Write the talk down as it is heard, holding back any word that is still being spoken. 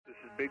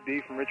Big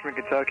D from Richmond,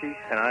 Kentucky,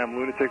 and I am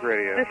Lunatic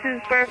Radio. This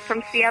is Bert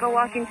from Seattle,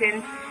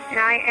 Washington, and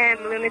I am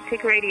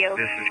Lunatic Radio.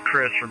 This is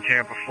Chris from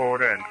Tampa,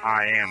 Florida, and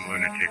I am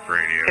Lunatic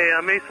Radio. Hey,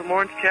 I'm Ace from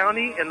Orange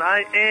County, and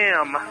I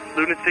am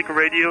Lunatic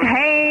Radio.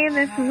 Hey,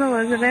 this is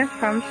Elizabeth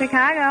from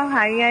Chicago.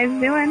 How you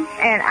guys doing?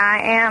 And I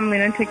am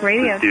Lunatic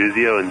Radio. This is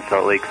Duzio in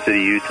Salt Lake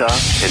City, Utah,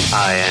 and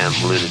I am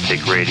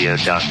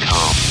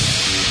lunaticradio.com.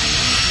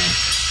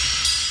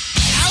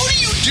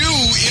 Do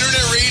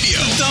internet radio.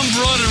 Dumb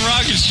Broad and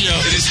Rocket Show.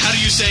 It is, how do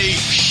you say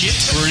shit?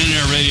 We're an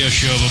internet radio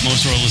show, but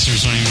most of our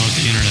listeners don't even know what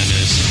the internet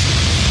is.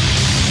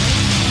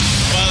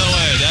 By the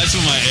way, that's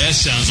what my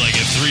ass sounds like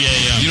at 3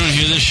 a.m. You don't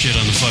hear this shit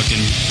on the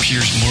fucking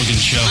Piers Morgan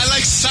show. I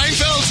like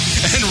Seinfeld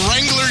and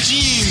Wrangler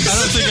jeans. I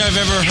don't think I've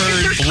ever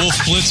heard Wolf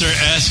Blitzer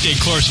ask a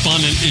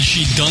correspondent, is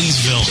she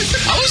Dunsville?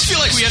 I always feel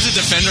like we have to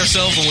defend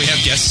ourselves when we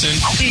have guests in.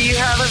 Do you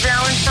have a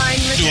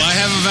Valentine? Do I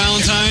have a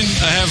Valentine?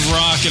 I have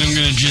Rock, and I'm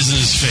going to jizz in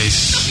his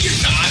face. No,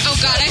 you're not. Oh,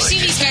 God, I've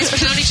seen these guys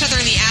pound each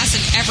other in the ass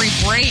in every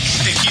break.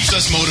 It keeps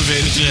us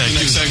motivated for the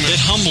next segment.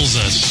 It humbles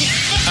us.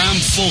 I'm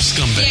full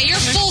scumbag. Yeah,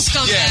 you're full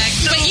scumbag.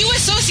 Yeah. But you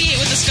associate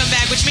with the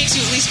scumbag, which makes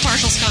you at least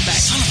partial scumbag.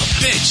 Son of a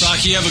bitch.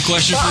 Doc, you have a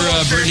question for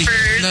Brittany?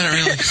 Not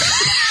really.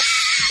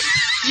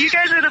 You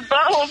guys are the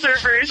butthole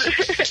surfers.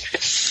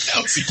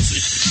 That was easy.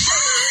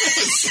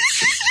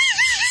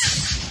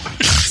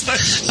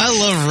 I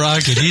love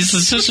Rocket. He's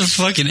such a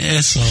fucking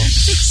asshole.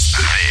 This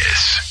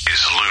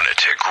is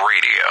Lunatic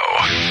Radio.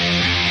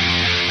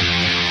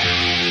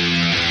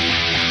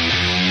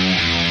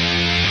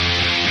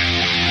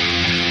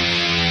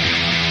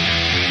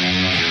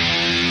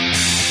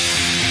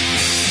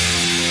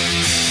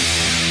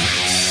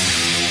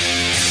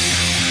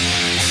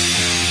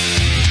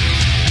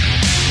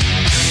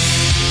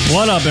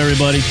 What up,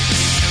 everybody?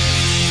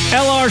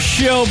 LR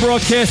Show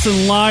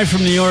broadcasting live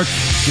from New York.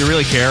 Do you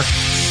really care?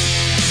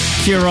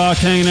 Kia Rock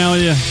hanging out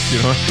with you. You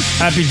know?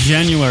 Happy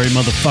January,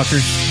 motherfuckers.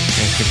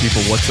 Asking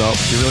people what's up.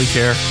 Do you really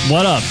care?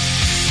 What up?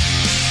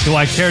 Do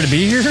I care to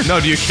be here?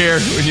 No, do you care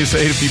when you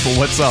say to people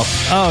what's up?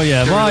 Oh,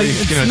 yeah. Do Well, really,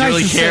 it's do you nice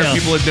really to care say what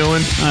people are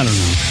doing? I don't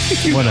know.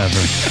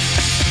 Whatever.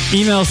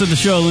 Email us at the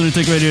show,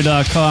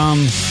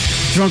 lunaticradio.com.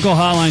 Drunko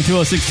hotline,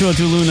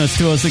 206-202-LUNA. It's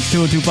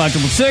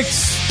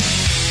 206-202-5666.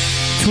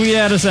 Tweet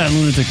at us at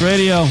Lunatic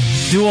Radio.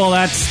 Do all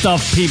that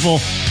stuff, people.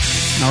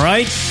 All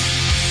right?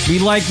 We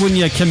like when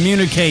you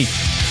communicate.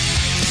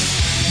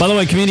 By the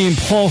way, comedian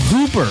Paul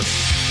Hooper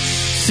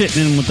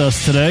sitting in with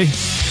us today.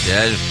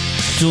 Yeah.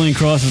 Julian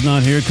Cross is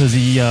not here because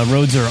the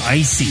roads are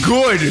icy.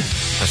 Good.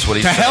 That's what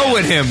he's saying. To hell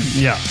with him.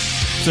 Yeah.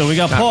 So we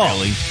got Not Paul.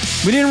 really.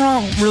 We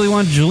didn't really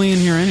want Julian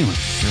here anyway.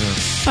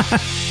 Yeah.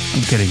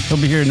 I'm kidding. He'll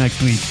be here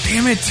next week.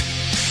 Damn it.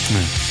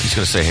 He's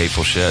going to say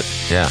hateful shit.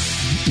 Yeah.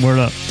 Word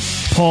up.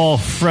 Paul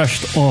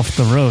fresh off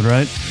the road,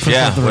 right? Fresh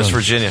yeah, off the West road.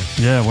 Virginia.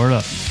 Yeah, word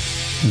up.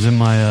 I was in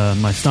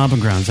my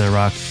stomping grounds there,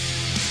 Rock.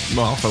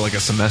 Well, for like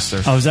a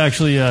semester. I was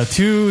actually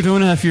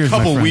 2.5 years.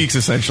 Couple weeks,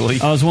 essentially.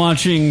 I was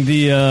watching the.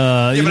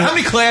 Yeah, but how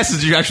many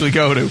classes did you actually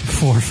go to?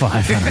 4 or 5.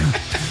 I don't know.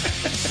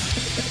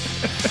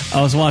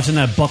 I was watching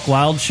that Buck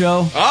Wild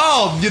show.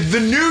 Oh, the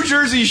New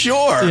Jersey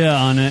Shore. Yeah,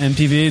 on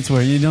MTV. It's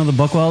where, you know, the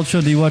Buck Wild show.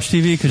 Do you watch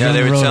TV? Yeah,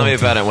 they were telling me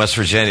about it in West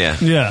Virginia.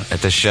 Yeah.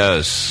 At the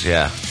shows,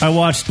 yeah. I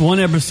watched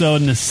one episode,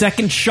 and the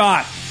second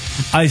shot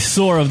I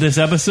saw of this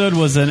episode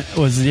was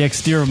the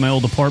exterior of my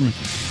old apartment.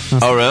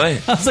 Oh, really?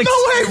 I was like,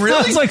 no way,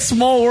 really? I was like,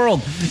 Small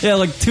World. Yeah,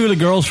 like 2 of the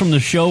girls from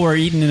the show were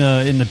eating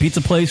in the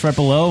pizza place right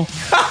below.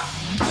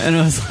 And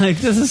I was like,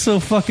 this is so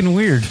fucking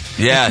weird.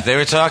 Yeah, they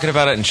were talking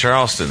about it in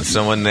Charleston.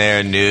 Someone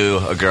there knew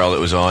a girl that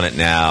was on it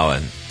now.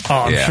 And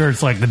I'm sure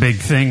it's like the big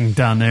thing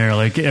down there.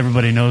 Like,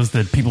 everybody knows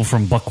that people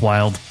from Buck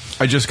Wild.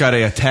 I just got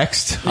a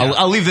text. Yeah.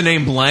 I'll leave the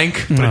name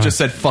blank, but it just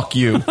said, fuck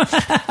you.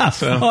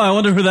 So. Oh, I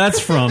wonder who that's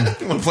from. Want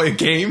to play a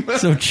game?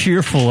 So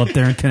cheerful up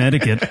there in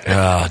Connecticut.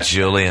 Oh,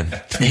 Julian.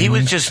 He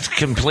would just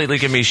completely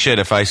give me shit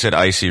if I said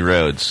icy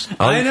roads.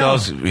 All he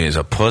calls me is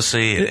a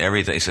pussy and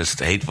everything. He says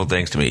hateful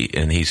things to me,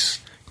 and he's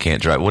can't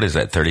drive. What is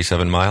that,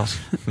 37 miles?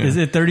 Is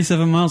it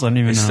 37 miles? I don't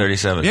even know. It's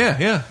 37.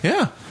 Yeah.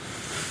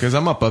 Because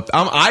I'm up.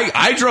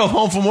 I drove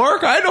home from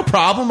work. I had no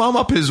problem. I'm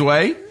up his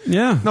way.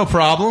 Yeah. No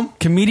problem.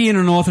 Comedian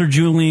and author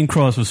Julian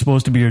Cross was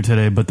supposed to be here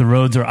today, but the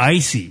roads are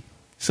icy,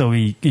 so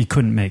he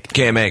couldn't make it.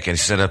 Can't make it.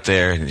 He's set up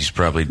there, and he's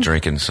probably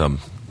drinking some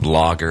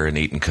lager and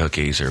eating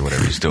cookies or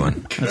whatever he's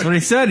doing. That's what he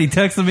said. He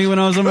texted me when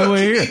I was on my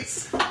way here.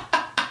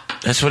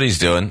 That's what he's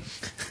doing.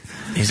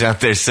 He's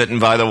out there sitting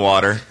by the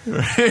water.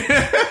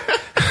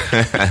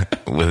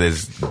 With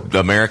his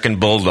American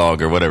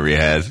Bulldog or whatever he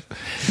has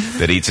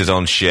that eats his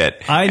own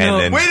shit. I know.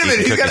 Wait a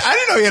minute. I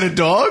didn't know he had a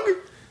dog.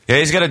 Yeah,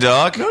 he's got a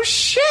dog. No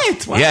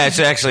shit. Wow. Yeah, it's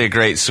actually a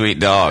great, sweet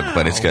dog,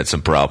 but it's got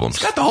some problems.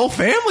 It's got the whole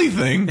family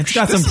thing. It's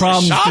got some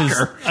problems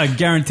because I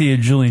guarantee you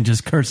Julian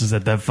just curses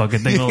at that fucking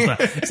thing all the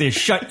time. Say,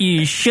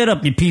 shut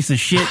up, you piece of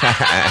shit.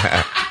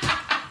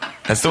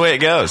 That's the way it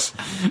goes.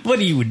 What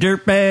are you, a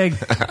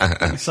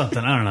dirtbag?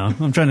 Something, I don't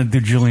know. I'm trying to do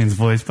Julian's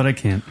voice, but I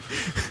can't.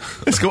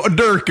 Let's go, a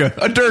dirka.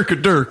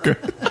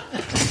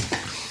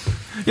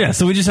 Yeah,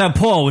 so we just have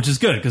Paul, which is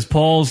good because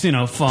Paul's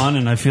fun,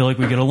 and I feel like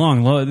we get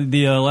along.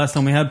 The last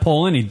time we had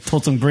Paul in, he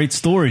told some great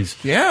stories.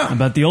 Yeah,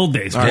 about the old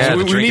days. All right,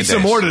 so we need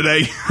some more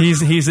today.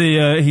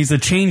 He's a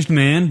changed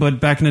man, but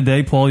back in the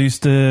day, Paul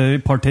used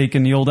to partake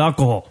in the old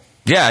alcohol.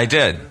 Yeah, I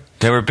did.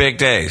 They were big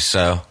days,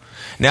 so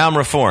now I'm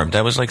reformed.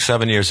 That was like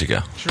 7 years ago.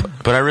 Sure.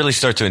 But I really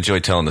start to enjoy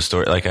telling the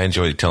story. Like, I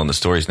enjoy telling the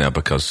stories now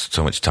because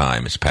so much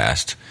time has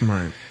passed.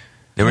 Right.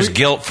 There was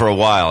guilt for a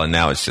while, and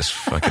now it's just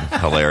fucking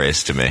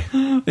hilarious to me.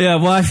 Yeah,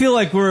 well, I feel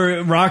like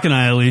Rock and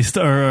I at least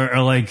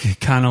are like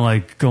kind of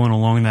like going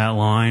along that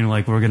line.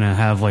 Like we're gonna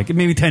have like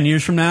maybe 10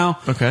 years from now.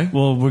 Okay.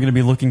 Well, we're gonna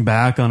be looking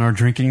back on our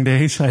drinking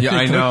days. I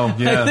know.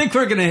 Yeah. I think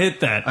we're gonna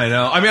hit that. I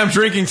know. I mean, I'm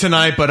drinking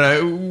tonight, but I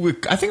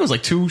think it was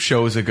like 2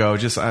 shows ago.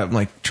 Just I'm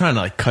like trying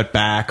to like cut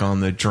back on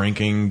the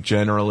drinking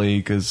generally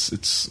because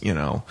it's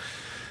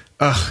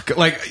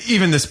like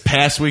even this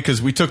past week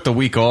because we took the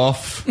week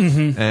off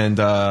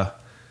and.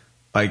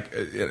 Like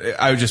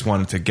I just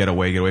wanted to get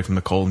away from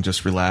the cold and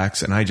just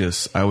relax, and I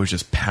was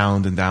just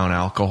pounding down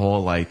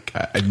alcohol like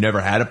I'd never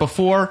had it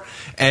before,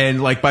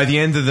 and like by the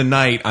end of the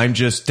night, I'm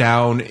just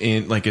down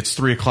in like it's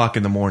 3:00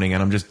 in the morning,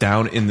 and I'm just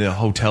down in the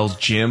hotel's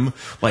gym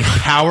like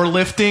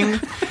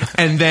powerlifting,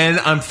 and then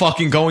I'm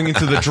fucking going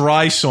into the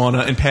dry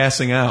sauna and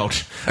passing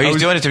out. Are you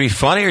doing it to be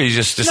funny, or you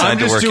just decide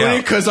to work out? I'm just doing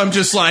it because I'm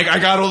just like I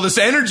got all this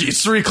energy.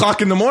 It's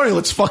 3:00 in the morning.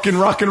 Let's fucking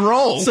rock and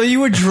roll. So you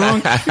were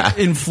drunk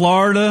in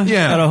Florida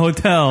at a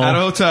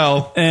hotel.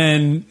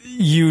 And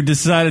you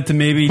decided to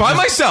maybe by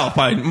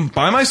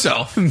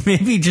myself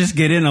maybe just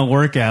get in a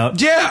workout.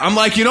 Yeah, I'm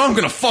like, I'm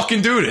gonna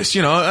fucking do this. I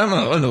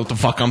don't know what the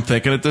fuck I'm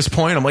thinking at this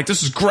point. I'm like,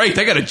 this is great.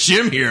 They got a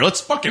gym here. Let's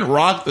fucking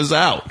rock this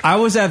out. I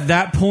was at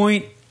that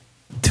point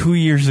 2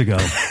 years ago.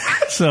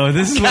 So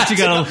this is what you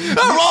gotta.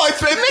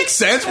 It makes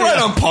sense. We're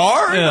right on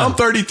par. Yeah. I'm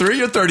 33.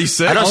 You're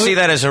 36. I don't see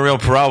that as a real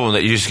problem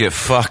that you just get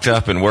fucked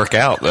up and work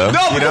out though.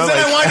 No, because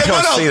then I wind up.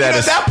 I don't see that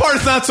as that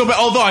part's not so bad.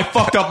 Although I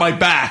fucked up my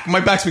back. My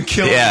back's been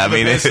killing me for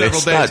the past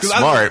several days. Not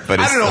smart, but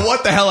I don't know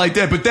what the hell I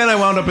did. But then I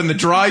wound up in the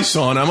dry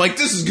sauna. I'm like,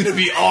 this is gonna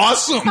be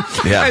awesome.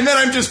 Yeah. And then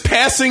I'm just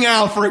passing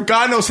out for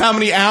God knows how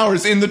many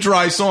hours in the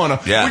dry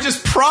sauna. Yeah. Which is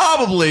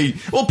probably,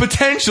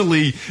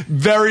 potentially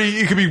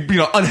it could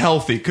be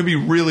unhealthy. It could be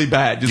really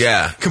bad.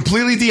 Just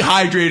completely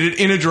dehydrated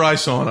in a dry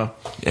sauna.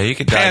 Yeah, you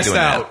could die doing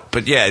that.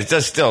 But yeah, it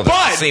does still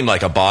doesn't seem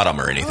like a bottom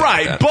or anything.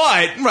 Right, like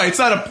that. but it's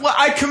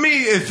not to me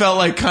it felt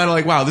like kind of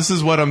like, wow, this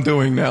is what I'm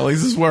doing now. Like,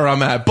 this is where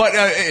I'm at. But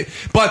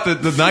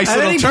the nice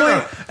little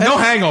turn. No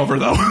hangover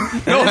though.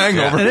 No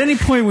hangover. At any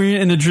point when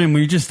you're in the gym, were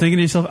you just thinking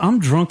to yourself, I'm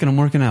drunk and I'm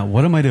working out.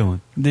 What am I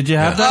doing? Did you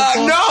have that?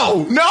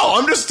 No.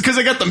 I'm just because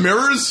I got the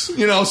mirrors,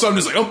 so I'm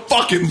just like, I'm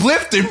fucking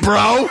lifting,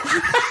 bro.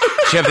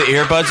 Did you have the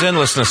earbuds in,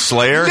 listen to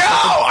Slayer? No,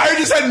 I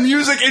just had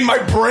music in my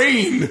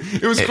brain.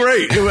 It was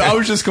great. I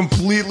was just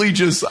completely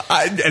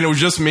and it was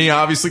just me,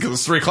 obviously, because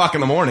it's 3:00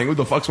 in the morning. Who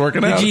the fuck's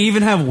working out? Did you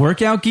even have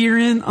workout gear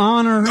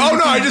on or? Oh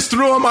no, I just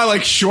threw on my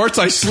shorts.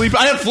 I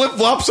had flip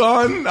flops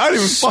on. I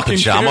didn't even fucking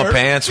pajama care.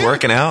 Pants,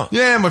 working out.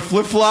 Yeah, my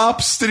flip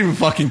flops. Didn't even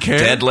fucking care.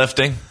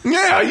 Deadlifting.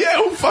 Yeah.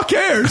 Who fuck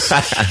cares?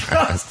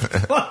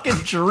 Fucking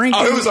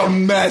drinking. Oh, it was a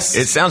mess.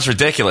 It sounds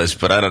ridiculous,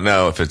 but I don't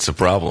know if it's a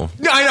problem.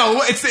 Yeah, I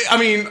know.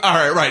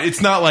 All right.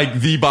 It's not like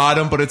the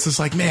bottom, but it's just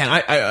like, man,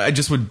 I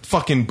just would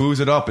fucking booze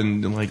it up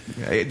and like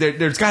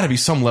there's got to be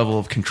some level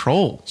of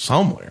control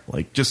somewhere.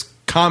 Like just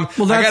calm.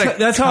 Well,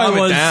 that's how I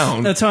was.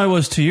 Down. That's how I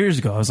was 2 years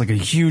ago. I was like a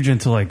huge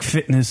into like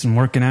fitness and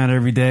working out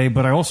every day,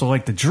 but I also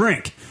like to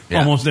drink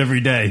almost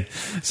every day.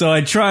 So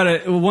I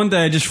tried to. One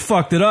day I just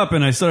fucked it up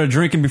and I started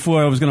drinking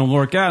before I was going to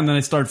work out, and then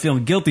I started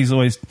feeling guilty.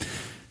 So I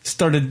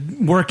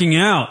started working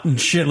out and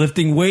shit,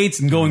 lifting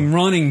weights and going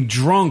running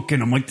drunk,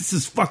 and I'm like, this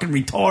is fucking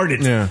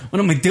retarded. Yeah. What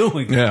am I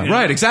doing? Yeah,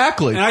 right,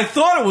 exactly. And I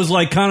thought it was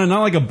like kind of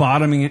not like a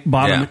bottom,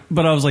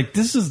 but I was like,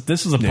 this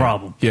is a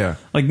problem. Yeah.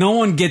 Like no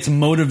one gets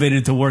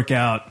motivated to work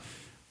out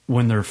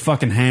when they're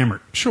fucking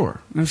hammered.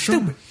 Sure. That's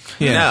stupid.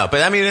 Yeah. No,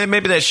 but I mean,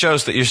 maybe that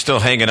shows that you're still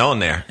hanging on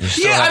there. You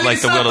still have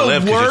the will to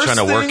live because you're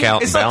trying to work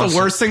out and balance. It's not the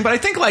worst thing, but I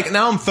think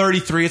now I'm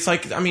 33. It's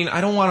like,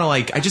 I don't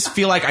want to I just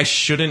feel like I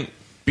shouldn't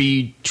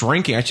be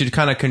drinking. I should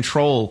kind of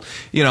control,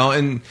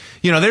 and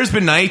there's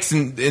been nights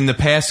in the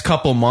past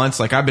couple months,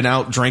 like I've been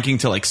out drinking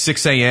till like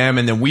 6 a.m.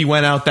 and then we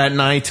went out that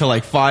night till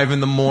like 5 in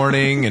the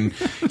morning, and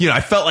I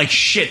felt like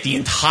shit the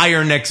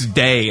entire next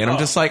day, and I'm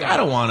just like, I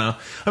don't want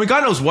to.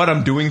 God knows what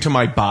I'm doing to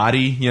my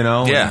body,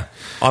 Yeah.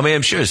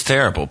 I'm sure it's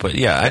terrible, but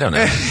I don't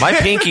know. My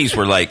pinkies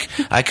were like,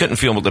 I couldn't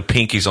feel the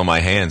pinkies on my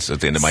hands at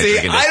the end of my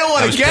drinking. I don't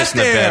want to get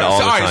there. All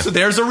right, so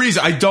there's a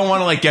reason. I don't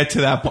want to get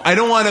to that point. I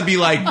don't want to be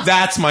like,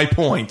 that's my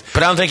point.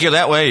 But I don't think you're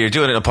that way. You're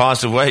doing it in a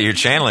positive way. You're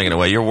channeling it in a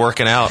way. You're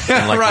working out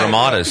in like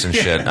Ramadas and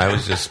shit. I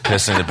was just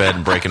pissing in bed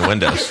and breaking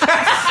windows.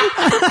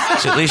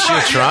 So at least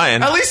you're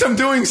trying. At least I'm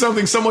doing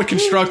something somewhat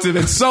constructive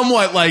and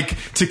somewhat like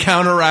to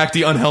counteract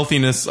the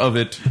unhealthiness of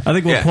it. I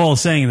think what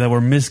Paul's saying is that we're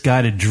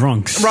misguided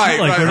drunks. Right.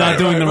 Like we're not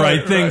doing the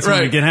right things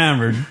when we get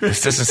hammered.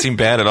 This doesn't seem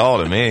bad at all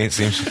to me. It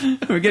seems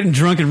we're getting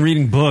drunk and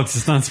reading books.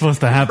 It's not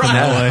supposed to happen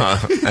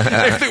that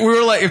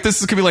way. If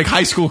this could be like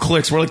high school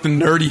cliques, we're like the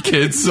nerdy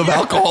kids of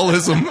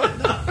alcoholism.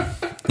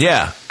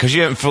 Yeah, because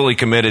you haven't fully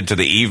committed to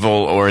the evil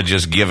or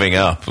just giving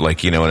up.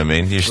 Like, you know what I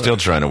mean? You're still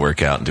trying to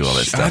work out and do all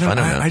that stuff. I don't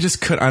know. I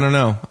just could. I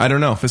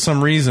don't know. For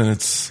some reason,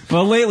 it's.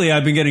 Well, lately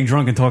I've been getting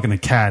drunk and talking to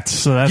cats,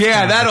 so that's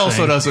that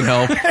also doesn't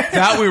help.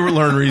 That we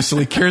learned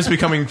recently. Kira's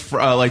becoming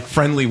like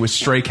friendly with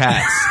stray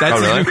cats.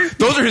 That's really?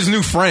 Those are his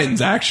new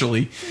friends.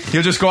 Actually,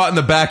 he'll just go out in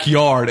the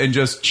backyard and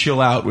just chill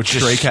out with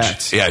stray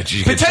cats. Yeah,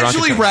 you get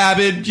potentially drunk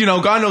rabid. You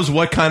know, God knows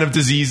what kind of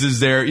diseases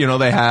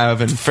they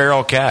have, and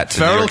feral cats.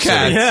 Feral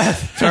cats. Yeah.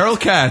 Feral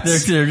cats.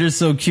 They're just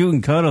so cute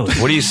and cuddly.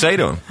 What do you say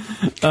to him?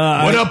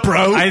 What up,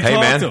 bro? I Hey,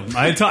 talked man. to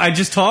him. I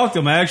just talked to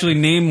him. I actually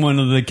named one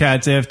of the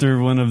cats after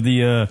one of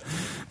the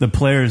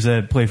players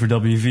that play for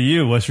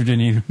WVU, West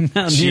Virginia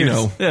Mountaineers.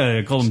 Gino. Yeah,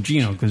 I call him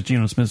Gino because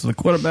Geno Smith's the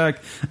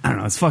quarterback. I don't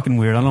know. It's fucking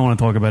weird. I don't want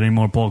to talk about it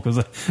anymore, Paul, because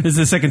this is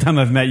the second time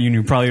I've met you and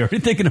you're probably already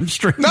thinking I'm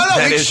strange. No,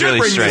 That we is should really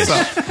bring strange.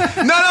 this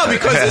up. No,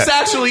 because this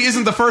actually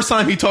isn't the first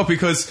time he talked,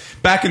 because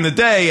back in the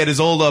day at his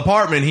old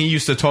apartment, he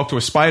used to talk to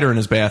a spider in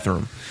his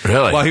bathroom.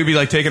 Really? While he'd be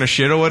like taking a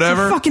shit or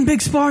whatever. It's a fucking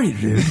big spider,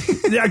 dude.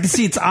 I can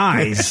see its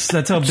eyes.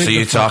 That's how big So the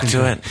you talk fucking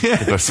to it? Yeah.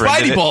 You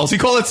befriended Spidey it? balls. He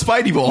called it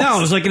Spidey balls. No,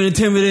 it was like an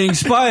intimidating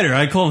spider.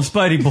 I call them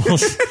Spidey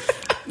balls.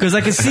 Because I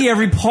could see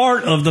every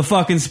part of the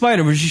fucking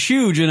spider, which is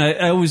huge, and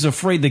I was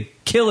afraid to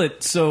kill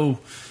it, so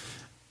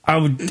I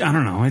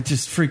don't know, it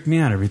just freaked me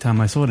out every time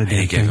I saw the damn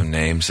And he gave thing. him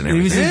names and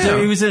He was,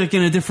 everything. he was like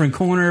in a different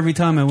corner every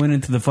time I went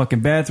into the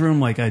fucking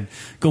bathroom. Like, I'd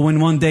go in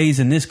one day, he's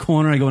in this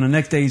corner, I go in the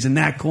next day, he's in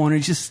that corner.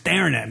 He's just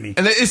staring at me.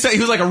 And he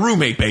was like a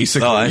roommate,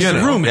 basically. Oh, that's you a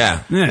know? roommate.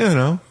 Yeah. Yeah. You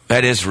know.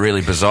 That is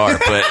really bizarre,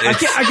 but I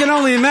can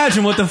only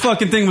imagine what the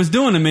fucking thing was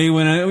doing to me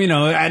when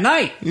at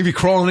night. You'd be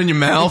crawling in your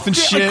mouth and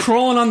shit. Like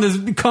crawling on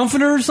the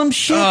comforter or some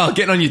shit. Oh,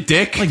 getting on your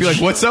dick. Be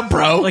like, what's up,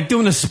 bro? Like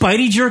doing a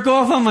Spidey jerk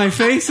off on my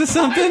face or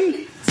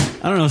something.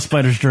 I don't know if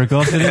spiders jerk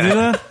off. Did they do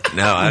that?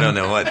 No, I don't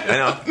know what.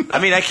 I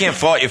mean, I can't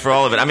fault you for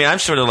all of it. I mean, I'm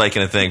sort of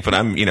liking a thing, but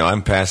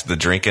I'm past the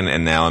drinking,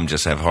 and now I'm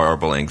just have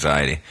horrible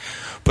anxiety.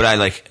 But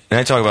and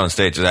I talk about on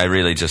stage that I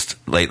really just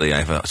lately I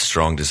have a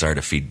strong desire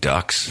to feed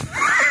ducks.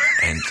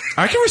 And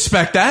I can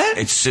respect that.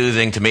 It's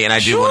soothing to me, and I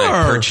do want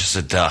to purchase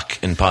a duck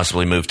and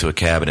possibly move to a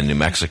cabin in New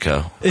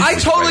Mexico. I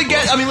totally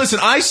get. I mean, listen,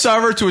 I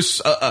suffer to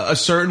a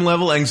certain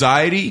level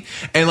anxiety,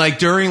 and like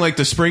during like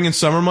the spring and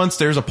summer months,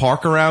 there's a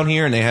park around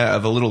here, and they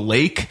have a little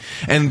lake,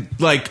 and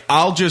like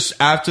I'll just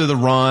after the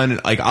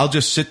run, like I'll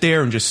just sit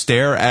there and just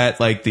stare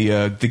at like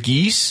the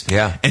geese.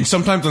 Yeah. And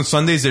sometimes on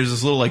Sundays, there's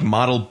this little like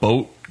model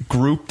boat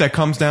group that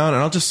comes down,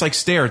 and I'll just like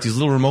stare at these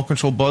little remote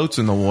control boats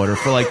in the water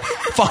for like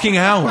fucking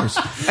hours,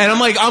 and I'm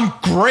like, I'm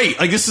great.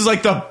 Like this is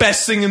like the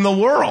best thing in the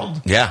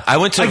world. Yeah, I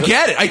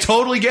get it. I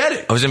totally get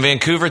it. I was in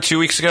Vancouver 2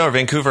 weeks ago, or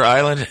Vancouver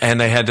Island,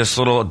 and they had this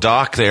little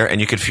dock there,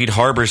 and you could feed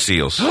harbor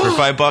seals for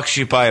 $5.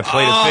 You buy a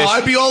plate of fish.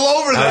 I'd be all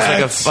over that. I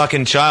was like a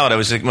fucking child. I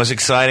was the most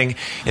exciting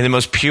in the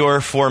most pure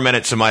 4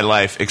 minutes of my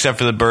life, except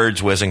for the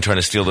birds whizzing trying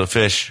to steal the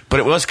fish. But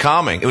it was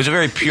calming. It was a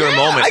very pure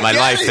moment in my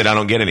life that I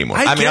don't get anymore.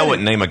 I mean, I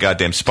wouldn't name a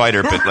goddamn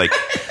spider, but like.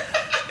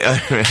 You know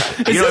what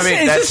I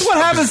mean? Is this what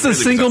happens to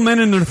single men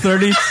in their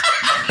 30s?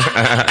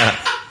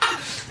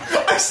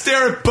 I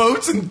stare at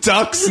boats and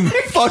ducks and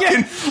fucking.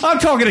 Yeah, I'm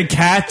talking to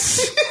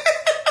cats.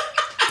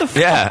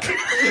 Yeah.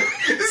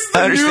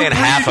 I understand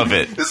half of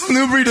it. This is a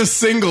new breed of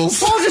singles.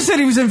 Paul just said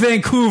he was in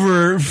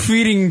Vancouver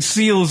feeding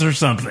seals or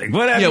something.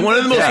 Whatever. Yeah, one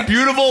of the most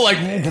beautiful, like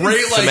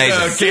great,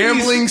 like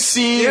gambling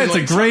scenes. Yeah, it's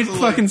a great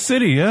fucking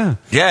city. Yeah.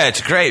 Yeah,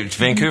 it's great. It's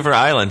Vancouver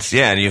Island.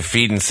 Yeah, and you're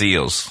feeding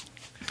seals.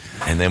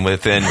 And then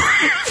within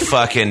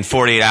fucking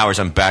 48 hours,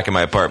 I'm back in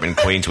my apartment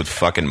in Queens with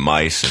fucking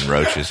mice and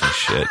roaches and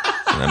shit.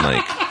 And I'm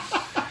like,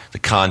 the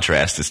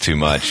contrast is too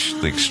much.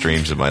 The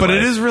extremes of my life. But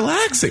it is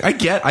relaxing. I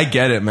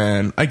get it,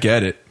 man. I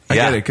get it. I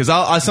get it. Because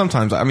I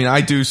sometimes, I mean, I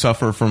do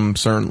suffer from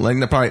certain, like,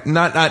 probably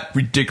not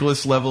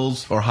ridiculous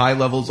levels or high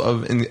levels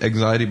of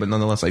anxiety, but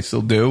nonetheless, I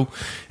still do.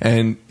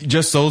 And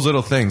just those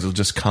little things will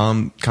just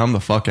calm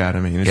the fuck out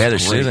of me. And it's they're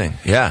great. soothing.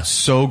 Yeah.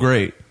 So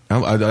great.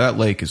 That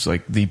lake is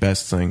like the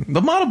best thing.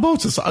 The model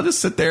boats, I'll just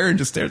sit there and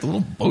just stare at the little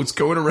boats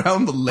going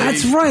around the lake.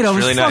 That's right. I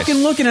was really fucking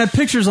looking at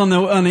pictures on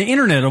the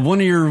internet of one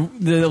of your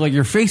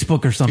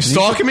Facebook or something. You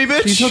stalking me,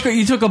 bitch?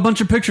 You took a bunch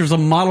of pictures of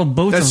model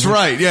boats. That's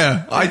right.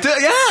 Yeah, I did.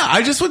 Yeah,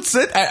 I just would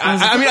sit.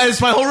 I mean,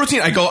 it's my whole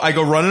routine. I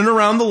go running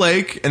around the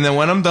lake, and then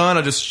when I'm done,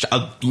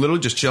 I'll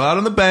literally just chill out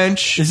on the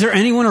bench. Is there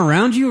anyone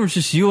around you, or is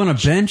just you on a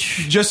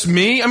bench? Just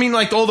me. I mean,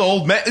 like all the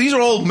old men. These are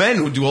old men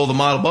who do all the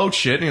model boat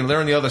shit. You know, they're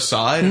on the other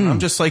side, and I'm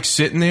just like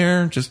sitting there,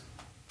 just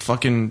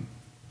fucking.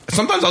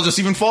 Sometimes I'll just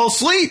even fall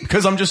asleep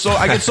because I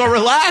get so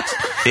relaxed.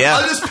 Yeah,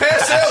 I'll just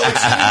pass out.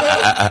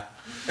 Like,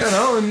 you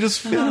know, and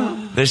just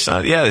there's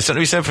something to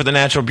be said for the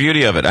natural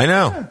beauty of it. I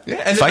know. Yeah,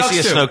 and if I see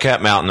a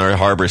snow-capped mountain or a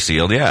harbor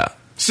seal,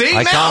 see,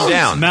 I calm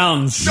down.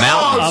 Mountains. We're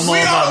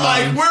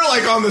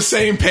like on the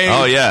same page.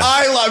 Oh yeah.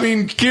 I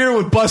mean, Kira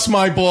would bust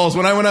my balls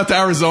when I went out to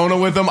Arizona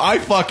with him. I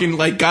fucking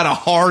like got a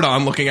hard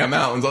on looking at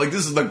mountains. Like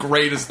this is the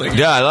greatest thing.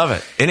 Yeah, I love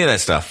it. Any of that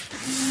stuff.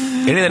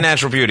 Any of the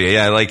natural beauty.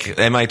 Yeah, like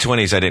in my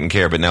 20s, I didn't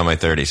care, but now in my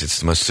 30s, it's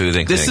the most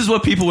soothing This thing. is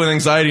what people with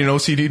anxiety and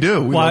OCD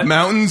do. We What? love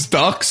mountains,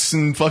 ducks,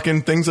 and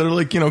fucking things that are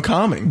like,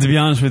 calming. To be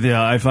honest with you,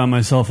 I find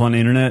myself on the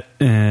internet,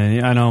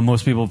 and I know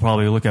most people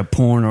probably look at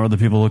porn or other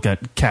people look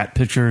at cat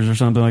pictures or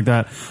something like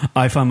that.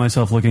 I find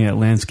myself looking at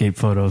landscape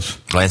photos.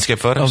 Landscape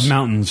photos? Of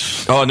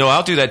mountains. Oh, no,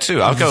 I'll do that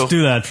too. I'll go. Just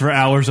do that for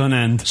hours on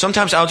end.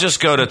 Sometimes I'll just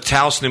go to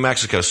Taos, New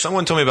Mexico.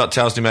 Someone told me about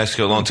Taos, New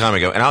Mexico a long time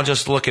ago, and I'll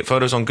just look at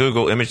photos on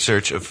Google image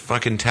search of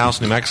fucking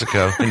Taos, New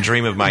Mexico, and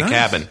dream of my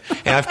cabin.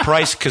 And I've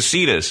priced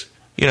casitas,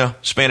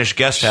 Spanish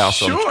guest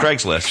house on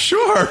Craigslist.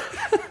 Sure.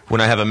 When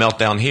I have a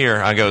meltdown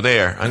here, I go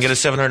there. I can get a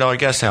 $700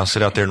 guest house,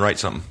 sit out there and write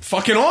something.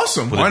 Fucking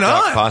awesome. With Why a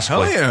duck, not?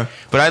 possibly. Hell yeah.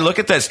 But I look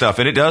at that stuff,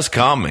 and it does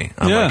calm me.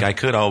 I'm Yeah. like, I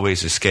could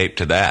always escape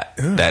to that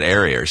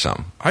area or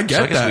something. I get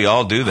so I guess that. we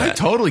all do that. I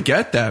totally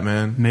get that,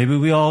 man. Maybe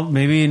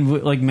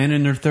like men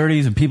in their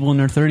 30s and people in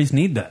their 30s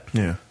need that.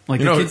 Yeah. Like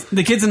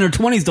the kids in their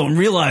 20s don't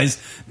realize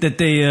that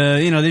they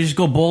just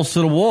go balls to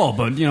the wall.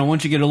 But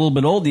once you get a little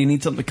bit older, you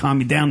need something to calm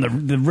you down.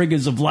 The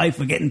rigors of life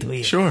are getting to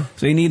you. Sure.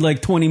 So you need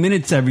like 20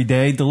 minutes every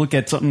day to look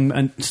at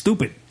something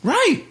stupid,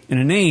 Right. and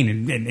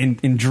inane,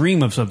 and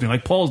dream of something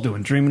like Paul's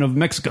doing, dreaming of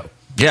Mexico.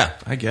 Yeah.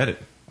 I get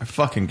it. I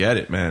fucking get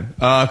it, man.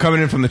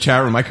 Coming in from the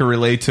chat room, I can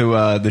relate to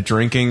the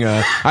drinking. I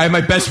have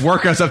my best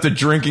workouts after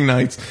drinking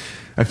nights.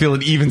 I feel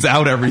it evens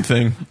out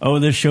everything. Oh,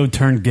 this show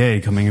turned gay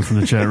coming in from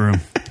the chat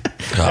room.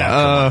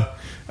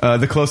 That's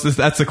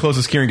the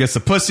closest Kieran gets to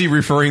pussy,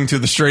 referring to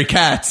the stray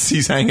cats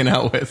he's hanging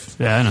out with.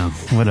 Yeah, I know.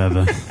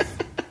 Whatever.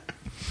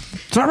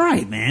 It's all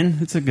right, man.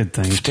 It's a good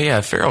thing. Yeah,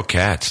 feral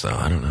cats, though.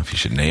 I don't know if you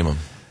should name them.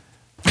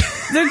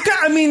 Did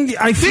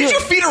you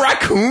feed a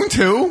raccoon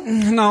too?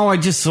 No, I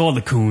just saw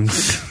the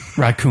coons.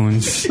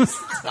 Raccoons.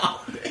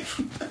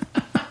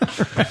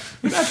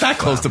 Not that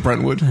close to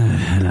Brentwood.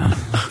 I know.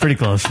 Pretty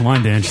close.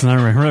 Line dance.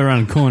 Right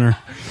around the corner.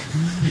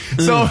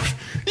 So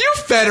you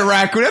fed a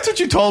raccoon. That's what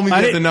you told me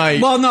the other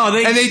night. Well, no,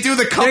 they do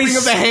the cupping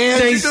of the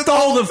hands. They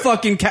stole the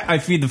fucking cat. I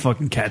feed the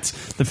fucking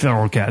cats, the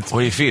feral cats. What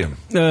do you feed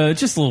them?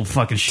 Just a little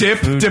fucking shit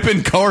food. Dip in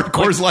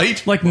Coors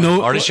Light. Like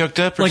no artichoke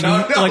dip. Or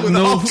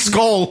no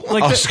skull.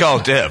 Like skull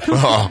dip.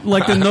 Oh.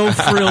 Like the no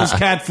frills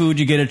cat food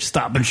you get at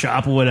Stop and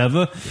Shop or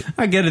whatever.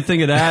 I get a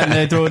thing of that, and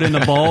they throw it in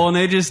the bowl, and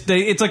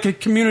it's like a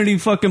community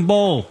fucking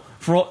bowl.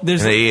 And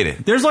they eat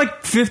it. There's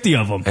like 50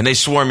 of them. And they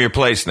swarm your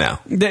place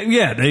now.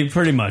 They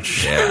pretty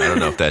much. Yeah, I don't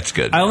know if that's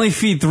good. I only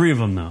feed 3 of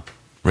them, though.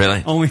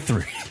 Really? Only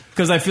 3.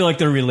 Because I feel like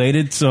they're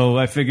related, so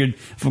I figured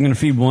if I'm going to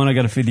feed one, I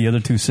got to feed the other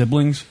 2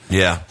 siblings.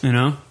 Yeah.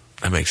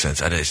 That makes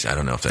sense. I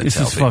don't know if that's this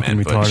healthy, is fucking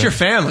man. retarded. It's your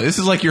family. This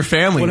is like your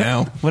family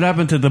now. What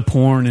happened to the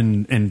porn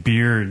and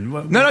beer?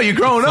 No, you're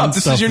growing up.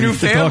 This is your new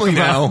family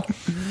now.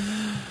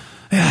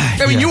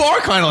 I mean, you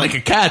are kind of like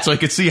a cat, so I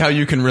could see how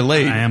you can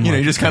relate. I am you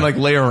like just a kind of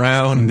like lay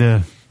around.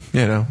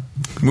 Yeah.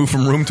 Move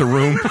from room to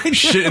room,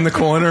 shit in the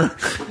corner,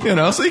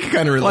 so you can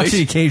kind of relate. Watch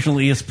the occasional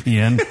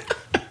ESPN.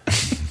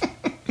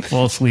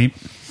 Fall asleep.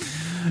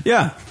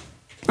 Yeah.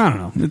 I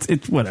don't know.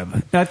 It's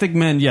whatever. I think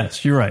men.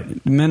 Yes, you're right.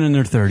 Men in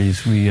their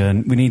 30s,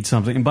 we need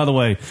something. And by the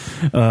way,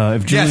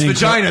 if Julian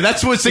vagina.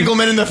 That's what single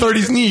men in their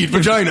 30s need.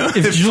 Vagina.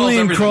 If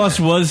Julian Cross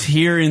was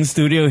here in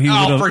studio, he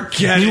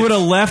would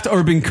have left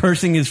or been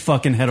cursing his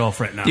fucking head off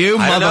right now. You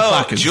I don't know.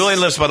 motherfuckers.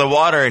 Julian lives by the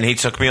water, and he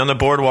took me on the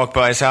boardwalk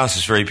by his house.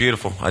 It's very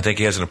beautiful. I think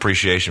he has an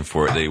appreciation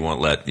for it that he won't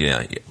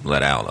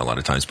let out a lot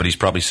of times. But he's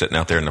probably sitting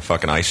out there in the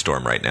fucking ice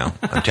storm right now.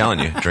 I'm telling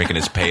you, drinking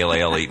his pale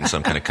ale, eating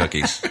some kind of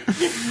cookies.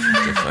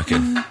 To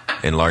fucking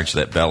enlarge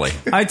that belly.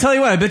 I tell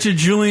you what, I bet you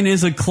Julian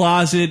is a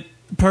closet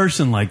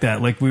person like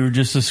that. Like we were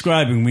just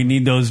describing, we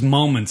need those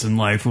moments in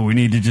life where we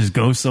need to just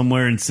go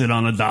somewhere and sit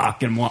on a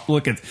dock and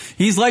look at.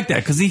 He's like that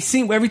because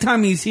every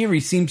time he's here, he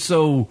seems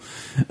so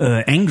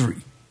angry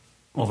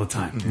all the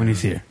time when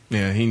he's here.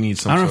 Yeah, he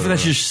needs. I don't know if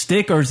that's just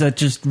stick or is that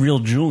just real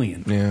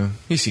Julian. Yeah,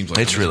 he seems like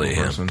it's really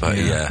him. Person. But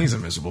yeah, he's a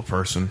miserable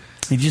person.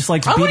 He just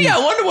likes. I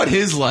wonder what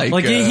his like.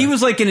 Like he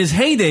was like in his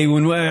heyday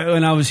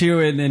when I was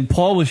here and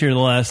Paul was here the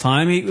last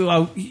time.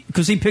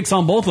 Because he picks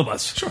on both of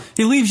us. Sure.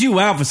 He leaves you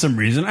out for some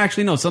reason.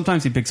 Actually, no.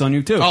 Sometimes he picks on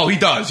you too. Oh, he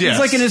does. Yeah. He's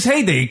like in his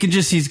heyday.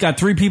 He's got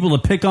 3 people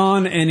to pick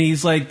on, and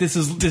he's like, "This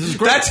is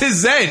great." That's his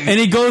zen. And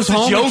he goes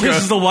home and yoga.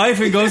 kisses the wife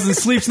and goes and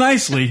sleeps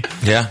nicely.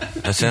 Yeah,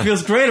 that's He him.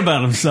 feels great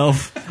about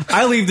himself.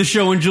 I leave the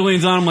show when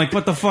Julian's on. I'm like,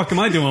 what the fuck am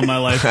I doing with my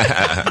life?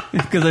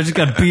 Because I just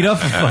got beat up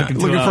for fucking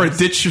 2 looking for hours. a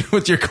ditch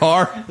with your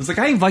car. I was like,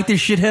 I invite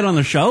this shithead on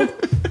the show?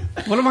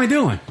 What am I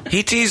doing?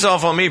 He tees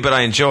off on me, but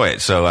I enjoy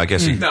it, so I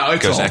guess he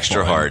goes all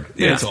extra fun. hard.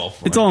 Yeah, it's all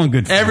fun. It's all in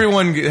good fun.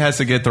 Everyone has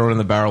to get thrown in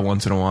the barrel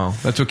once in a while.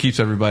 That's what keeps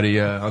everybody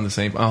on the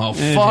same. Oh,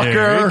 Here fucker! it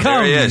There he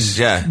comes. is.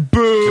 Yeah.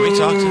 Boo! Can we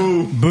talk to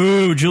him?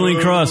 Boo,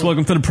 Julian Cross,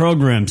 welcome to the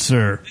program,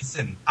 sir.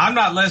 Listen, I'm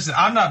not listening.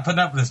 I'm not putting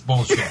up with this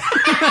bullshit.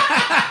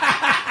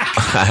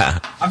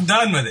 I'm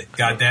done with it.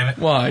 God damn it!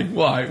 Why?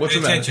 What's Pay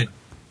the matter? attention.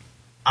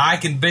 I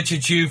can bitch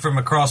at you from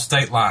across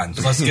state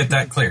lines. Let's get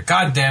that clear.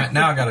 God damn it!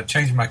 Now I got to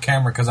change my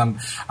camera because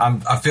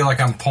I feel like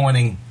I'm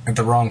pointing at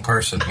the wrong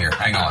person here.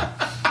 Hang on.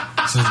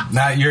 So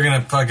now you're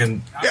gonna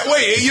fucking. Yeah,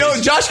 wait,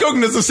 Josh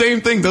Kogan does the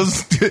same thing.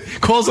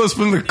 Calls us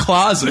from the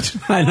closet.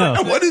 I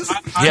know. What is?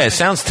 Yeah, it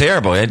sounds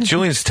terrible.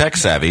 Julian's tech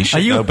savvy. He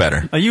should know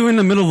better. Are you in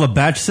the middle of a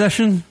batch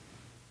session?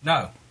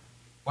 No.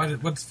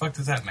 What the fuck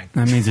does that mean?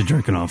 That means you're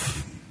jerking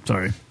off.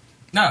 Sorry.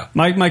 No.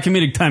 My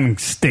comedic timing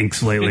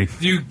stinks lately.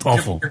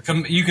 Awful.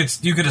 You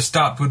could have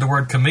stopped with the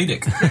word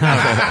comedic.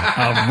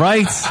 All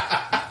right.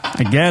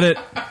 I get it.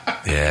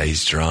 Yeah,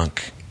 he's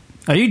drunk.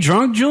 Are you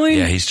drunk, Julian?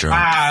 Yeah, he's drunk.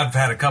 I've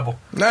had a couple.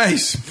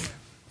 Nice.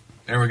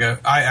 There we go.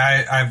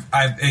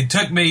 It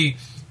took me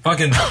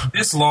fucking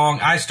this long.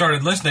 I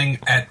started listening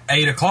at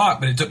 8 o'clock,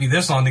 but it took me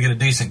this long to get a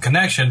decent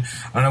connection.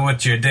 I don't know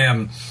what your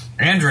damn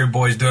Andrew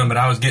boy's doing, but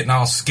I was getting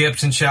all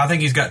skips and shit. I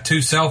think he's got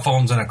 2 cell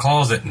phones in a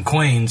closet in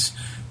Queens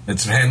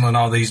that's handling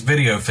all these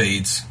video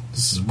feeds.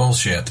 This is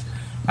bullshit.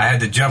 I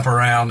had to jump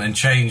around and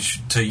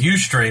change to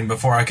Ustream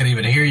before I could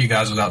even hear you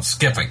guys without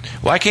skipping.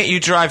 Why can't you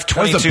drive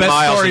 22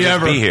 miles and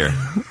just be here?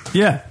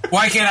 Yeah.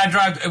 Why can't I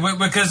drive?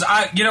 Because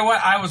you know what?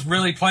 I was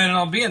really planning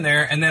on being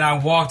there, and then I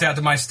walked out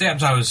to my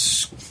steps. I was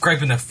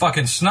scraping the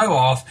fucking snow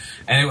off,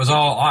 and it was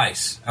all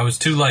ice. I was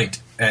too late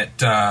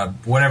at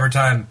whatever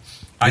time.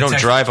 You don't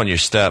drive on your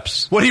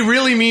steps. What he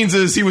really means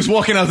is he was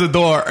walking out the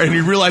door and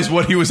he realized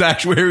where he was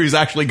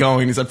actually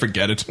going. He said,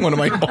 "Forget it.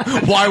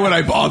 Why would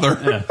I bother?"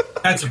 Yeah.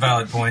 That's a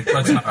valid point.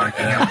 Let's not argue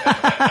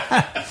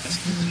that.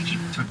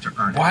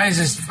 Why is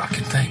this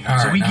fucking thing? All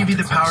right, give you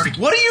the power to.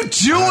 What are you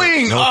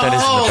doing? Know what that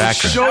is in the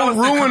background. Show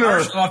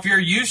ruiner. Off your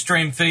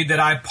Ustream feed that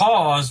I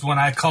paused when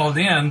I called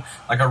in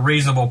like a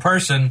reasonable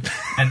person,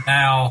 and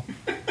now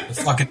the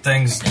fucking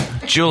thing's.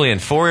 Julian,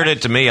 forward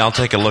it to me. I'll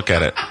take a look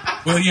at it.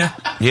 Will you?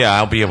 Yeah,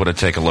 I'll be able to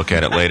take a look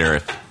at it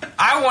later.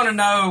 I want to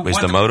know. Is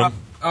the modem?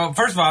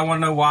 First of all, I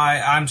want to know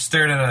why I'm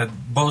staring at a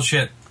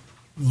bullshit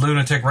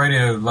Lunatic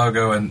Radio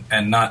logo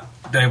and not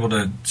able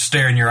to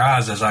stare in your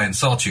eyes as I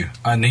insult you.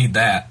 I need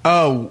that.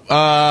 Oh,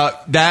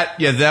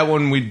 that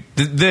one the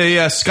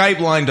Skype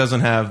line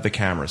doesn't have the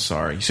camera.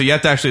 Sorry, so you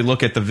have to actually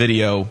look at the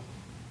video.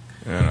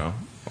 You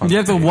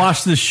have to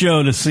watch the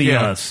show to see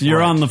us.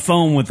 You're on the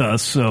phone with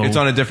us, so it's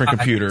on a different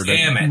computer.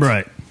 Damn it!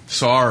 Right.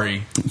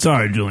 Sorry,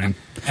 Julian.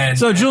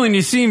 So, Julian,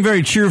 you seem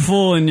very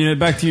cheerful and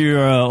back to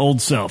your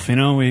old self. We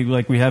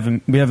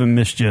haven't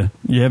missed you.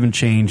 You haven't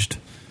changed.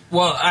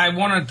 Well, I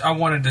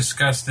want to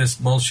discuss this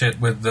bullshit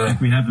with the.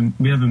 We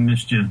haven't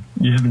missed you.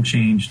 You haven't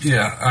changed.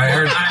 Yeah, I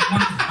heard.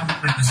 I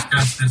want to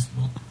discuss this.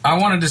 I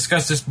want to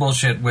discuss this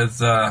bullshit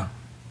with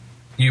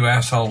you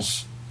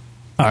assholes.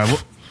 All right.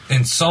 Well,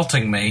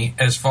 insulting me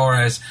as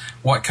far as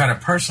what kind of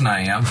person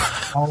I am.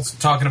 Also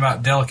talking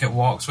about delicate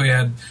walks we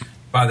had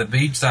by the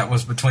beach. That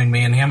was between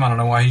me and him. I don't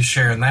know why he's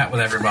sharing that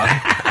with everybody.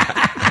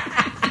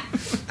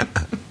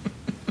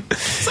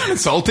 It's not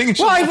insulting.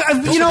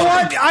 Well, you know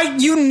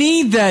what? You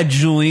need that,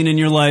 Julian, in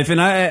your life, and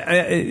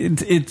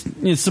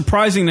it's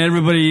surprising that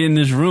everybody in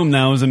this room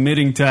now is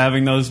admitting to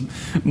having those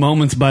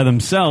moments by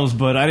themselves.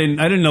 But I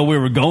didn't know we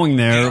were going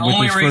there with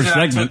this first segment. The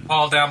only reason I took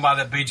Paul down by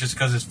the beach is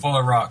because it's full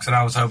of rocks, and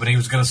I was hoping he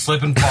was going to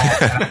slip and fall.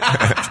 And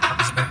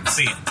I was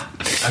see it.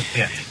 That's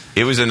it.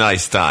 It was a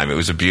nice time. It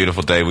was a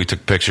beautiful day. We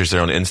took pictures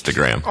there on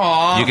Instagram.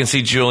 Aww. You can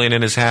see Julian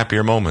in his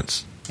happier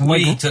moments.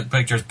 We took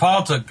pictures.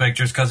 Paul took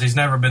pictures because he's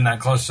never been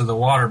that close to the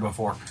water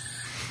before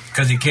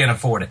because he can't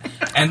afford it.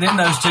 And then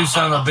those two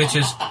son of a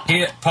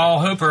bitches, Paul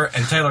Hooper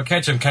and Taylor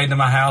Ketchum, came to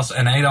my house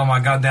and ate all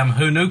my goddamn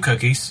Who Knew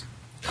cookies.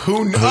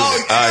 Who knows?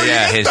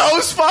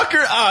 Those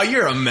fucker. Oh,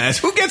 you're a mess.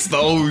 Who gets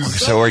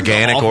those? So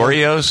organic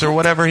Oreos or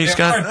whatever he's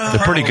got.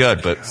 They're pretty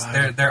good, but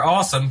they're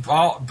awesome.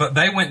 But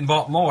they went and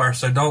bought more,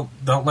 so don't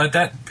let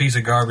that piece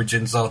of garbage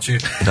insult you.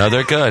 No,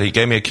 they're good. He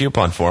gave me a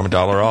coupon for them,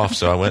 $1 off,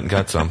 so I went and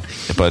got some.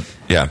 But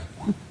yeah.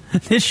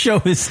 This show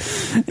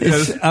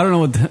is I don't know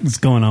what's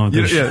going on with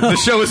this show. The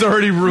show is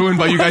already ruined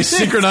by you guys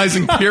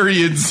synchronizing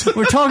periods.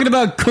 We're talking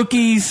about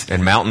cookies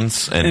and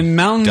mountains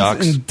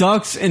and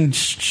ducks and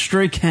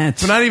stray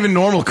cats. But not even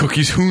normal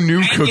cookies. Who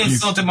knew cookies? He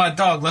insulted my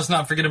dog. Let's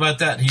not forget about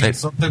that. He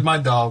insulted my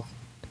dog.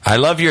 I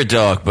love your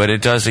dog, but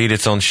it does eat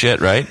its own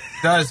shit, right? It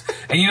does.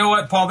 And you know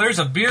what, Paul? There's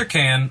a beer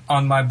can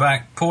on my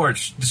back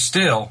porch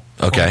still.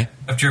 Okay.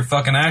 After your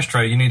fucking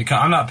ashtray, you need to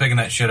come. I'm not picking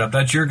that shit up.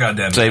 That's your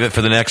goddamn. Save it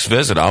for the next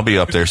visit. I'll be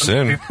up there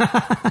soon. Get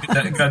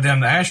that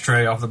goddamn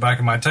ashtray off the back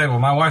of my table.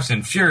 My wife's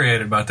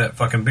infuriated about that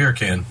fucking beer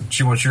can.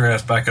 She wants your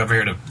ass back over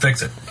here to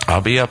fix it.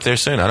 I'll be up there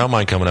soon. I don't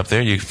mind coming up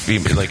there.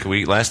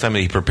 Last time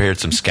he prepared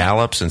some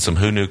scallops and some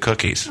Who Knew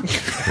cookies.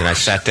 And I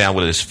sat down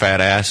with his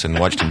fat ass and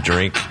watched him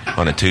drink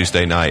on a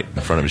Tuesday night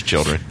in front of his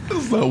children.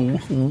 This is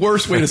the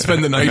worst way to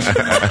spend the night.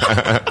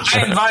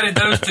 I invited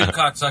those two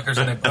cocksuckers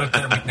and they both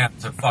did me now,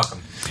 so fuck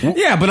them.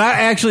 Yeah, but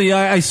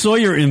I saw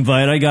your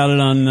invite. I got it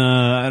on.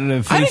 I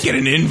didn't get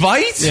an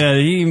invite. Yeah,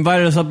 he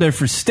invited us up there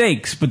for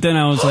steaks. But then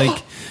I was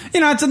like,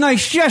 it's a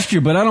nice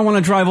gesture, but I don't want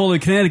to drive all the way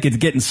to Connecticut to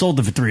get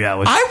insulted for 3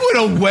 hours. I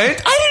would have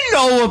went. I didn't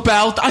know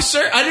about. I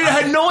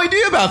had no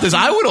idea about this.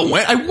 I would have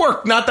went. I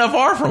worked not that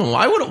far from him.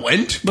 I would have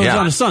went. But it was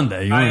on a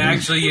Sunday.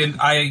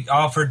 I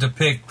offered to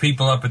pick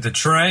people up at the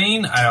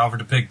train. I offered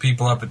to pick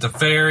people up at the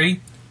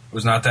ferry. It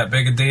was not that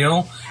big a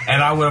deal,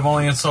 and I would have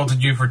only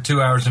insulted you for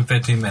 2 hours and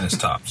 15 minutes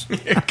tops.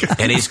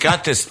 And he's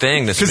got this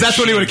thing. Because that's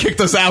when he would have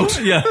kicked us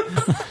out. Yeah.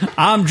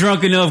 I'm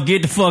drunk enough.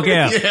 Get the fuck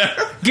out.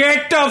 Yeah.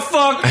 Get the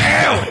fuck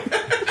out.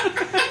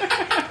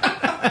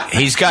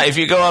 He's got. If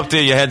you go up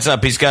there, your heads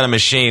up. He's got a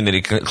machine that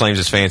he claims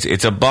is fancy.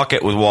 It's a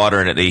bucket with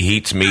water in it that he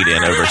heats meat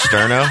in over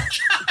sterno.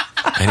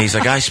 And he's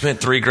like, I spent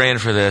 $3,000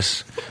 for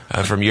this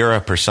from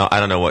Europe or something. I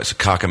don't know what's a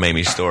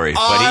cockamamie story,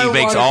 but he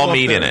makes all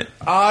meat in it.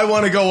 I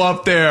want to go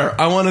up there.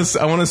 I want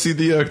to see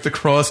the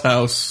cross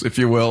house, if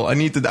you will. I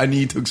need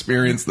to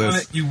experience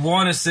this. You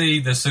want to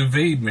see the sous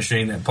vide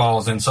machine that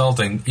Paul's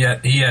insulting,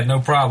 yet he had no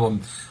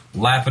problem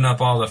lapping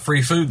up all the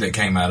free food that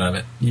came out of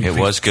it. It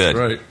was good.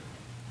 Right.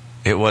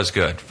 It was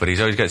good, but he's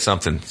always got some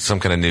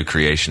kind of new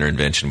creation or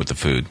invention with the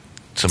food,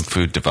 some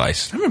food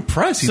device. I'm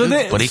impressed.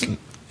 But he can.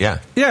 Yeah.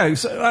 Yeah.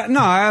 So, no,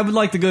 I would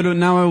like to go to.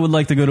 Now I would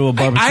like to go to a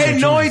barbecue. I had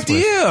no Julian's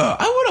idea. place.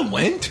 I would have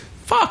went.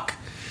 Fuck.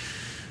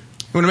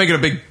 You want to make it a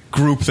big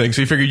group thing,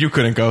 so you figured you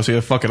couldn't go. So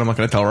you're fucking. I'm not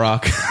going to tell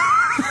Rock.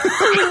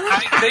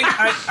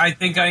 I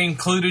think I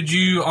included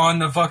you on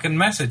the fucking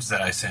message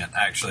that I sent.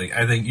 Actually,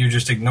 I think you're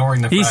just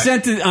ignoring the. He fact.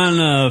 sent it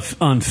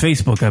on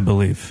Facebook, I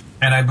believe.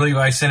 And I believe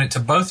I sent it to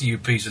both of you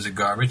pieces of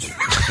garbage.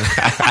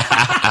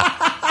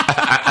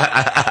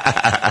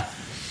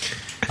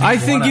 I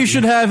think you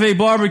should have a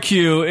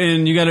barbecue,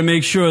 and you got to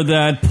make sure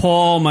that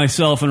Paul,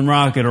 myself, and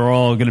Rocket are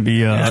all going to be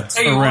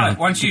tell you around. what,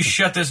 once you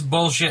shut this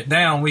bullshit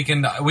down, we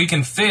can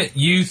fit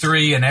you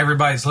three and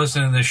everybody that's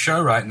listening to this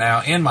show right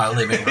now in my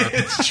living room.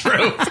 It's true.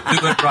 Do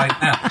it right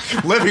now.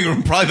 Living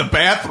room, probably the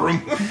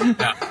bathroom.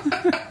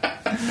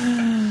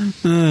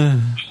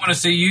 I want to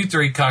see you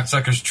three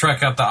cocksuckers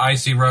trek up the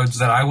icy roads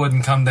that I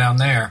wouldn't come down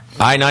there.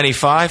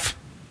 I-95?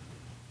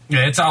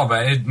 Yeah, it's all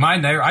bad.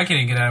 I can't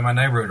even get out of my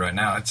neighborhood right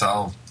now. It's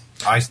all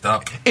iced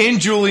up. In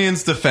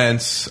Julian's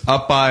defense,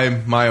 up by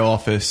my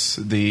office,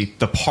 the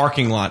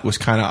parking lot was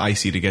kind of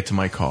icy to get to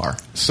my car.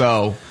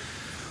 So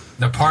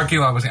the parking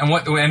lot was,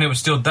 and it was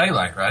still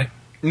daylight, right?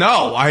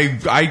 No,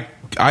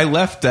 I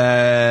left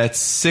at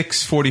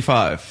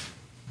 6:45.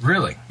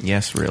 Really?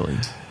 Yes, really.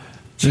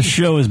 This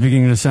show is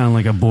beginning to sound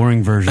like a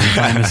boring version of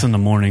Famous in the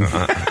Morning.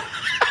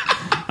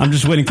 I'm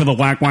just waiting for the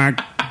whack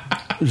whack.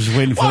 I'm just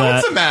waiting for that.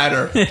 What's the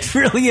matter? It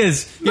really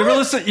is. You ever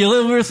listen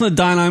to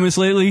Don Imus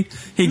lately?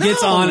 He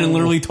gets on and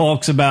literally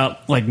talks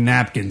about like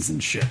napkins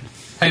and shit.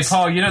 Hey,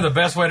 Paul, you know the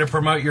best way to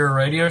promote your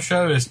radio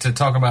show is to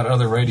talk about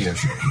other radio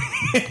shows.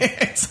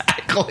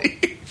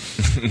 Exactly.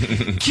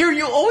 Kieran,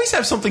 you always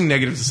have something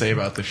negative to say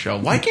about the show.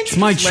 Why can't you It's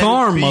my just let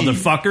charm, it be?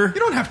 motherfucker. You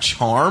don't have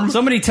charm.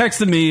 Somebody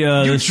texted me.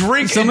 You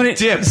drink and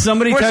dip.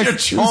 Somebody Where's your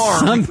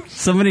charm?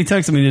 Somebody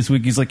texted me this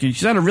week. He's like, you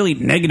sounded really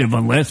negative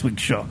on last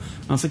week's show.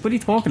 I was like, what are you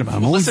talking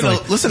about?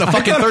 Listen to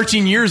fucking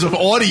 13 years of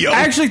audio.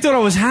 I actually thought I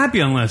was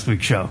happy on last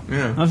week's show.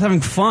 Yeah. I was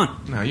having fun.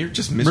 No, you're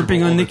just miserable.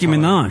 Ripping on all the Nicki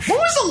time. Minaj. When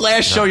was the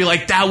last show you're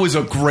like, that was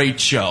a great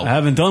show? I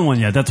haven't done one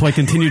yet. That's why I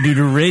continue to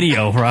do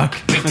radio, Rock.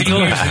 15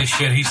 years of this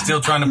shit, he's still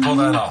trying to pull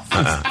that off.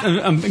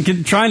 I'm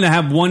trying to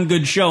have one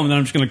good show, and then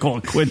I'm just going to call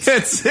it quits.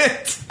 That's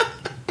it.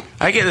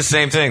 I get the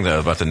same thing, though,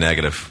 about the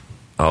negative.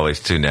 Always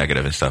too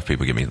negative and stuff.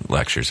 People give me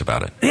lectures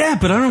about it. Yeah,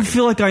 but I don't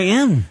feel like I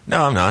am.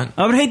 No, I'm not.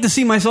 I would hate to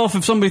see myself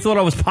if somebody thought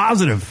I was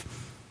positive.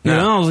 You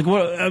know, I was like,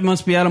 "What? I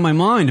must be out of my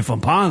mind if I'm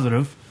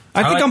positive."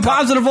 I think I'm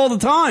positive all the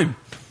time.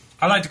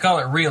 I like to call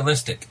it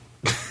realistic.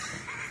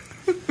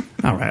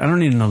 All right, I don't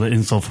need another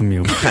insult from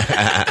you.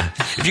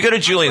 If you go to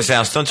Julian's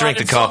house, don't drink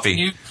the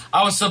coffee.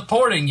 I was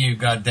supporting you,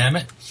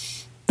 goddammit.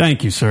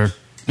 Thank you, sir.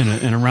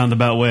 In a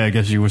roundabout way, I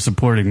guess you were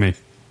supporting me.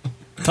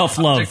 Tough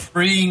I love. was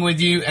agreeing with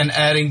you and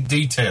adding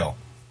detail.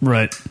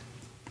 Right.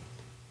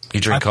 You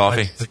drink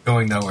coffee? It's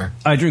going nowhere.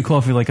 I drink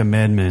coffee like a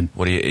madman.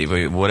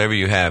 Whatever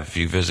you have, if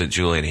you visit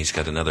Julian, he's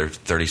got another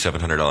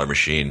 $3,700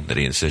 machine that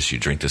he insists you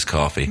drink this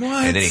coffee.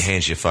 What? And then he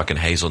hands you fucking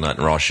hazelnut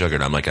and raw sugar.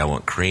 And I'm like, I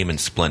want cream and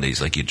Splenda.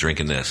 He's like, you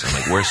drinking this? I'm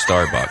like, where's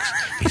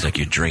Starbucks? He's like,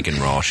 you're drinking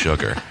raw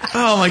sugar.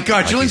 Oh my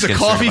god, Like Julian's he's a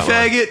coffee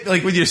concerned about faggot?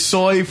 Like with your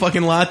soy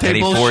fucking latte And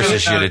he bullshit?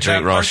 forces you to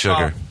drink raw First of all,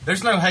 sugar.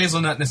 there's no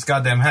hazelnut in this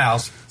goddamn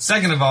house.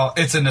 Second of all,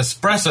 it's an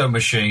espresso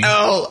machine.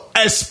 Oh,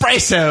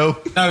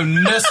 espresso. No,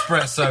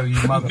 Nespresso, you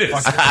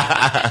motherfucker.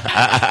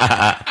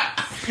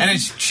 And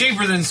it's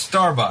cheaper than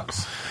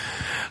Starbucks.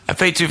 I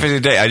pay $2.50 a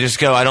day. I just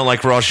go, I don't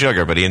like raw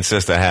sugar, but he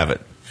insists I have it.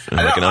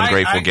 I'm like an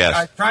ungrateful guest.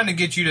 I'm trying to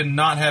get you to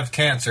not have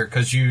cancer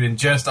because you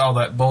ingest all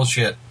that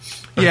bullshit.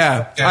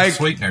 Yeah,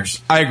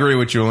 sweeteners. I agree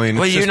with Julian.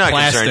 Well, It's you're just not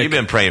plastic. concerned. You've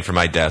been praying for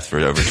my death for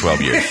over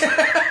 12 years.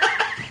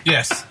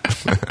 Yes.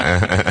 I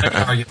can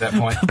argue at that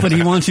point. But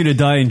he wants you to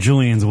die in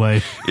Julian's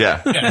way.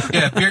 Yeah. Yeah,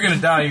 if you're going to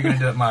die, you're going to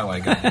do it my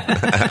way.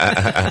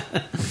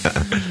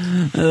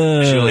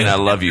 Julian, I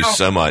love you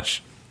so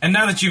much. And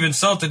now that you've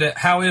insulted it,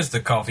 how is the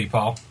coffee,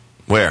 Paul?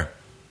 Where?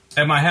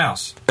 at my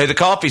house. Hey, the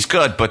coffee's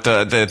good, but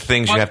the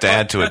things you have to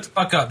add to it.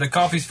 Fuck up. The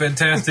coffee's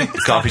fantastic.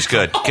 The coffee's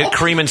good. Get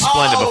cream and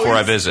Splenda before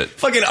I visit.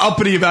 Fucking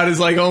uppity about his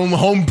like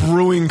home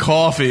brewing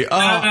coffee. Oh, No,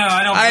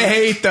 I don't. I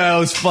hate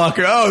those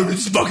fuckers. Oh,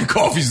 this fucking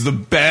coffee's the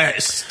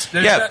best.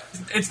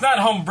 It's not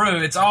home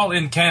brew. It's all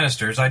in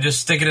canisters. I just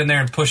stick it in there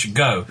and push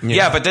go.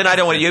 Yeah, but then I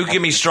don't want you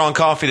give me strong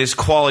coffee, this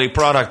quality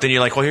product, then you're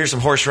like, well, here's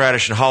some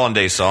horseradish and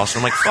hollandaise sauce. And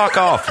I'm like, fuck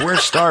off. Where's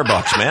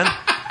Starbucks, man?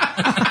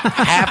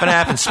 Half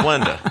and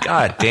Splenda.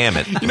 God damn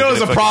it. You know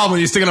there's a problem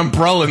when you stick an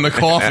umbrella in the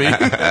coffee.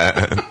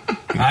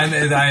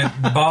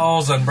 I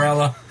balls,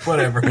 umbrella,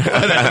 whatever.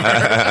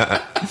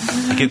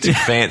 Get too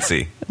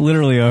fancy.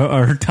 Literally,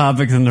 our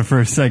topics in the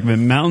first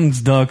segment: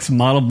 mountains, ducks,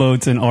 model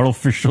boats, and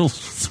artificial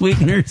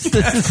sweeteners.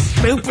 This is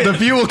stupid. The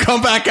view will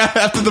come back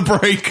after the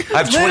break. I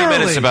have 20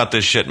 minutes about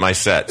this shit in my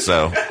set,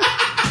 so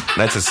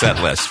that's a set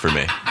list for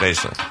me,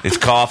 basically. It's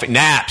coffee.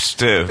 Naps,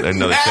 too.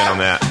 Another set on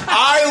that.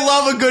 I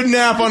love a good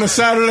nap on a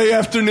Saturday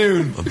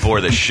afternoon. I'll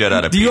bore the shit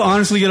out of Do you people.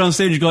 honestly get on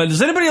stage and go,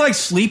 does anybody like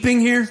sleeping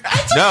here?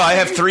 No, I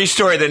have 3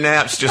 story the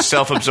naps, just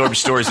self-absorbed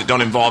stories that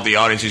don't involve the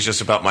audience. It's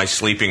just about my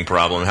sleeping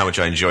problem, how much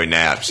I enjoy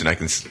naps, and I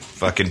can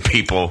fucking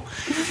people,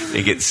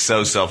 they get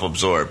so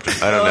self-absorbed.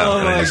 I don't know.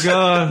 Oh my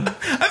God.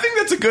 I think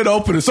that's a good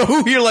opener. So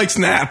who here likes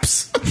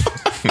naps?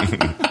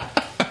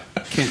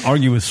 Can't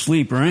argue with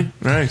sleep, right?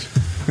 Right.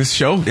 This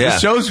show's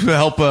to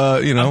help,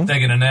 I'm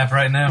taking a nap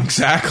right now.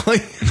 Exactly.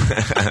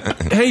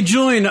 Hey,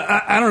 Julian,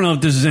 I don't know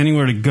if this is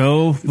anywhere to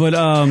go, but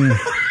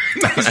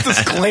nice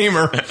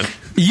disclaimer.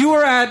 You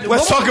were at.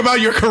 Let's talk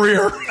about your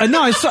career.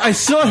 No, I saw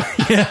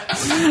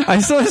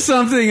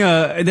something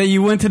that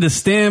you went to the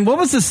stand. What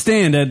was the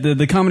stand at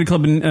the Comedy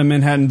Club in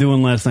Manhattan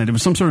doing last night? It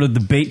was some sort of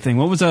debate thing.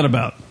 What was that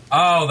about?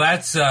 Oh,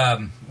 that's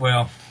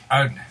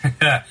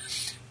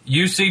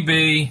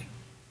UCB.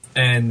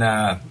 And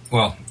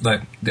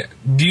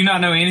do you not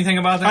know anything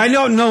about that? I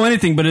don't know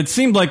anything, but it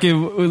seemed like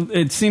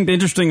it seemed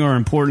interesting or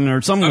important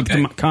or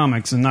something with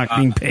comics and not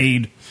being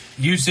paid.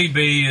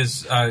 UCB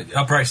is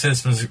Upright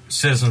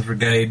Citizens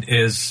Brigade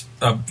is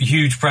a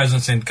huge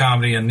presence in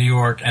comedy in New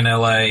York and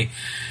LA,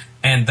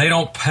 and they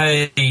don't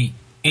pay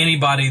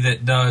anybody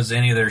that does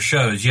any of their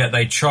shows, yet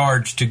they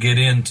charge to get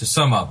into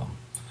some of them.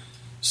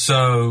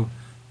 So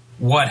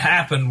what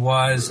happened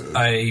was and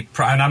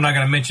I'm not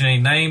going to mention any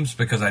names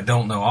because I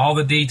don't know all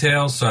the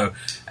details. So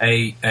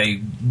a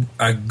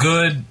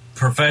good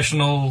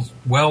professional,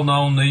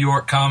 well-known New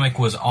York comic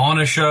was on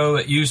a show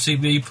at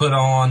UCB put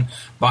on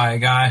by a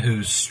guy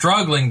who's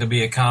struggling to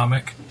be a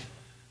comic,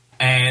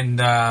 and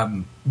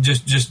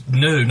just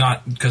new,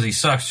 not because he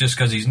sucks, just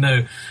because he's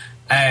new,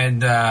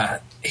 and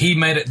he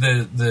made it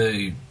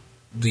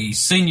the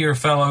senior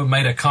fellow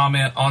made a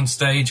comment on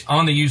stage,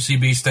 on the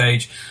UCB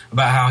stage,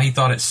 about how he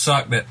thought it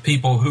sucked that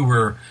people who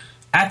were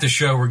at the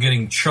show were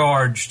getting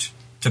charged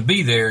to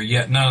be there,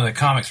 yet none of the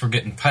comics were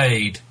getting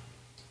paid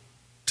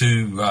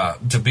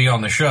to be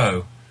on the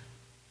show.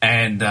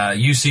 And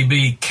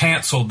UCB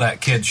canceled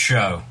that kid's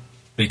show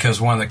because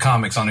one of the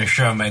comics on his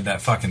show made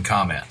that fucking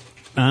comment.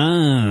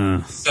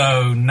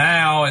 So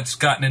now it's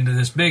gotten into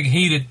this big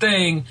heated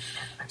thing.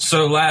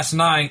 So last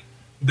night,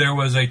 there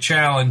was a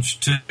challenge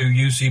to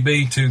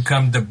UCB to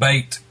come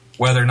debate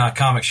whether or not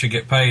comics should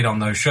get paid on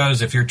those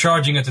shows. If you're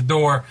charging at the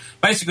door,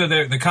 basically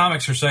the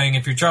comics are saying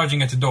if you're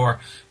charging at the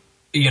door,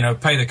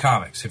 pay the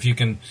comics. If you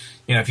can,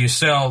 if you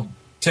sell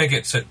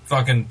tickets at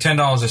fucking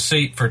 $10 a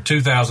seat for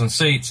 2,000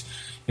 seats,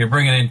 you're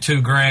bringing in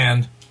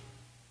 $2,000,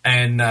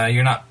 and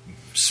you're not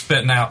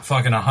spitting out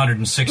fucking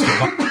 $160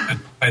 to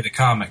pay the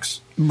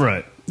comics.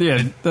 Right.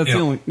 Yeah, that's the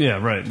only.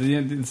 Yeah, right.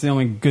 It's the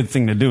only good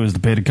thing to do is to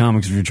pay the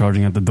comics if you're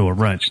charging at the door,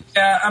 right?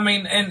 Yeah, I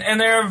mean, and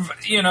there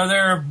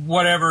are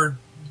whatever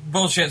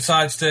bullshit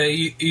sides to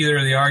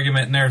either the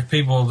argument, and there's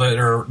people that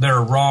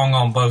are wrong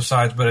on both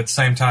sides, but at the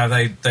same time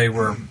they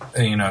were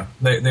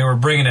they were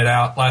bringing it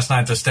out last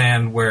night at the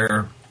stand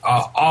where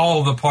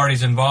all the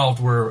parties involved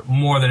were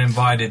more than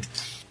invited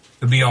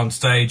to be on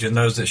stage, and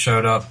those that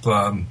showed up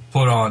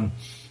put on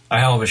a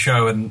hell of a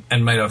show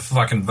and made a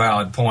fucking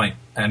valid point.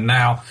 And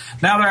now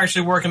they're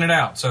actually working it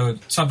out. So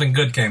something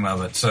good came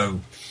of it.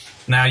 So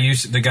now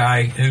the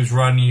guy who's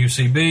running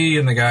UCB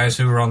and the guys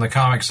who are on the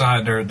comic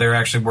side, they're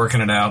actually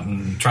working it out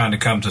and trying to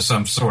come to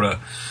some sort of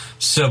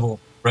civil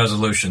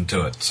resolution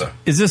to it. So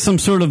is this some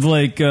sort of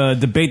like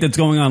debate that's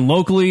going on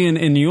locally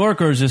in New York,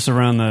 or is this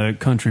around the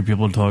country?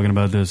 People are talking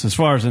about this as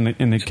far as in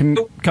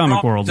the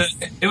comic world.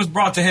 It was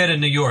brought to head in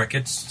New York.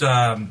 It's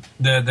the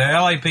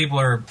LA people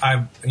are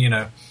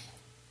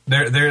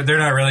they're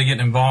not really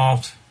getting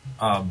involved.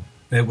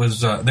 It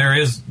was there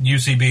is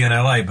UCB in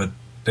LA, but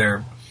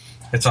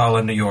it's all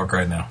in New York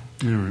right now.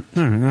 All right.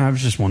 I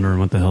was just wondering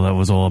what the hell that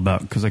was all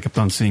about because I kept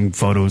on seeing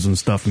photos and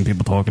stuff and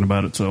people talking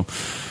about it. So,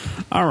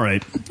 all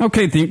right,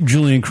 okay,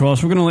 Julian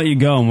Cross, we're going to let you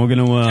go and we're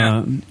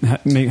going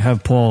to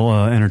have Paul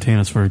entertain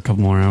us for a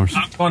couple more hours.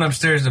 I'm going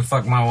upstairs to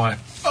fuck my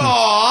wife.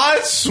 Oh,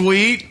 that's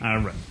sweet. All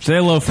right, say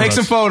hello. Take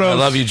some photos. I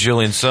love you,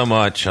 Julian, so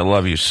much. I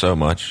love you so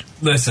much.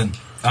 Listen,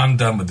 I'm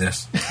done with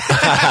this.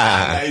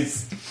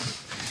 Nice.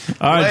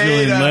 All right,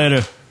 Julian,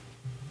 later.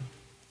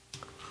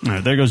 All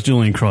right, there goes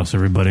Julian Cross,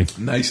 everybody.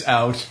 Nice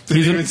out.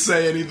 Didn't even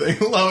say anything.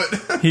 Love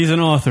it. He's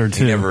an author,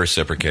 too. He never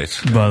reciprocates.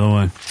 By the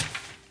way.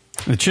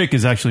 The chick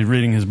is actually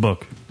reading his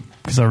book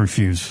because I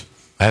refuse.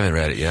 I haven't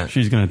read it yet.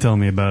 She's going to tell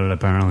me about it,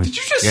 apparently. Did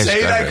you just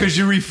say that because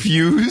you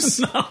refuse?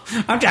 No.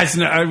 I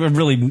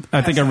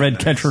think I read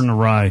Catcher in the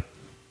Rye.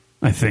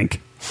 I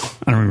think.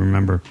 I don't even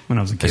remember when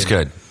I was a kid. It's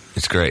good.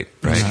 It's great,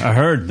 right? I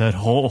heard that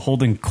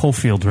Holden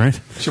Caulfield, right?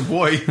 It's your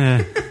boy.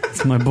 Yeah,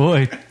 it's my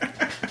boy.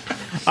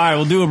 All right,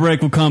 we'll do a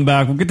break. We'll come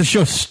back. We'll get the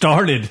show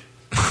started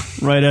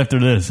right after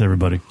this,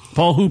 everybody.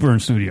 Paul Hooper in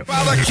studio.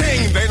 Father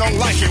King, they don't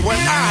like it when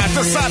I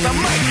decide to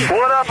make it.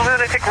 What up,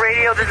 Lunatic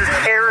Radio? This is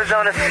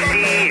Arizona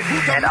Steve,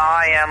 and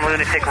I am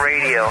Lunatic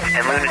Radio.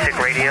 And Lunatic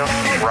Radio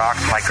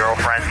rocks my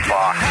girlfriend's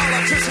box.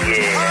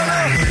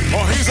 Yeah.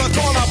 Oh, he's a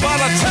donor by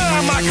the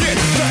time I get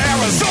to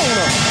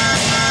Arizona.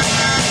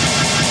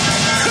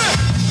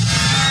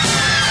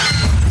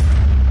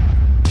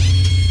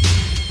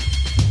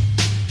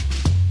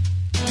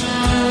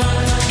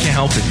 Can't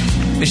help it.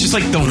 It's just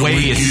like the way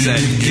it's said.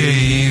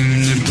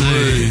 Game to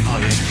play. Oh,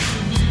 yeah.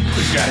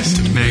 Good guys.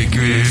 To make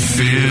me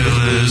feel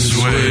this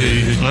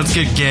way. Let's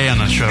get gay on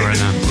the show right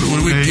now. What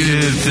a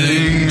wicked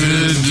thing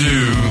to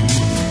do.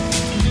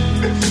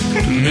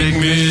 To make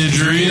me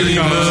dream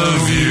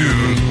of you.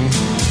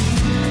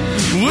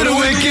 What a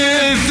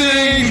wicked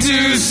thing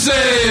to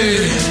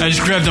say. I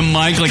just grabbed a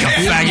mic like a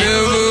faggot.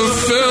 Never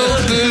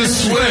felt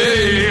this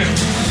way.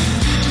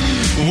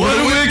 What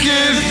a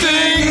wicked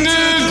thing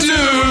to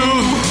do.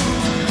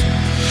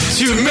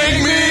 To make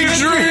me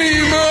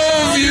dream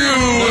of you,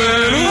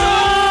 and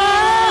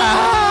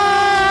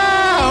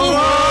I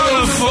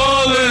wanna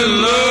fall in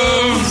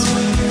love.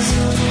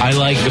 I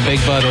like the big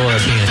butt or a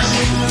penis.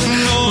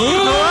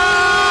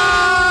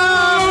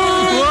 I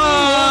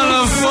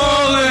wanna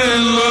fall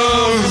in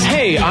love.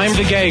 Hey, I'm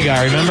the gay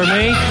guy. Remember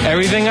me?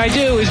 Everything I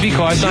do is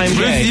because I'm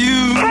gay.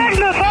 Dude,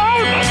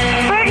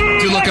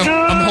 look,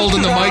 I'm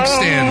holding the mic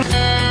stand.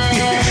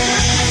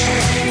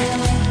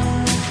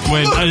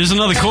 Wait, there's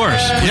another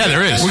chorus. Yeah,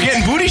 there is. We're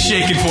getting booty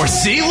shaking for.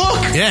 See,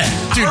 look. Yeah,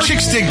 dude,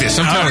 chicks dig this.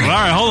 I'm telling you.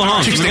 All right, hold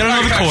on. Chicks We dig got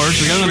another chorus.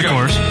 There we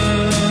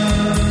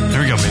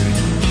go, baby.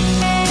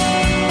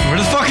 Where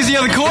the fuck is the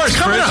other chorus,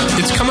 Chris?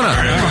 It's coming up.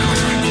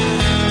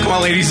 Come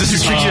on, ladies. This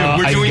is for you.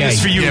 We're doing this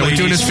for you, yeah, ladies. we're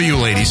doing this for you,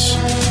 ladies.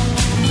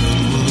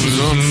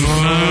 No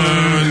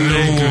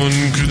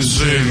one could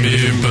save me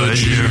but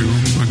you.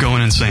 We're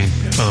going insane,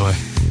 by the way.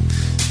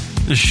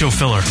 This is show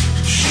filler.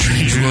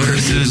 Strange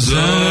words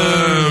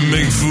I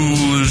make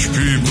foolish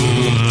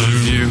people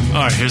of you.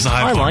 All right, here's the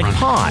high part. I like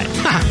pie.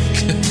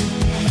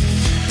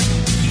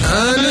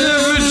 I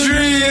never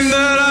dreamed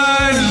that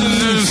I'd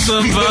lose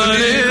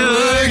somebody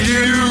like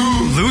you.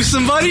 Lose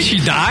somebody? She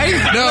died?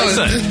 No.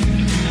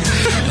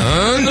 I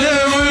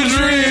never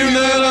dreamed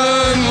that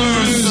I'd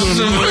lose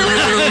somebody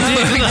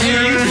like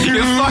you.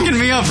 You're fucking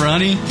me up,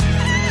 Ronnie.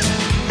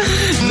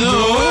 No,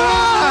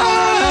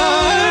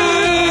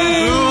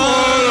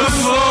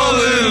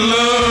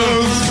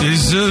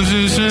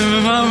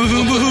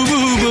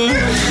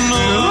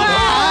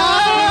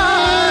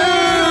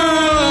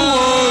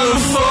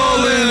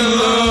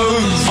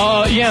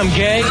 I'm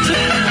gay. With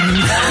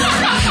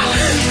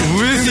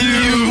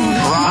you.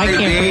 I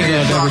can't believe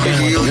that I've ever been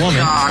with a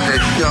woman.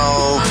 It's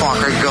so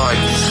fucking good.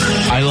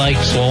 I like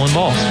swollen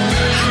balls.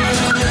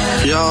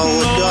 Yo,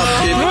 what's up,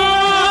 kid?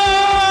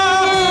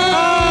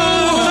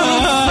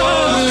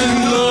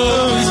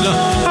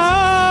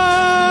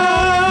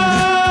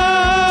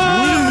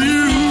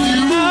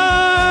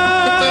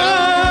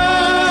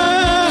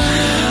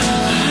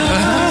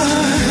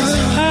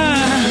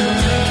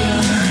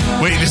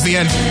 Wait, this is the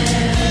end.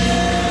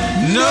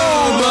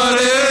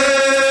 Nobody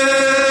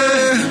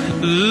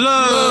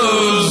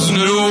loves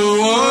no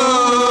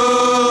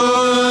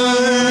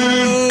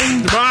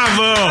one.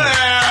 Bravo.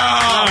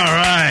 All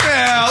right.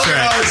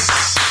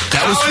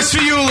 That was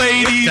for you,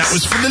 ladies. That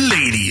was for the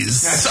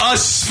ladies. That's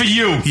us for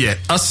you. Yeah,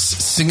 us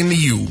singing to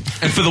you.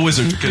 And for the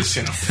wizard, because,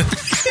 you know.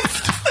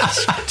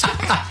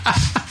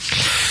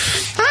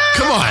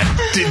 Come on,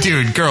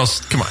 dude,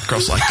 girls. Come on,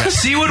 girls like that.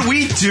 See what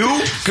we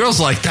do? Girls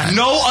like that.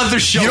 No other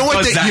show You know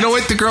what? does that. You know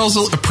what? The girls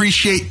will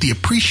appreciate the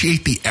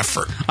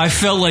effort. I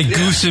felt like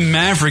Goose and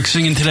Maverick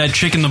singing to that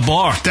chick in the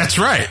bar. That's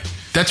right.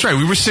 That's right.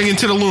 We were singing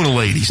to the Luna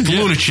ladies, the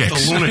Luna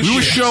chicks. The Luna we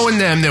were chicks. showing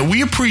them that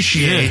we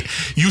appreciate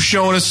you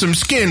showing us some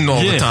skin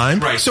all the time.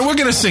 Right. So we're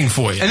going to sing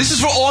for you. And this is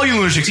for all you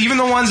Luna chicks, even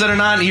the ones that are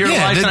not here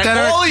live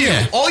tonight. All you.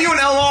 All you in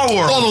LR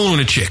world. All the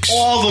Luna chicks.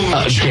 All the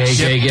Luna chicks.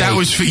 Yep, that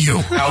was for you.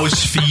 That was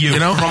for you. You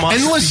know? From us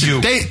And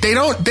listen, to you. they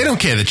don't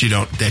care that you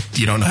don't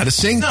know how to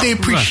sing. They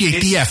appreciate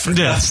the effort.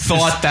 The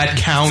thought that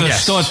counts. The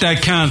thought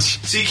that counts.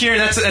 See, Kieran,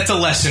 that's a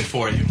lesson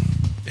for you.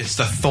 It's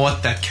the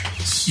thought that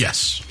counts.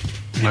 Yes.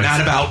 And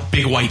not about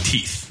big white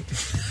teeth.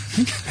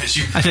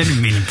 I didn't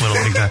mean to put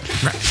it like that.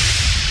 Right.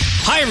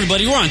 Hi,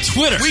 everybody. We're on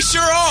Twitter. We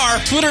sure are.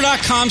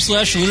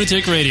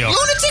 Twitter.com/Lunatic Radio.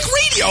 Lunatic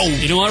Radio.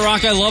 You know what,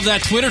 Rock? I love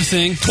that Twitter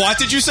thing. What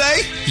did you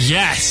say?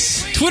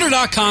 Yes.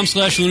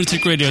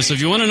 Twitter.com/Lunatic Radio. So if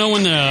you want to know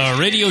when the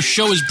radio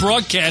show is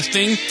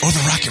broadcasting. Or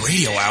the Rocket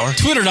Radio Hour.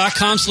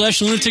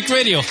 Twitter.com/Lunatic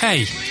Radio.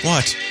 Hey.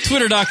 What?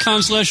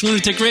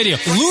 Twitter.com/Lunatic Radio.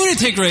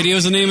 Lunatic Radio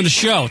is the name of the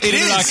show. It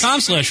is.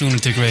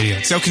 Twitter.com/Lunatic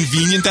Radio. See how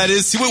convenient that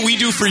is? See what we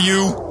do for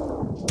you?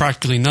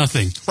 Practically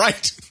nothing.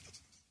 Right.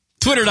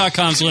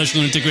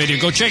 Twitter.com/Lunatic Radio.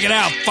 Go check it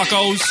out,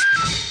 fuckos.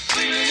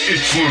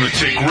 It's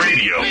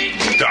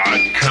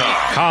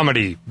lunaticradio.com.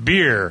 Comedy,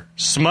 beer,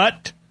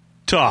 smut,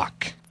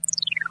 talk.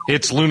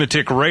 It's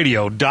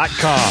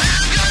lunaticradio.com.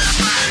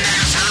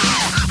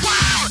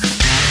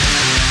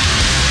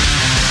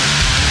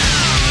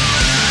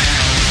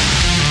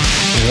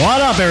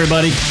 What up,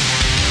 everybody?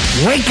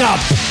 Wake up!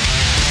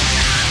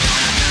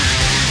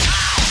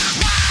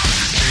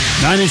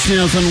 9 Inch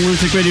Nails on the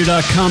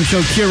lunaticradio.com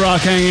show.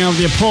 Rock hanging out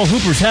with you. Paul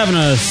Hooper's having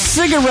a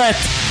cigarette.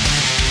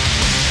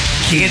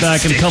 Keep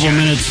back in a couple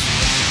minutes.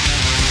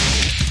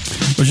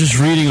 I was just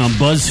reading on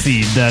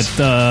BuzzFeed that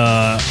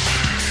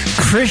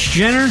Kris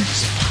Jenner,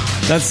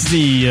 that's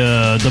the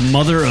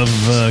mother of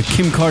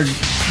Kim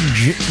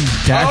Kardashian.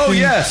 Oh,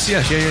 yes.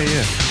 Yeah.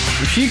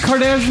 Is she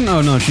Kardashian?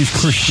 Oh, no, she's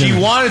Kris Jenner.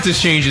 She wanted to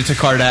change it to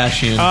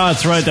Kardashian. Ah,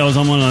 that's right. That was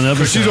on one of the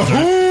episodes. She's a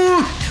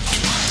whore.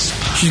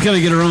 She's got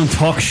to get her own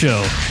talk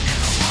show.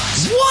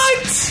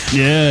 What?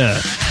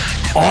 Yeah.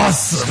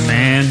 Awesome,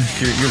 man.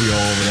 You'll be all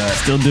over that.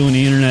 Still doing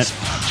the internet.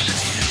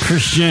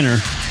 Kris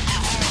Jenner,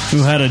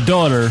 who had a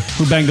daughter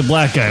who banged a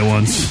black guy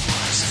once.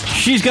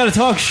 She's got a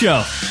talk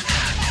show.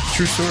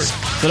 True story.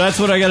 So that's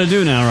what I got to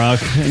do now,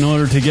 Rock, in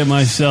order to get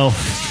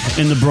myself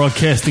in the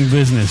broadcasting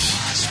business.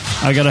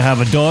 I got to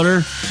have a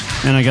daughter,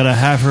 and I got to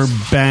have her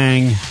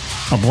bang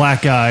a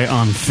black guy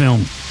on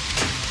film.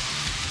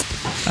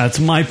 That's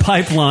my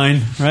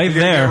pipeline right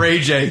there.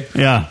 Ray J.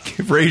 Yeah.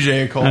 Give Ray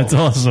J a call. That's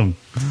awesome.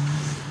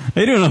 How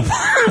you doing? I'm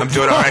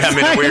doing all right. I'm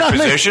in a weird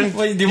position.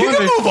 Wait, you can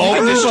move over.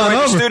 I destroyed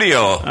the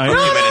studio a few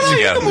minutes ago.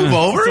 You can move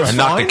over. I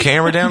knocked the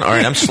camera down. All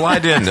right, I'm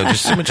sliding in. There's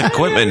just so much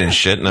equipment and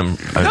shit, and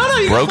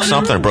I broke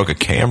something. I broke a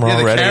camera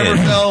already. The camera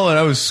fell, and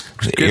I was...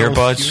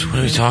 Earbuds? What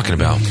are you talking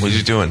about? What are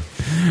you doing?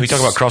 We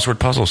talking about crossword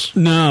puzzles?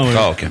 No.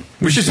 Oh, okay.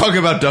 We should talk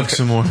about ducks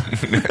some more.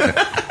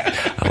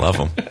 I love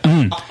them.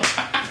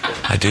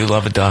 I do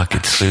love a duck.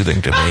 It's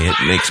soothing to me. It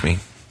makes me...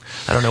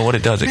 I don't know what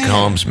it does. It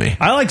calms me.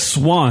 I like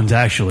swans,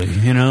 actually.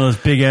 You know, those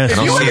big ass...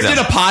 If you ever did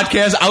a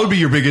podcast, I would be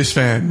your biggest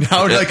fan.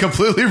 I would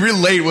completely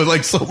relate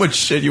with so much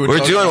shit you would We're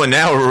talk doing about. one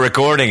now. We're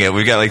recording it.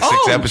 We've got 6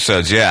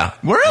 episodes. Yeah.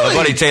 Really? My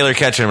buddy Taylor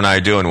Ketchum and I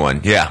are doing one.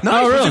 Yeah.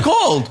 Nice. What's it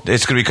called?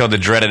 It's going to be called The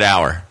Dreaded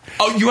Hour.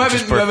 Oh, you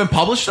haven't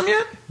published them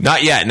yet?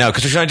 Not yet, no,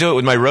 because we're trying to do it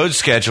with my road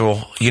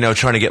schedule,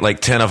 trying to get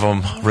 10 of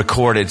them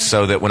recorded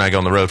so that when I go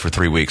on the road for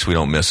 3 weeks, we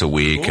don't miss a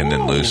week and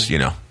then lose,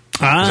 'cause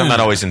I'm not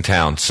always in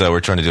town, so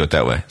we're trying to do it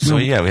that way. So,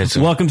 yeah, we had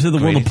some... Welcome to the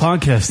world of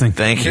podcasting.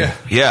 Thank you.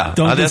 Yeah.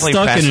 Don't I'll get definitely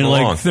stuck pass in it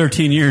along.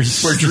 13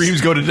 years. Where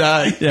dreams go to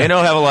die. Yeah.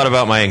 I'll have a lot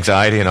about my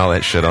anxiety and all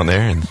that shit on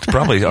there, and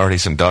probably already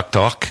some duck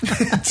talk.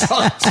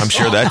 I'm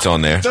sure that's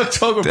on there. Duck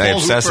talk with I Paul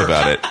obsess Hooper.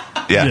 about it.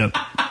 Yeah.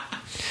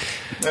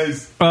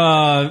 Nice.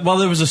 Well,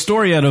 there was a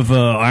story out of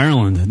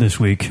Ireland this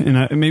week,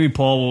 and maybe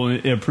Paul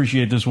will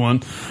appreciate this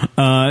one.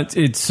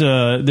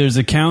 There's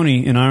a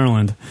county in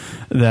Ireland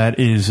that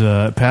is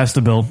passed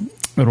a bill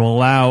that will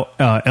allow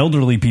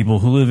elderly people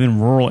who live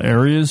in rural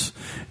areas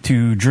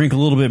to drink a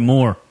little bit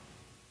more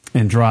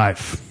and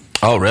drive.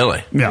 Oh,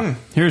 really? Yeah.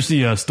 Here's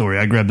the story.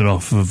 I grabbed it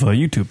off of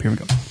YouTube. Here we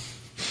go.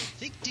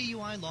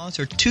 DUI laws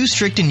are too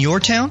strict in your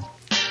town?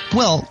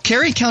 Well,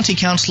 Kerry County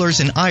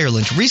councillors in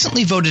Ireland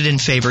recently voted in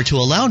favor to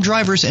allow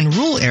drivers in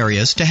rural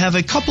areas to have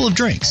a couple of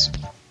drinks.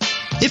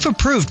 If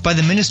approved by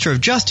the Minister of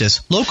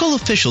Justice, local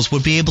officials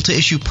would be able to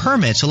issue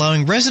permits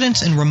allowing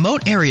residents in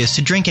remote areas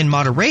to drink in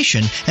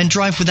moderation and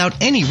drive without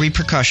any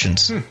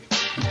repercussions.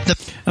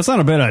 That's not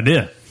a bad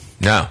idea.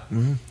 No.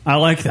 I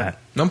like that.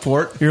 I'm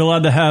for it. You're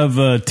allowed to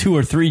have 2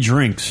 or 3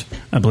 drinks,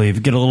 I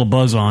believe, get a little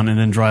buzz on, and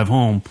then drive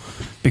home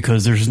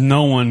because there's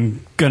no one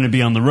going to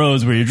be on the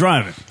roads where you're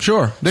driving.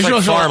 Sure. It's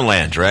like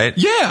farmland, right?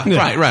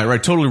 Yeah.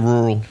 Right. Totally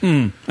rural.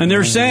 And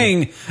they're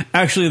saying,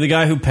 actually, the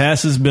guy who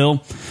passed this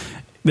bill,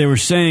 they were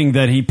saying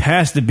that he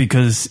passed it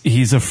because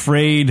he's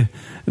afraid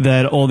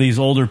that all these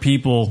older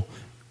people...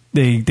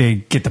 They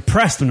get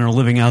depressed when they're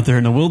living out there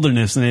in the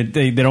wilderness, and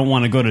they don't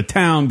want to go to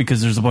town because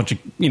there's a bunch of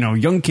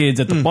young kids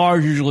at the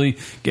bars usually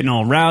getting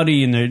all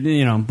rowdy, and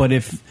they're but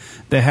if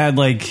they had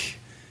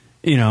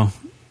the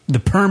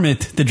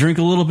permit to drink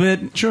a little bit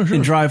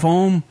and drive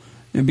home,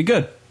 it'd be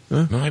good.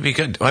 It might be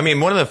good. I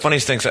mean, one of the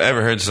funniest things I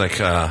ever heard is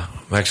my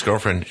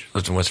ex-girlfriend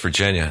lived in West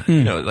Virginia,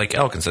 like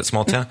Elkins, that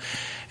small town.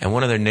 And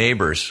one of their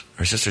neighbors,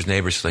 her sister's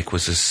neighbors,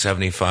 was this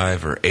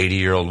 75 or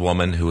 80-year-old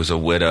woman who was a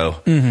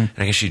widow. And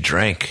I guess she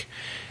drank.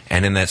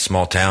 And in that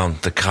small town,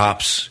 the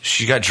cops,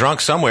 she got drunk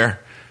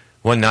somewhere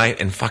one night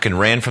and fucking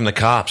ran from the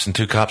cops. And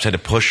 2 cops had to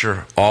push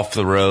her off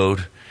the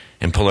road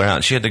and pull her out.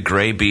 And she had the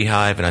gray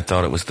beehive, and I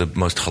thought it was the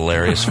most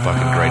hilarious,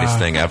 fucking greatest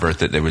thing ever.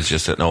 That there was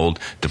just an old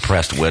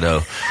depressed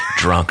widow,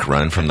 drunk,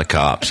 running from the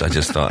cops. I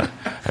just thought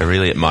I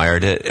really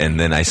admired it. And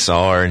then I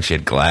saw her, and she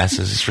had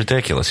glasses. It's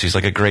ridiculous. She's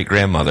like a great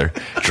grandmother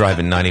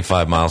driving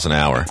 95 miles an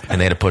hour,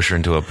 and they had to push her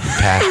into a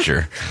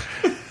pasture.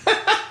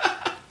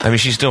 I mean,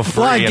 she's still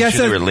free. Well, I I'm guess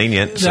sure they were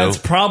lenient. That's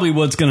probably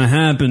what's going to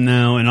happen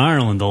now in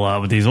Ireland a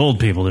lot with these old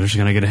people. They're just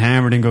going to get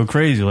hammered and go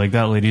crazy like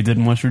that lady did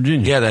in West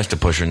Virginia. Yeah, they have to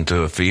push her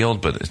into a field,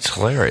 but it's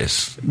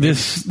hilarious.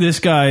 This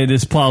guy,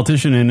 this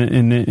politician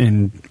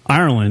in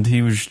Ireland,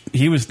 he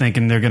was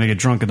thinking they're going to get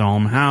drunk at the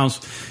home house,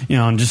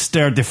 and just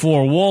stare at the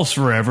four walls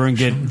forever and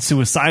get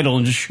suicidal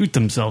and just shoot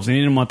themselves. And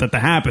he didn't want that to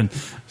happen,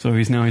 so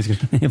he's going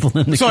to enable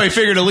them to. So he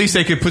figured at least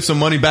they could put some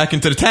money back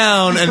into the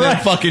town and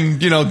then fucking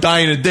die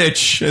in a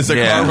ditch as the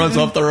car runs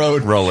off the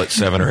road. Roll it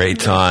 7 or 8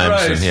 times.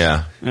 Right. And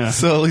yeah.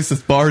 So at least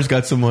this bar's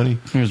got some money.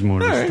 Here's more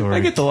to the story. I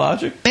get the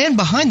logic. And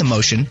behind the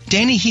motion,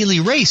 Danny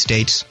Healy-Ray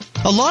states,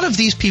 a lot of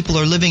these people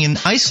are living in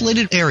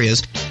isolated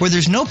areas where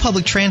there's no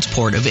public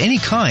transport of any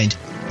kind,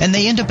 and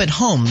they end up at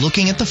home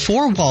looking at the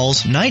four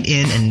walls night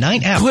in and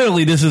night out.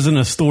 Clearly, this isn't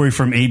a story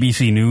from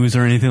ABC News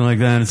or anything like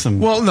that. It's some.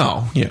 Well,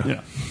 no.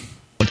 Yeah.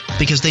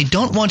 Because they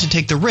don't want to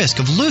take the risk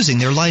of losing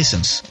their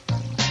license.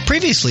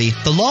 Previously,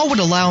 the law would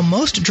allow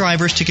most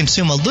drivers to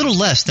consume a little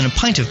less than a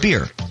pint of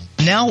beer.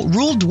 Now,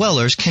 rural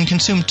dwellers can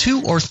consume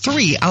 2 or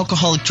 3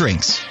 alcoholic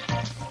drinks.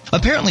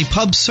 Apparently,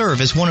 pubs serve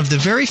as one of the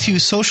very few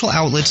social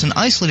outlets in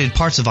isolated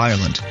parts of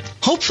Ireland.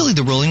 Hopefully,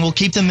 the ruling will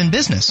keep them in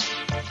business.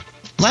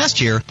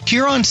 Last year,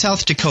 Huron,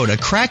 South Dakota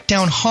cracked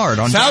down hard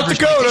on drivers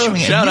by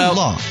issuing a new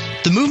law.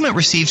 The movement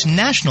received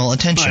national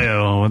attention.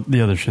 The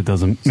other shit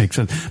doesn't make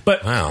sense.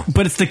 But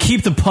it's to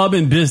keep the pub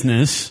in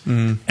business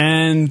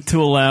and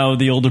to allow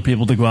the older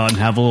people to go out and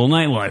have a little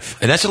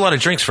nightlife. And that's a lot of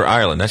drinks for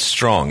Ireland. That's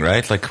strong,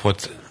 right? Like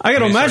what? I got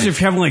to imagine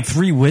if you're having like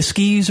 3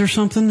 whiskeys or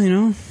something, I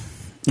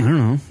don't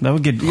know. That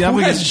would get. Who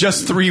has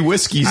just 3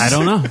 whiskeys? I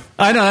don't know.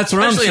 I know that's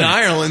what I'm saying. Especially in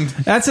Ireland.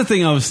 That's the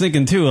thing I was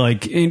thinking too.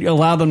 Like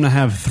allow them to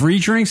have 3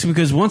 drinks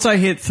because once I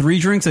hit 3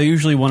 drinks, I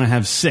usually want to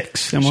have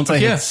 6, and once I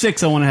hit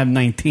 6, I want to have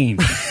 19.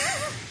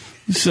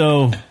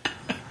 So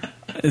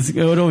it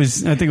would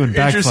always. I think it would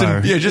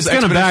backfire. Just it's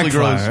going to backfire.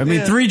 grows. I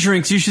mean, 3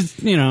 drinks. You should.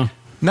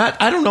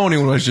 Not. I don't know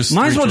anyone who has just.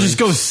 Might as well 3 just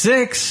go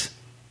 6.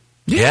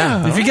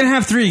 Yeah. If you're going to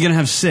have 3, you're going to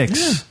have 6.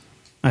 Yeah.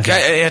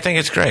 I think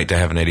it's great to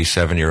have an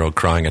 87-year-old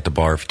crying at the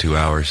bar for 2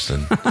 hours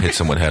and hit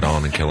someone head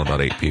on and kill about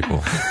 8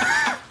 people.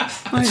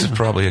 This is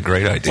probably a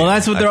great idea. Well,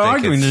 that's what they're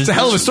arguing. It's a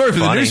hell of a story for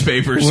the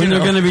newspapers. When they're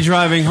going to be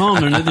driving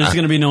home, there's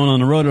going to be no one on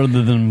the road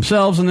other than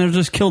themselves, and they'll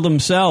just kill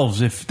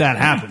themselves if that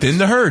happens. Thin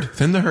the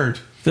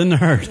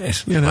herd.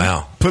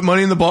 Wow. Put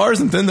money in the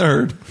bars and thin the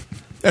herd.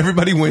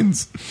 Everybody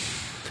wins.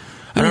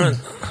 I don't know.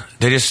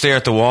 They just stare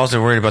at the walls.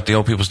 They're worried about the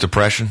old people's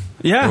depression.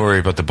 Yeah. They're worried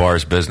about the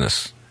bar's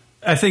business.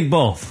 I think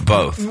both.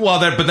 Well,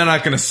 but they're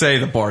not going to say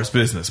the bar's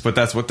business. But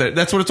that's what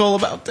it's all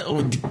about.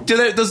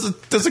 Does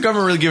the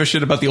government really give a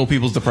shit about the old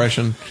people's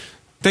depression?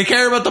 They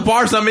care about the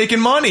bars not making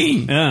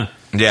money.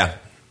 Yeah,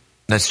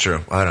 that's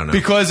true. I don't know.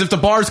 Because if the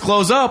bars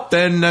close up,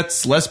 then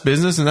that's less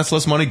business and that's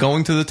less money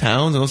going to the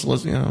towns and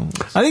less.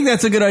 I think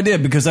that's a good idea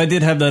because I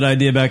did have that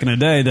idea back in the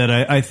day that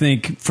I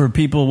think for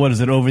people,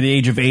 over the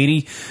age of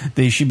 80,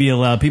 they should be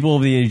allowed. People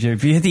over the age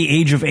if you hit the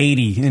age of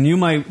 80, and you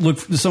might look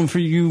some for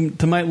you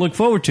to might look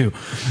forward to.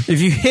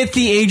 If you hit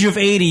the age of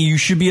 80, you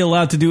should be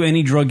allowed to do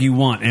any drug you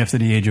want after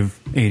the age of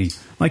 80,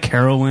 like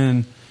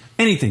heroin,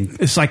 anything,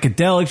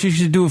 psychedelics. You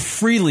should do it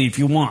freely if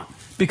you want.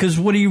 Because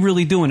what are you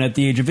really doing at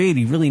the age of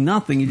 80? Really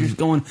nothing. You're just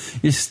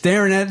you're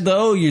staring at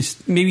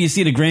maybe you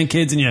see the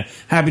grandkids and you're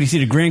happy to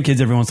see the grandkids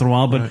every once in a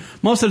while. But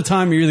most of the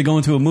time you're either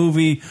going to a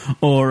movie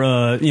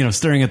or,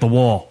 staring at the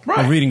wall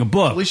or reading a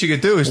book. At least you could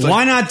do is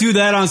why not do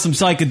that on some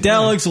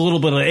psychedelics, a little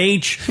bit of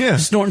H,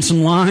 snorting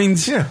some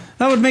lines? Yeah.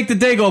 That would make the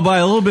day go by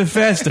a little bit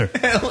faster.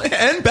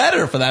 And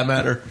better, for that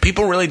matter.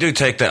 People really do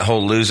take that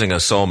whole losing a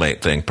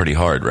soulmate thing pretty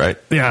hard, right?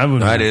 Yeah, I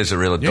would. That is a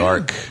really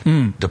dark,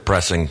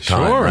 depressing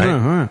time,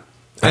 right?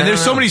 And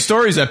there's so many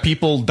stories that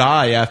people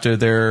die after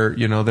their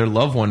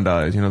loved one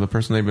dies. The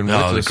person they've been with.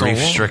 Oh, the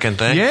grief-stricken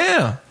thing?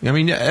 Yeah. I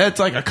mean, it's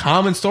like a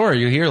common story.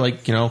 You hear,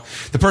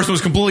 the person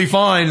was completely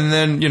fine, and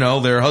then,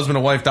 their husband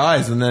or wife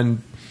dies, and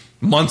then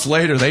months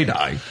later, they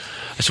die.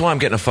 That's why I'm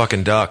getting a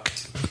fucking duck,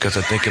 because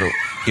I think it'll,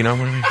 you know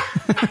what I mean?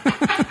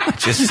 It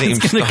just seems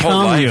the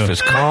whole life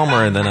is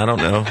calmer, and then I don't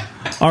know.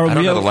 I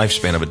don't know the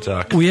lifespan of a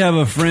duck. We have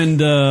a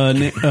friend,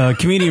 a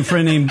comedian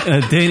friend named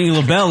Danny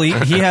LaBelle.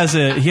 He has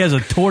a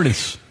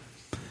tortoise.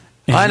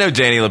 I know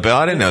Danny LaBelle.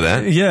 I didn't know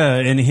that. Yeah,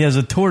 and he has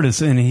a tortoise,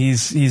 and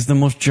he's the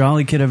most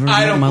jolly kid I've ever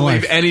met in my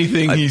life. I don't believe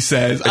anything he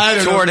says.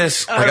 A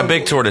tortoise, like a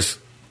big tortoise.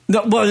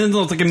 No, well,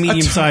 it's like a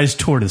medium-sized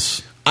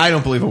tortoise. I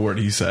don't believe a word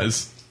he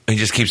says. He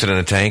just keeps it in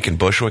a tank in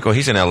Bushwick. Well,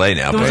 he's in L.A.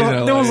 now.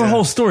 There was a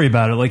whole story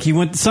about it. Like he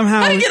went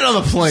somehow. How did he get on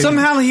the plane?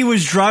 Somehow he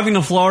was driving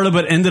to Florida,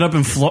 but ended up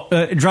in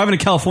driving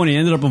to California,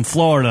 ended up in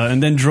Florida,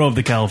 and then drove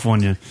to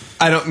California.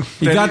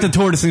 He got the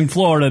tortoise in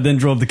Florida, then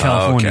drove to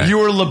California. You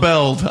were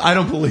labelled. I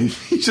don't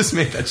believe he just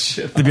made that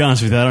shit. To be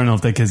honest with you, I don't know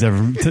if that kid's ever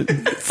tell me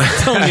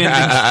anything.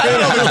 I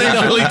don't know if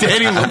it's really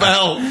Danny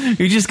LaBelle.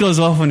 He just goes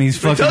off on these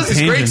fucking tells these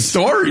great tangents.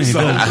 stories, He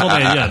though. does. Well,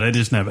 yeah, they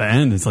just never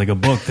end. It's like a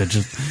book that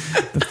just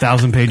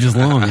 1,000 pages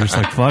long. You're just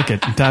like, fuck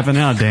it, I'm tapping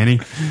out,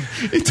 Danny.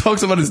 He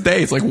talks about his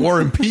day. It's like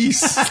War and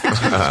Peace.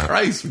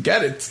 Christ,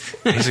 forget it.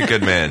 He's a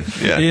good man.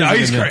 Yeah,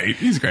 He's great.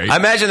 He's great. I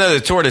imagine though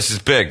the tortoise is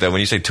big though when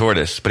you say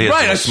tortoise, but he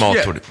has a small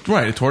tortoise.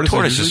 Right, a tortoise.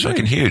 Tortoise is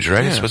fucking huge,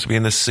 right? Yeah. It's supposed to be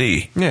in the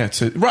sea. Yeah,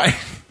 right.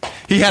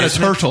 He had a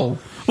turtle.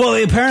 Well,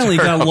 apparently he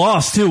got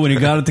lost too when he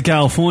got it to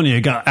California.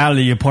 He got out of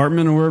the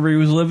apartment or wherever he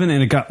was living,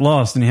 and it got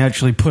lost. And he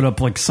actually put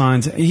up like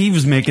signs. He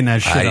was making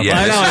that shit up.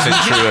 Yeah, this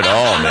isn't true at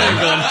all,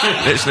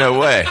 man. There's no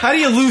way. How do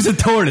you lose a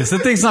tortoise?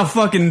 That thing's not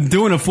fucking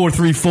doing a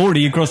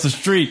 4.340 across the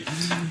street.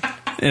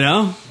 You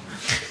know?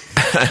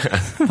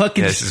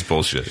 Fucking. Yeah, this is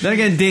bullshit. Then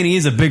again, Danny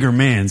is a bigger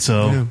man,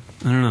 so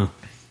I don't know.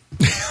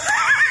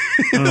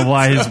 I don't know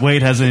why his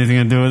weight has anything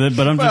to do with it,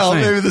 but I'm just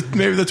saying.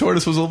 Maybe the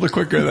tortoise was a little bit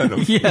quicker than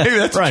him. Yeah, maybe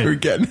that's right. what you're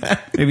getting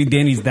at. Maybe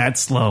Danny's that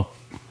slow.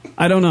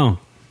 I don't know.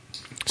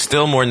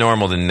 Still more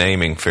normal than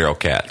naming feral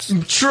cats.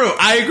 True.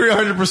 I agree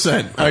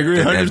 100%. I agree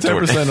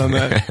 110% on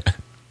that.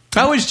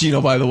 How is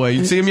Gino, by the way?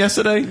 You see him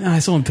yesterday? I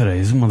saw him today.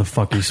 This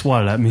motherfucker, he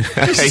swatted at me.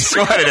 He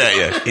swatted at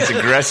you. He's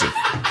aggressive.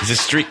 He's a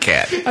street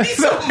cat.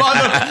 He's a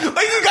mother.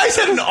 Like, you guys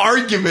had an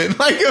argument.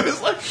 Like, it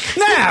was like...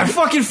 Nah, I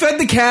fucking fed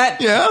the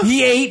cat. Yeah?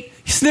 He ate,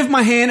 he sniffed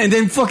my hand, and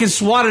then fucking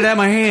swatted at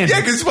my hand. Yeah,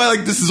 because it's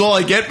like, this is all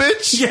I get,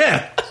 bitch?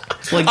 Yeah.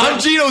 Like, I'm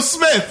Geno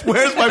Smith.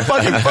 Where's my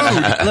fucking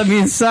food? Let me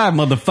inside,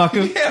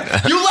 motherfucker.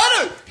 Yeah. You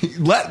let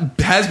him.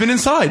 Has been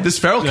inside. This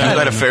feral cat. You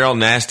let a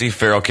nasty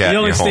feral cat He in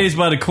only your home. stays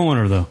by the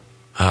corner, though.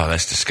 Oh,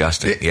 that's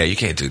disgusting. Yeah, you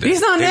can't do that.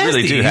 He's not They nasty.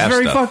 really do He's have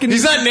very stuff. fucking...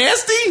 He's not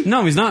nasty?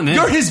 No, he's not nasty.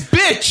 You're his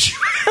bitch.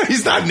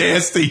 He's not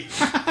nasty.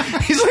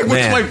 He's like, what's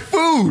Man. my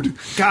food?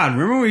 God,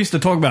 remember we used to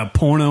talk about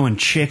porno and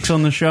chicks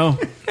on the show?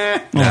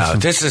 No,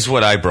 this is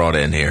what I brought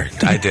in here.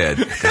 I did.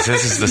 'Cause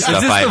this is the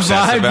stuff this I the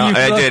obsess vibe about. you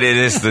I brought? did. It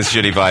is the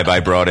shitty vibe I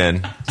brought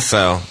in.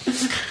 So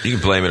you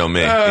can blame it on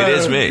me. It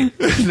is me.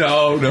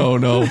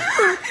 No.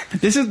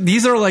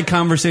 These are like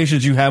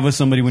conversations you have with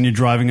somebody when you're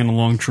driving on a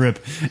long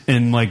trip,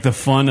 and like the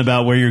fun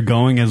about where you're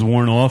going has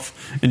worn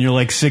off, and you're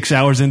like 6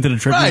 hours into the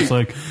trip, and it's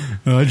like,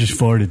 oh, I just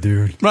farted,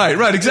 dude.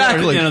 Right,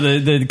 exactly. You know,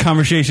 the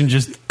conversation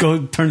just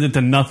turns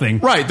into nothing.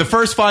 Right, the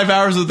first 5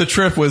 hours of the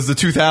trip was the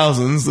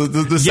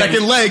 2000s. The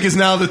second leg is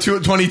now the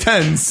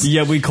 2010s.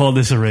 Yeah, we call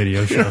this a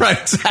radio show.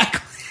 Right,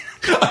 exactly.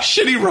 A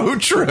shitty road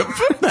trip.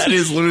 That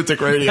is Lunatic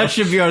Radio. That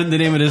should be the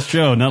name of this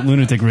show, not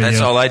Lunatic Radio. That's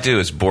all I do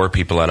is bore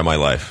people out of my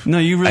life. No,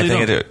 you really I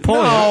think don't. I do.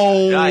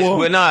 Paul,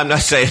 No, I'm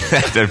not saying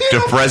that in a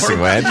depressing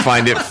way. I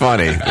find it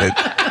funny.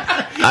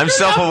 I'm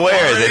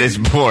self-aware that it's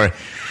more.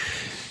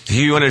 Do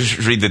you want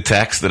to read the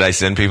text that I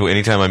send people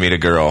anytime I meet a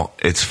girl?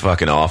 It's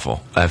fucking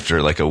awful.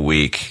 After like a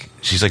week,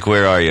 she's like,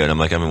 "Where are you?" And I'm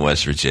like, "I'm in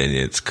West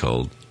Virginia. It's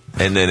cold."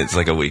 And then it's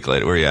like a week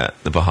later, "Where you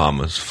at?" "The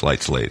Bahamas.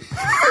 Flight's late."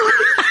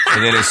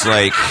 And then it's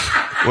like,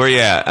 "Where you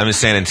at?" "I'm in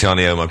San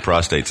Antonio. My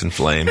prostate's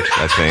inflamed,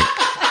 I think."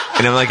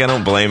 And I'm like, I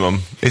don't blame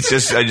them. It's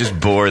just, I just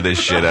bore the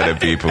shit out of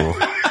people.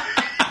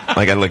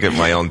 Like, I look at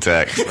my own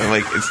text. I'm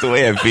like, it's the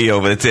way I feel,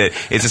 but it's it.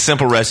 It's a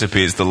simple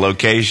recipe. It's the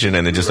location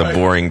and then just a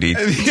boring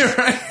detail. You're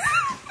right.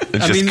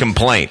 It's just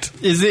complaint.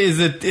 Is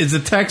the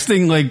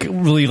texting like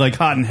really like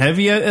hot and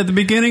heavy at the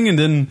beginning, and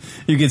then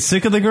you get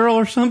sick of the girl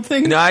or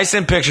something? No, I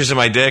send pictures of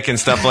my dick and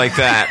stuff like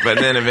that, but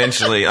then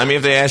eventually, I mean,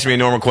 if they ask me a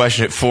normal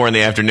question at 4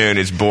 PM,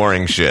 it's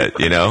boring shit,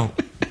 you know?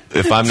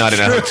 If I'm not in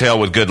a hotel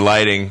with good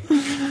lighting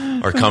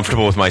or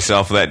comfortable with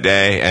myself that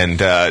day,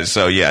 and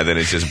so yeah, then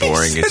it's just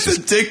boring. It's just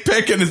a dick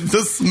pic, and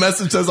this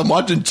message says I'm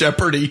watching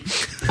Jeopardy.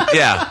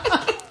 Yeah,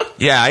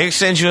 I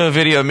send you a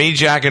video of me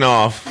jacking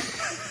off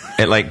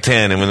at like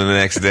 10, and within the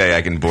next day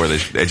I can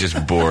I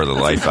just bore the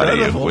life out of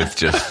you with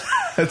just.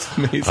 That's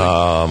amazing.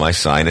 Oh, my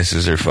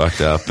sinuses are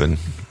fucked up, and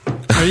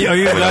Are you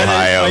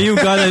Ohio. Are you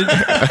gonna?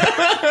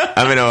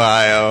 I'm in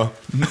Ohio.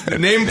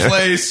 Name,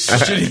 place,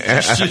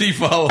 shitty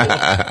follow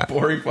up,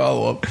 boring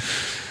follow up.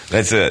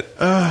 That's it.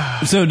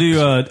 So do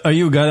you? Are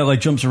you a guy that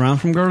like jumps around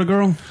from girl to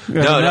girl?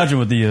 No, imagine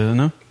with the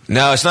no.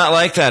 No, it's not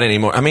like that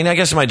anymore. I mean, I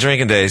guess in my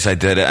drinking days I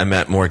did it. I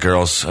met more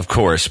girls, of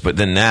course, but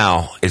then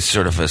now it's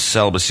sort of a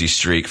celibacy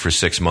streak for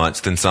 6 months.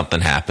 Then something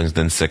happens.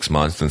 Then 6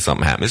 months. Then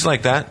something happens. It's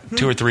like that,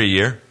 2 or 3 a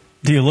year.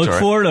 Do you look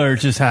for it, or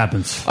it just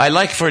happens? I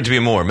like for it to be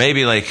more.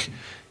 Maybe like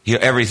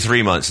every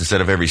 3 months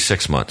instead of every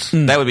 6 months.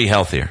 That would be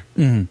healthier.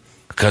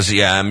 Because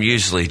I'm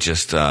usually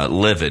just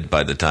livid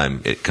by the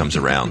time it comes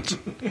around.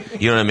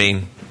 You know what I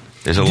mean?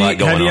 There's a lot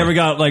going on. Have you ever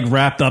got like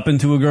wrapped up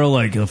into a girl,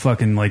 like a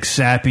fucking like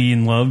sappy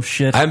in love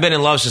shit? I haven't been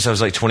in love since I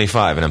was like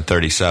 25, and I'm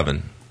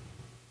 37.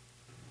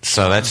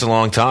 So that's a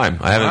long time.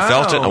 I haven't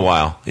felt it in a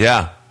while.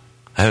 Yeah,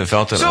 I haven't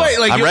felt it. in a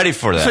while. I'm ready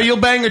for that. So you'll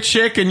bang a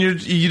chick, and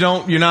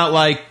you're not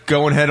like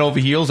going head over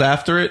heels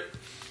after it.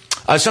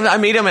 Sometimes I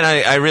meet them and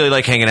I really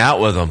like hanging out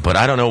with them, but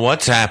I don't know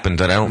what's happened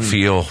that I don't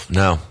feel.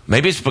 No,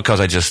 maybe it's because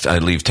I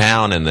leave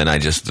town and then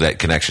that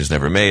connection's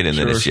never made, and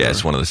then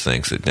it's one of those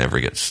things that never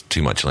gets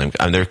too much. I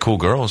mean, they're cool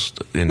girls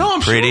and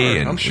pretty,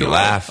 and we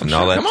laugh and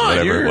all that. Come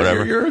on,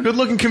 whatever. You're a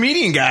good-looking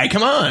comedian guy.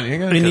 Come on.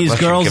 And these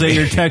girls that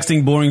you're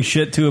texting boring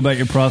shit to about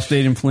your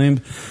prostate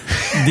inflamed,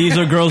 these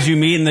are girls you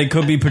meet and they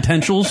could be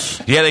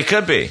potentials. Yeah, they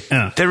could be.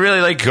 Yeah. They're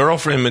really like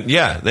girlfriend.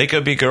 Yeah, they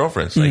could be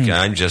girlfriends. Like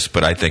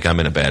but I think I'm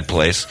in a bad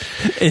place.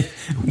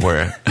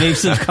 Where maybe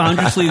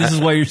subconsciously this is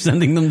why you're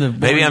sending them to.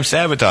 Maybe I'm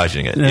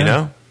sabotaging it. You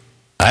know,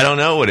 I don't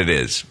know what it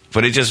is,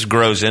 but it just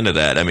grows into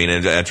that. I mean,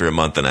 after a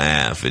month and a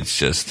half, it's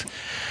just,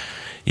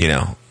 you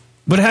know.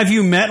 But have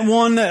you met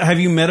one? Have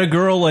you met a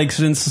girl like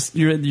since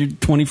you're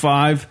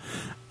 25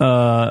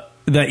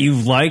 that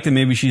you've liked and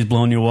maybe she's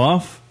blown you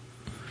off?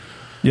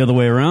 The other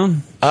way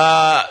around? No,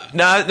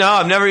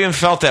 I've never even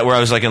felt that where I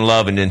was like in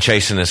love and then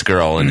chasing this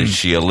girl and then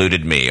she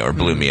eluded me or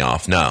blew me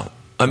off. No.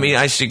 I mean,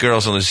 I see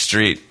girls on the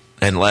street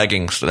in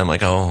leggings and I'm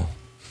like, oh,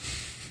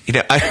 you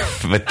know,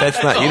 but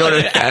that's not, you know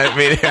what I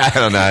mean? I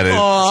don't know how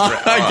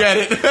to. I get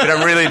it. But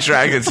I'm really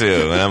attracted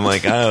to, and I'm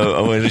like,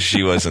 I wish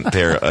she wasn't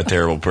a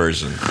terrible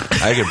person.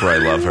 I could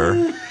probably love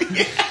her.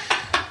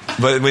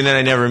 But then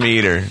I never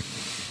meet her,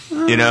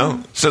 you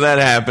know? So that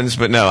happens,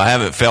 but no, I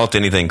haven't felt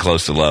anything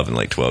close to love in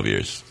like 12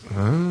 years.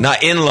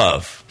 Not in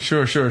love.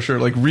 Sure.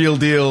 Like real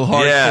deal,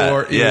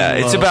 hardcore. Yeah.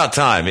 It's about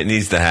time. It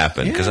needs to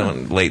happen because I'm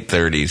in late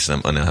 30s,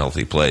 some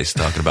unhealthy place,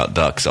 talking about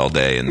ducks all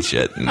day and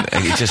shit. And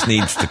it just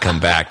needs to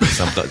come back to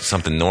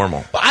something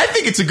normal. I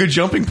think it's a good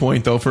jumping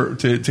point though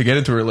to get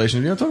into a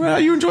relationship. You know, talking about how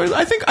you enjoy it.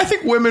 I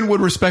think women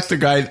would respect a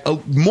guy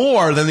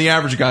more than the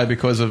average guy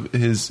because of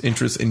his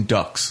interest in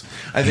ducks.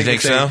 I think you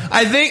think so?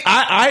 I think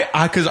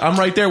because I'm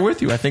right there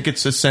with you. I think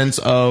it's a sense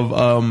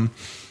of.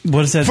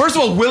 What is that? First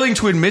of all, willing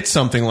to admit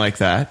something like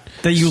that.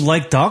 That you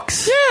like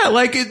ducks? Yeah,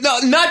 like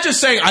not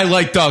just saying I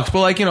like ducks,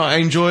 but like, you know, I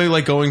enjoy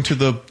like going to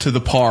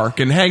the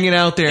park and hanging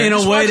out there. In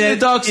and a way that the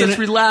ducks, that's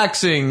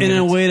relaxing. In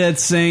a way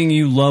that's saying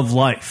you love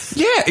life.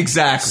 Yeah,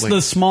 exactly. It's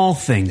the small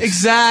things.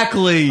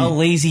 Exactly. A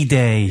lazy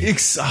day.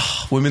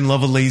 Women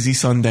love a lazy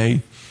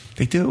Sunday.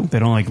 They do. They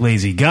don't like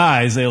lazy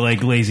guys. They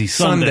like lazy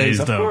Sundays,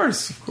 of though.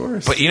 Of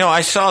course. But, you know,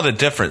 I saw the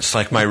difference.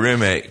 Like, my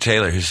roommate,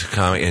 Taylor, who's a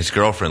comic, his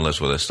girlfriend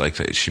lives with us.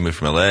 Like, she moved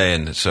from L.A.,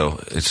 and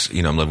so it's,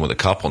 you know, I'm living with a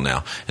couple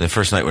now. And the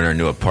first night we were in our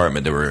new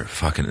apartment, there were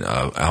fucking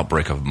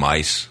outbreak of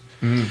mice.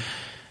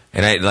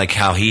 And I like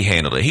how he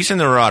handled it. He's a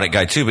neurotic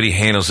guy, too, but he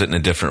handles it in a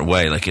different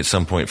way. Like, at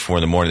some point, 4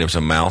 a.m, there was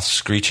a mouse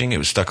screeching. It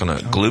was stuck on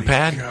a glue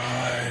pad.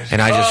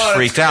 And I just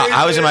freaked out.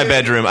 I was in my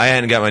bedroom. I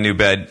hadn't got my new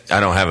bed.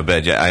 I don't have a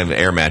bed yet. I have an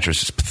air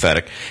mattress. It's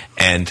pathetic.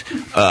 And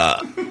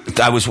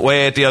I was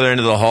way at the other end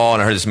of the hall,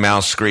 and I heard this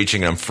mouse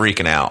screeching, and I'm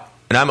freaking out.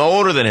 And I'm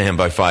older than him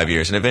by 5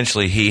 years. And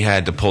eventually, he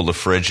had to pull the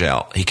fridge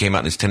out. He came out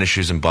in his tennis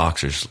shoes and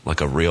boxers like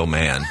a real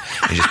man.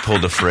 He just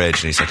pulled the fridge,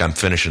 and he's like, I'm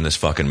finishing this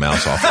fucking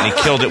mouse off. And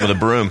he killed it with a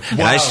broom. Wow.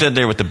 And I stood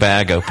there with the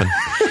bag open.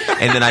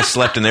 And then I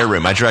slept in their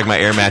room. I dragged my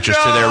air mattress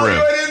to their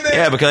room.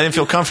 Yeah, because I didn't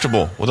feel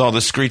comfortable with all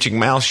this screeching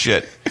mouse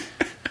shit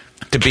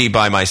to be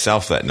by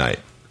myself that night.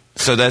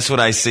 So that's what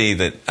I see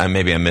that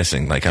maybe I'm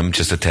missing. Like, I'm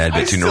just a tad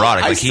bit too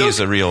neurotic. Like, he is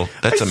a real,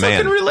 that's a man.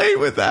 I can relate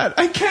with that.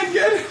 I can't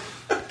get it.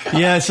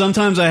 Yeah,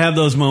 sometimes I have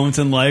those moments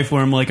in life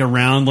where I'm like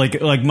around, I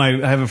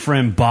have a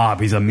friend,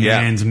 Bob. He's a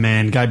man's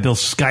man. Guy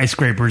builds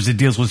skyscrapers. He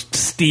deals with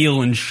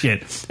steel and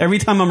shit. Every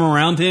time I'm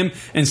around him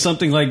and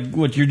something like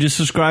what you just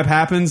described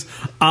happens,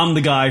 I'm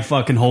the guy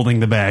fucking holding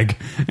the bag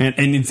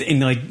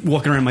and like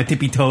walking around my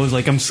tippy toes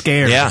like I'm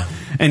scared. Yeah.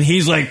 And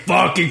he's like,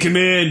 fucking come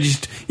in.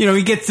 Just, you know,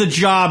 he gets the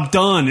job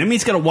done. I mean,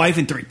 he's got a wife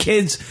and 3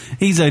 kids.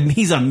 He's a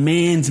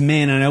man's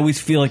man, and I always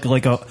feel like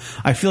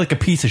a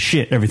piece of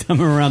shit every time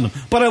I'm around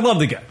him. But I love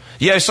the guy.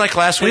 Yeah, it's like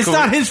last week. It's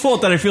not his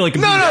fault that I feel like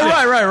right.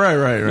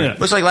 Yeah. It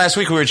was like last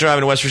week we were driving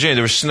to West Virginia.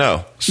 There was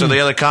snow. So the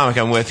other comic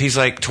I'm with, he's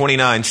like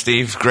 29,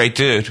 Steve, great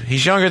dude.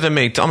 He's younger than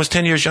me, almost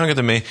 10 years younger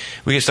than me.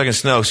 We get stuck in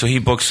snow, so he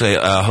books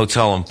a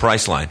hotel on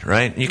Priceline,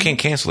 right? You can't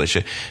cancel that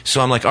shit.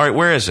 So I'm like, all right,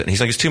 where is it? And he's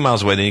like, it's 2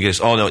 miles away. Then he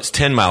goes, oh no, it's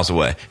 10 miles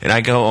away. And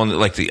I go on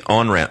like the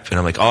on-ramp, and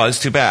I'm like, oh, it's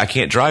too bad. I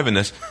can't drive in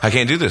this. I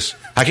can't do this.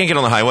 I can't get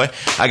on the highway.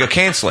 I go,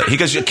 cancel it. He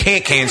goes, you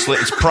can't cancel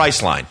it. It's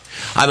Priceline.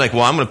 I'm like,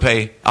 well, I'm going to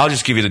pay. I'll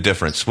just give you the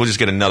difference. We'll just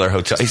get another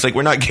hotel. He's like,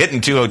 we're not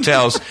getting 2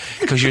 hotels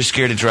because you're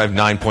scared to drive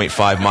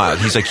 9.5 miles.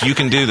 He's like, you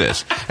can do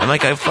this. I'm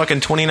like, a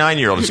fucking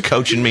 29-year-old is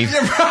coaching me to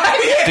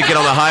get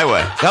on the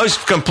highway. I was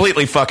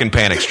completely fucking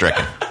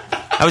panic-stricken.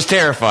 I was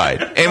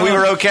terrified. And we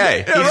were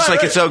okay. He's just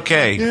like, it's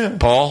okay,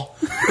 Paul.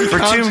 For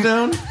 2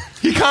 down.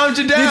 He calmed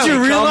you down. Did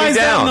you realize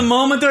that in the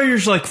moment, though? You're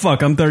just like,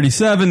 fuck, I'm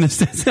 37.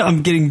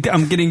 I'm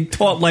getting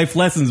taught life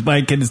lessons by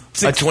a kid. A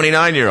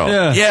 29-year-old.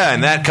 Yeah,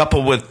 and that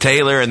coupled with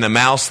Taylor and the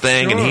mouse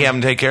thing, and he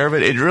having to take care of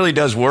it, it really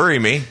does worry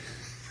me.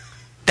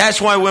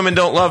 That's why women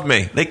don't love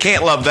me. They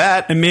can't love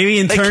that. And maybe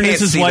in turn,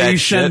 this is why you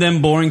send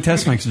them boring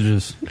text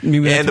messages. And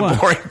the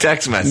boring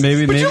text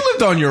messages. But you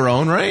lived on your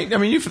own, right? I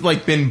mean, you've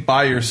like been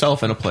by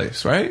yourself in a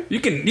place, right? You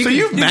can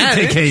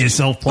take care of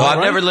yourself, Paul. Well,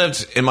 I've never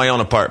lived in my own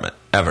apartment,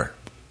 ever.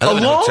 I live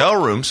in Alone?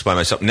 hotel rooms by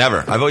myself. Never.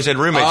 I've always had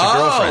roommates or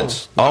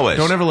girlfriends. Always.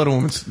 Don't ever let a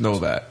woman know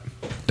that.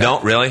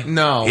 Don't really?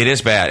 No. It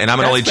is bad. And I'm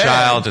an That's only bad.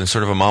 child and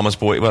sort of a mama's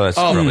boy. Well, that's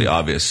Oh. probably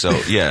obvious. So,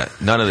 yeah,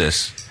 none of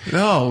this.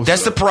 No.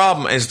 That's the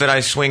problem, is that I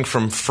swing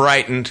from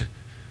frightened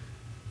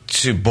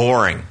to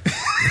boring.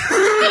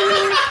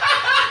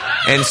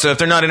 And so if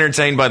they're not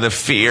entertained by the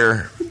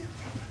fear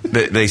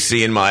that they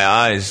see in my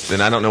eyes, then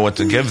I don't know what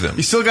to give them.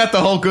 You still got the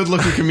whole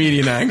good-looking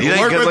comedian angle. You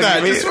think Work with good-looking that.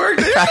 comedian? Just work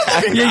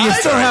there. Yeah, you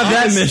still have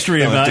that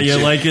mystery Oh, about you,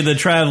 shit. like you're the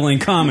traveling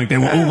comic. They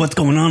went, oh, what's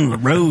going on the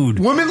road?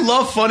 Women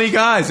love funny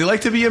guys. They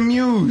like to be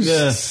amused.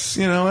 Yes.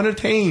 You know,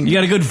 entertained. You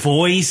got a good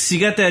voice. You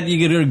got that. You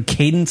get a good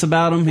cadence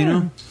about them. You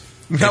know.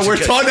 Now we're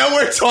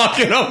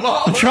talking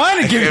about. I'm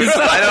trying to give you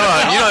something. I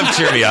know. You don't have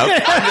to cheer me up.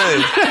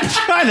 I'm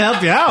trying to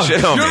help you out.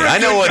 Shit on me. You're a I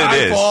know good what guy,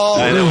 it is. Paul.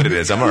 I know what it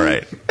is. I'm all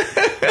right.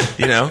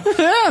 You know? Yeah,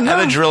 I no.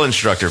 have a drill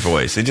instructor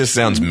voice. It just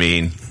sounds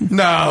mean.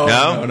 No.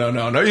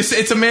 No?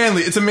 It's a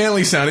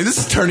manly sounding. This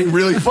is turning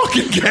really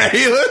fucking gay.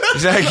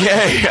 Is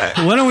that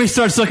gay? Why don't we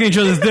start sucking each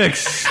other's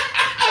dicks?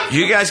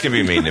 You guys can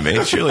be mean to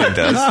me. Julian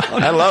does.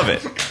 I love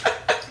it.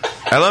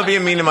 I love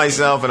being mean to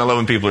myself, and I love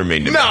when people are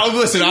mean to me. No,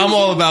 listen, I'm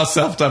all about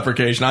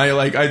self-deprecation.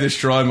 I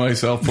destroy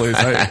myself, please.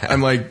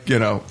 I'm like, you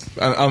know,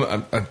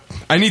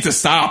 I need to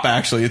stop,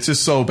 actually. It's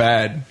just so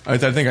bad. I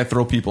think I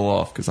throw people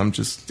off because I'm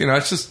just, you know,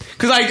 it's just,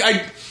 because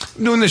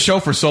I'm doing this show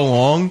for so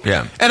long.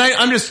 Yeah. And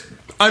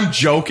I'm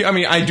joking. I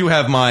mean, I do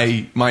have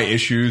my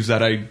issues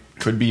that I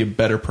could be a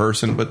better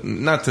person, but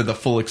not to the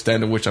full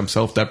extent of which I'm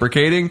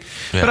self-deprecating.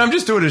 Yeah. But I'm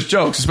just doing it as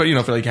jokes. But, you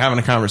know, if like having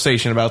a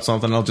conversation about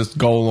something, I'll just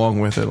go along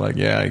with it. Like,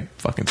 yeah, I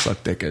fucking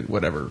suck dick at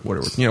whatever,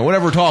 you know,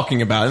 whatever we're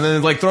talking about. And then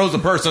it like throws the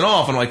person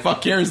off. And I'm like,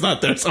 fuck, Kieran's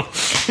not there. So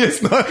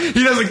it's not,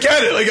 he doesn't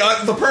get it.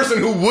 Like the person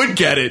who would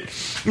get it,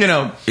 you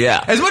know.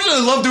 Yeah. As much as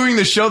I love doing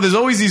the show, there's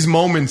always these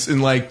moments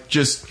in like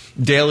just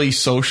daily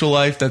social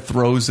life that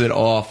throws it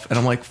off, and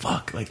I'm like,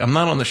 fuck, like I'm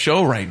not on the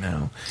show right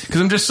now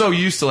because I'm just so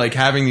used to like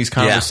having these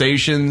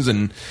conversations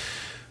and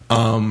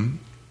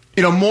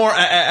you know, more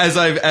as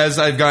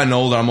I've gotten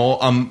older,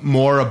 I'm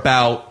more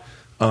about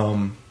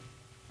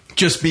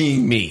just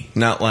being me,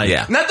 not like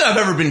not that I've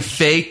ever been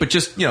fake, but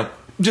just, you know,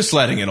 just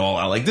letting it all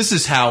out. Like, this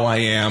is how I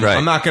am. Right.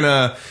 I'm not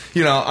gonna,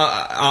 you know,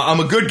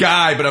 I'm a good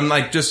guy, but I'm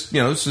like, just,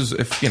 you know, this is,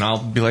 if, you know, I'll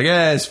be like,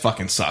 this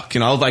fucking suck.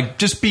 You know, I'll like,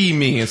 just be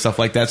me and stuff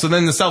like that. So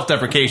then the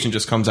self-deprecation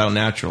just comes out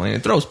naturally, and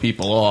it throws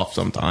people off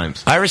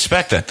sometimes. I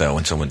respect that, though,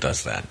 when someone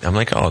does that. I'm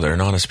like, oh, they're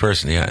an honest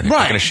person. Yeah. And they're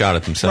taking a shot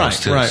at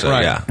themselves, too. So,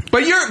 yeah.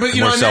 But you know, more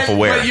and then-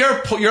 self-aware.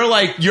 But you're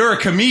like, you're a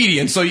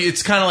comedian, so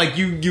it's kind of like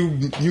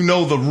you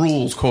know the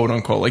rules, quote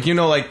unquote. Like, you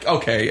know, like,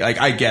 okay, like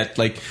I get,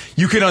 like,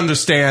 you can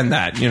understand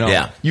that, you know,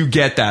 Yeah. you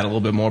get that a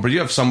little bit more. But you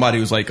have somebody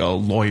who's like a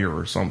lawyer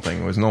or something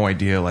who has no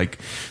idea, like,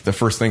 the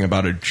first thing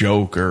about a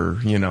joke or,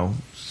 you know.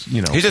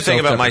 Here's the thing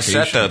about my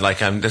set, self-deprecation.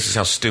 though. Like, this is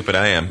how stupid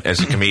I am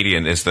as a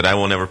comedian, is that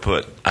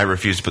I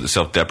refuse to put the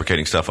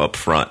self-deprecating stuff up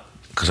front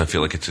because I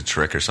feel like it's a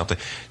trick or something.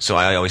 So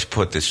I always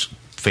put this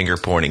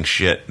finger-pointing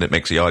shit that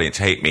makes the audience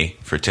hate me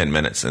for 10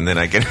 minutes, and then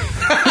I get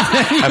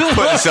I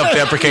put the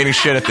self-deprecating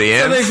shit at the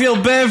So end. they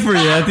feel bad for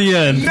you at the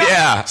end.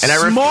 Yeah, and I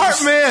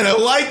Smart man, I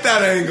like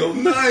that angle.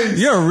 Nice.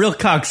 You're a real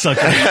cocksucker.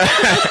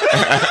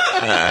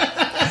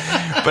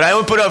 But I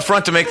would put up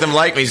front to make them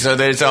like me, so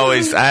that it's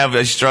always,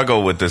 I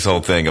struggle with this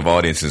whole thing of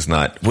audiences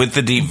not with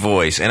the deep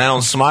voice, and I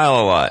don't smile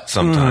a lot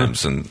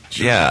sometimes, and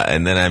yeah,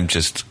 and then I'm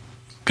just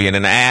being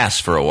an ass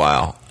for a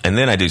while, and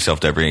then I do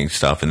self-deprecating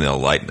stuff, and they'll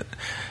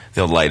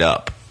light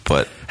up.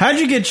 But How'd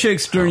you get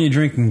chicks during your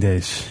drinking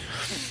days?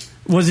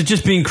 Was it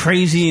just being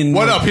crazy and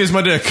What up? Here's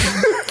my dick.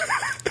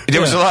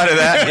 there was a lot of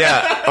that,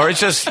 yeah. Or it's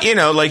just, you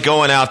know, like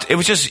going out. It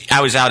was just,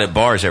 I was out at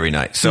bars every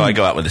night. So I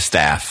go out with the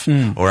staff,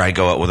 or I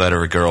go out with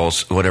other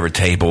girls, whatever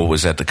table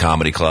was at the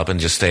comedy club, and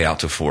just stay out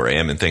till 4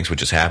 a.m. and things would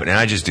just happen. And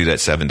I just do that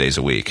 7 days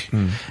a week.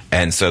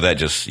 And so that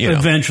just, you know.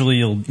 Eventually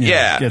you'll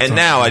Yeah, get and something.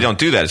 now I don't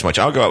do that as much.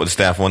 I'll go out with the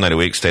staff one night a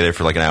week, stay there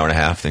for like an hour and a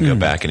half, then go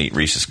back and eat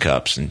Reese's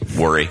Cups and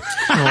worry.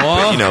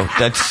 But, you know,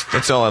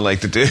 that's all I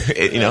like to do.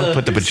 You know,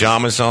 put the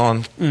pajamas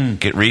on,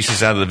 get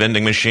Reese's out of the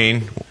vending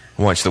machine,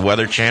 watch the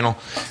Weather Channel.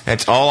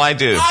 That's all I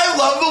do. I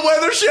love the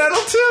Weather Channel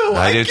too.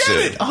 I do get too.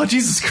 it. Oh,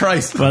 Jesus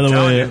Christ. By the I'm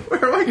telling way, you. Where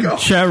do I go?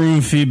 chat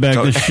room feedback,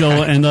 the show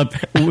will end up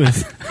with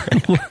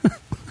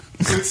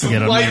Some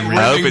I'm light not rimming.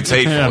 I hope it's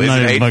hateful. I'm Is not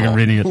it even hateful? fucking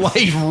reading it.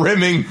 Light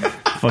rimming.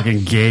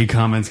 Fucking gay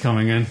comments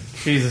coming in.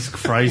 Jesus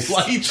Christ.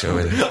 Light.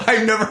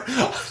 I've never.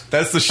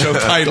 That's the show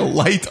title.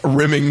 Light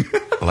rimming.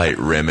 Light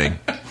rimming.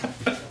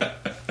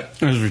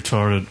 That was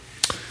retarded.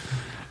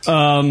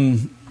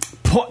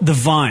 The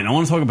Vine. I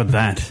want to talk about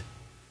that.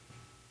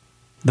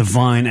 The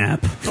Vine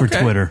app for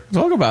Okay. Twitter.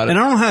 Talk about it. And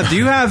I don't have. Do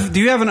you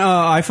have an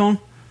iPhone?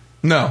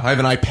 No, I have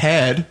an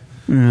iPad.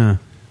 Yeah.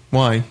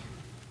 Why?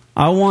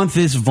 I want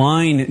this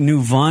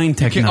new Vine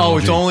technology. Oh,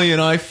 it's only an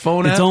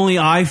iPhone app? It's only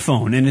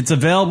iPhone, and it's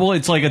available.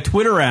 It's like a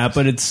Twitter app,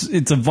 but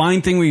it's a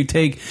Vine thing where you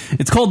take.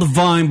 It's called the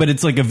Vine, but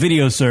it's like a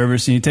video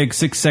service, and you take a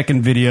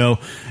 6-second video,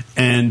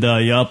 and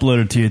you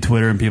upload it to your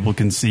Twitter, and people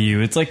can see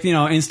you. It's like,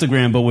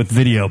 Instagram, but with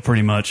video,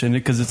 pretty much, and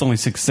because it's only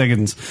 6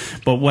 seconds.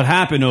 But what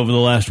happened over the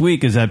last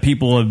week is that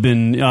people have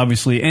been,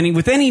 obviously,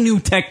 with any new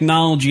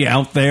technology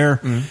out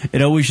there,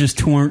 it always just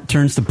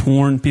turns to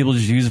porn. People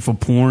just use it for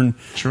porn.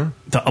 Sure.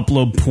 To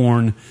upload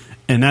porn.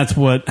 And that's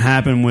what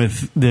happened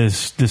with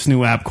this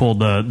new app called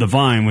the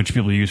Vine, which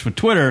people use for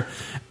Twitter.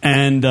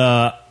 And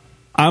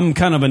I'm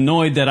kind of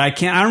annoyed that I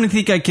don't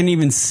think I can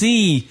even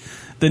see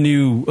the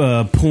new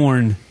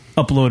porn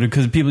uploaded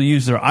because people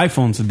use their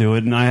iPhones to do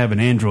it, and I have an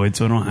Android,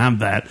 so I don't have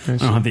that. I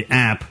don't have the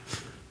app.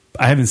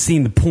 I haven't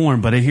seen the porn,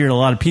 but I hear a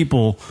lot of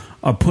people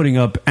are putting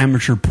up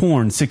amateur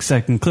porn,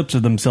 6-second clips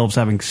of themselves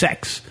having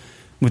sex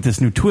with this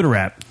new Twitter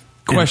app.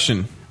 Question.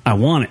 And I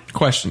want it.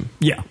 Question.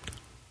 Yeah.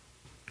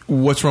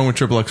 What's wrong with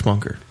Triple X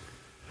Bunker?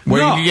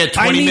 Where you can get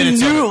 20 minutes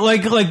new, of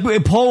it.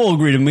 like Paul will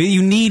agree to me.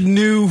 You need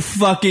new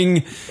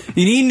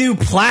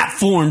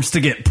platforms to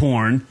get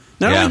porn.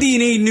 Not only do you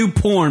need new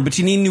porn, but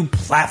you need new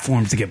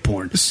platforms to get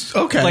porn.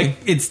 Okay. Like,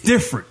 it's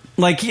different.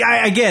 Like,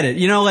 I get it.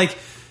 Like,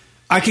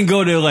 I can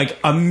go to, like,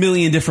 a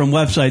million different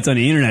websites on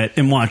the internet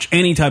and watch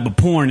any type of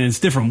porn, and it's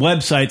different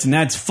websites, and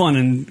that's fun,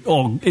 and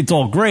it's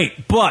all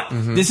great. But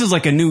this is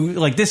like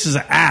this is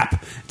an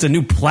app. It's a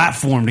new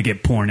platform to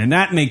get porn, and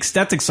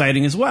that's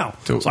exciting as well.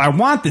 So I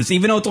want this.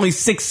 Even though it's only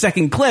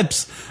 6-second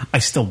clips, I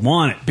still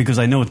want it because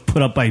I know it's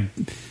put up by...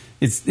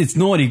 It's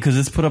naughty because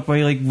it's put up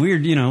by like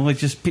weird, like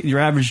just your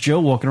average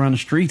Joe walking around the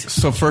street.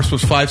 So first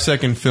was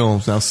 5-second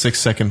films, now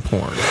 6-second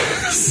porn.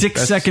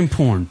 6-second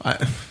porn.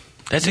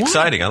 That's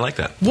exciting. I like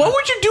that. What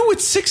would you do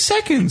with 6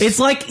 seconds? It's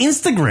like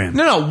Instagram.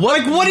 No.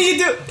 What do you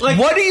do? Like,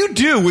 what do you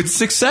do with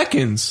 6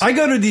 seconds? I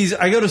go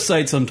to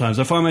sites sometimes.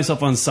 I find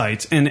myself on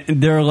sites, and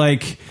they're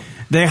like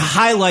they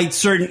highlight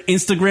certain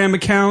Instagram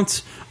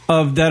accounts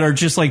that are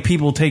just like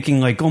people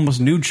taking like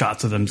almost nude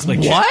shots of them. It's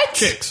like what?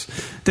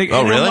 Chicks.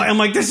 Really? I'm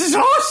like, this is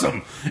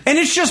awesome. And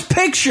it's just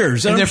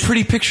pictures. And they're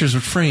pretty pictures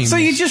with frames. So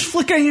you just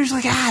flick it and you're just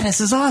like,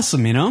 this is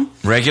awesome,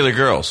 Regular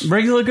girls.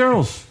 Regular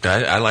girls.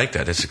 I like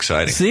that. It's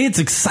exciting. See, it's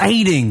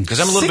exciting. Because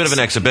I'm a little bit of an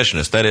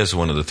exhibitionist. That is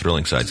one of the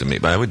thrilling sides of me.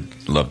 But I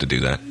would love to do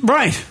that.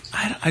 Right.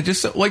 I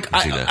just like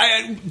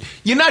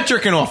you're not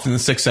jerking off in the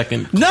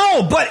 6-second.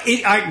 No, but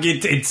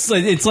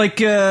it's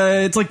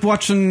like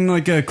watching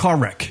like a car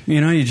wreck.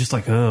 You're just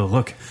like, oh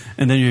look,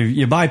 and then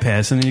you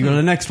bypass and then you go to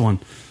the next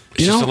one.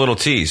 It's just a little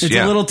tease. It's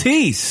a little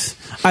tease.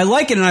 I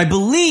like it, and I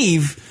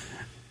believe.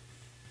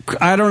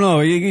 I don't know.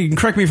 You can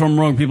correct me if I'm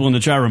wrong, people in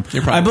the chat room.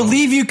 I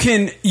believe you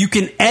can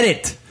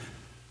edit.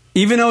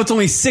 Even though it's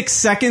only 6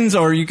 seconds,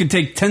 or you can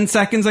take 10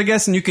 seconds, I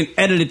guess, and you can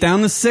edit it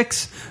down to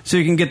 6, so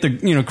you can get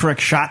the correct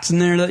shots in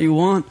there that you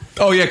want.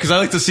 Oh yeah, because I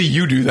like to see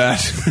you do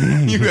that.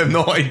 You have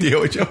no idea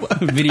what you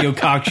want. Video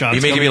cock shots.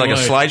 You make it be like a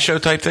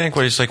slideshow type thing,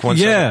 where it's like one.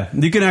 Yeah,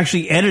 you can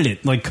actually edit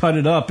it, like cut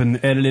it up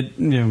and edit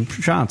it,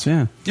 shots.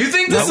 Yeah. You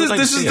think this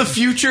is the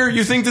future?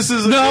 You think this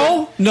is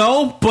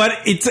no, but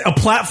it's a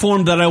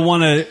platform that I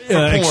want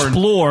to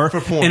explore.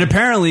 For porn. And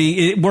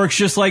apparently it works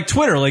just like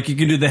Twitter. Like you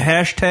can do the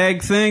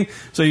hashtag thing,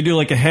 so you do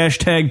like a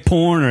hashtag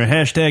porn or a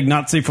hashtag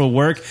not safe for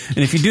work, and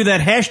if you do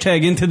that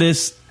hashtag into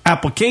this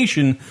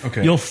application,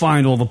 you'll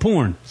find all the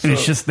porn, and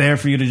it's just there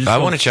for you to just. I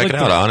want to check it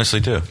out. I honestly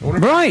do.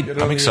 Right,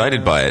 I'm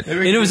excited by it.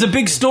 And it was a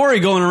big story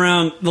going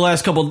around the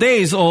last couple of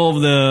days. All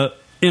of the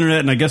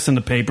internet, and I guess in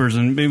the papers,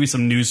 and maybe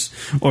some news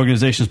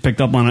organizations picked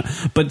up on it.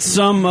 But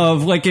some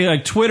of like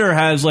Twitter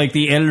has like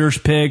the editors'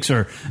 picks,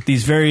 or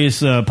these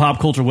various pop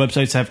culture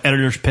websites have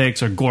editors'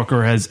 picks, or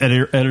Gawker has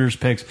editors'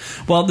 picks.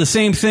 Well, the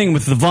same thing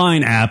with the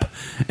Vine app.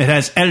 It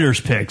has editors'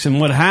 picks. And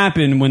what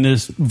happened when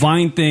this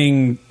Vine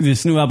thing,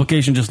 this new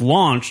application just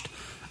launched,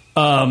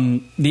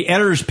 the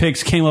editors'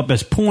 picks came up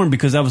as porn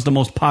because that was the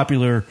most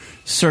popular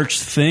search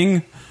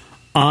thing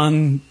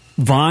on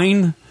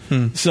Vine.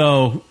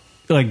 So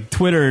like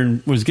Twitter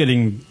was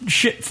getting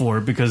shit for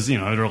it because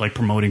they're like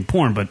promoting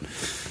porn, but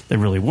they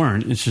really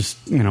weren't. It's just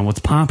what's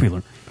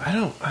popular. I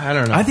don't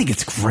know. I think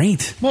it's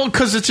great. Well,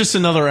 because it's just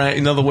another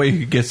way you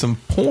could get some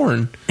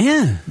porn.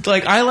 Yeah,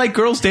 like I Like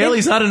Girls Daily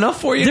is not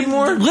enough for you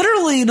anymore.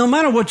 Literally, no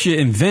matter what you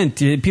invent,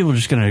 people are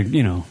just gonna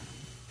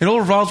It all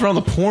revolves around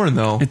the porn,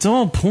 though. It's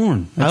all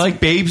porn. I Like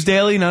Babes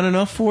Daily, not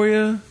enough for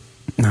you.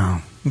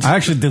 No, I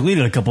actually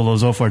deleted a couple of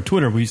those off our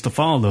Twitter. We used to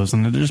follow those,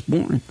 and they're just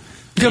boring.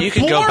 You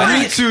can go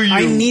back to you.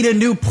 I need a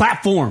new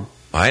platform.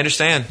 I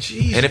understand.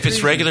 Jeez, and if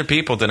it's regular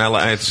people, then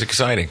it's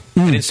exciting.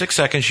 And in 6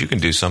 seconds, you can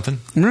do something.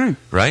 Right.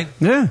 Right?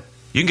 Yeah.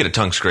 You can get a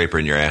tongue scraper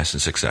in your ass in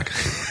 6 seconds.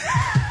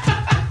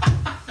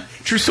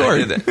 True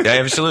story. Yeah,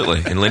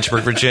 absolutely. In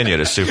Lynchburg, Virginia,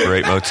 at a Super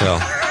 8 motel.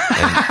 And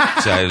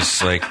I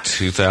was like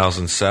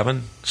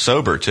 2007.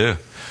 Sober, too.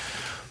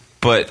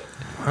 But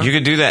you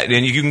can do that,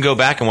 and you can go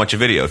back and watch a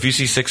video. If you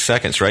see 6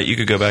 seconds, right, you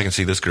could go back and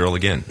see this girl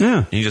again.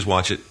 Yeah. You just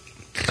watch it.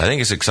 I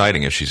think it's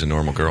exciting if she's a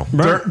normal girl.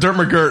 Dirt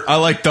McGirt, I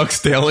Like Ducks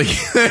Daily.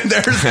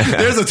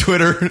 there's a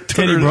Twitter.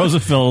 Teddy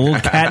Roosevelt, a little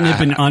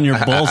catnip on your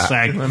ball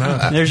sack.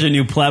 There's a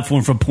new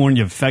platform for porn,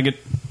 you faggot.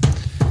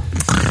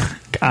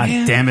 God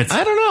damn it.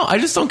 I don't know. I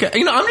just don't get.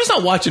 I'm just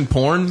not watching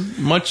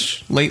porn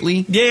much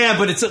lately. Yeah,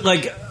 but it's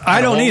like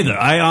I don't either.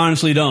 I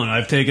honestly don't.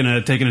 I've taken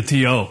a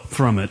TO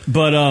from it,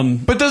 but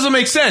does it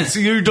make sense?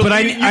 You're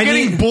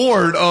getting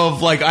bored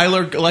of like I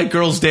like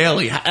Girls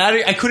Daily.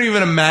 I couldn't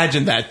even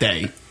imagine that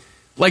day.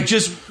 Like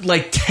just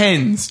like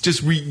tens,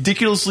 just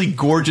ridiculously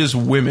gorgeous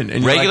women,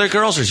 and regular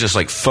girls or just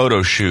like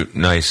photo shoot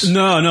nice.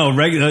 No,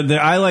 regular.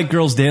 The I Like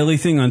Girls Daily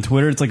thing on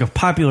Twitter. It's like a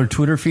popular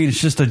Twitter feed.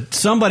 It's just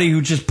somebody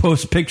who just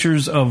posts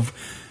pictures of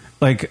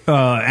like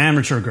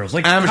amateur girls,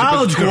 like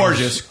college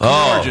gorgeous, girls.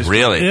 gorgeous. Oh,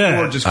 really? Yeah,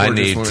 gorgeous I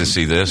need women. to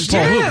see this.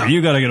 Paul Hooper,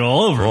 you got to get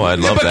all over. Oh, I'd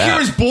love but that.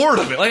 Kira's bored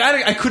of it. Like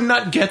I could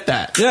not get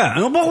that.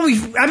 Yeah, well,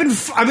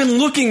 I've been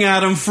looking at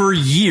them for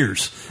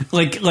years.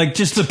 Like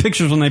just the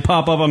pictures when they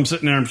pop up, I'm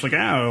sitting there, I'm just like,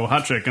 oh,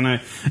 hot chick, and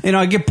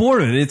I get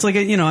bored of it. It's like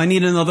I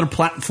need another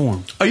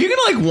platform. Are you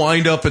gonna like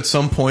wind up at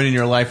some point in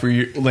your life where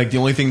you like the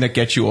only thing that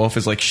gets you off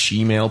is like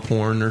she-male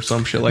porn or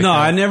some shit like that? No,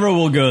 I never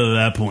will go to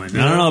that point.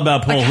 I don't know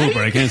about Paul Hooper.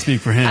 I can't speak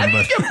for him. How do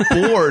you get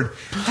bored?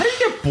 How do you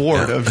get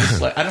bored of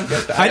just like I don't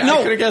get that. I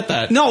couldn't get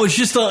that. No, it's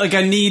just like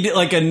I need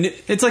like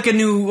it's like a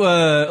new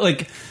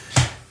like.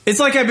 It's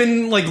like I've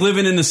been like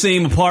living in the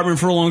same apartment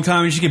for a long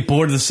time. You just get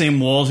bored of the same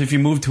walls. If you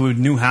move to a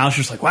new house,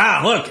 you're just like,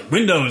 wow, look,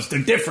 windows, they're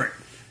different.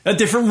 A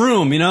different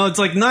room, it's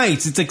like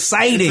nice. It's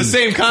exciting. It's the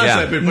same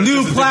concept. Yeah. But New it's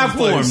just a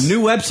platform, different place.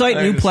 new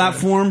website, new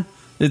platform.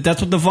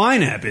 That's what the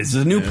Vine app is.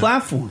 It's a new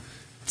platform.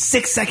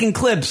 6-second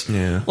clips.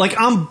 Yeah. Like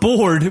I'm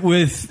bored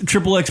with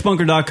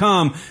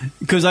XXXBunker.com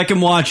because I can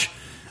watch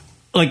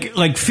like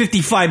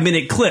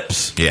 55-minute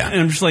clips. Yeah.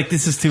 And I'm just like,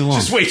 this is too long.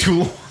 Just way too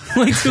long.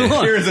 Way too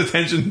long. Here's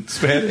attention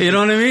span. You know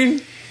what I mean?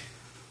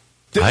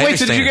 Wait,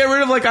 did you get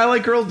rid of like I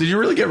Like Girls? Did you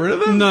really get rid of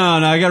them? No,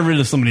 I got rid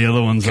of some of the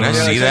other ones. Can I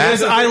see that?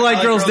 It's I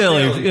Like Girls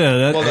Daily.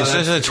 Yeah,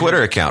 It's a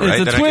Twitter account,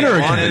 right? It's a that Twitter I can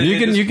go on account.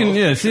 and You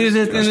can see it,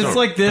 and it's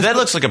like this. That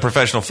looks like a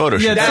professional photo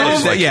shoot.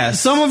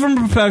 Some of them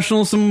are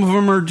professional, some of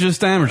them are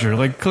just amateur.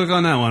 Like, click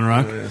on that one,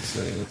 Rock. I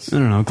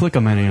don't know. Click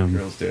on any of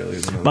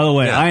them. By the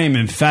way, I am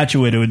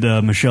infatuated with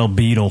Michelle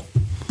Beadle.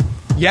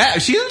 Yeah,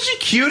 isn't she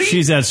cutie?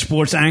 She's that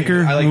sports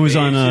anchor like who was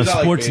Babe. on She's not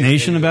like Sports Babe.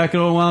 Nation back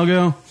a while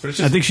ago.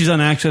 I think she's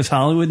on Access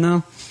Hollywood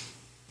now.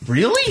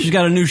 Really? She's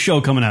got a new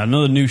show coming out,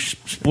 another new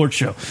sports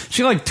show.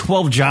 She got like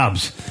 12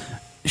 jobs.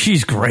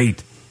 She's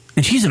great.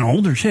 And she's an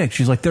older chick.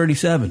 She's like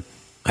 37.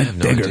 I have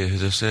no idea who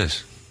this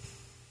is.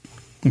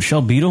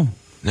 Michelle Beadle?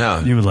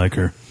 No. You would like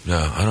her. No,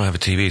 I don't have a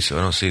TV, so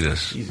I don't see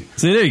this. See,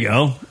 there you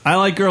go. I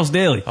Like Girls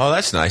Daily. Oh,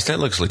 that's nice. That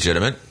looks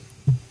legitimate.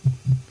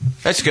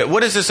 That's good.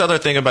 What is this other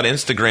thing about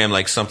Instagram?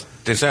 Like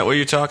is that what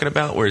you're talking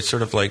about? Where it's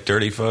sort of like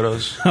dirty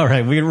photos? All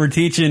right, we're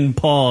teaching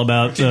Paul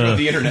about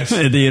the internet.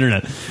 The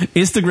internet.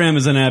 Instagram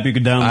is an app you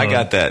can download. I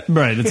got that.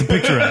 Right, it's a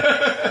picture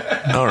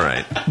app. All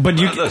right, but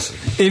you you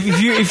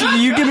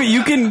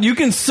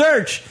can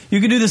search. You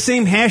can do the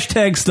same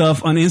hashtag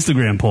stuff on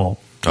Instagram, Paul.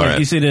 All like right.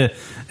 You say the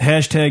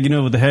hashtag. You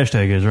know what the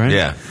hashtag is, right?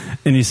 Yeah.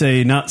 And you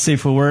say not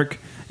safe for work.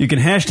 You can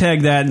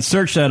hashtag that and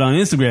search that on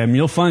Instagram, and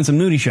you'll find some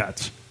nudie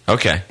shots.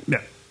 Okay. Yeah.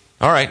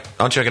 All right,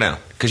 I'll check it out.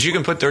 Because you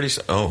can put dirty...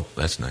 Oh,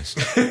 that's nice.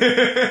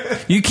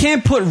 You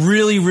can't put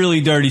really,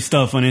 really dirty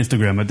stuff on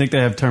Instagram. I think they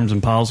have terms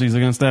and policies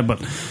against that,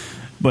 but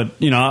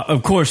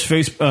of course,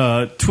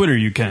 Twitter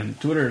you can.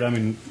 Twitter, I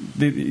mean,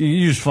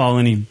 you just follow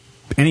any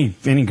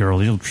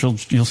girl,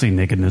 you'll see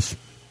nakedness.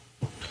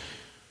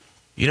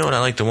 You know what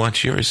I like to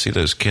watch? You ever see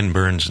those Ken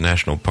Burns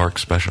National Park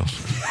specials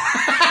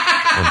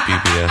on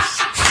PBS?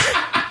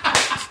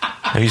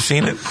 Have you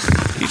seen it?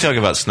 You talk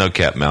about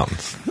snow-capped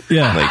mountains.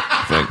 Yeah. Like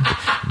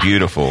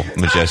beautiful,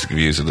 majestic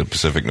views of the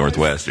Pacific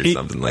Northwest or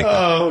something like that.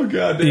 Oh,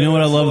 God. You know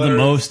what I love the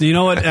most? You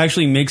know what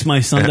actually makes my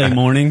Sunday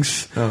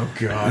mornings? Oh,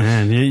 God.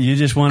 Man, you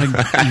just want to...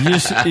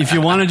 if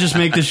you want to just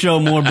make the show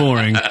more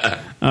boring...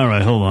 All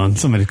right, hold on.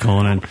 Somebody's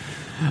calling in.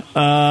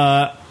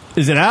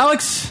 Is it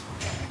Alex?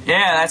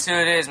 Yeah, that's who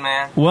it is,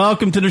 man.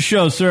 Welcome to the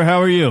show, sir.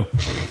 How are you?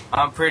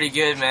 I'm pretty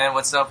good, man.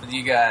 What's up with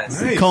you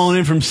guys? Nice. Calling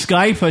in from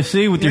Skype, I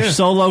see, with your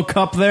solo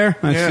cup there.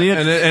 I see it.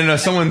 And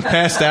someone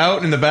passed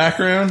out in the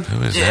background.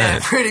 Who is Yeah,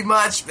 that? pretty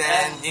much,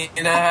 man. You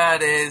know how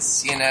it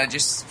is.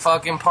 Just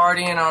fucking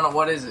partying on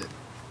what is it?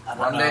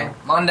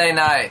 Monday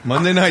night.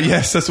 Monday night,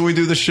 yes, that's when we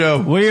do the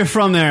show. Where you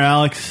from there,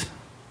 Alex?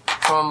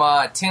 From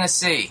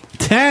Tennessee.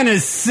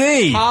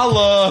 Tennessee!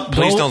 Holla!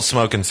 Please don't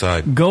smoke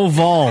inside. Go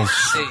Vols.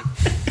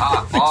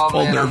 Oh,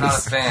 man, I'm not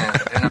a fan.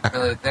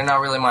 They're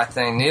not really my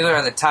thing. Neither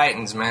are the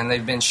Titans, man.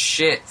 They've been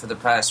shit for the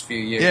past few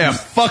years. Yeah,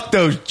 fuck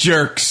those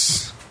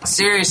jerks.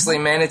 Seriously,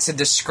 man, it's a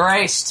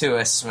disgrace to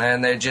us,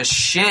 man. They're just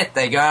shit.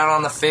 They go out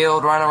on the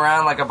field, run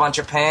around like a bunch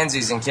of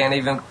pansies and can't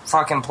even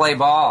fucking play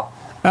ball.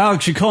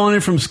 Alex, you're calling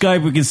in from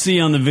Skype. We can see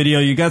on the video.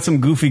 You got some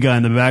goofy guy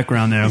in the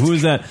background there. Who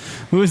is that?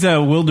 Who is that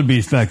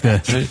wildebeest back there?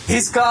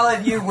 He's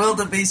calling you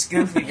wildebeest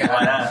goofy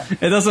guy.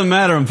 It doesn't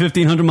matter. I'm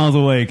 1,500 miles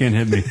away. You can't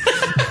hit me.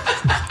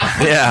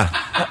 Yeah.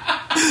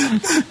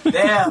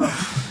 Damn.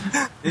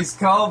 He's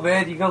cold,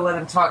 man. You gonna let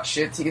him talk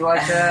shit to you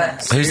like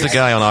that? Who's the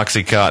guy on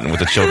Oxycontin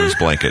with the children's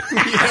blanket?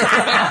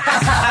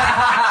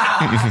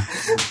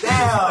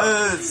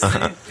 Damn.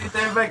 See,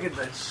 there they're making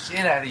the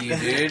shit out of you,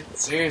 dude.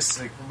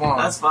 Seriously, come on.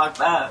 That's fucked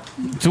up.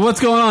 So what's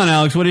going on,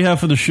 Alex? What do you have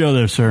for the show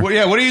there, sir? Well,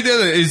 yeah, what are you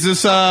doing? Is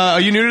this, are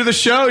you new to the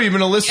show? You've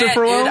been a listener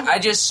for a while? Dude, I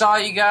just saw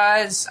you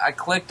guys. I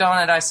clicked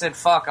on it. I said,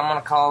 fuck, I'm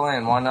going to call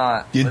in. Why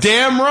not? You're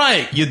damn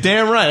right. You're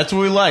damn right. That's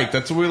what we like.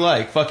 That's what we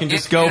like. Fucking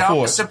just go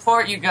for it.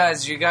 Support you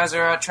guys. You guys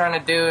are out trying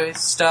to do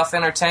stuff,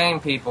 entertain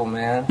people,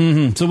 man.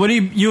 Mm-hmm. So what do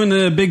you and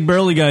the big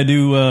burly guy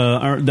do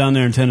down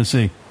there in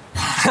Tennessee?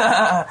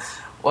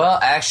 Well,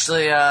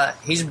 actually,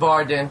 he's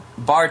a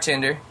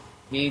bartender.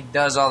 He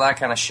does all that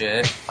kind of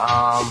shit.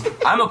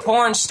 I'm a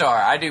porn star.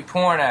 I do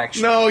porn,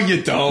 actually. No,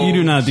 you don't. You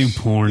do not do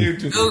porn.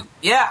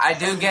 Yeah, I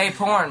do gay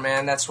porn,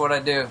 man. That's what I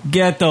do.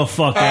 Get the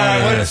fuck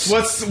out of here.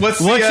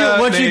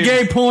 What's your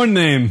gay porn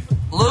name?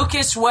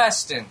 Lucas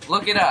Weston.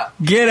 Look it up.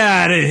 Get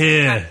out of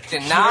here.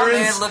 Nah,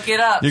 man, look it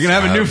up. You're going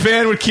to have a new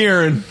fan with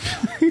Kieran.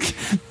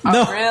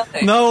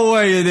 Really? No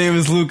way your name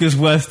is Lucas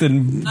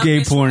Weston,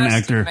 gay porn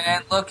actor.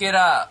 Man, look it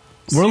up.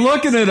 We're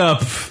looking it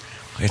up.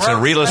 It's a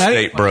real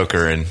estate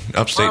broker in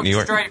upstate New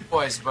York. Straight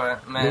boys,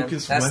 but man,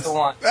 Lucas that's West. the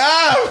one.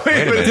 Ah,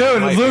 wait a minute.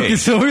 Dude,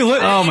 Lucas,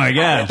 oh my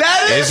god.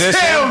 That is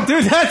him.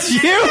 Dude, that's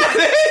you.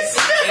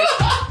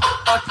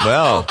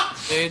 Well,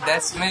 dude,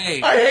 that's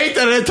me. I hate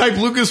that I type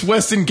Lucas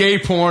Weston gay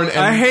porn. And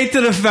I hate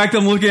the fact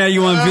I'm looking at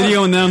you on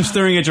video and then I'm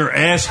staring at your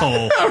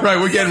asshole. All right,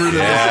 we're getting rid of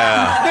this.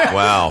 Yeah,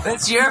 wow.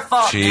 That's your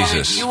fault,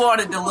 Jesus. dude. You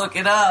wanted to look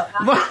it up.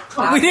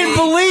 We didn't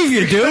believe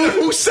you, dude.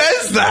 Who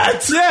says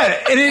that?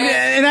 Yeah, and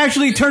it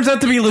actually turns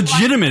out to be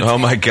legitimate. Oh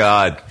my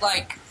God.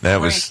 Like, that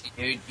was.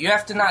 Dude, you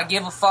have to not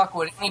give a fuck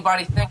what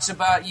anybody thinks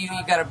about you.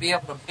 You got to be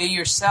able to be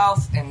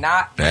yourself and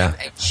not give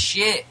a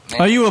shit,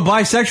 man. Are you a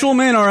bisexual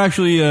man or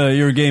actually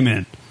you're a gay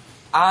man?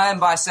 I'm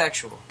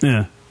bisexual.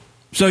 Yeah.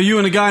 So you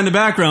and a guy in the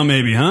background,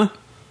 maybe, huh?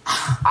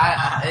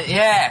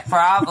 Yeah,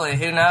 probably.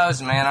 Who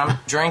knows, man? I'm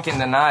drinking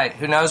tonight.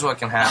 Who knows what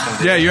can happen?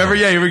 Dude. Yeah, you ever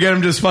get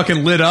him just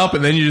fucking lit up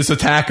and then you just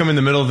attack him in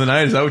the middle of the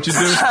night? Is that what you do?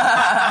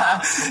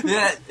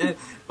 Yeah.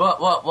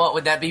 What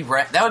would that be?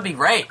 That would be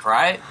rape,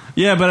 right?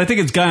 Yeah, but I think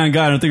it's guy on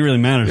guy. I don't think it really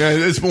matters. Yeah,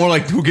 it's more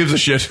like who gives a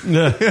shit.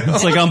 Yeah,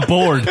 it's like I'm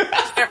bored. You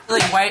can't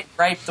really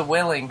rape the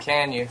willing,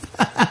 can you?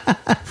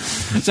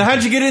 So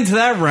how'd you get into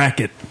that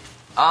racket?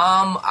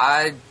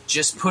 I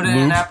just put in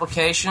an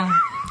application,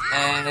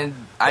 and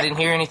I didn't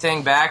hear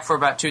anything back for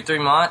about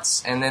 2-3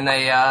 months, and then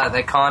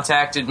they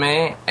contacted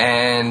me,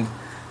 and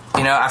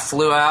I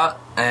flew out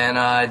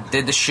and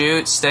did the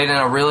shoot, stayed in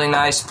a really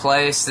nice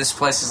place. This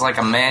place is like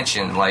a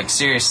mansion. Like,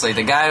 seriously,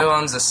 the guy who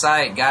owns the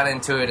site got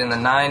into it in the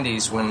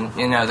 90s when,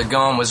 the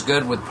going was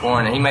good with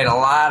porn, and he made a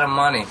lot of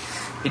money.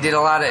 He did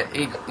a lot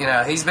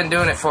of, he's been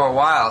doing it for a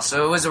while.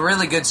 So it was a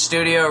really good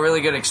studio, a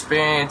really good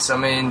experience. I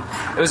mean,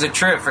 it was a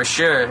trip for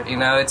sure.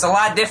 It's a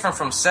lot different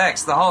from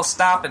sex. The whole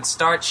stop and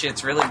start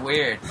shit's really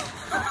weird.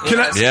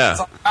 Yeah.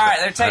 Like, all right,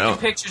 they're taking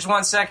pictures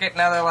 1 second.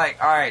 Now they're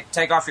like, all right,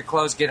 take off your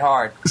clothes, get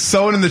hard.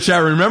 Someone in the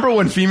chat, remember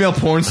when female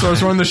porn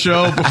stars were on the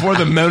show before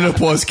the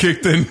menopause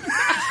kicked in?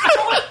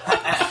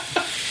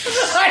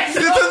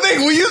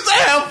 We used to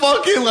have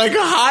fucking like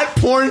hot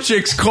porn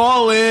chicks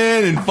call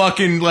in and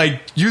fucking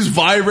like use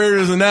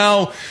vibrators, and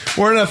now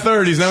we're in our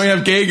 30s. Now we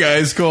have gay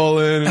guys call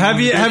in. Have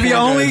you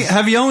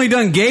only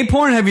done gay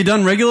porn? Have you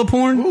done regular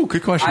porn? Ooh,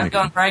 good question. I've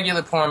done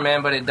regular porn,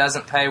 man, but it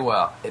doesn't pay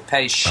well. It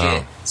pays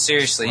shit.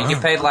 Seriously, you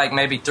get paid like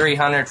maybe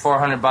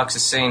 $300-$400 a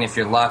scene if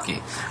you're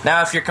lucky.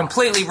 Now, if you're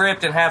completely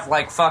ripped and have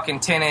like fucking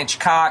 10-inch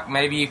cock,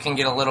 maybe you can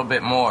get a little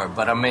bit more.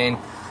 But I mean,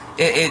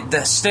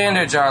 the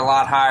standards are a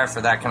lot higher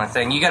for that kind of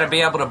thing. You got to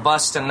be able to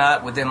bust a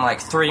nut within like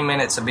 3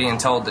 minutes of being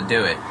told to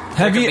do it.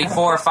 There could be 4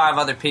 or 5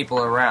 other people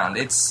around.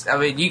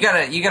 You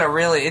gotta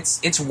really.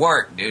 It's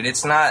work, dude.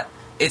 It's not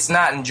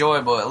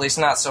enjoyable. At least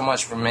not so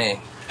much for me.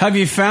 Have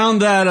you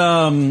found that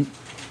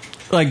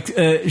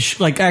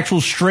like actual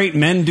straight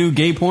men do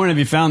gay porn? Have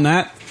you found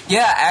that?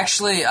 Yeah,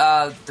 actually,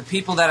 the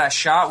people that I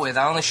shot with,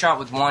 I only shot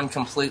with one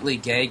completely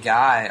gay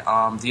guy.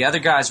 The other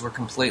guys were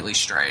completely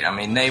straight. I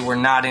mean, they were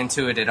not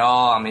into it at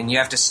all. I mean, you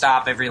have to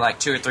stop every like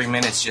 2 or 3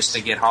 minutes just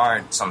to get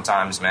hard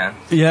sometimes, man.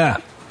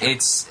 Yeah. It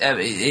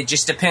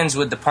just depends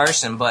with the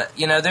person. But,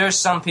 there's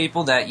some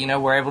people that,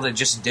 were able to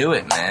just do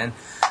it, man.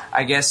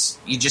 I guess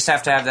you just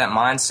have to have that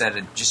mindset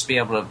to just be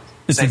able to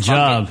It's a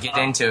job. Get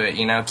into it,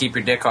 keep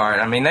your dick hard.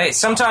 I mean,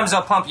 sometimes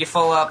they'll pump you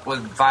full up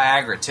with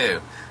Viagra, too.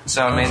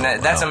 So, I mean,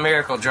 that's a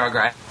miracle drug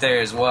right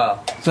there as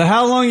well. So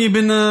how long you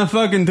been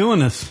fucking doing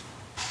this?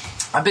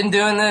 I've been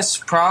doing this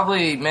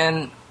probably,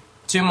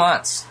 2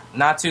 months.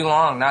 Not too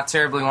long, not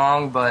terribly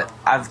long, but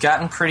I've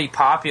gotten pretty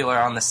popular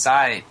on the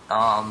site.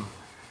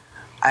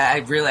 I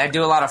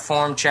do a lot of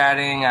forum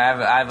chatting. I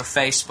have a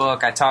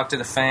Facebook. I talk to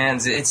the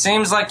fans. It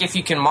seems like if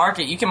you can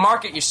market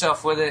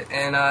yourself with it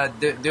and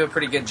do a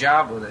pretty good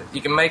job with it.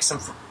 You can make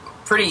some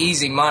pretty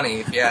easy money,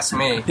 if you ask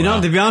me.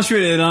 To be honest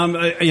with you, I'm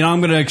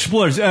going to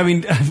explore. I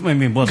mean,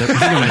 well,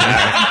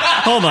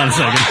 hold on a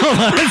second.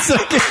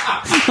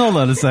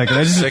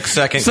 I just 6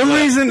 second. Some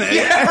clip. reason,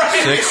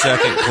 6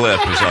 second clip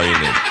is all you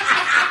need.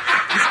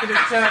 gonna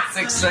count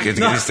 6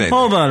 seconds.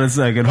 Hold on a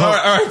second. All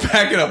right,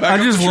 back it up. I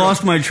just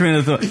lost my train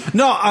of thought.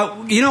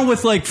 No,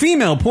 with like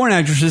female porn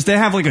actresses, they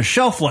have like a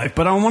shelf life.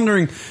 But I'm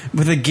wondering,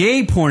 with a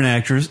gay porn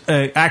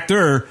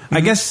actor,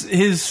 I guess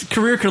his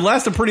career could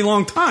last a pretty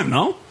long time.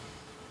 No?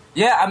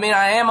 Yeah, I mean,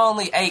 I am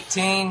only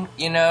 18.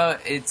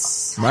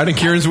 It's right in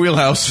Kieran's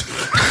wheelhouse.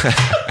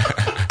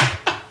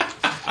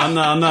 I'm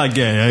not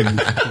gay.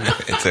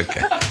 It's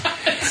okay.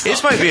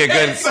 This might be a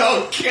good. It's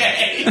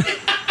okay.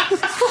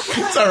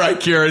 It's all right,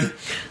 Kieran.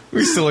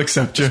 We still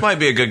accept you. This might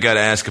be a good guy to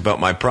ask about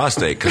my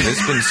prostate because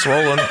it's been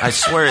swollen. I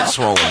swear it's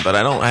swollen, but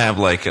I don't have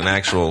like an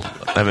actual.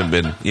 I haven't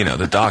been.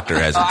 The doctor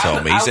hasn't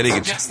told me. He said he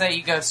could. Just that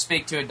you go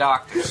speak to a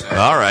doctor. So.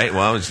 All right.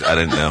 Well, I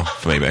didn't know.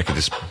 Maybe I could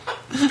just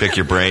pick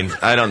your brain.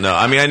 I don't know.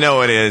 I mean, I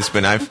know it is,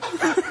 but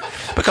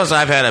because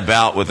I've had a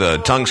bout with a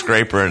tongue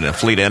scraper and a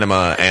fleet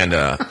enema and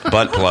a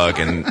butt plug,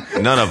 and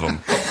none of them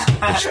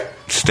have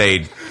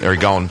stayed or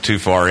gone too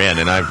far in,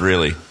 and I've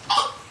really.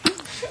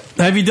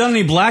 Have you done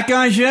any black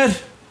guys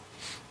yet?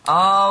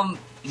 No,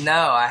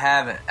 I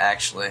haven't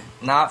actually.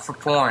 Not for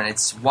porn.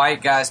 It's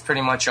white guys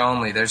pretty much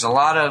only. There's a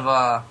lot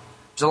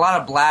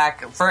of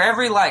black. For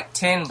every like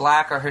 10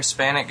 black or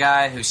Hispanic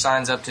guy who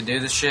signs up to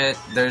do the shit,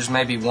 there's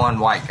maybe one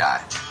white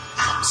guy.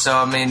 So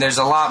I mean, there's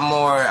a lot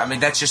more. I mean,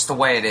 that's just the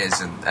way it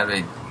is, and I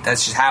mean,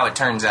 that's just how it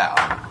turns out.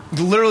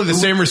 Literally the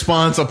same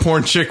response a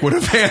porn chick would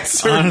have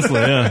answered. Honestly,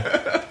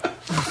 yeah.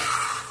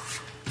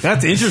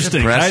 That's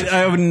interesting.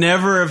 I would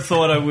never have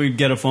thought I would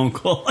get a phone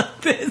call like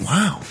this.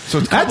 Wow. So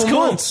it's that's cool.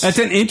 Months. That's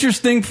an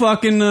interesting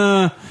fucking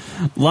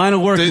line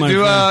of work.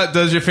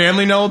 Does your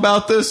family know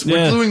about this? Yeah.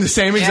 We're doing the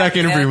same exact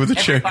interview with a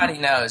chick. Everybody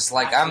knows.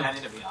 Like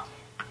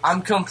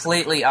I'm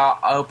completely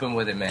open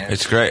with it, man.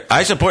 It's great.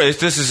 I support it.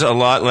 This is a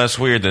lot less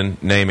weird than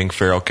naming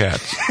feral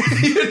cats.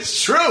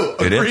 It's true.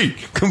 Agreed.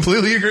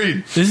 Completely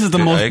agreed. This is the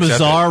most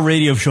bizarre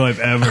radio show I've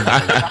ever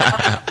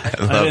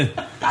done.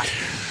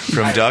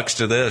 From ducks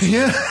to this.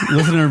 Yeah.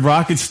 Listening to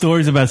rocket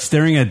stories about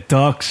staring at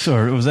ducks,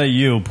 or was that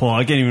you, Paul?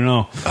 I can't even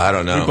know. I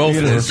don't know.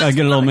 I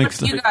get it all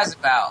mixed up. What are you guys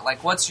about?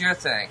 Like, what's your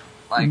thing?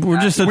 Like, we're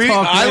just a talk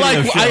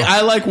radio show.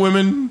 I like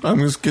women. I'm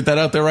going to get that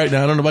out there right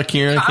now. I don't know about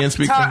Kieran. I can't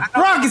speak for him.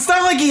 Rock, it's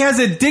not like he has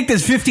a dick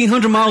that's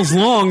 1,500 miles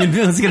long and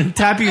he's going to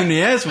tap you in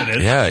the ass with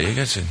it. Yeah, you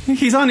guys.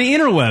 He's on the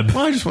interweb.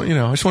 Well, I just want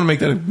to make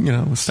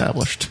that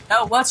established.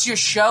 No, what's your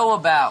show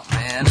about,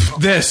 man?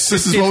 This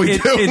is what we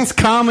do. It's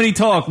comedy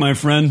talk, my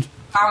friend.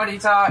 Comedy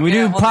talk. We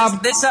do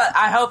pop. This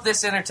I hope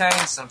this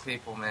entertains some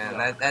people,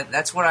 man.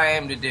 That's what I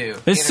aim to do.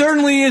 It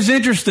certainly is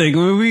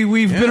interesting.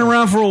 We've been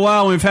around for a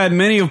while. We've had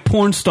many of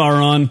Porn Star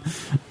on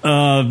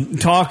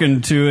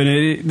talking to,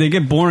 and they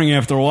get boring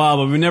after a while.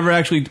 But we never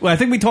actually. I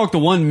think we talked to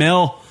one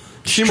male.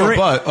 Seymour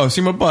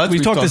Butts. We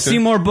talked to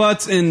Seymour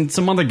Butts and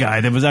some other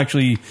guy that was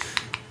actually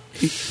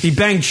he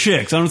banged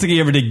chicks. I don't think he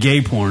ever did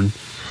gay porn.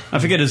 I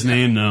forget his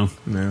name though.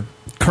 Yeah.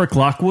 Kirk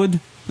Lockwood.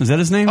 Is that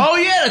his name? Oh,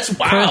 yeah.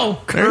 Wow.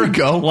 There we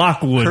go.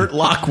 Lockwood. Kurt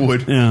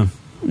Lockwood. Yeah.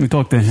 We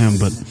talked to him,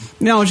 but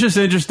no, it's just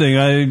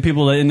interesting.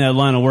 People in that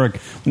line of work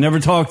never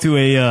talk to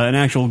an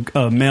actual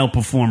male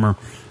performer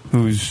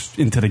who's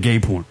into the gay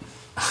porn.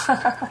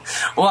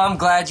 Well, I'm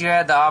glad you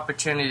had the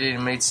opportunity to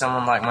meet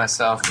someone like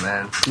myself,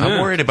 man.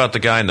 I'm worried about the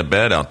guy in the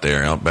bed out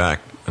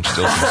back. I'm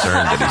still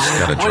concerned that he's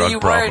got a drug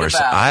problem.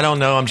 I don't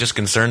know. I'm just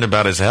concerned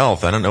about his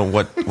health. I don't know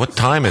what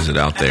time is it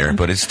out there,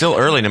 but it's still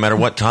early. No matter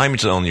what time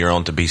zone you're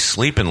on, to be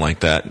sleeping like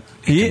that,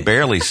 he can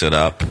barely sit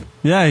up.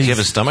 Yeah, does he have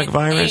a stomach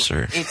virus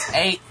or? It's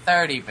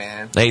 8:30,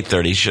 man.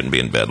 8:30. He shouldn't be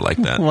in bed like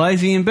that. Why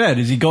is he in bed?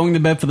 Is he going to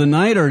bed for the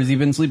night, or has he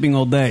been sleeping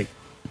all day?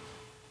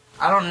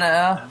 I don't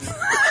know.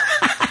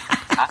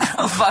 I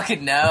don't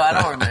fucking know. I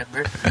don't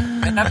remember.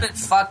 And I've been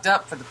fucked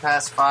up for the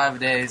past 5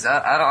 days.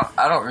 I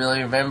don't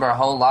really remember a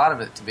whole lot of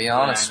it, to be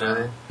honest with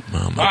you.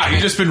 Wow,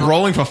 you've just been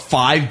rolling for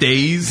 5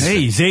 days? Hey,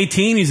 he's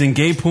 18. He's in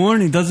gay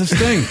porn. He does his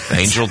thing.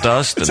 Angel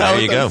dust, and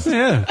there you go.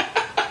 Yeah.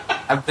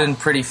 I've been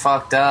pretty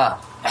fucked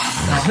up.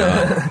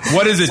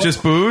 What is it?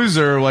 Just booze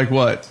or like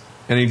what?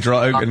 Any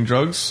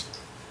drugs?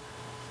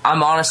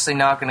 I'm honestly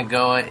not going to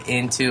go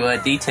into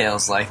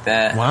details like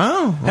that.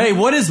 Wow. Hey,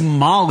 what is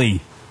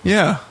Molly?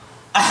 Yeah.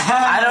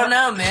 I don't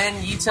know,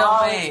 man. You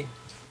tell me.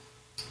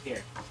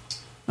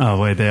 Oh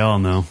wait, they all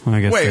know.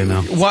 I guess they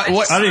know.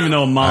 What? I don't even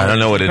know Molly. I don't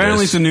know what it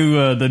Apparently is.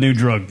 it's the new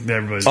drug that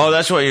everybody. Oh,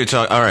 that's what you're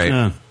talking. All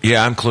right.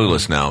 Yeah, I'm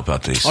clueless now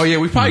about these. Oh yeah,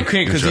 we probably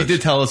can't because he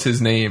did tell us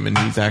his name and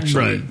he's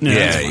actually Right.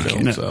 Yeah, you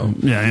you know, so.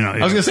 Yeah, you know.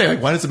 I was gonna say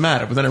like, why does it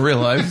matter? But then I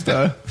realized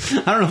I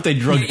don't know if they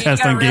drug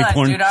test on gay realize,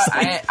 porn. dude,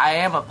 I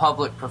am a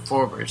public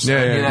performer, so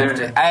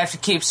Yeah. I have to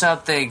keep some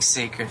things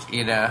secret,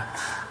 you know.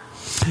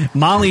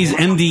 Molly's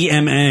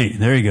MDMA.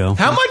 There you go.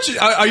 How much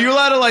are you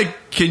allowed to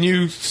like? Can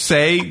you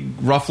say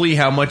roughly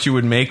how much you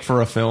would make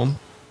for a film?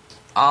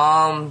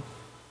 Yeah,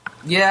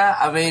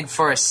 I mean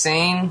for a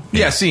scene.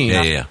 Yeah, scene.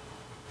 Yeah.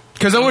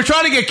 Because we're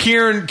trying to get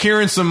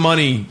Kieran some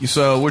money,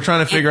 so we're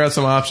trying to figure out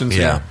some options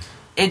here.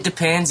 It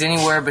depends,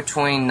 anywhere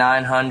between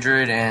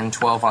 900 and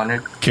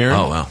 1,200. Karen?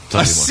 Oh, wow.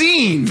 A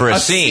scene. For a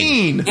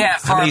scene. Yeah,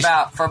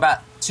 for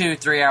about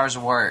 2-3 hours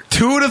of work.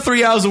 2 to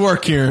 3 hours of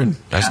work, Kieran.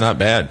 That's not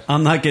bad.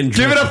 I'm not getting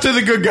Give it up to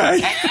the good guy.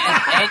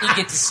 And you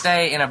get to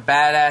stay in a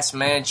badass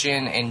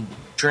mansion and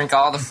drink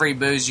all the free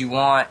booze you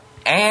want.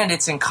 And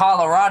it's in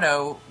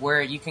Colorado,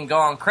 where you can go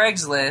on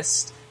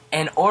Craigslist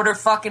and order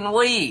fucking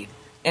weed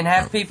and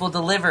have people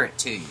deliver it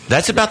to you.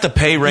 That's about the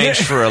pay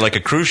range for like a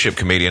cruise ship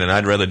comedian, and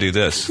I'd rather do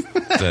this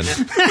than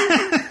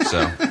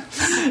so.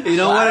 You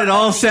know what? It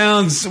all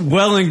sounds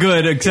well and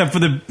good, except for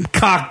the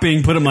cock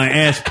being put in my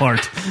ass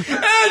part.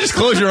 Just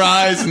close your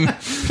eyes and,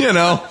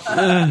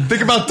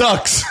 think about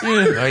ducks.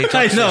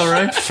 I know,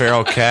 right?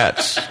 Feral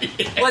cats.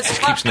 What's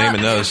keeps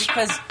naming those.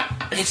 Because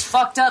it's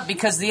fucked up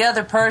because the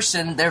other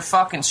person, they're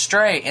fucking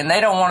straight and they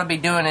don't want to be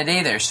doing it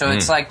either. So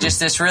it's like just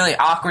this really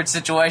awkward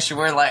situation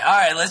where like, all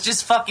right, let's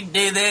just fucking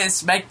do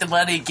this, make the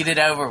money, get it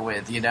over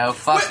with,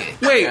 fuck it.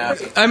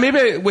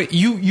 Wait,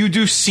 you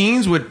do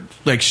scenes with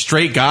like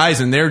straight guys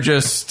and they're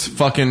just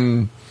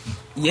fucking...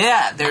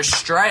 Yeah, they're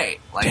straight.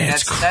 Like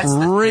that's the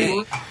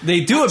thing.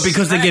 They do it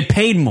because they get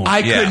paid more.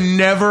 I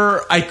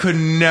could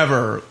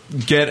never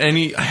get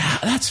any.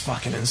 That's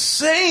fucking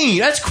insane.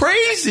 That's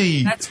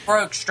crazy. That's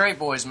broke straight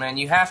boys, man.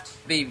 You have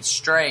to be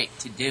straight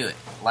to do it.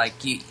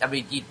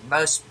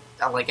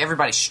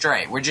 Everybody's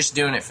straight. We're just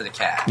doing it for the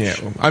cash. Yeah,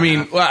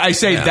 I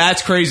say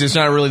that's crazy. It's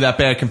not really that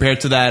bad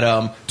compared to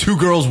that 2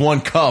 girls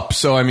 1 cup.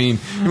 So you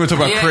want to talk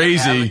about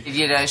crazy?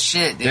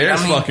 Shit, dude. They're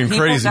fucking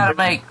crazy.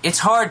 It's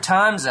hard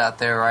times out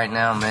there right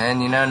now, man.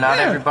 Not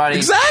everybody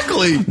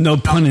exactly. No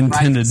pun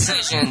intended.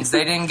 Decisions.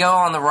 They didn't go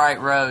on the right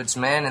roads,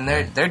 man, and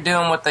they're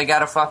doing what they got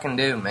to fucking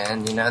do,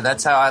 man.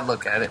 That's how I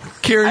look at it.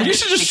 Kieran, you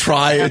should just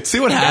try it. See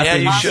what happens. Yeah,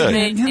 you should.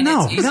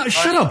 No,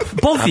 shut up,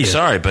 both of you. I'm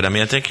sorry, but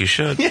I think you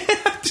should. Yeah,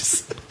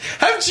 just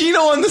have Gino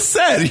on the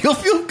set. He'll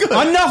feel good.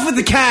 Enough with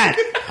the cat.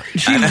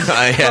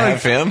 I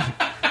have him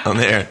on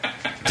there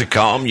to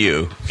calm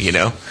you.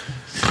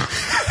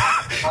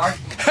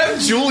 Have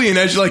Julian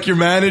as your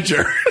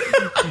manager.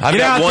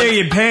 Get out there,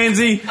 you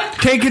pansy.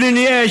 Take it in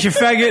the ass, you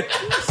faggot.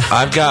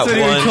 I've got That's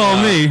what one. you call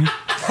me.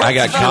 I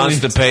got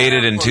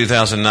constipated in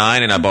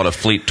 2009, and I bought a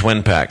Fleet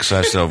twin pack, so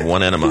I still have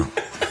one enema.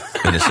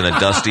 And it's in a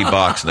dusty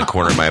box in the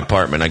corner of my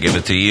apartment. I give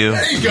it to you.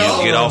 There you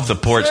go. Get off the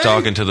porch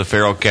talking to the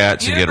feral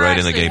cats and get right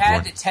in the gay porn. You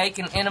had to take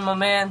an enema,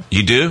 man?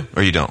 You do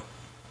or you don't?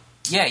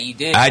 Yeah, you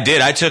did. I did.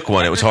 I took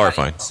one. It was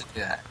horrifying.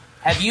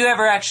 Have you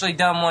ever actually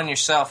done one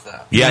yourself, though?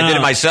 Yeah, I did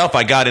it myself.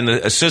 I got in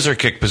a scissor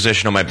kick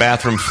position on my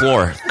bathroom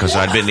floor because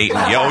I'd been eating.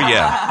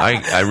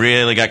 I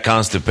really got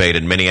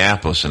constipated in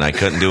Minneapolis, and I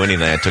couldn't do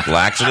anything. I took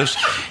laxatives,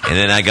 and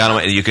then I got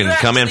them. You can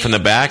come in from the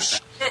back.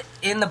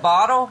 In the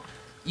bottle?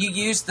 You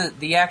use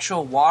the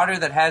actual water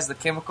that has the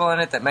chemical in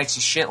it that makes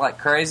you shit like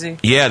crazy?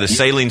 Yeah, the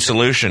saline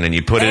solution, and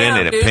you put it in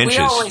and it pinches.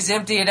 We always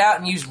empty it out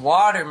and use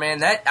water,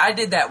 man. I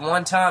did that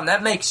one time.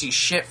 That makes you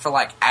shit for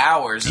like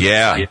hours.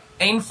 And it's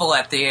painful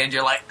at the end.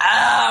 You're like,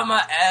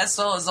 my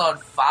asshole is on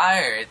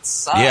fire. It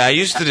sucks. Yeah, I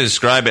used to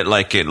describe it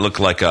like it looked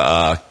like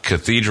a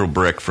cathedral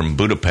brick from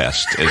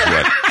Budapest is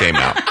what came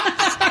out.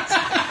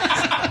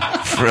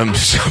 From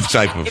some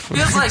type of... It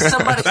feels like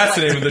somebody... That's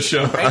the name of the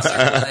show.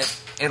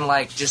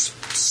 And just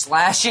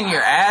slashing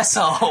your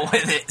asshole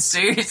with it.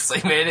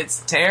 Seriously, man,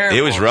 it's terrible.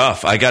 It was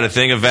rough. I got a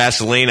thing of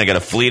Vaseline. I got a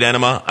Fleet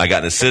enema. I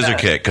got the scissor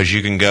kick because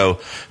you can go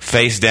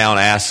face down,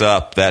 ass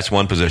up. That's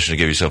one position to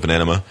give yourself an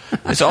enema.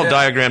 It's all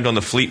diagrammed on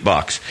the Fleet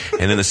box.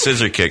 And then the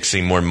scissor kick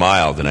seemed more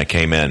mild than I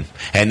came in.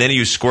 And then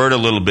you squirt a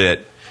little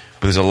bit,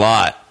 but there's a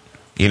lot,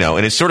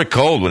 and it's sort of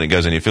cold when it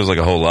goes in. It feels like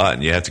a whole lot,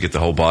 and you have to get the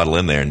whole bottle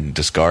in there and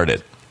discard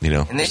it.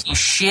 And then you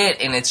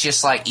shit, and it's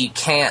just like you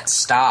can't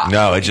stop.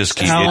 No, it just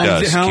keeps coming.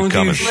 How long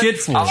do you shit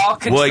for?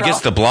 Well, it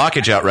gets the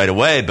blockage out right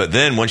away, but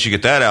then once you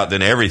get that out,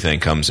 then everything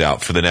comes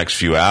out for the next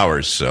few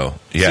hours. So,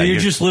 yeah. So you're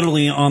just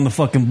literally on the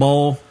fucking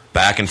bowl?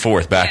 Back and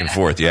forth. Yeah.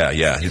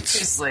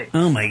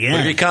 Oh, my God.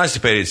 When you get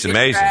constipated, it's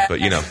amazing, but,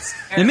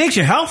 It makes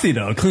you healthy,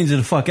 though. It cleans it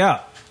the fuck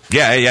out.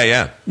 Yeah.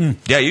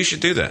 Yeah, you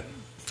should do that.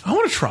 I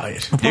want to try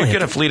it. You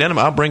get a Fleet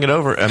enema. I'll bring it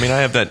over. I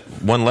have that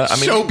one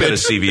left. You can go to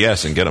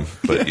CVS and get them,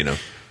 but,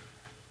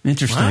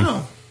 Interesting.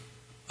 Wow.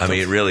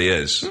 It really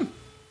is.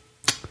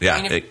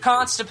 Yeah. If you're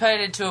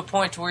constipated to a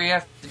point to where you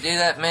have to do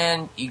that,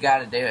 man, you got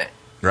to do it.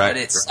 Right. But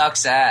it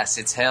sucks ass.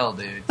 It's hell,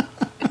 dude.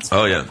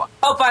 Oh, yeah.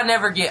 Hope I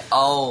never get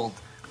old,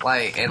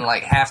 and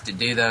have to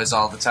do those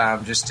all the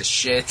time just to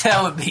shit.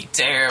 That would be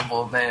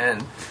terrible,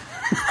 man.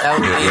 That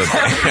would be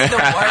the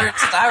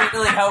worst. I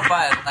really hope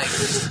I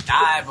just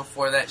die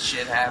before that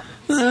shit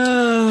happens.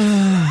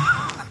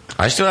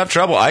 I still have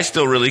trouble. I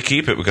still really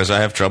keep it because I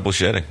have trouble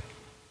shitting.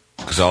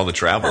 Because all the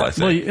travel, I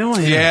think.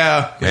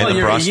 Yeah. And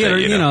the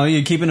prostate,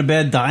 you're keeping a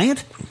bad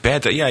diet? I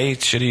eat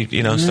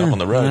shitty, stuff on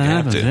the road. That You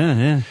have happens, to.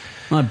 yeah.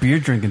 A lot of beer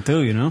drinking,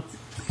 too,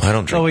 I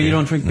don't drink beer. You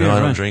don't drink beer? No, I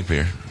right. don't drink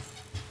beer.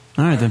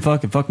 All right, then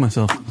fuck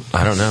myself.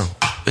 I don't know.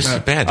 This is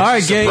bad. All right,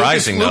 This is Gabe.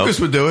 surprising, though. Lucas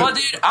would do it. Well,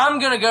 dude, I'm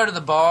gonna go to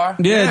the bar.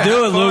 Yeah,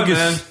 do it,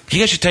 Lucas. You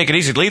guys should take it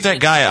easy. Leave that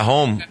guy at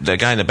home, that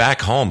guy in the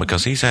back home,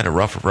 because he's had a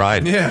rough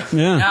ride. Yeah.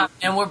 Yeah,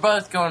 and we're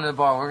both going to the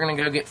bar. We're gonna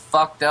go get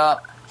fucked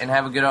up and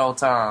have a good old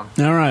time.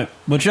 All right.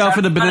 Watch out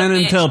for the banana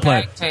and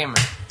tailpipe.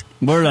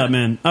 Word up,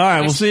 man. All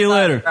right, we'll see you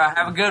later.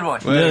 Have a good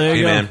one. Yeah, there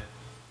you go. man.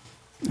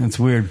 That's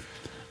weird.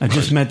 I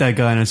just met that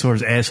guy and I saw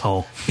his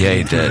asshole. Yeah,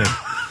 he did.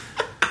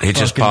 He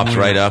just Fucking popped weird.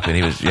 right up, and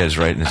he was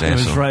right in his It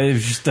was asshole. right. It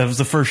was just, that was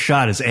the first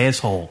shot. His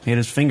asshole. He had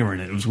his finger in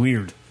it. It was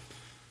weird.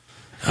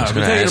 I was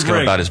going to ask him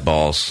about his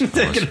balls.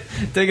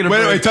 Taking a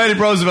Wait, break. Tiny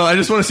Roosevelt. I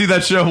just want to see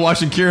that show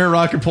watching Kieran,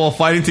 Rock, and Paul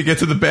fighting to get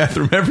to the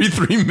bathroom every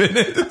 3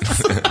 minutes.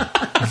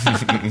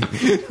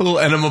 A little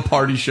enema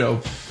party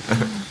show.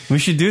 We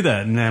should do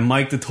that and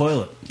Mike the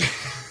toilet.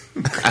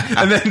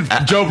 And then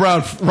Joe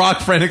Brown, Rock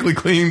frantically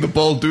cleaning the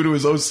bowl due to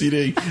his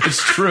OCD. It's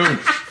true.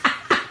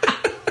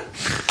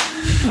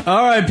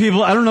 All right,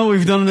 people. I don't know what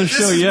we've done on this show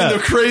This has yet. been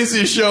the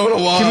craziest show in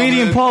a while.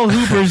 Comedian man. Paul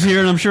Hooper's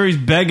here, and I'm sure he's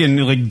begging,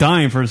 like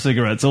dying for a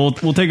cigarette. So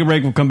we'll take a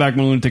break. We'll come back on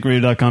the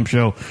lunaticradio.com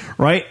show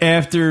right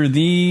after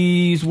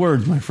these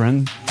words, my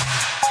friend.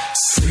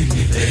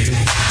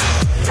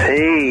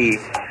 Hey,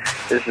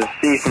 this is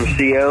C from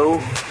CO,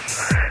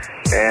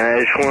 and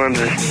I just wanted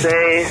to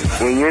say,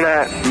 when you're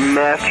not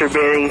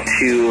masturbating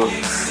to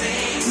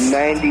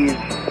 90s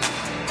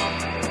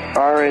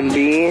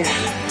R&B,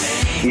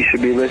 you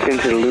should be listening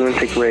to the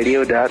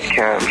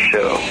lunaticradio.com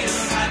show.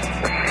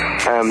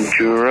 I'm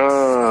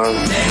drunk.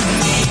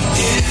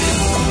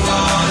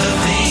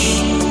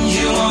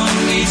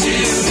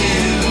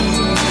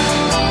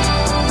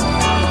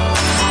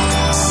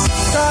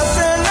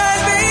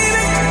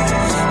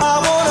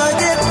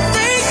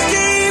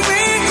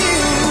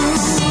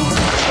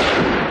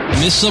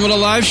 Miss some of the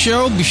live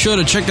show? Be sure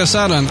to check us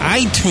out on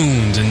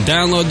iTunes and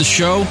download the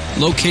show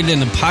located in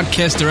the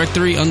podcast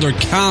directory under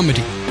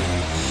comedy.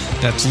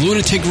 That's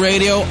Lunatic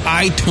Radio,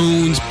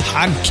 iTunes,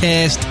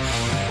 podcast,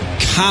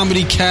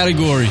 comedy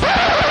category.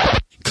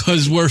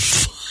 Because we're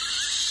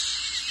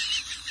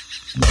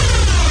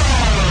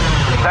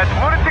That's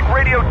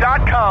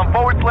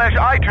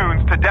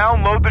lunaticradio.com/iTunes to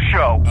download the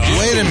show.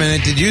 Wait a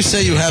minute, did you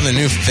say you have a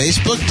new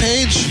Facebook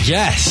page?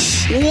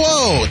 Yes.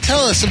 Whoa,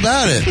 tell us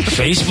about it.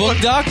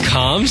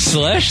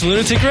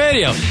 Facebook.com/Lunatic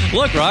Radio.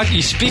 Look, Rock,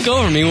 you speak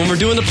over me when we're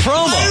doing the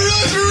promo. I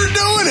realized we were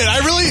doing it. I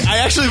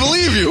actually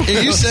believe you. Are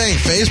you saying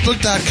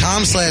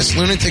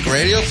Facebook.com/Lunatic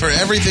Radio for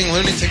everything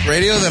Lunatic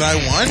Radio that I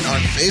want on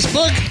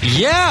Facebook?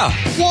 Yeah.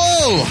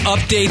 Whoa.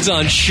 Updates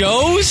on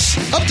shows.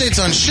 Updates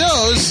on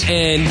shows.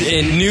 And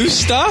new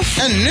stuff.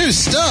 And new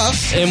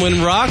stuff. And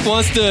when Rock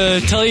wants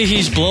to tell you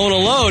he's blowing a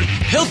load,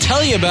 he'll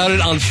tell you about it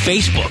on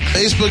Facebook.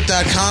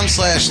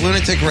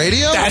 Facebook.com/Lunatic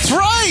Radio? That's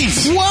right.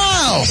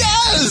 Wow.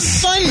 Yes.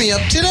 Sign me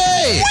up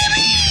today.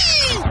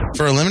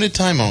 For a limited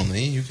time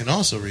only, you can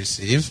also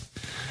receive...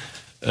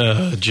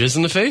 jizz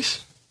in the face?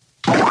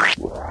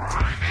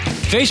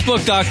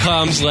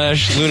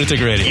 Facebook.com/Lunatic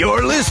Radio.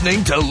 You're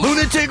listening to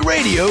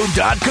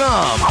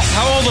lunaticradio.com.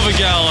 How old of a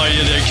gal are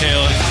you there,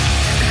 Kayla?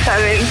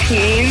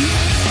 17.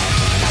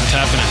 What's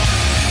happening?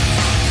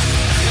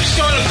 Just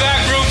go to the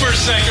back room for a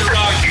second,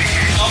 Rock.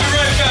 I'll be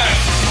right back.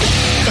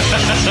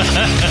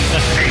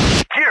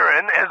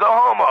 Kieran is a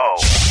homo.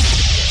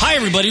 Hi,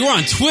 everybody. We're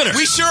on Twitter.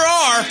 We sure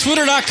are.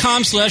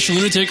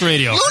 Twitter.com/Lunatic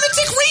Radio.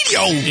 Lunatic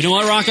Radio. You know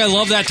what, Rock? I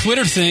love that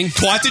Twitter thing.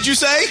 What did you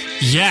say?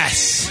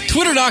 Yes.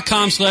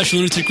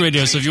 Twitter.com/Lunatic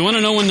Radio. So if you want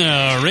to know when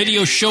the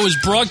radio show is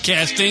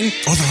broadcasting.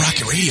 Oh, the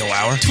Rocket Radio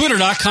Hour.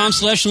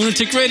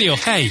 Twitter.com/Lunatic Radio.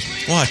 Hey.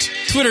 What?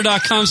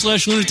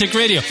 Twitter.com/Lunatic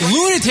Radio.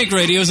 Lunatic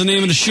Radio is the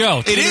name of the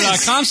show. It is.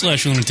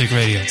 Twitter.com/Lunatic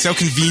Radio. See how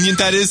convenient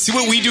that is? See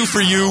what we do for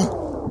you?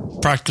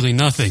 Practically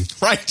nothing.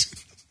 Right.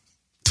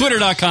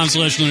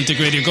 Twitter.com/Lunatic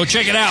Radio. Go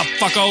check it out,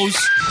 fuckos.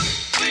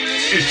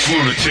 It's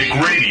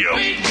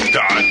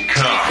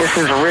lunaticradio.com. This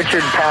is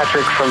Richard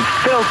Patrick from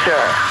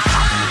Filter.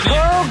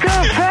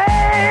 Poker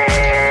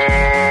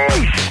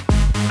face!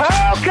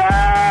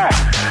 Poker!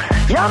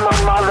 I'm a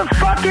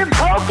motherfucking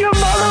poke your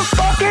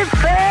motherfucking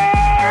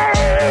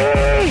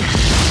face!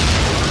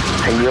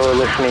 And you're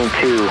listening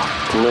to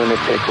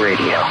Lunatic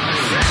Radio.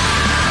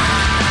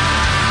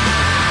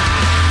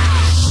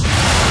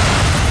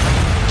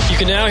 You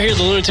can now hear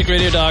the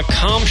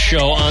lunaticradio.com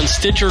show on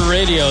Stitcher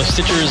Radio.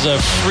 Stitcher is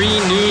a free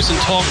news and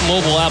talk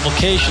mobile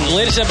application. The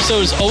latest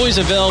episode is always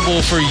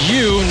available for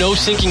you. No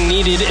syncing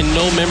needed and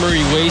no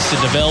memory wasted.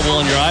 Available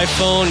on your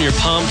iPhone, your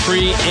Palm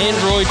Pre,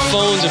 Android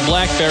phones, and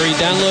BlackBerry.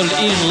 Download it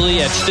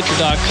easily at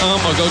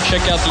Stitcher.com or go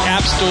check out the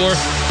App Store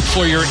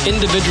for your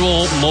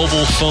individual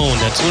mobile phone.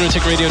 That's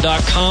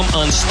lunaticradio.com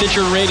on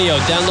Stitcher Radio.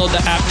 Download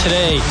the app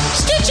today.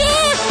 Stitcher!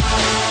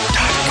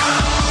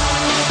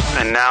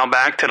 And now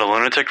back to the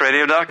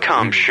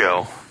lunaticradio.com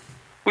show.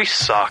 We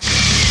suck.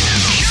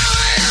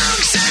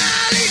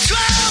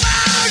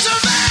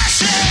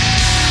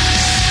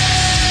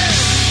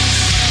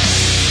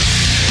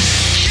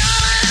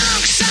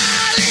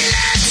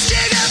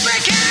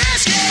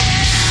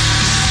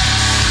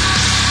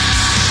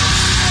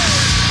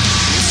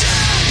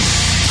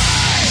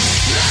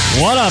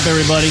 What up,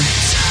 everybody?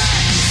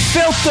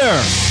 Filter.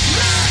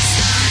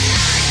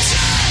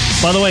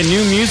 By the way,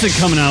 new music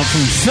coming out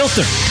from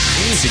Filter.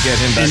 We need to get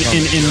him back on.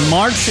 In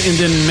March and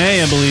then May,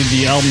 I believe,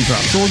 the album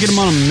drops. So we'll get him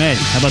on in May.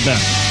 How about that?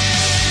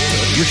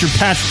 Richard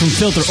Patrick from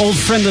Filter, old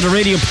friend of the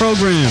radio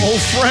program.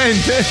 Old friend.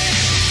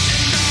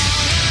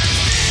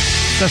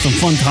 Got some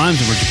fun times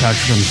with Richard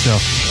Patrick on the show.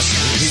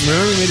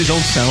 Remember he made his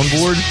own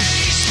soundboard?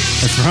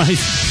 That's right.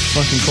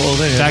 Fucking cool.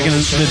 Back in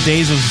the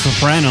days of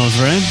Sopranos,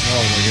 right?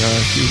 Oh my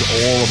gosh, he was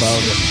all about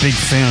it. Big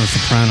fan of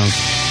Sopranos.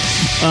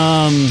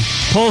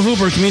 Paul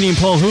Hooper, comedian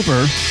Paul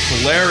Hooper.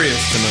 Hilarious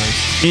tonight.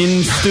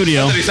 In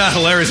studio. Not that he's not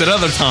hilarious at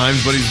other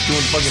times, but he's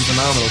doing fucking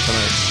phenomenal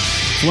tonight.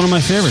 It's one of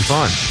my favorites.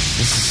 Fun.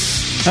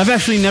 I've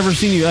actually never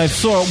seen you. I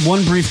saw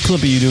one brief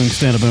clip of you doing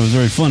stand-up, and it was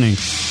very funny.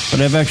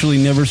 But I've actually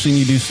never seen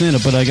you do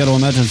stand-up, but I got to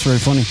imagine it's very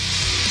funny.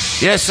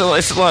 Yeah, so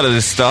it's a lot of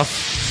this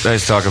stuff that I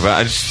talk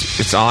about.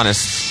 It's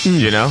honest,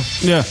 you know?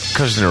 Yeah.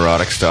 Because of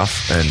neurotic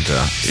stuff, and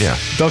yeah.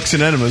 Ducks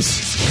and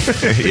enemas.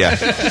 Yeah.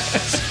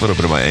 A little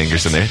bit of my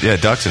anger's in there. Yeah,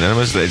 ducks and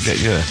enemas,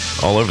 yeah,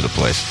 all over the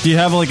place. Do you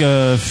have like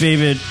a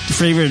favorite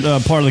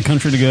part of the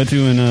country to go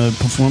to and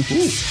perform?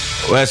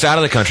 Well, it's out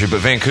of the country,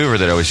 but Vancouver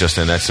that I was just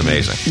in, that's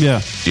amazing.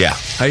 Yeah. Yeah.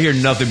 I hear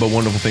nothing but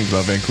wonderful things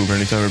about Vancouver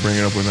anytime I bring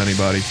it up with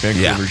anybody.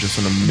 Vancouver's just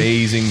an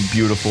amazing,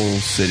 beautiful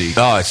city.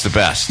 Oh, it's the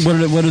best.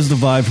 What is the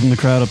vibe from the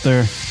crowd up there?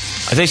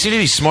 They seem to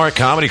be smart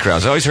comedy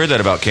crowds. I always heard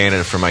that about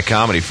Canada from my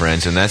comedy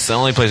friends, and that's the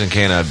only place in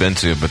Canada I've been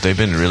to, but they've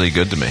been really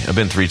good to me. I've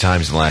been 3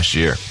 times in the last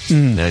year.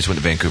 And I just went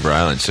to Vancouver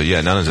Island. So,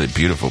 yeah, not only is it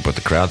beautiful, but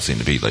the crowd seem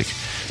to be, like,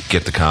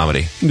 get the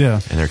comedy.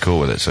 Yeah. And they're cool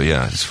with it. So,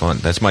 yeah, it's fun.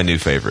 That's my new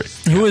favorite.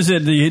 Who is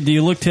it? Do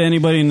you look to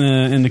anybody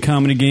in the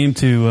comedy game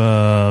to,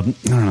 I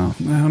don't know,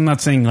 I'm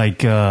not saying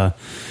like...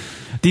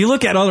 do you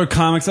look at other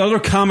comics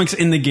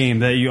in the game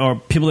that you are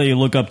people that you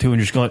look up to and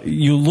just go,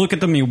 you look at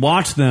them, you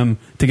watch them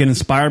to get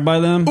inspired by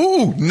them?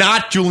 Ooh,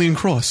 not Julian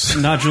Cross.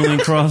 Not Julian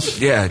Cross?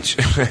 Yeah,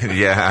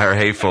 yeah, our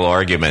hateful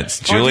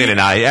arguments. Julian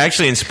and I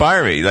actually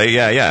inspire me. Like,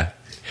 yeah.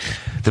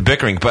 The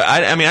bickering. But,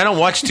 I mean, I don't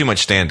watch too much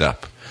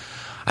stand-up.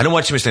 But,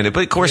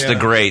 of course, the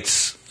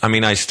greats, I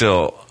mean, I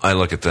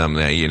look at them,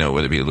 you know,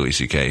 whether it be Louis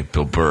C.K.,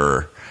 Bill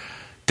Burr,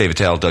 David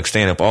Tell, Doug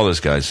Stanhope, all those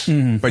guys.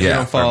 But you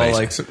don't follow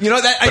but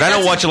I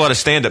don't watch a lot of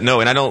stand-up.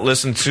 No, and I don't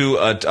listen to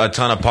a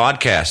ton of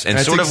podcasts. And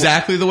that's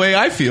exactly the way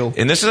I feel.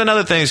 And this is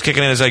another thing that's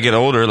kicking in as I get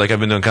older. Like,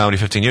 I've been doing comedy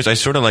 15 years. I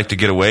sort of like to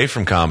get away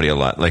from comedy a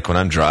lot. Like, when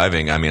I'm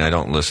driving, I mean, I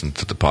don't listen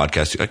to the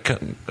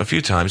podcast a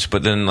few times,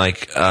 but then,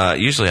 like,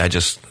 usually I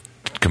just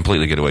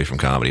completely get away from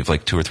comedy.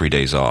 Like 2 or 3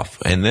 days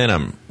off, and then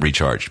I'm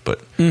recharged.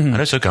 But I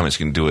know some comics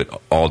can do it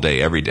all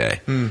day, every day.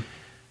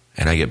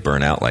 And I get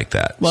burnt out like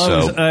that.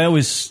 Well, I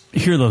always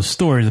hear those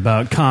stories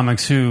about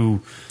comics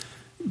who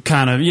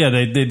kind of,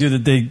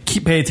 they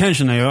pay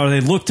attention. They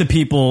look to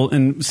people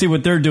and see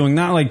what they're doing,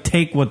 not like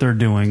take what they're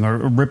doing or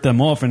rip them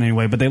off in any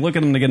way, but they look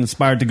at them to get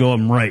inspired to go up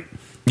and write.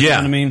 You know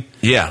what I mean?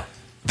 Yeah.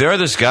 There are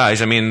those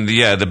guys. I mean,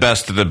 the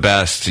best of the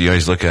best. You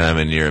always look at them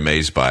and you're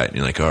amazed by it. And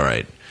you're like, all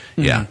right,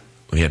 yeah,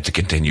 we have to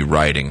continue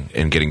writing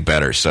and getting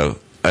better. So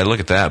I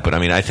look at that. But I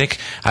mean, I think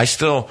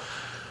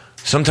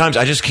sometimes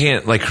I just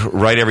can't, like,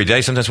 write every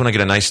day. Sometimes when I get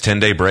a nice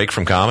 10-day break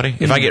from comedy,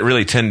 if I get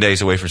really 10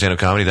 days away from stand-up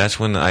comedy, that's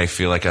when I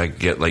feel like I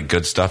get, like,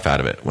 good stuff out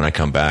of it. When I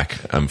come back,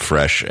 I'm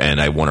fresh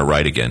and I want to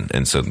write again.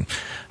 And so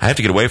I have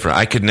to get away from it.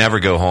 I could never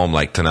go home,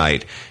 like,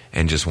 tonight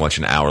and just watch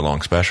an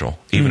hour-long special,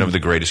 even of the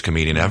greatest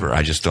comedian ever.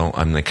 I just don't.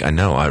 I'm like, I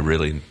know I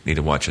really need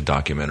to watch a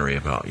documentary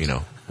about, you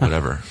know,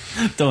 whatever.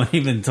 Don't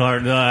even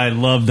talk. I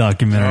love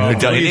documentaries.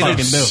 That's all I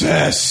fucking do.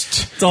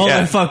 That's all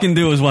I fucking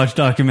do is watch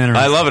documentaries.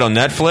 I love it on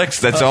Netflix.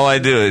 That's all I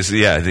do is,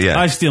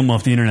 I steal them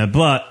off the internet,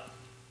 but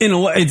in a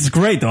way, it's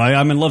great, though.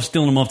 I love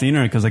stealing them off the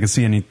internet because I can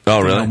see anything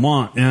I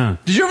want. Yeah.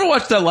 Did you ever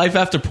watch that Life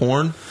After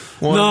Porn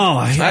one? No,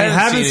 I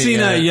haven't seen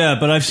that yet,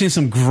 but I've seen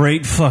some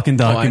great fucking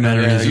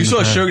documentaries. You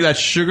saw that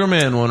Sugar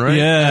Man one, right?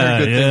 Yeah,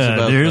 good things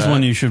about There's that.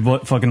 one you should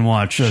fucking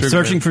watch.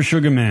 Searching for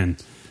Sugar Man.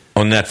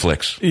 On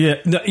Netflix. Yeah.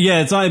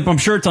 I'm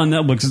sure it's on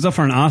Netflix. It's up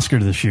for an Oscar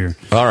this year.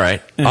 All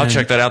right. I'll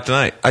check that out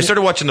tonight. I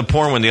started watching the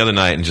porn one the other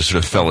night and just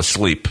sort of fell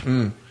asleep.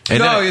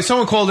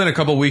 Someone called in a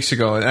couple weeks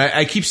ago, and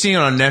I keep seeing it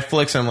on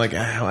Netflix. I'm like,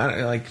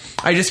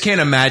 I just can't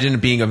imagine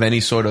it being of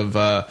any sort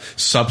of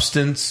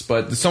substance.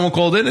 But someone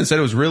called in and said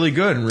it was really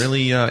good and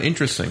really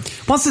interesting.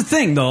 What's the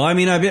thing, though? I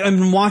mean, I've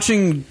been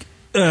watching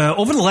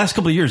over the last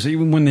couple of years,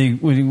 even when the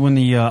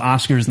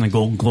Oscars and the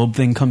Golden Globe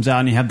thing comes out,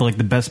 and you have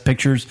the best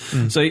pictures.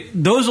 So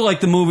those are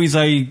like the movies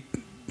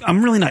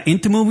I'm really not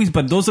into movies,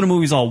 but those are the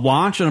movies I'll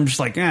watch, and I'm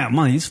just like,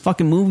 these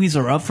fucking movies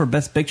are up for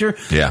Best Picture.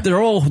 Yeah. They're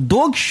all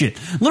dog shit.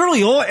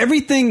 Literally,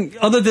 everything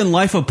other than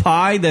Life of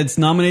Pi that's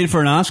nominated for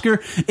an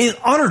Oscar is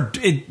utter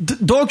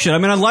dog shit. I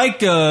mean, I like,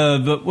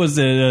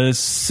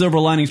 Silver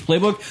Linings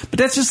Playbook, but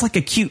that's just like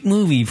a cute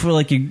movie for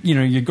like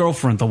your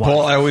girlfriend to watch.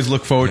 Paul, I always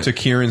look forward to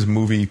Kieran's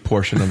movie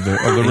portion of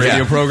the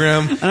radio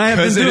program,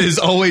 because it is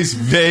always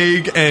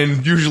vague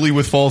and usually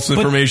with false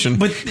information.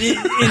 But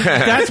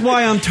that's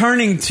why I'm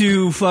turning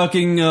to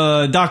fucking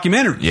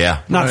documentaries. Yeah.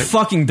 Not Right.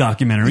 fucking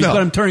documentaries, No.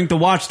 but I'm turning to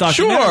watch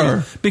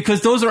documentaries.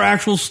 Because those are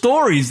actual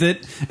stories and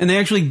they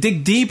actually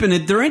dig deep in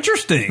it. They're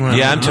interesting.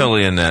 Yeah, I'm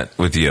totally in that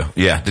with you.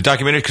 Yeah, the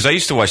documentary, because I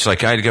used to watch,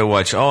 like, I had to go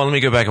watch, let me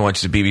go back and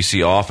watch the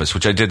BBC Office,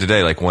 which I did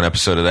today, like one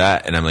episode of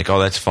that, and I'm like, oh,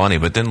 that's funny.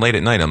 But then late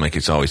at night, I'm like,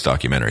 it's always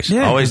documentaries.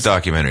 Yeah, Always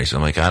documentaries.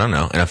 I'm like, I don't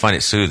know. And I find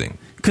it soothing.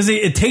 Because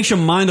it takes your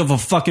mind off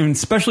of fucking,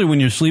 especially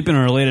when you're sleeping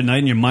or late at night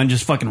and your mind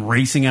just fucking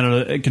racing out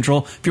of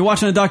control. If you're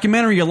watching a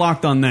documentary, you're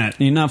locked on that.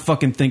 And you're not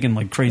fucking thinking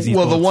like crazy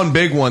Well, the thoughts. one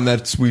big one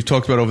that we've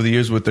talked about over the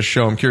years with the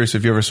show, I'm curious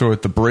if you ever saw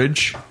it, The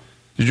Bridge.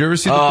 Did you ever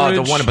see The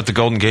Bridge? The one about the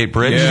Golden Gate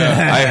Bridge?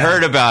 Yeah. I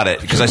heard about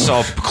it because I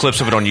saw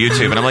clips of it on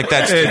YouTube, and I'm like,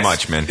 that's too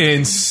much, man.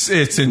 It's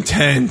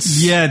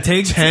intense. Yeah, it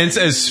takes intense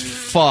as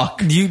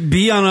fuck. You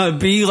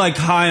be like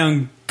high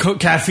on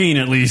caffeine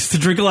at least. To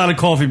drink a lot of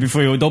coffee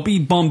before you. Don't be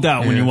bummed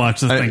out when you watch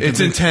this thing. It's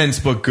intense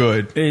but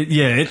good.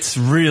 It's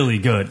really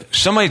good.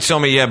 Somebody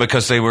told me,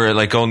 because they were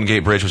like Golden Gate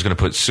Bridge was going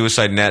to put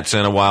suicide nets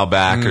in a while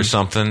back or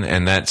something,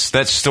 and that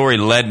story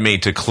led me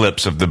to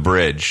clips of the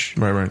bridge.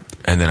 Right.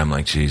 And then I'm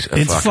like, geez,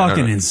 It's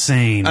fucking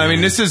insane. I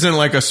mean, this isn't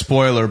like a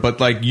spoiler, but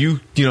like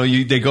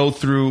they go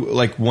through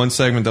like one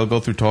segment, they'll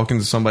go through talking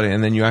to somebody,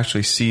 and then you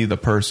actually see the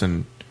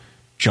person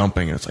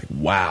jumping, and it's like,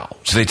 wow.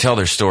 So they tell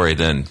their story,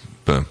 then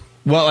boom.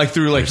 Well, like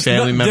through like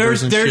family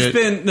members and there's shit.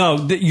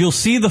 been you'll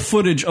see the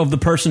footage of the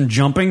person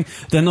jumping,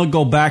 then they'll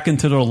go back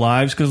into their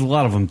lives because a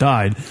lot of them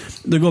died.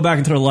 They'll go back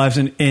into their lives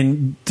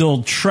and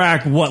they'll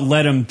track what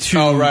led them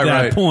to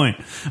that point.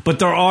 But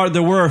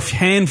there were a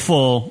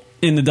handful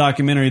in the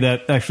documentary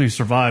that actually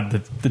survived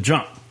the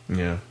jump.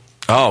 Yeah.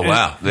 Oh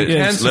wow! They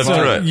lived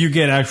through it. You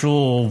get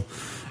actual,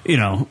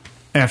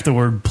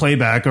 afterward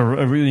playback,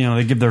 or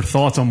they give their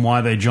thoughts on why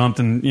they jumped,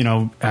 and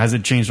has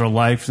it changed their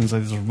life since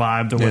they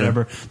survived or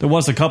whatever. There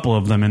was a couple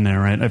of them in there,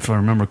 right? If I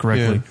remember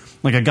correctly,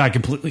 like a guy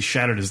completely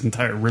shattered his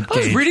entire rib I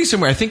was cage. reading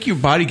somewhere. I think your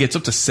body gets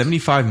up to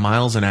 75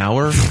 miles an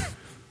hour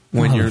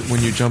when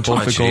you jump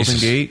off the Golden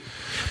Gate.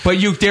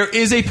 But there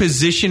is a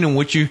position in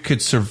which you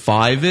could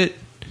survive it.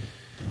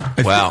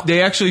 Wow.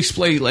 They actually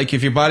explain, like,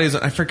 if your body is,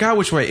 I forgot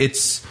which way,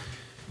 it's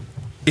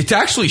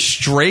actually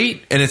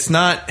straight and it's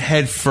not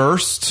head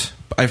first.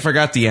 I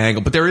forgot the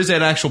angle, but there is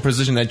an actual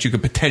position that you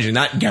could potentially,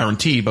 not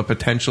guarantee, but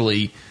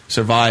potentially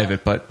survive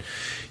it. But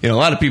a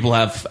lot of people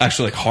have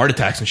actually like heart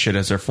attacks and shit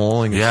as they're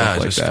falling and stuff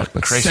like just that.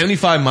 But crazy.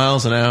 75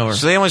 miles an hour.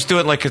 So they almost do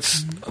it like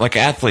it's like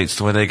athletes,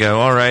 the way they go,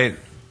 all right,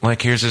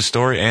 like here's his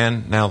story,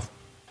 and now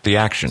the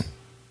action.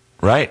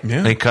 Right?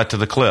 Yeah. They cut to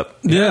the clip.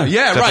 Yeah,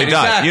 Except right. they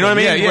died. Exactly. You know what I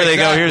mean? Yeah, Where they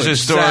go, exactly, here's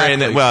his story,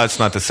 and then, well, it's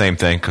not the same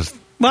thing because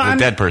the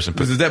dead person.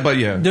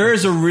 There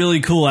is a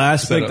really cool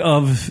aspect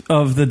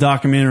of the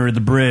documentary,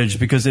 The Bridge,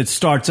 because it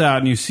starts out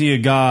and you see a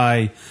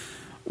guy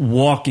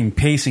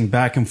pacing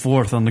back and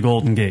forth on the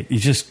Golden Gate.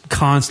 He's just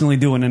constantly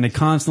doing it, and they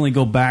constantly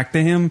go back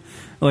to him.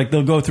 Like,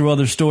 they'll go through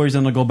other stories,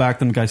 and they'll go back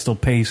to the guy still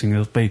pacing.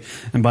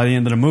 And by the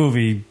end of the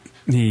movie,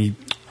 he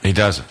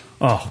does it.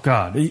 Oh,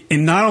 God.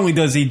 And not only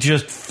does he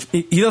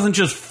doesn't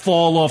just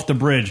fall off the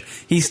bridge.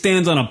 He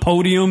stands on a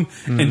podium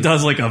and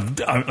does like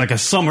a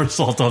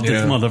somersault off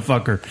this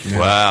motherfucker.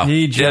 Wow.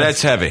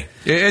 That's heavy.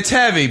 It's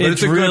heavy, but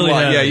it's a really good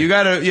one. heavy. Yeah, you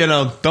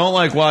gotta, don't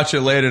like watch it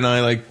late at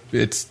night. Like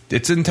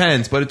it's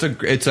intense, but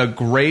it's a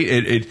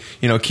great.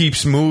 It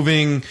keeps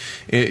moving.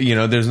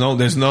 There's no.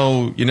 It's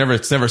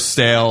never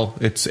stale.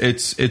 It's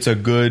a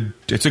good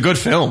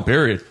film.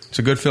 Period. It's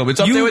a good film. It's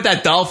up there with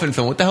that dolphin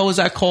film. What the hell was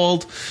that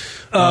called?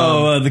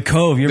 The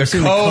Cove. You ever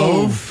seen The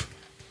Cove?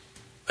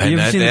 And You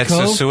ever seen The that's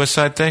a Cove?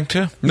 suicide thing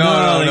too?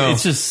 No.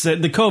 It's just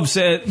The Cove.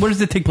 Where does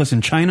it take place?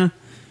 In China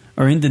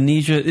or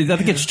Indonesia? I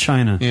think it's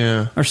China.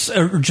 Yeah, or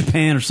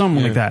Japan or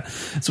something like that.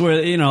 It's where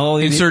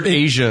insert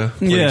Asia.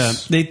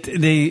 Place. Yeah,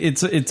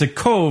 it's a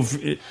cove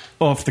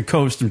off the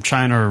coast of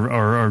China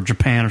or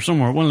Japan or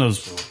somewhere, one of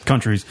those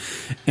countries.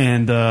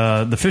 And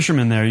the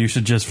fishermen there used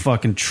to just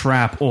fucking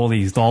trap all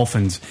these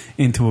dolphins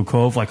into a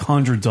cove, like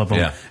hundreds of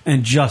them,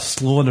 and just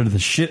slaughter the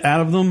shit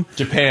out of them.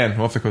 Japan,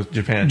 off the coast,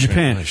 Japan.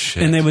 Holy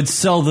shit. And they would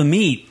sell the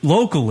meat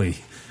locally.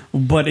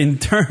 But in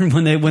turn,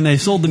 when they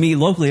sold the meat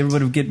locally,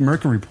 everybody would get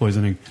mercury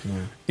poisoning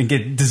and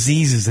get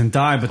diseases and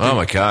die. But oh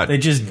my God, they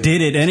just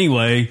did it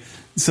anyway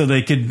so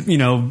they could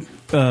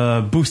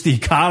boost the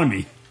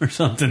economy or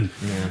something.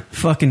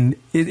 Fucking,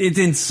 it's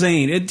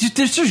insane.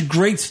 There's just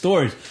great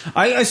stories.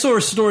 I saw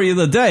a story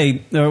the other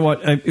day,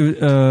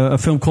 a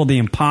film called The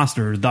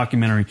Imposter, a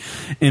documentary,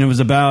 and it was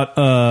about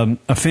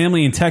a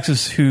family in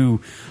Texas who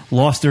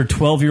lost their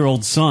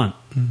 12-year-old son.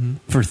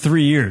 For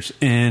 3 years.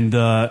 And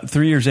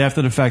 3 years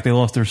after the fact they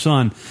lost their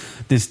son,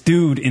 this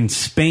dude in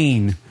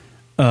Spain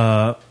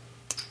faked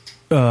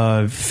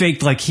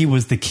like he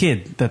was the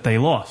kid that they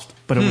lost.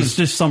 But it was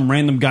just some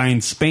random guy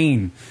in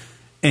Spain.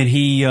 And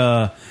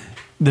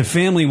the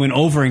family went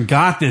over and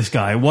got this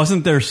guy. It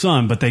wasn't their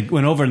son, but they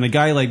went over and the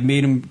guy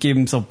gave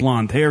himself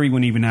blonde hair. He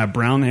wouldn't even have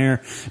brown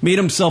hair. Made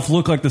himself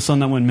look like the son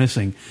that went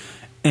missing.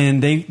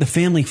 And the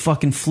family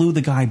fucking flew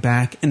the guy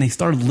back and they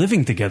started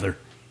living together.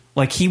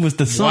 Like he was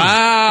the son.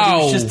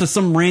 Wow. He was just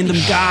some random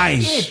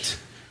guy.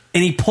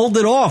 And he pulled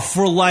it off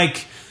for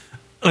like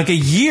like a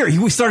year.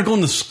 He started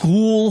going to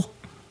school.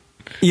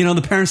 You know,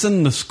 the parents sent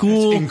him to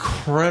school. That's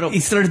incredible. He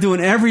started doing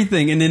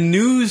everything, and then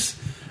news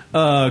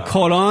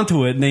caught on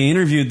to it, and they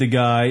interviewed the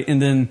guy,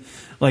 and then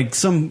like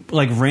some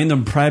like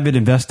random private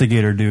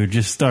investigator dude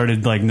just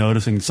started like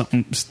noticing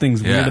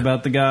things weird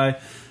about the guy,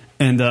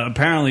 and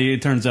apparently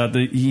it turns out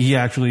that he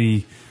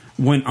actually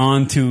went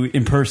on to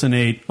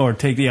impersonate or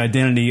take the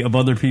identity of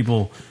other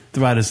people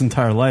throughout his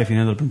entire life. He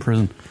ended up in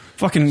prison.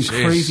 Fucking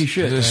crazy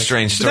shit. It's a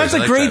strange But story.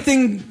 that's a great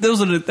thing.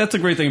 That's a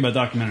great thing about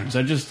documentaries.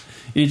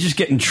 You're just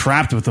getting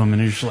trapped with them, and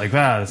you're just like,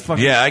 wow, it's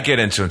fucking. Yeah, I get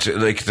into it.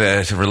 Like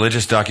the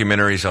religious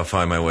documentaries, I'll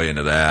find my way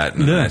into that.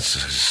 And that's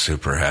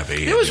super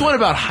heavy. There was one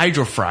about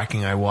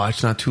hydrofracking I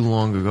watched not too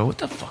long ago. What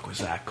the fuck was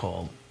that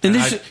called? And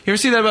you ever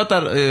see that about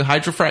that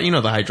hydrofrack? You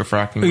know the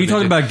hydrofracking. Are you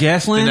talking about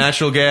Gasland? The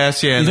natural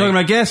gas, yeah. You're talking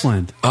about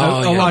Gasland.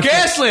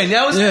 Gasland.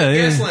 That was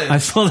Gasland. I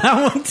saw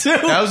that one too.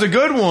 That was a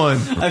good one.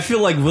 I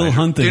feel like Will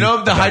Hunting. You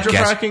know the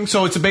hydrofracking?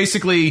 So it's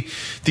basically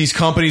these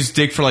companies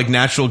dig for like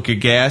natural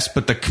gas,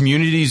 but the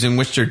communities in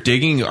which they're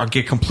digging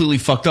get completely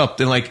fucked up.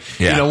 Then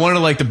you know, one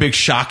of like the big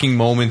shocking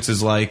moments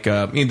is like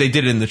they did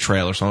it in the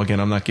trailer. So again,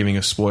 I'm not giving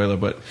a spoiler,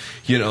 but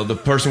you know, the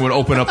person would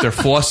open up their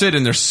faucet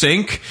in their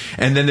sink,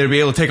 and then they'd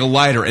be able to take a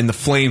lighter, and the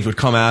flames would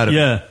come out of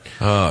it.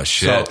 Oh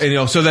shit. So, and, you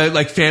know, so that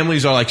like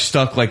families are like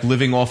stuck like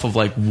living off of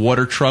like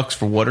water trucks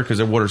for water because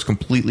their water is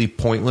completely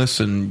pointless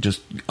and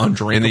just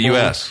undrinkable. In the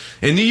U.S.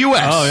 In the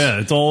U.S. Oh yeah,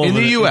 it's all in over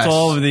the U.S. It's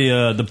all over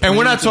the. And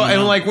we're not talking.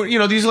 And like you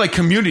know, these are like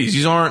communities.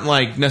 These aren't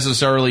like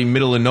necessarily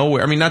middle of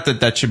nowhere. I mean, not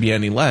that should be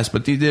any less,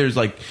 but there's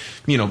like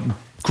you know.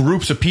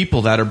 Groups of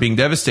people that are being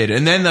devastated,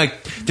 and then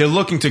like they're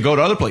looking to go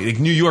to other places, like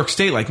New York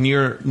State, like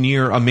near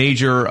a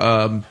major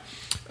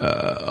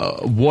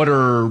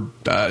water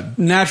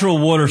natural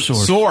water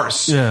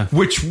source, yeah,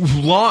 which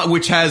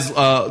has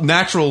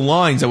natural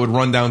lines that would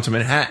run down to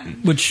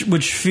Manhattan,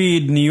 which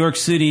feed New York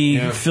City,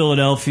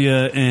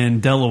 Philadelphia,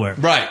 and Delaware.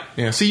 Right.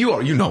 Yeah. See,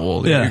 you know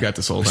all. Yeah. You got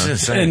this all down.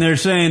 And they're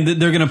saying that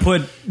they're going to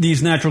put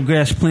these natural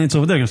gas plants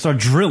over there. They're going to start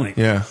drilling.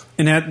 Yeah.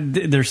 And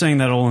that they're saying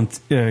that'll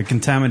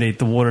contaminate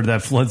the water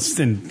that floods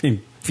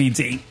and feeds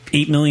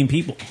 8 million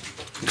people.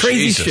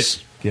 Crazy Jesus.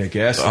 shit. Yeah,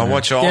 Gasland. I'll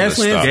watch all this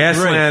stuff.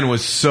 Gasland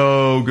was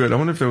so good. I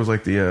wonder if there was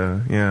like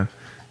the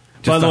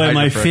By the way,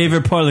 my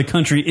favorite part of the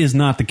country is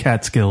not the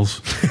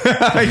Catskills.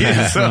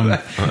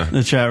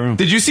 The chat room.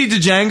 Did you see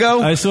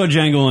Django? I saw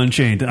Django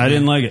Unchained. I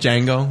didn't like it.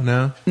 Django?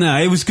 No? No,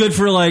 it was good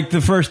for like the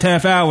first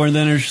half hour, and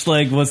then it's just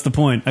like, what's the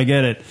point? I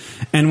get it.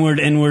 N-word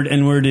in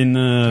fucking...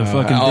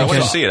 I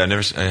want to see it. I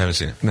haven't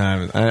seen it.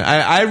 No,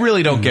 I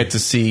really don't get to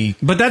see...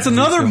 But that's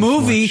another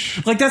movie.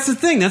 Like, that's the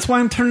thing. That's why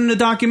I'm turning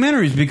to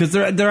documentaries, because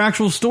they're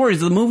actual stories.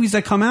 The movies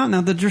that come out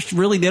now, they're just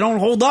really... They don't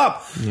hold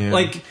up. Yeah.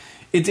 Like,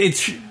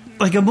 it's...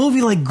 Like a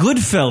movie like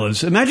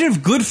Goodfellas. Imagine if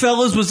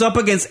Goodfellas was up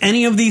against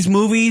any of these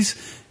movies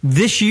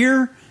this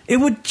year. It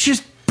would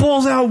just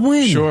balls out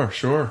win.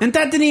 Sure. And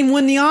that didn't even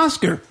win the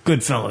Oscar,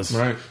 Goodfellas.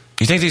 Right.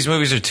 You think these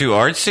movies are too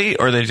artsy,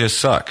 or they just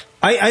suck?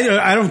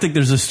 I don't think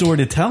there's a story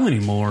to tell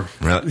anymore.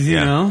 Really? You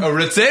know? Oh,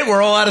 that's it?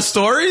 We're all out of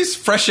stories?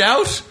 Fresh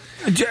out?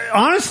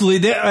 Honestly,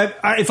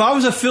 if I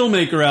was a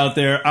filmmaker out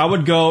there, I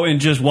would go and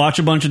just watch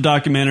a bunch of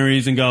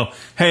documentaries and go,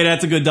 "Hey,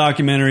 that's a good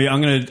documentary.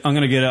 I'm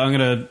gonna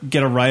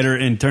get a writer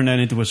and turn that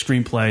into a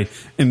screenplay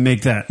and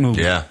make that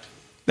movie." Yeah,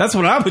 that's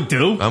what I would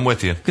do. I'm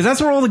with you, because that's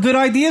where all the good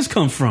ideas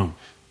come from.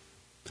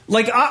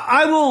 Like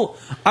I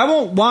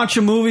won't watch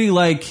a movie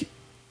like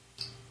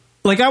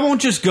I won't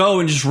just go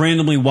and just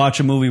randomly watch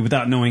a movie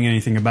without knowing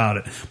anything about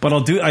it. But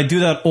I do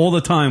that all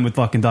the time with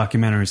fucking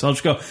documentaries. I'll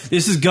just go,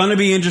 this is gonna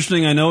be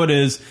interesting, I know it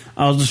is.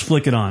 I'll just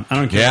flick it on. I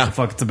don't care what the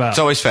fuck it's about. It's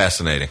always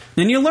fascinating.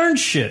 And you learn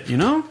shit, you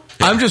know?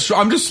 I'm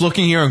just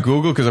looking here on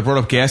Google because I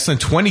brought up Gasland.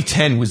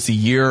 2010 was the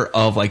year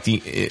of like the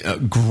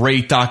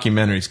great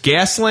documentaries.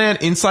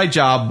 Gasland, Inside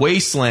Job,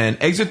 Wasteland,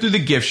 Exit Through the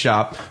Gift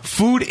Shop,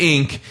 Food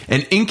Inc.,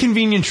 and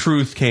Inconvenient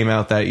Truth came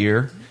out that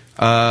year.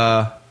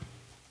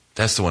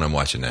 That's the one I'm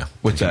watching now.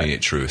 What's that?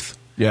 Inconvenient Truth.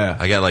 Yeah.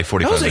 I got like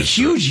 45 minutes. That was minutes.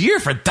 a huge year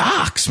for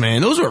docs,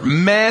 man. Those were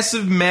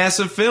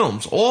massive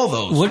films. All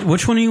those.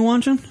 Which one are you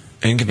watching?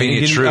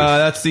 Inconvenient Truth.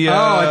 That's the...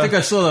 I think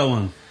I saw that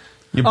one.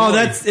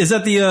 Is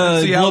that the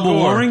global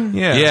warming?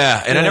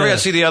 Yeah. And I never got to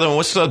see the other one.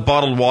 What's the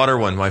bottled water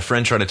one? My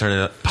friend tried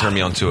to turn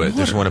me onto it.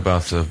 There's one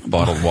about the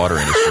bottled water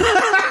industry.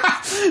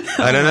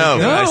 I don't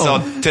know. I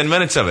saw 10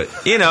 minutes of it.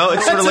 You know,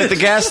 it's sort of like the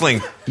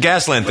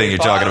Gasland thing you're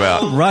talking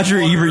about. Roger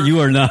Ebert, you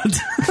are not.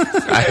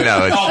 I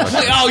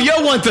know.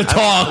 You want to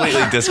talk.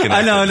 Completely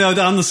disconnected. I know.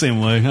 I'm the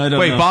same way. I don't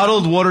know.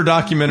 Bottled water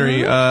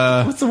documentary.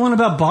 What's the one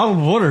about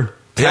bottled water?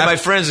 Yeah, my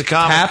friend's a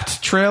comic.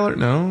 Tapped trailer?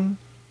 No.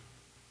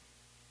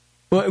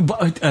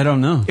 I don't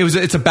know.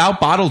 It's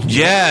about bottled water.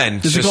 Yeah,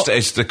 and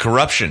it's the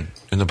corruption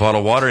in the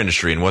bottled water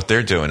industry and what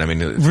they're doing. I mean,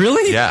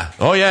 really? Yeah.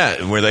 Oh,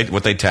 yeah.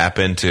 What they tap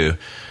into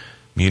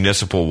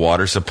municipal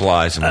water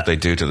supplies and what they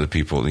do to the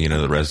people, you know,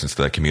 the residents of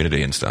that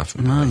community and stuff.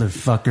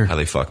 Motherfucker. How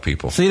they fuck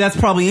people. See, that's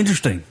probably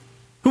interesting.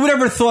 Who would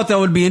ever thought that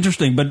would be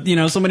interesting? But, you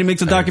know, somebody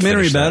makes a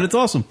documentary about it. It's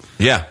awesome.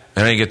 Yeah.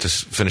 And I didn't get to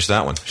finish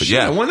that one. But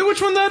yeah. I wonder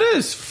which one that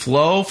is.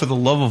 Flow for the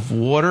Love of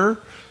Water.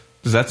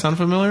 Does that sound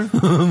familiar?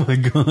 Oh my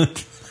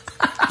god.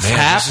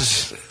 Man,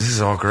 this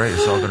is all great.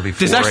 It's all going to be.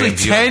 There's actually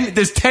 10.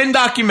 There's 10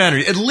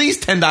 documentaries, at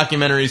least 10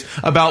 documentaries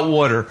about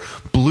water.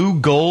 Blue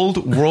Gold,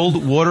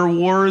 World Water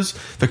Wars,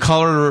 The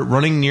Color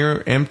Running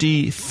Near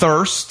Empty,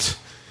 Thirst,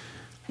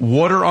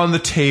 Water on the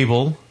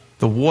Table,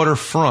 The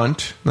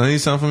Waterfront. None of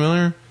these sound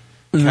familiar?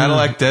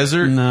 Cadillac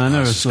Desert. No, I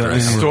never saw The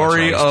it.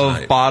 Story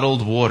of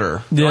Bottled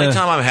Water. The only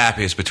time I'm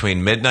happy is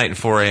between midnight and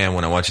 4 a.m.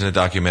 when I'm watching a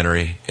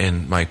documentary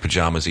in my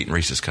pajamas eating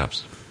Reese's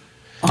Cups.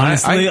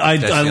 Honestly, I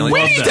love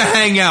we need that. to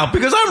hang out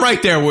because I'm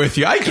right there with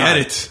you. I get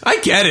it. I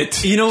get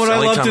it. You know what It's I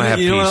the love only to time I do? have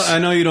You know peace. what, I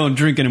know you don't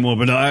drink anymore,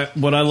 but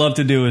what I love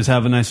to do is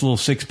have a nice little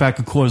 6-pack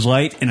of Coors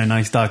Light and a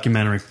nice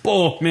documentary.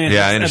 Oh man,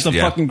 Yeah, I that's a understand.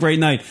 Yeah. fucking great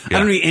night. I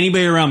don't need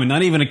anybody around me,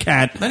 not even a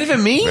cat, not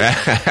even me,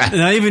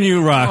 not even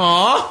you, Rock.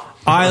 Aw.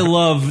 I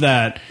love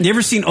that. You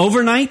ever seen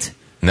Overnight?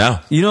 No.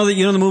 You know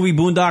the movie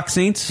Boondock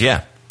Saints?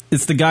 Yeah.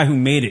 It's the guy who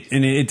made it,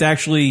 and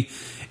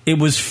it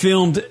was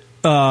filmed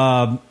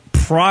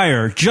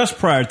just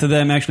prior to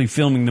them actually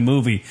filming the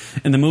movie.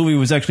 And the movie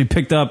was actually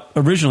picked up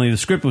originally. The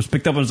script was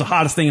picked up. It was the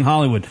hottest thing in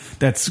Hollywood.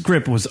 That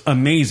script was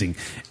amazing,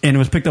 and it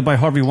was picked up by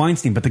Harvey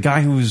Weinstein. But the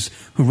guy who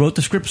wrote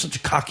the script was such a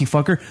cocky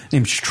fucker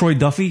named Troy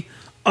Duffy.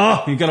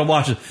 Oh, you gotta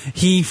watch it.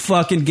 He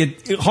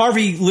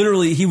Harvey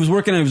literally, he was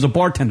working, he was a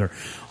bartender.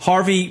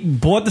 Harvey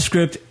bought the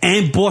script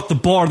and bought the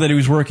bar that he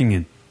was working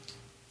in.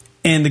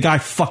 And the guy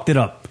fucked it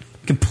up.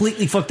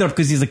 Completely fucked it up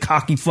because he's a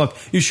cocky fuck.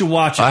 You should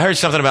watch it. I heard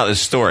something about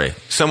this story.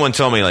 Someone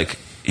told me,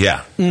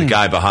 the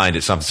guy behind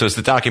it, something. So it's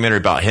the documentary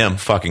about him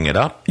fucking it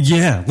up?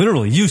 Yeah,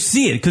 literally. You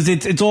see it because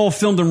it's all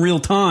filmed in real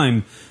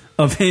time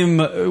of him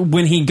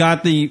when he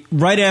got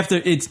right after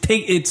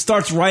it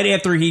starts right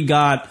after he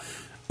got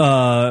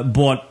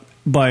bought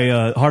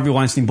by Harvey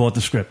Weinstein bought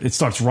the script. It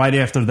starts right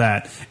after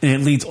that, and it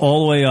leads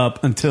all the way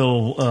up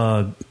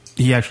until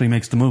he actually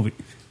makes the movie.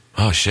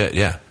 Oh shit!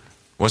 Yeah.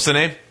 What's the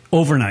name?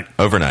 Overnight.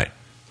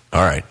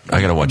 All right,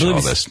 I gotta watch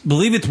all this.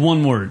 Believe it's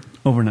one word.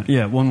 Overnight.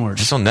 Yeah, one word.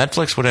 Just on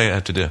Netflix? What do I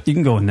have to do? You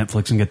can go on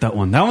Netflix and get that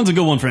one. That one's a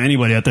good one for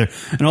anybody out there.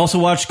 And also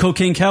watch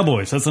Cocaine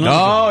Cowboys. That's another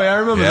Oh, yeah, I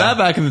remember that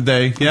back in the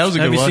day. Yeah, that was a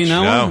good Have you watch. seen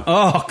that one?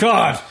 Oh,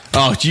 God.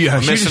 Oh, gee,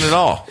 I'm missing it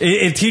all.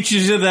 It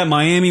teaches you that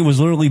Miami was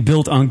literally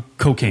built on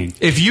cocaine.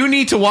 If you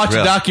need to watch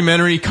a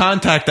documentary,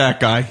 contact that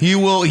guy. He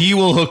will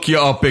hook you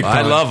up big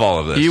time. I love all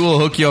of this. He will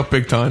hook you up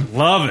big time.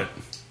 Love it.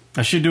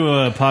 I should do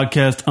a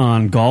podcast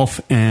on golf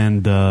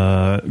and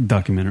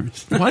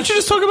documentaries. Why don't you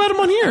just talk about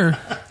him on here?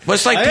 Well,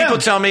 it's like people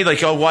tell me,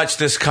 oh, watch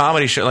this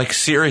comedy show,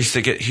 series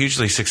that get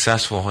hugely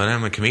successful, and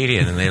I'm a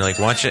comedian, and they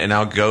watch it, and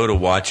I'll go to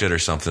watch it or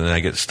something, and I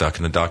get stuck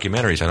in the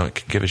documentaries. I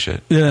don't give a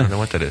shit. Yeah. I don't know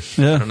what that is.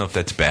 Yeah. I don't know if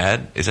that's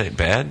bad. Is that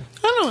bad?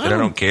 I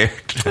don't care.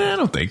 I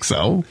don't think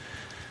so.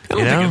 I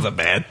don't think it's a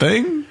bad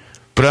thing.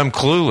 But I'm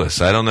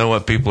clueless. I don't know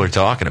what people are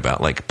talking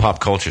about. Like pop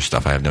culture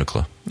stuff, I have no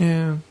clue.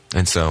 Yeah.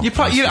 And so, You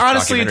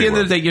honestly, at the end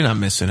of the day, you're not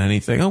missing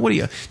anything. Oh, what do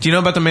you know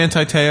about the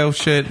Manti Te'o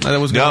shit that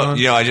was going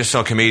on? I just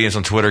saw comedians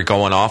on Twitter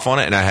going off on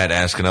it, and I had to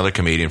ask another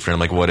comedian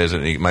friend, what is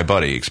it? And my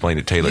buddy explained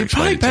it. Taylor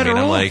explained it to me, and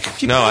I'm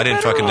like, no, I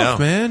didn't fucking know,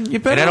 man. You're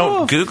better and I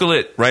don't off. Google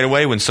it right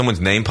away when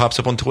someone's name pops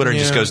up on Twitter and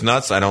just goes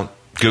nuts. I don't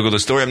Google the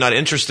story. I'm not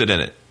interested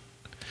in it.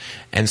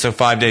 And so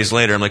 5 days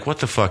later, I'm like, what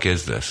the fuck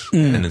is this?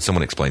 And then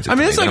someone explains it to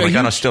me. it's And I'm like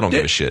I still don't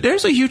give a shit.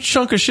 There's a huge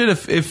chunk of shit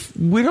if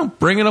we don't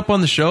bring it up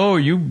on the show or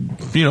you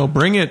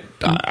bring it.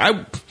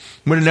 I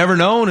would have never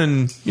known,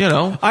 and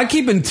I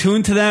keep in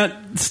tune to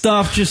that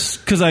stuff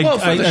just because I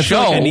the feel show.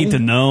 like I need to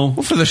know.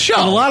 Well, for the show.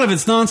 And a lot of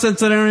it's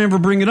nonsense that I don't ever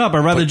bring it up.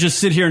 I'd rather just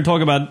sit here and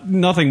talk about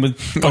nothing with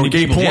funny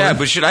gay people. porn. Yeah,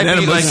 but should I be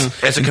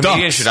Animals. as a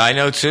comedian? Ducks. Should I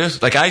know too?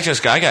 I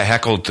got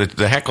heckled.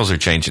 The heckles are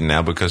changing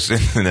now because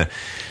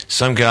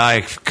some guy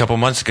a couple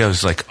months ago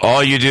was like,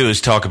 "All you do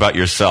is talk about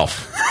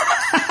yourself."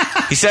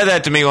 He said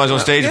that to me when I was on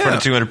stage in front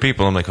of 200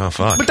 people. I'm like, "Oh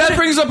fuck!" But that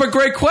brings up a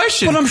great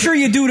question. But I'm sure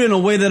you do it in a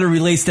way that it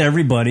relates to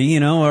everybody,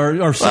 or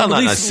well, some, not at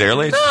least,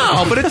 necessarily.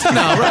 No, but it's right.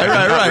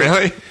 Not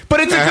really. But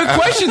it's a good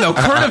question though.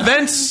 Current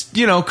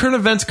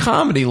events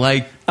comedy.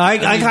 Like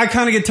I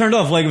kind of get turned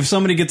off. Like if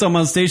somebody gets up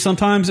on stage,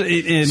 sometimes.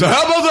 So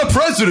how about the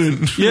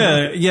president?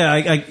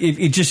 Yeah.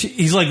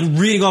 He's like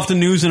reading off the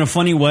news in a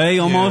funny way,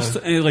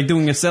 almost like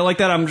doing a set like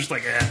that. I'm just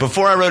like,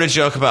 Before I wrote a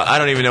joke about, I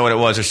don't even know what it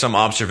was, or some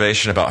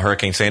observation about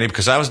Hurricane Sandy,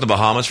 because I was in the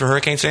Bahamas for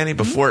Hurricane Sandy.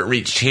 Before it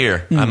reached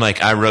here,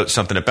 I wrote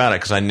something about it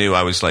because I knew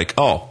I was like,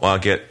 oh, well, I'll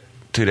get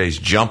 2 days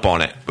jump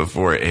on it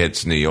before it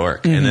hits New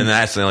York. And then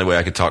that's the only way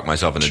I could talk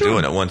myself into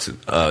doing it. Once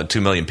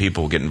 2 million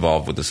people get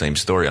involved with the same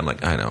story, I'm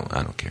like, I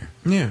don't care.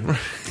 Yeah,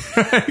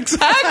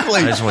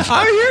 exactly. I just want you to-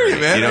 I hear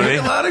you, man. You know what I I hear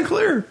mean? you loud and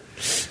clear.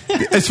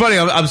 It's funny.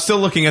 I'm still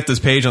looking at this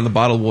page on the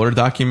bottled water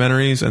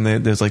documentaries, and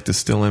there's like this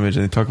still image,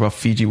 and they talk about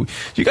Fiji. Do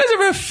you guys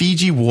ever have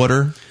Fiji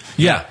water?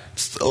 yeah.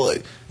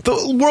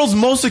 The world's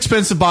most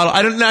expensive bottle.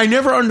 I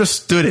never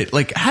understood it.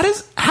 Like, how do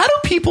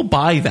people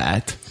buy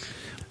that?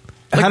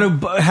 How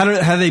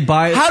do they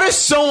buy it? How does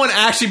someone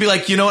actually be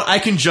like, you know what, I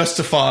can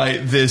justify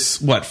this,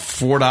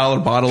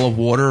 $4 bottle of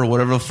water or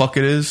whatever the fuck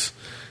it is?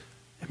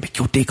 Make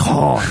your dick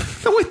hard.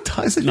 No, it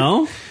doesn't.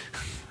 No?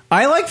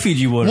 I like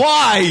Fiji water.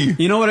 Why?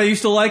 You know what I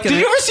used to like? Did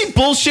you ever see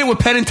bullshit with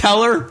Penn and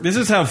Teller? This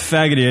is how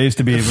faggoty I used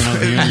to be when I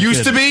was a young kid.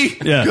 Used to be?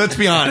 Yeah. Let's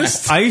be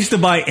honest. I used to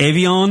buy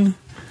Evian.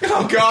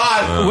 Oh,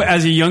 God.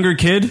 As a younger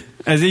kid.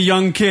 As a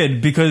young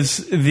kid, because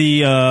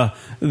the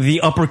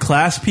upper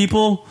class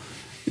people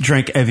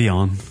drank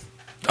Evian.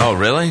 Oh,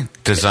 really?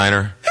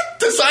 Designer?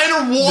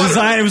 Designer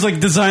water. It was like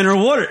designer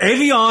water.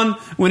 Evian,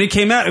 when it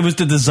came out, it was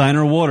the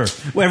designer water.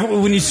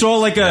 When you saw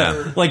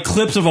like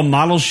clips of a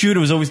model shoot, it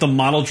was always the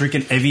model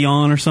drinking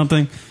Evian or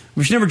something.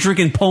 We should never drink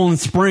in Poland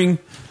Spring.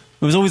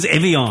 It was always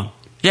Evian.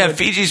 Yeah,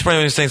 Fiji's one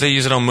of those things they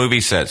use it on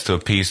movie sets to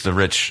appease the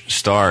rich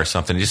star or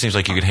something. It just seems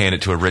like you could hand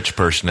it to a rich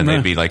person and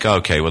they'd be like, oh,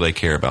 okay, well, they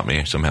care about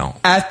me somehow.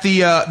 At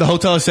the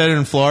hotel I stayed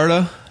in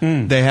Florida,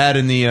 they had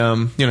in the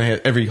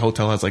every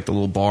hotel has like the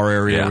little bar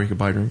area where you could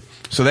buy drink.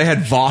 So they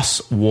had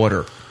Voss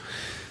water.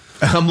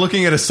 I'm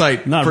looking at a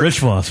site. Not Rich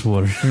Voss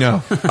water.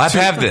 No. I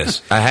had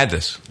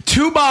this.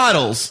 2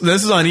 bottles.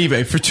 This is on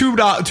eBay. For two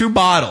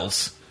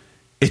bottles,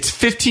 it's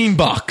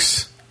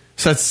 $15.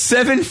 So that's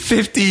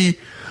 $7.50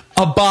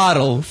 a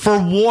bottle for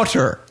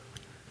water.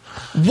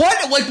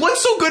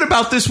 What's so good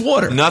about this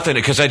water? Nothing,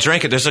 because I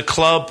drank it. There's a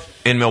club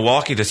in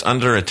Milwaukee that's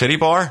under a titty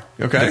bar.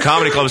 Okay. The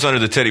comedy club is under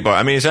the titty bar.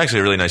 I mean, it's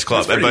actually a really nice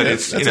club.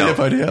 That's It's a hip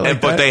idea.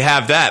 but they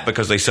have that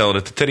because they sell it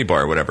at the titty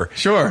bar or whatever.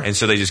 Sure. And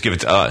so they just give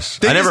it to us.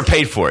 I never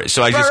paid for it,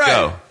 so I just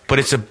go. But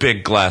it's a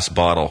big glass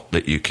bottle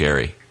that you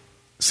carry.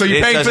 So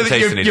you're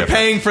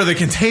paying for the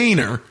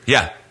container.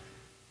 Yeah.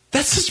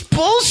 That's such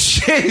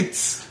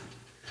bullshit.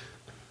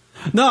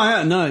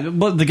 No,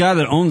 but the guy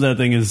that owns that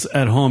thing is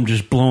at home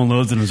just blowing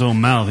loads in his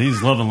own mouth.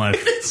 He's loving life.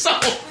 So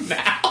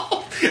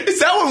now, is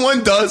that what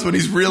one does when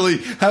he's really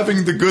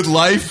having the good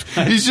life?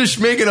 He's just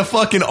making a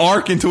fucking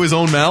arc into his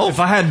own mouth. If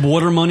I had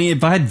water money,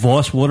 if I had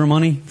Voss water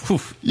money,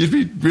 you'd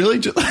be really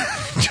just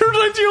turn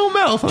it into your own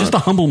mouth. Huh? Just to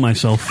humble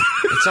myself.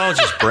 It's all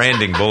just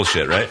branding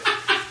bullshit, right?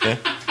 Yeah.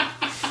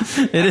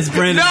 It is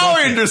branding. Now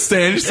I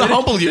understand. Just to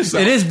humble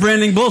yourself. It is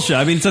branding bullshit.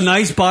 I mean, it's a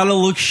nice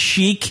bottle, looks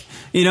chic.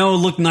 You know,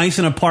 look nice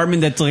in an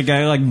apartment that's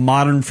like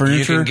modern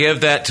furniture. You can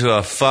give that to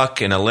a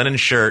fuck in a linen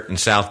shirt in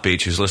South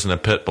Beach who's listening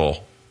to Pitbull,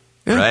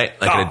 right?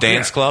 Like at a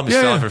dance club, you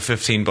sell it for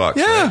 $15.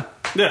 Yeah, right?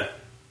 Yeah.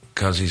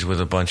 Because he's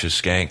with a bunch of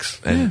skanks,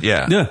 and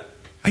yeah.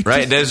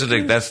 Right. That's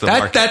the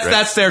market.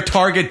 That's their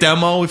target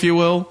demo, if you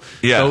will.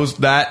 Yeah.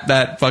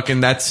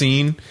 That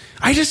scene.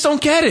 I just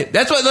don't get it.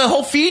 That's why the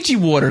whole Fiji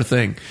water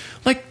thing.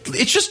 Like,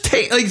 it's just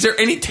is there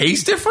any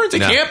taste difference? It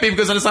can't be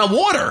because it's not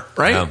water,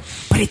 right? No.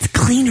 But it's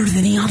cleaner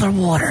than the other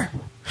water.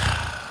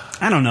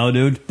 I don't know,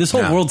 dude. This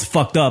whole world's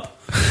fucked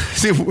up.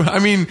 See, I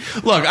mean,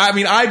 look,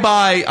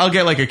 I'll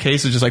get like a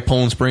case of just like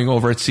Poland Spring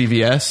over at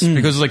CVS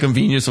because it's like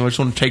convenient. So I just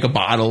want to take a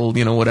bottle,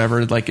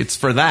 whatever. Like, it's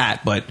for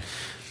that. But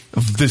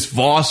this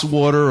Voss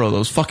water or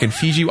those fucking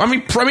Fiji. I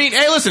mean,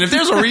 hey, listen, if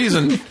there's a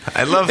reason,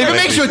 I love if it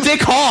makes you a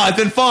dick hard,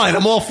 then fine,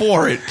 I'm all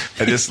for it.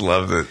 I just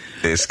love that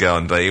it's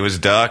going. Like, it was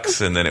ducks,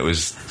 and then it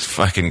was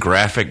fucking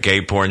graphic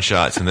gay porn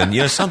shots, and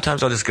then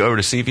sometimes I'll just go over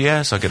to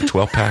CVS. I'll get a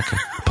 12-pack of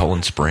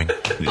Poland Spring.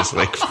 Just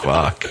like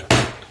fuck,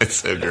 it's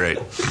so great.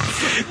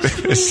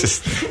 It's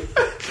just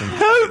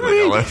help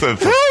me.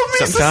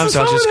 Sometimes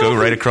I'll just go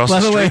right across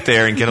the street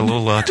there and get a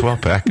little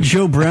 12-pack.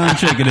 Joe Brown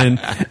checking in.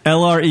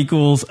 LR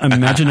equals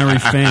imaginary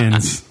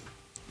fans.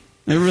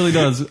 It really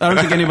does. I don't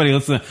think anybody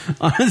listens.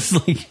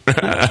 Honestly,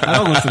 I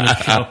don't listen to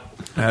this show.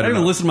 I don't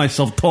even listen to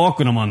myself talk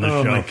when I'm on this show.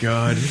 Oh my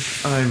god,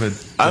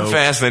 I'm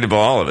fascinated by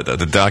all of it though.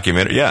 The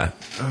documentary, yeah.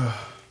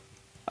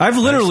 I've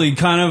literally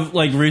kind of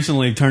like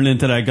recently turned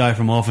into that guy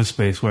from Office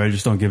Space where I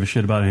just don't give a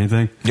shit about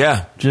anything.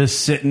 Yeah,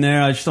 just sitting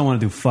there. I just don't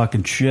want to do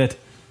fucking shit.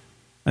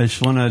 I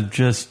just want to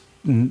just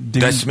do.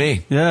 That's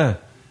me. Yeah,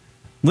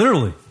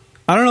 literally.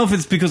 I don't know if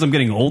it's because I'm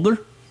getting older.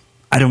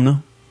 I don't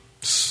know.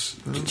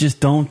 Just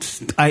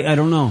don't. I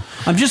don't know.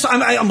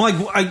 I'm like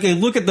I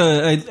look at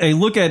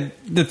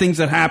the things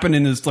that happen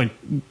in this like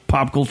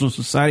pop cultural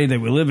society that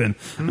we live in.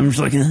 I'm just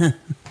like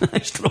I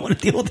just don't want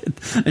to deal with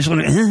it. I just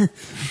want to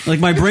like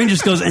my brain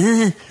just goes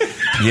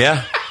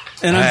yeah.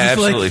 And I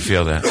absolutely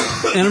feel that.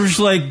 And I'm just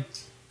like,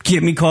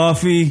 get me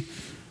coffee.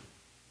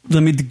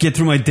 Let me get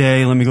through my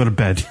day. Let me go to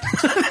bed.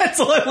 That's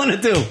all I want to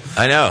do.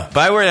 I know.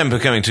 By the way, I'm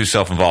becoming too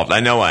self-involved.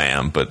 I know I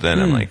am, but then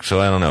I'm like,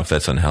 so I don't know if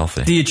that's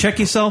unhealthy. Do you check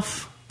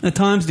yourself? At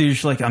times, do you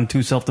just like, I'm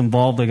too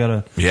self-involved, I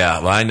gotta... Yeah,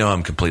 well, I know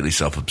I'm completely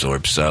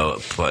self-absorbed,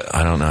 but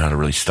I don't know how to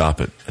really stop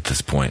it at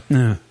this point.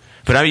 Yeah.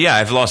 But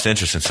I've lost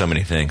interest in so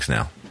many things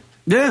now.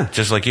 Yeah.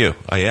 Just like you.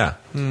 Oh, yeah.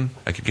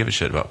 I could give a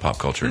shit about pop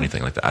culture or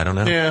anything like that. I don't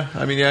know. Yeah,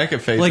 I mean, I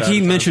could face like he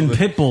mentioned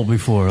Pitbull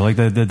before, like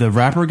the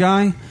rapper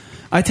guy.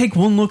 I take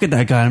one look at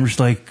that guy and I'm just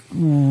like...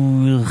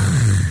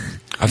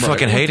 I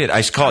fucking hate it.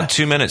 I call it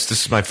 2 minutes.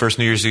 This is my first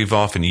New Year's Eve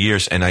off in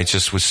years, and I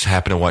just was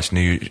happened to watch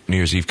New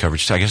Year's Eve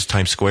coverage. I guess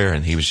Times Square,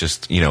 and he was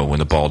just, when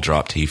the ball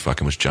dropped, he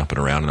fucking was jumping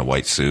around in a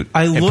white suit,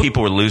 and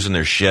people were losing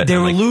their shit. They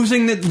were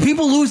losing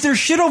people lose their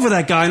shit over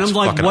that guy, and I'm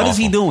like, what is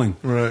he doing?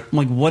 Right. I'm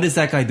like, what is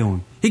that guy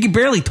doing? He can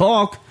barely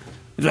talk.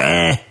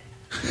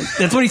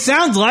 That's what he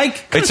sounds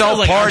like. It's all Sounds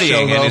like our show,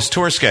 partying in though. his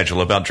tour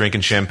schedule about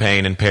drinking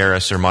champagne in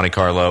Paris or Monte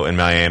Carlo in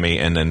Miami,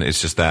 and then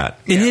it's just that.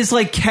 In his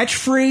like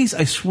catchphrase,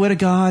 I swear to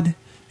God,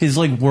 his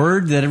like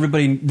word that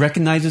everybody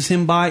recognizes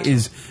him by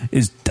is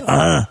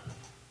duh.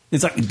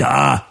 It's like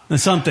duh or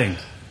something.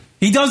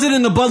 He does it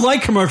in the Bud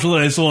Light commercial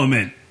that I saw him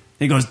in.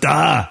 He goes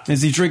duh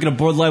as he's drinking a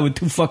Bud Light with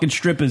 2 fucking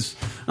strippers.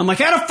 I'm like,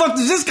 how the fuck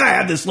does this guy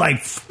have this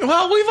life?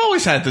 Well, we've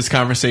always had this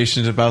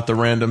conversations about the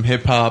random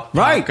hip hop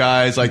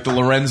guys, like the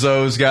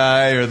Lorenzo's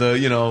guy, or the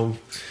you know,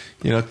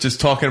 just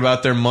talking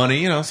about their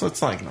money. So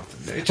it's like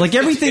nothing. It just, Like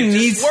everything it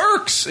needs just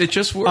works. It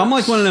just works. I'm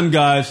like one of them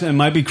guys. It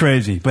might be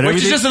crazy, but Which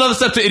is just another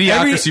step to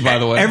idiocracy, by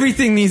the way.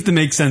 Everything needs to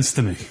make sense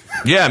to me.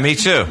 Yeah, me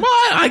too. Well,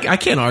 I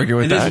can't argue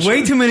with And that. there's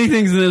way too many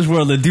things in this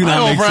world that do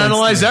not I make sense.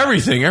 overanalyze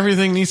everything.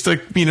 Everything needs to,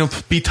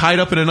 be tied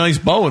up in a nice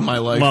bow in my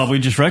life. Well, we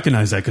just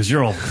recognize that because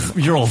you're all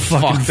fucking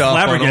Fucked up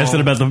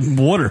flabbergasted on all- about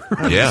the water.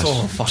 Yeah. It's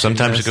all fucking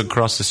Sometimes mess. you go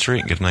across the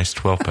street and get a nice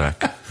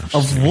 12-pack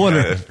Of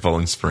water.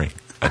 Poland Spring.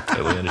 I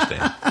totally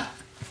understand.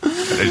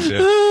 I do.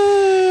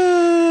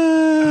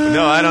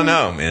 No, I don't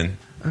know, man.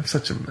 I'm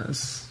such a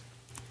mess.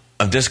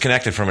 I'm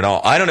disconnected from it all.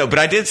 I don't know, but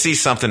I did see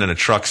something in a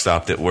truck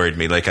stop that worried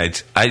me. Like I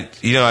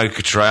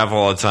could travel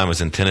all the time. I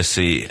was in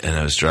Tennessee and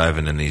I was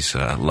driving in these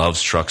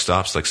Love's truck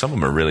stops. Like some of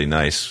them are really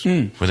nice.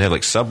 Where they have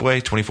like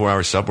Subway,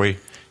 24-hour Subway.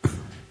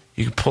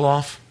 You can pull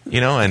off,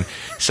 and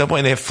Subway,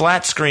 and they have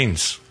flat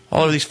screens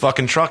all over these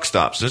fucking truck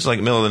stops. This is like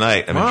the middle of the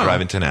night. I've been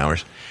driving 10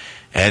 hours.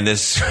 And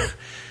this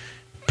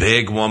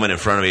big woman in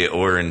front of me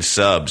ordering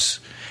subs.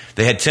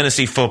 They had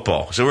Tennessee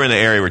football. So we're in the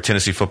area where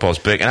Tennessee football is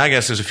big. And I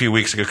guess it was a few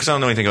weeks ago, because I don't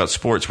know anything about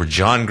sports, where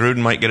John Gruden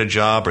might get a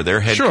job or their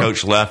head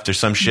coach left or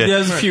some shit. Yeah, it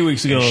was a few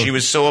weeks ago. And she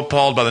was so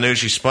appalled by the news,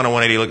 she spun a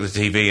 180, looked at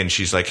the TV, and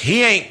she's like,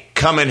 he ain't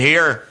coming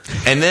here.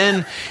 And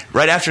then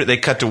right after it, they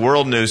cut to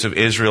world news of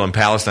Israel and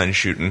Palestine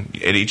shooting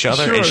at each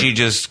other. Sure. And she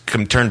just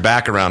turned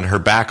back around, her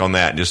back on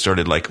that, and just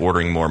started like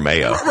ordering more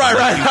mayo.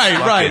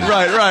 Right.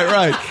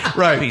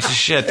 Piece of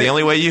shit. The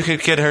only way you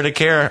could get her to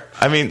care.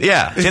 I mean,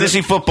 yeah.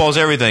 Tennessee football's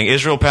everything.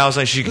 Israel,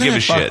 Palestine, she could give a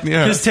shit.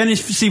 Because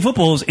Tennessee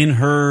football is in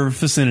her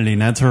vicinity,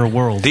 and that's her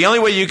world. The only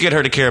way you get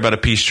her to care about a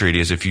peace treaty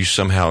is if you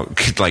somehow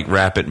could like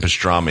wrap it in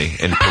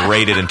pastrami and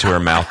parade it into her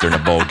mouth during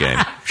a bowl game.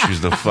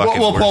 She's the fucking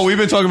Well, worst. Paul, we've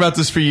been talking about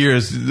this for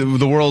years.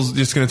 The world's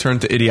just going to turn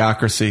to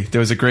idiocracy. There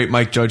was a great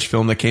Mike Judge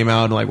film that came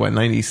out in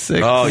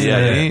 96? Oh, yeah.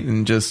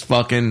 And just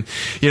fucking,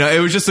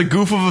 it was just a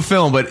goof of a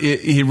film, but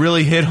it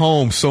really hit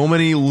home so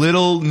many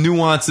little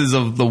nuances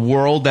of the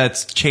world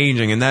that's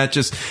changing. And that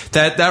just,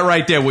 that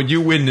right there, what you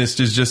witnessed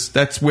is just,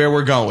 that's where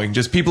we're going.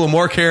 Just people are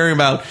more caring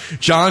about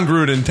John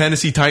Gruden,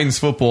 Tennessee Titans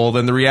football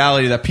than the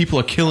reality that people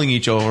are killing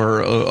each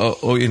other,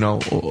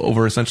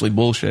 over essentially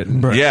bullshit.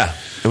 Yeah.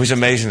 It was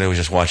amazing that we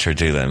just watched her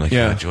do that. I'm like,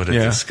 God, what a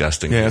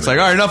disgusting. Yeah, it's like,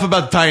 all right, enough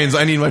about the Titans.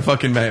 I need my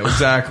fucking mail.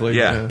 Exactly.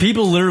 Yeah.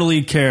 People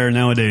literally care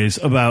nowadays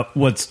about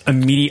what's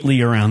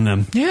immediately around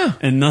them. Yeah.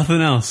 And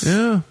nothing else.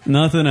 Yeah.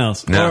 Nothing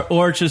else. No.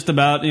 Or it's just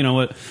about,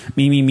 what,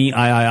 me,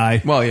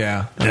 I. Well,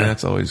 yeah. I mean,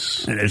 that's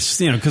always... And it's,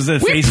 because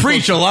the We Facebook...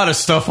 preach a lot of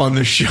stuff on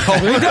this show.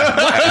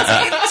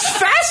 It's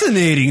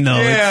fascinating, though.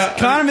 Yeah.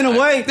 It's kind of in a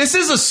way. This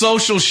is a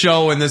social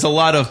show, and there's a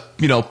lot of,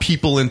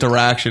 people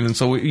interaction. And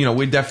so,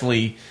 we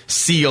definitely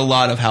see a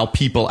lot of how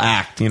people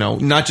act,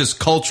 not just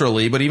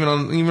culturally, but even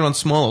on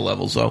smaller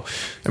levels. So,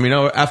 I mean,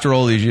 after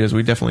all these years,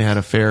 we definitely had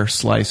a fair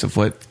slice of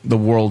what the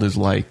world is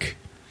like.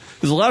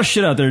 There's a lot of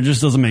shit out there that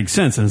just doesn't make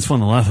sense, and it's fun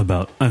to laugh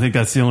about. I think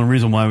that's the only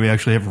reason why we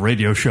actually have a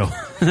radio show.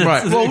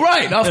 Right. Well,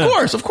 right. Of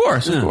Yeah.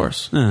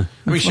 course. Yeah.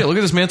 I mean, shit, look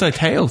at this Manti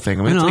Te'o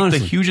thing. I mean, it's like honestly.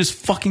 the hugest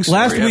fuking story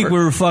Last week ever. we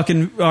were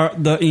fucking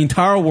the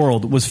entire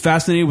world was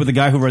fascinated with a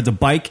guy who rides a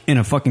bike and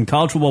a fucking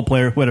college football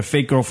player who had a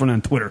fake girlfriend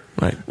on Twitter.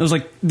 Right. It was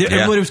like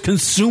everybody was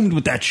consumed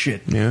with that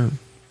shit. Yeah.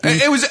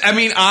 It was, I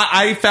mean,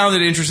 I found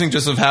it interesting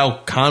just of how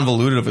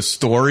convoluted of a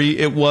story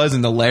it was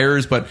and the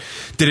layers, but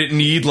did it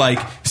need like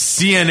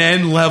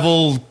CNN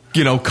level,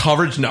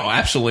 coverage? No,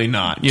 absolutely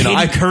not. Katie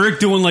Couric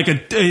doing like a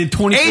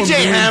 24 AJ million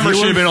Hammer viewers.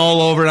 should have been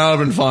all over, and I would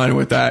have been fine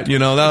with that. That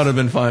would have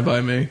been fine by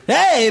me.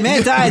 Hey,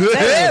 man,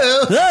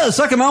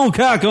 sucking my own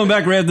cock, going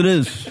back right after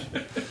this.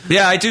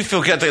 Yeah, I do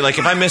feel guilty. Like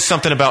if I miss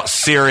something about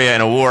Syria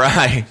and a war,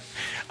 I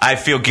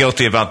feel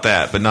guilty about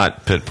that, but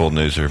not Pitbull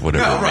News or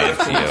whatever. No, right, of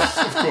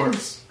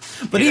course.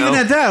 But even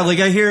at that, like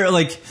I hear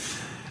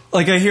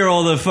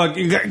all the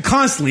fucking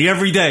constantly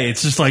every day.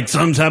 It's just like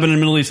something's happening in the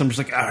Middle East. I'm just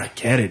like, all right,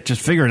 get it.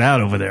 Just figure it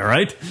out over there,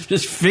 right?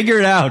 Just figure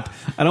it out.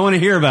 I don't want to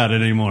hear about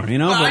it anymore. But,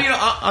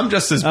 I'm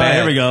just as bad. All right,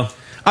 here we go.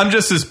 I'm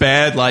just as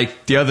bad.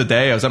 Like the other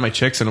day, I was at my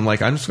chicks, and I'm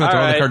like, I'm just going to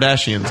throw on the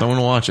Kardashians. I want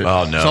to watch it.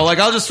 Oh no! So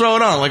I'll just throw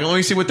it on. Like, let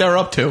me see what they're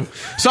up to.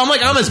 So I'm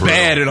like, I'm as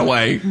bad in a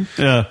way.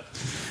 Yeah.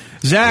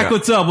 Zach,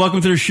 what's up?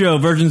 Welcome to the show,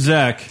 Virgin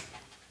Zach.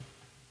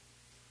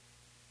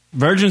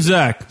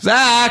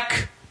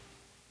 Zach.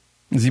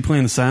 Is he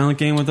playing the silent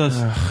game with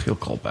us? He'll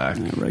call back.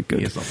 Yeah, right, good.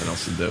 He has nothing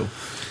else to do.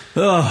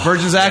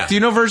 Virgin Zach, do you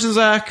know Virgin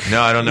Zach?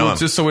 No, I don't know him.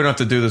 Just so we don't have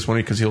to do this one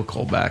because he'll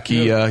call back.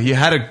 He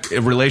had a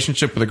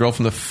relationship with a girl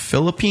from the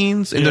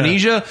Philippines,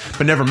 Indonesia,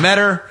 but never met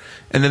her.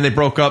 And then they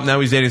broke up. Now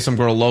he's dating some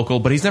girl local,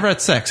 but he's never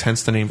had sex.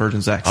 Hence the name Virgin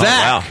Zach. Oh,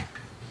 Zach, wow.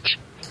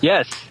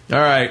 Yes. All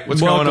right.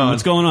 What's Welcome. going on?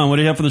 What's going on? What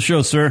do you have for the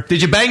show, sir?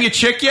 Did you bang your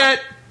chick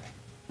yet?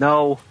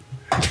 No.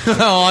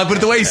 Oh, but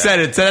the way he said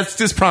it, that's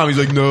just prom. He's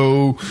like,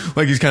 no.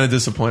 Like he's kind of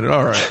disappointed.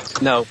 All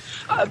right. No.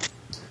 All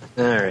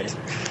right.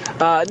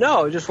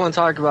 No, I just want to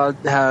talk about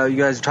how you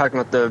guys are talking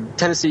about the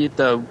Tennessee,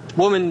 the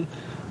woman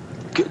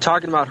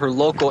talking about her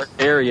local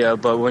area,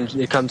 but when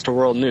it comes to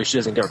world news, she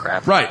doesn't give a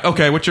crap. Right.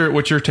 Okay. What's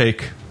your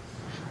take?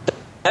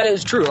 That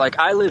is true. Like,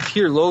 I live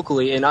here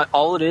locally, and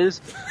all it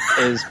is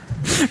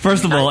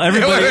First of all,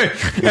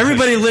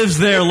 everybody lives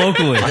there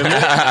locally.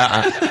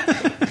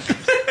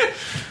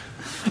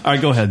 All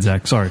right, go ahead,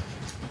 Zach. Sorry.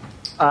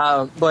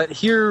 But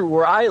here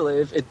where I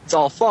live, it's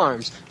all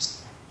farms.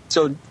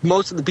 So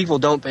most of the people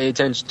don't pay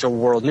attention to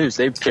world news.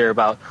 They care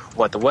about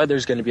what the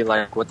weather's going to be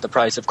like, what the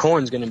price of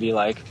corn's going to be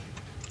like.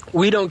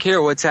 We don't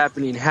care what's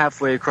happening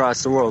halfway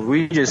across the world.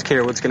 We just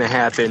care what's going to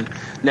happen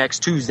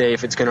next Tuesday,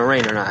 if it's going to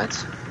rain or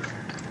not.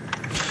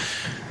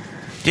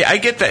 Yeah, I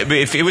get that.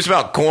 If it was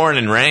about corn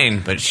and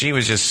rain, but she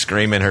was just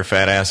screaming her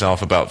fat ass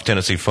off about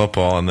Tennessee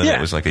football, and then it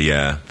was like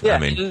I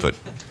mean, but...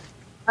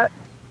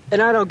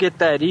 And I don't get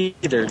that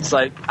either. It's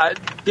like,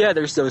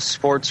 there's those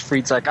sports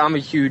freaks. Like, I'm a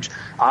huge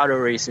auto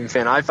racing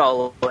fan. I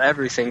follow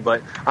everything,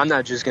 but I'm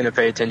not just going to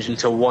pay attention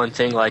to one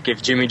thing. Like,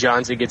 if Jimmy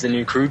Johnson gets a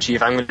new crew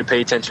chief, I'm going to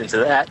pay attention to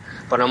that.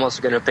 But I'm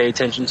also going to pay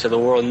attention to the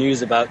world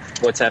news about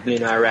what's happening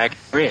in Iraq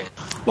and Iran.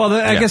 Well,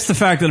 I guess the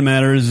fact of the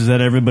matter is that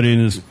everybody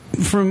in this...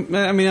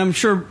 I'm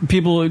sure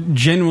people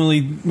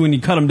genuinely, when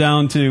you cut them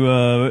down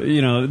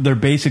to, their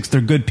basics,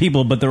 they're good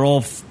people, but they're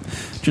all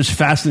just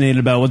fascinated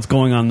about what's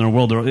going on in their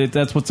world.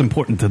 That's what's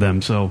important to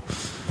them. So,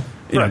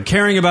 you know,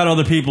 caring about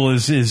other people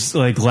is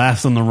like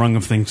last on the rung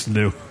of things to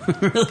do.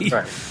 Really,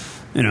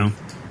 you know,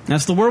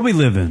 that's the world we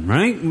live in,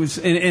 right?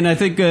 And I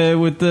think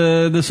with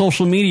the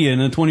social media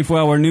and the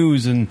 24-hour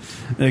news and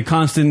the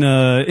constant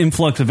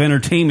influx of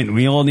entertainment,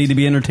 we all need to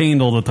be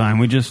entertained all the time.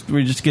 We just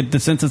get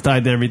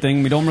desensitized to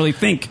everything. We don't really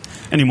think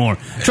anymore.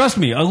 Trust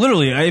me,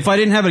 literally, if I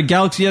didn't have a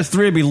Galaxy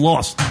S3, I'd be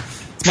lost.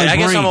 I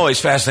guess I'm always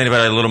fascinated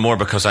about it a little more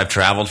because I've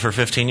traveled for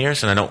 15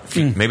 years, and I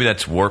don't. Maybe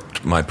that's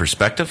warped my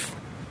perspective.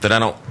 That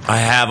I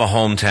have a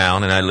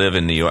hometown, and I live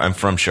in New York. I'm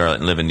from Charlotte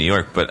and live in New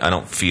York, but I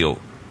don't feel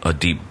a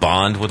deep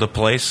bond with a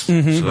place, so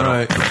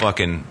I don't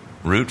fucking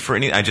root for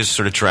any. I just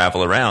sort of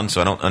travel around,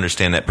 so I don't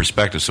understand that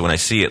perspective. So when I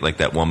see it, like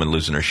that woman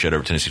losing her shit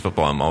over Tennessee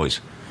football, I'm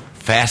always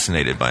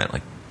fascinated by it.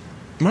 Like,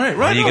 right.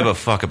 Why do you give a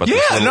fuck about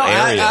this little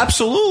area?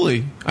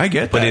 Absolutely, I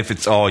get that. But if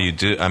it's all you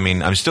do, I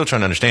mean, I'm still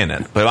trying to understand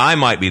that. But I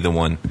might be the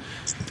one.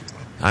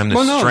 I'm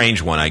the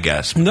strange one, I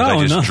guess.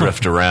 I just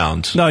drift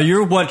around. No,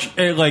 you're what,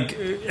 like,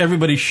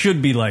 everybody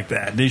should be like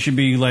that. They should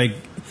be, like,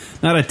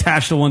 not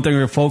attached to one thing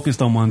or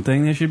focused on one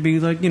thing. They should be,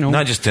 like,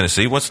 not just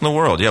Tennessee. What's in the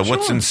world? Yeah,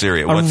 what's in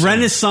Syria? A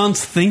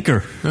Renaissance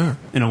thinker,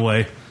 in a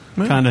way.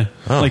 Kind of,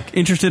 like,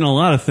 interested in a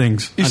lot of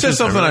things. You said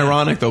something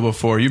ironic, though,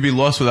 before. You'd be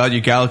lost without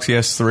your Galaxy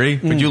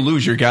S3, but you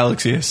lose your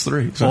Galaxy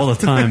S3. So. All the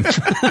time.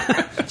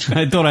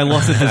 I thought I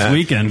lost it this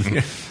weekend.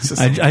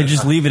 I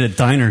just leave it at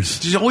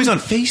diners. She's always on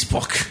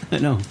Facebook. I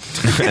know.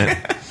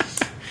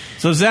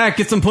 So, Zach,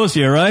 get some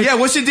pussy, all right? Yeah,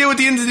 what's the deal with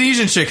the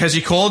Indonesian chick? Has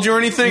he called you or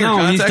anything?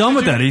 No, he's done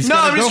with that.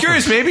 I'm just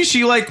curious. Maybe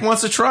she,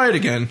 wants to try it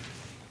again.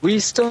 We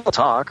still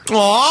talk.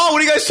 Aw, what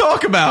do you guys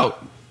talk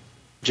about?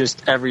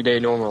 Just everyday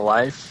normal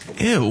life.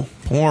 Ew,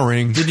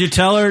 boring. Did you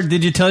tell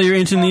your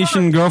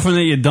Indonesian girlfriend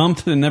that you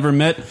dumped and never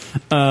met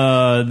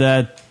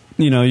that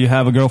you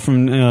have a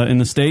girlfriend in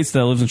the States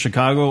that lives in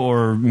Chicago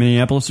or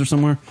Minneapolis or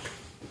somewhere?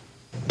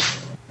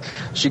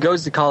 She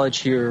goes to college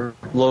here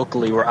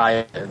locally where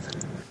I live.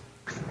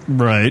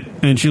 Right,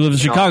 and she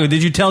lives in Chicago.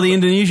 Did you tell the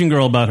Indonesian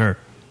girl about her?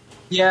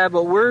 Yeah,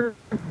 but we're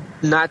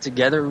not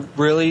together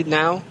really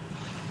now.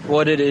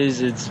 What it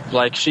is, it's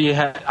like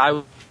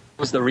I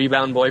was the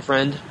rebound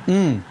boyfriend.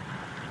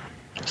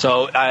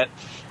 So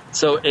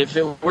if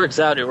it works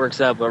out, it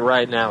works out. But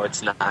right now,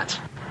 it's not.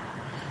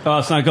 Oh,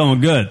 it's not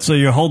going good. So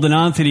you're holding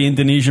on to the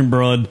Indonesian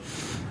broad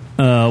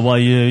while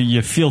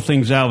you feel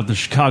things out with the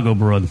Chicago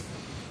broad.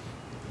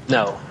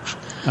 No.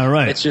 All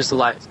right. It's just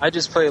life. I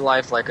just play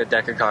life like a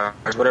deck of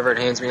cards. Whatever it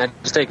hands me, I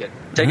just take it.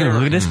 Take it.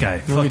 Look at this guy.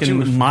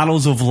 Fucking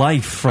models of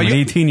life from an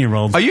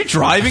 18-year-old. Are you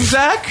driving,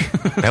 Zach?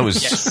 That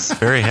was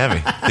very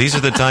heavy. These are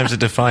the times that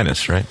define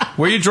us, right?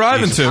 Where are you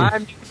driving to?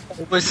 I'm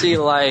pussy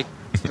like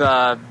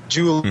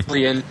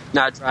Julian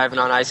not driving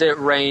on ice. It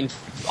rained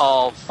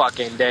all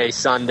fucking day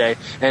Sunday,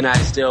 and I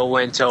still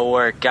went to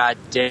work. God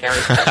damn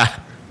it.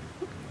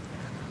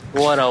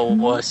 What a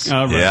wuss.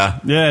 All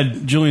right. Yeah,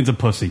 Julian's a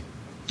pussy.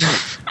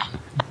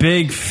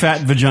 Big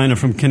fat vagina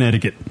from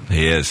Connecticut.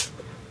 He is.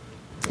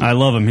 I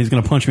love him. He's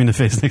going to punch me in the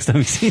face next time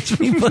he sees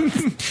me.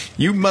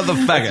 You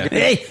motherfucker.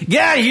 Hey,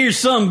 get out of here,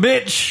 some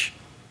bitch.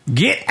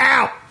 Get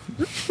out.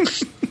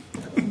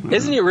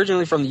 Isn't he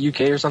originally from the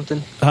UK or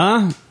something?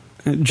 Huh?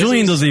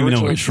 Julian doesn't even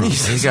know where he's from.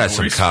 He's got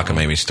some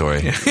cockamamie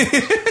story.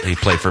 He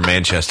played for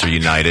Manchester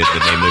United,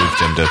 and they moved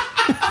him to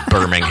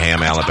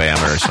Birmingham,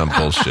 Alabama, or some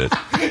bullshit.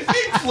 He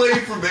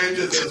played for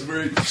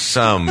Manchester.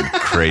 Some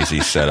crazy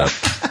setup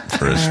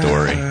for a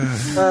story.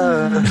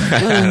 I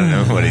don't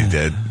know what he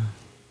did.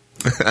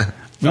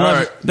 All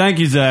right. Thank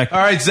you, Zach. All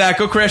right, Zach,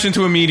 go crash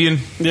into a median.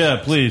 Yeah,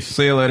 please.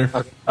 See you later.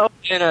 Oh,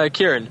 and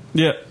Kieran.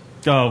 Yeah.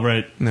 Oh,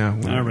 right. No.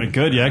 All right,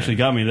 good. You actually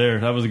got me there.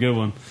 That was a good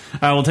one. All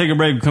right, we'll take a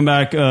break. We'll come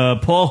back.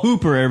 Paul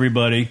Hooper,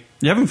 everybody.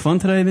 You having fun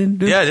today, man?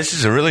 Dude? Yeah, this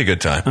is a really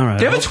good time. All right.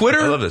 Do you have a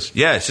Twitter? I love this.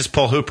 Yeah, it's just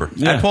Paul Hooper.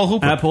 Yeah. At Paul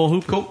Hooper. At Paul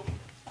Hooper. Cool.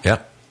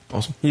 Yep.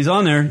 Awesome. He's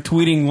on there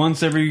tweeting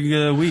once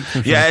every week.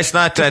 Yeah, it's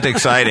not that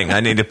exciting.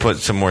 I need to put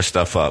some more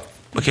stuff up.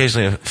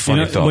 Occasionally a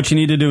funny thought. What you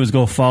need to do is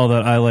go follow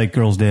that I Like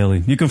Girls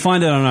Daily. You can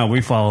find it on our.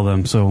 We follow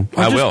them. So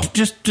I will.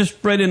 Just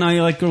write in I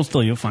Like Girls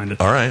Daily. You'll find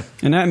it. All right.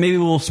 And that maybe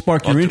will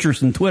spark your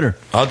interest in Twitter.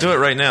 I'll do it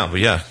right now, but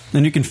yeah.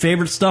 Then you can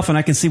favorite stuff, and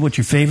I can see what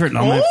you favorite, and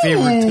I'll my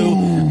favorite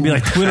too. Be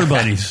like Twitter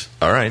buddies.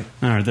 All right.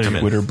 All right, there you go.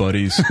 Twitter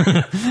buddies. All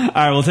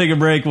right, we'll take a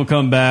break. We'll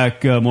come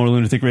back. More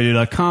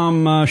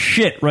lunaticradio.com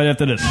shit right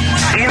after this. Do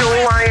you know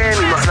who I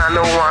am? You must not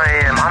know who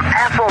I am. I'm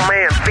Afro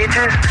Man,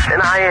 bitches,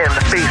 and I am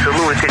the face of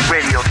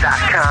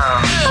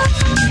lunaticradio.com. You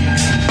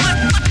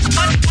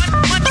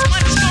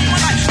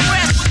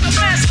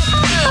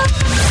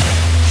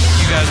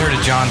guys heard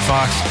of John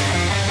Fox?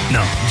 No.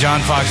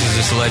 John Fox is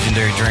this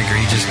legendary drinker.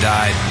 He just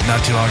died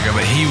not too long ago,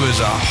 but he was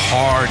a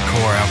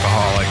hardcore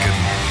alcoholic and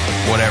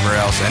whatever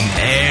else. And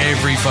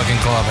every fucking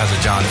club has a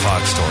John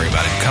Fox story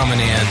about him coming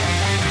in,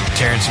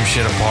 tearing some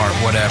shit apart,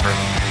 whatever.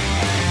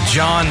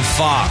 John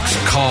Fox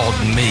called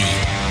me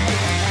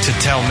to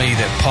tell me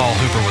that Paul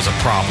Hooper was a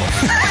problem.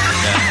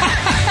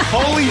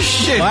 Holy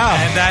shit! Wow!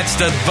 And that's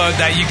the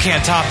that you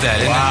can't top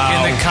that. In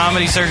the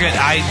comedy circuit,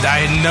 I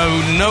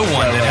know no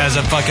one that has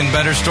a fucking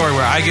better story.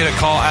 Where I get a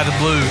call out of the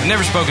blue.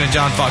 Never spoken to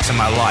John Fox in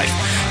my life.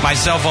 My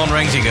cell phone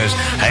rings. He goes,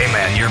 "Hey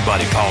man, your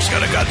buddy Paul's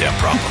got a goddamn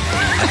problem."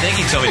 I think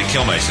he told me to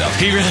kill myself.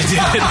 He really did.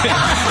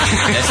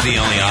 That's the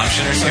only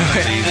option, or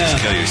something. So you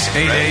just kill yourself.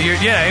 Right?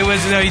 It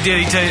was. No, he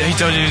did. He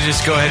told you to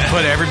just go ahead and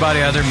put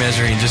everybody out of their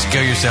misery and just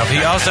kill yourself.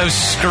 He also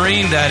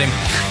screamed at him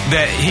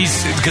that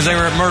because they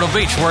were at Myrtle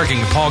Beach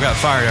working. Paul got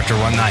fired after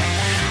one night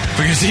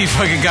because he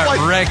fucking got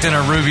wrecked in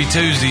a Ruby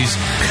Tuesdays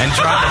and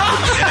tried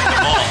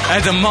to,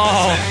 at the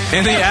mall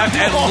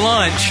at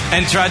lunch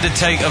and tried to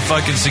take a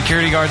fucking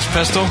security guard's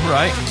pistol.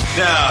 Right?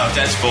 No,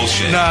 that's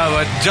bullshit.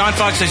 No, John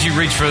Fox says you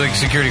reach for the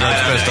security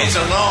guard's pistol. It's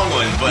a long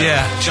one, but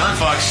yeah. John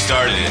Fox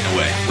started it in a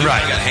way.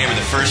 Right. I got hammered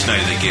the first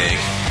night of the gig.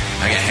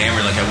 I got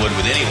hammered like I would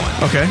with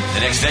anyone. Okay.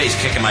 The next day, he's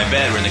kicking my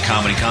bed. We're in the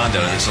comedy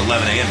condo. It's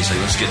 11 a.m. He's like,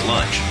 let's get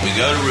lunch. We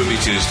go to Ruby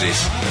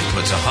Tuesdays. He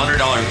puts a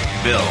 $100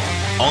 bill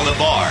on the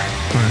bar.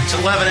 Right. It's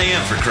 11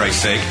 a.m. for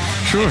Christ's sake.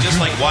 Sure. And just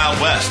like Wild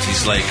West.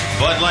 He's like,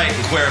 Bud Light and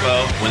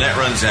Cuervo, when that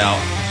runs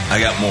out, I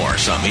got more or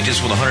something. He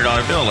just with a $100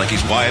 bill like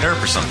he's Wyatt Earp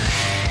or something.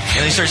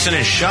 And they start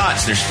sending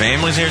shots. There's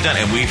families here done,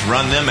 and we've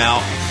run them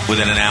out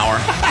within an hour.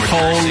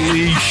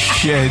 Holy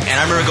shit. And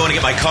I remember going to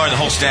get my car, and the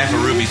whole staff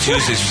of Ruby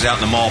Tuesdays was out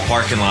in the mall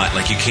parking lot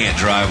like, you can't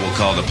drive, we'll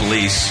call the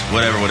police,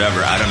 whatever,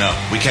 I don't know.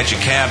 We catch a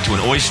cab to an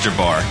oyster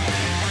bar.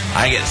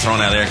 I get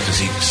thrown out of there because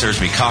he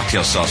serves me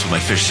cocktail sauce with my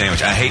fish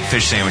sandwich. I hate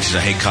fish sandwiches. I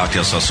hate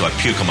cocktail sauce, so I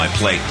puke on my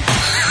plate.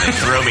 They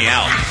throw me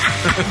out.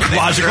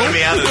 Throw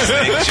me out of this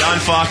thing. John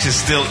Fox is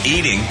still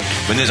eating.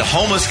 When there's a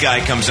homeless guy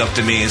comes up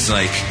to me and is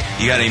like,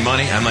 you got any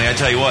money? I'm like, I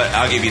tell you what,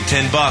 I'll give you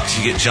 $10.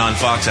 You get John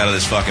Fox out of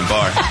this fucking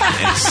bar.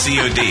 And it's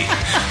COD.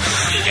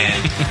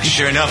 And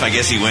sure enough, I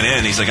guess he went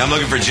in. He's like, I'm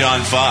looking for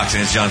John Fox.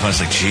 And it's John Fox.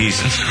 Like,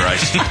 Jesus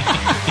Christ.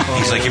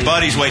 He's like, your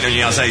buddy's waiting on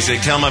you outside. He's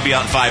like, tell him I'll be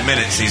out in 5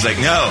 minutes. He's like,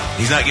 no,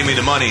 he's not giving me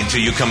the money until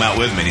you come out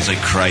with me. And he's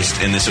like,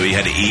 Christ. And so he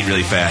had to eat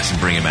really fast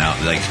and bring him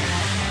out. Like,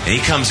 and he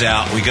comes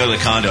out. We go to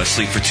the condo. I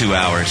sleep for 2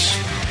 hours.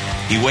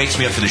 He wakes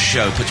me up for the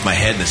show, puts my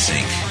head in the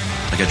sink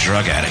like a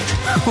drug addict,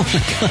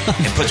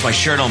 and puts my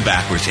shirt on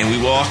backwards. And we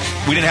walk.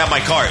 We didn't have my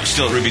car. It was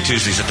still at Ruby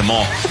Tuesdays at the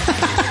mall.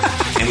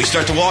 And we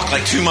start to walk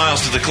like 2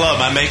 miles to the club.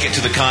 I make it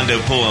to the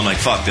condo pool. I'm like,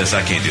 fuck this.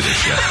 I can't do this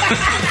shit.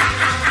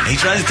 He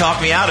tries to talk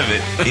me out of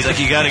it. He's like,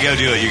 you got to go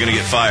do it. You're going to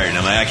get fired. And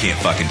I'm like, I can't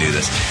fucking do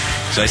this.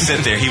 So I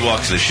sit there. He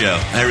walks to the show.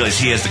 And I realize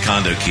he has the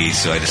condo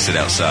keys, so I just sit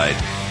outside.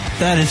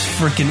 That is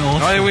freaking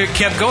awesome. Oh, we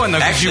kept going, though,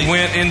 because you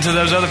went into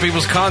those other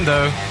people's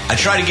condo. I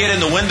tried to get in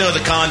the window of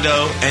the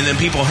condo, and then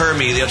people heard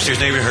me. The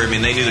upstairs neighbor heard me,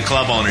 and they knew the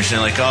club owners. And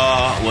they're like,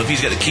 oh, well, if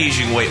he's got the keys,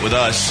 you can wait with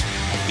us,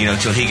 you know,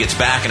 until he gets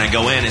back. And I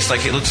go in. It's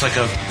like, it looks like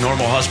a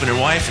normal husband and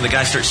wife, and the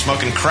guy starts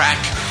smoking crack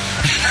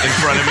in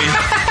front of me.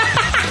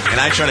 And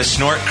I try to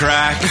snort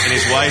crack, and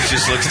his wife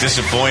just looks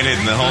disappointed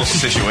in the whole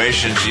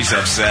situation. She's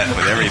upset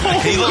with everything.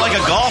 He looked like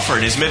a golfer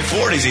in his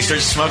mid-40s. He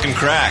starts smoking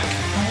crack.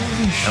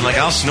 I'm like,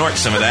 I'll snort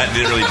some of that.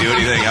 Didn't really do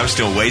anything. I was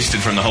still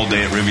wasted from the whole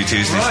day at Ruby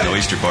Tuesdays at the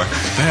Oyster Bar.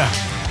 Yeah.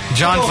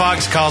 John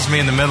Fox calls me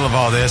in the middle of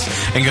all this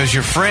and goes,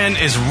 your friend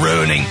is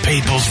ruining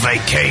people's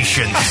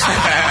vacations.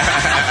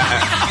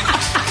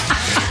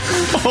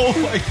 Oh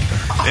my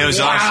God. It was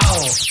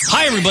awesome.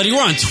 Hi, everybody.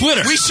 We're on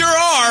Twitter. We sure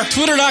are.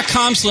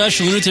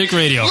 Twitter.com/Lunatic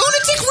Radio.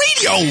 Lunatic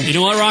Radio. You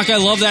know what, Rock? I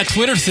love that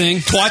Twitter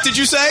thing. What did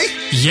you say?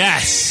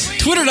 Yes.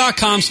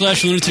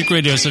 Twitter.com/Lunatic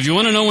Radio. So if you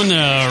want to know when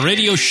the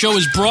radio show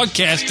is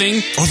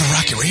broadcasting. Or the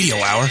Rocket Radio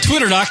Hour.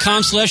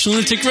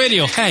 Twitter.com/Lunatic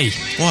Radio. Hey.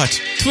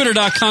 What?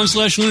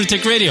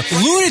 Twitter.com/Lunatic Radio.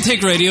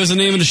 Lunatic Radio is the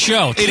name of the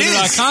show. It is.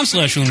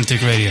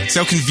 Twitter.com/Lunatic Radio. See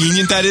how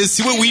convenient that is?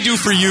 See what we do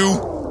for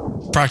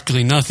you?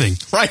 Practically nothing.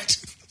 Right.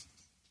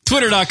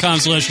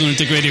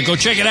 Twitter.com/Lunatic Radio. Go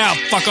check it out,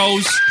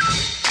 fuckos.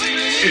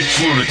 It's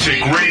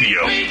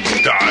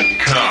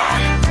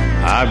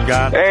lunaticradio.com. I've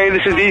got. Hey,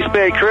 this is East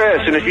Bay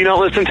Chris, and if you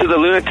don't listen to the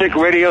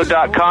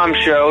lunaticradio.com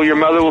show, your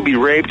mother will be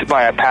raped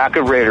by a pack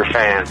of Raider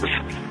fans.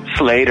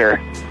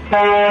 Slater.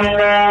 Kinda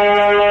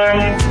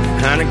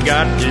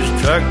got this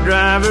truck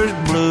driver's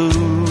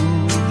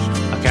blues,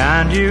 a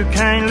kind you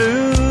can't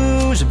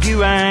lose if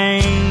you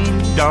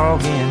ain't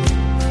dogging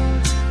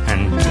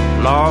and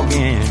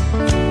logging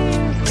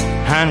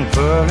and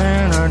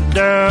pulling a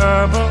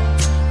double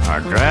or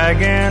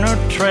dragging a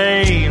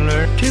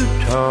trailer too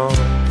tall.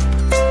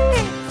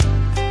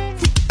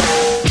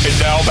 And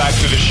now back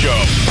to the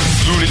show.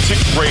 Lunatic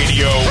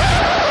Radio.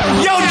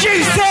 Yo,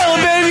 Jay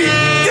Sailor, baby!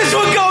 This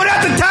one going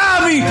out to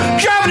Tommy!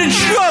 Driving a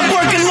truck,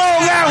 working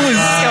long hours!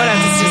 Going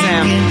out to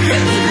Suzanne.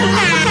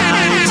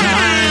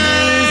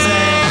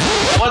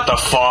 What the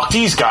fuck?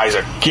 These guys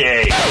are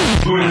gay.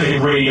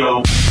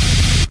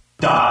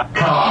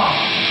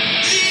 lunaticradio.com.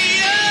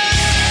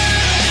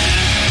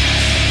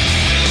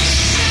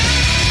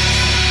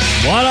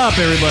 What up,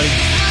 everybody?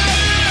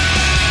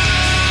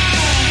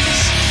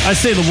 I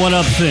say the what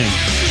up thing.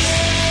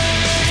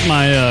 It's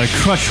my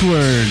crutch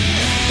word.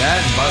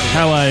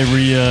 How I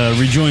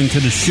rejoin to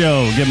the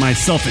show, get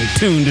myself in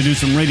tune to do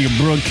some radio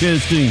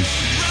broadcasting.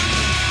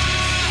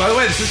 By the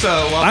way, this is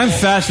I'm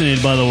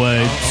fascinated, by the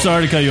way.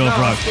 Sorry to cut you off,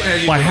 Rock.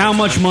 By how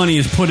much money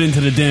is put into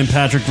the Dan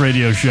Patrick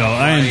radio show.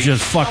 I am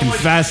just fucking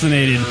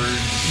fascinated.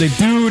 The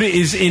dude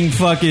is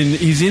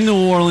he's in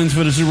New Orleans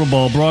for the Super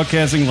Bowl,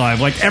 broadcasting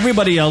live, like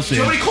everybody else is.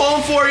 Somebody call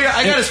him for you?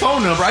 I got his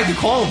phone number. I can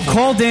call him.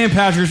 Call Dan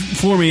Patrick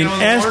for me and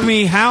ask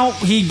me how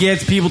he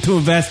gets people to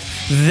invest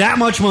that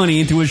much money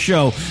into his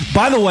show.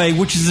 By the way,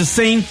 which is the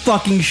same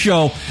fucking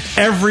show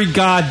every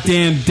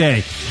goddamn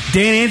day.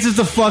 Dan answers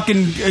the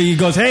fucking... he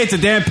goes, hey, it's a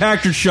Dan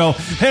Patrick show.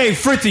 Hey,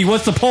 Fritzy,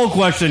 what's the poll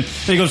question? And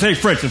he goes, hey,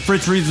 Fritz. And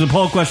Fritz reads the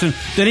poll question.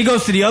 Then he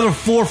goes to the other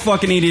 4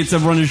 fucking idiots that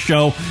run his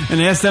show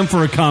and asks them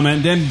for a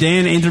comment. Then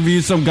Dan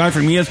interviews some guy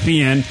from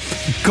ESPN,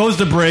 goes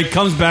to break,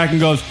 comes back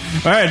and goes,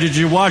 all right, did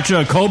you watch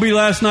Kobe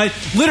last night?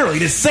 Literally,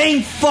 the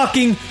same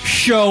fucking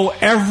show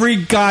every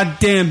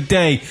goddamn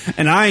day.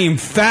 And I am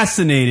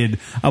fascinated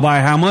by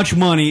how much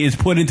money is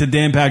put into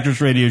Dan Patrick's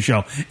radio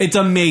show. It's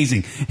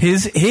amazing.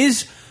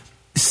 His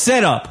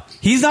setup.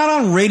 He's not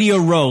on Radio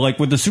Row like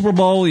with the Super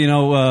Bowl. You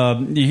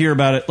know, you hear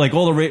about it like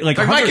all the like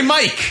Mike and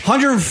Mike.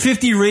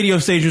 150 radio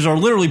stations are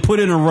literally put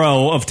in a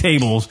row of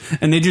tables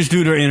and they just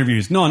do their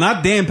interviews. No,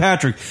 not Dan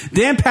Patrick.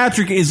 Dan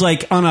Patrick is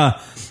like on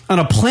a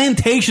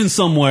plantation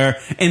somewhere,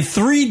 and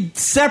 3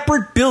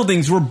 separate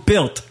buildings were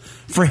built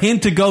for him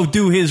to go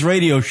do his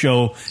radio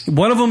show.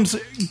 One of them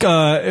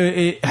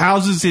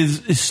houses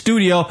his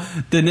studio.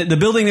 The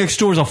building next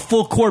door is a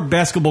full court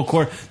basketball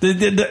court.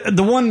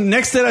 The one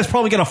next to that has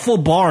probably got a full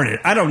bar in it.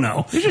 I don't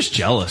know. You're just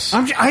jealous.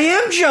 I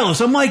am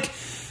jealous. I'm like,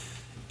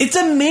 it's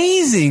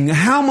amazing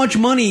how much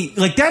money.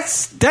 Like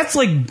that's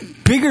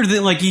like bigger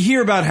than like you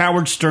hear about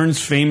Howard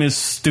Stern's famous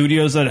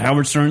studios that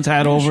Howard Stern's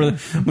had over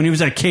when he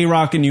was at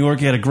K-Rock in New York.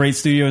 He had a great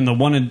studio, and the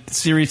one at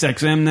Sirius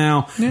XM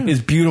now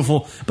is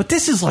beautiful. But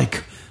this is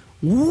like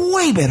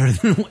way better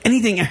than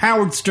anything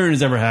Howard Stern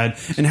has ever had.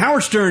 And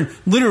Howard Stern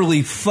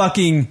literally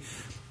fucking...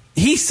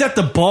 he set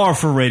the bar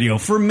for radio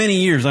for many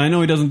years. I know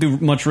he doesn't do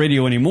much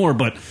radio anymore,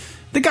 but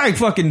the guy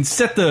fucking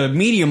set the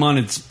medium on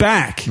its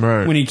back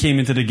when he came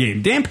into the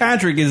game. Dan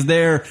Patrick is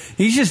there.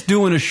 He's just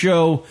doing a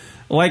show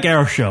like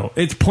our show.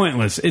 It's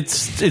pointless.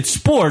 It's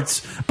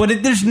sports, but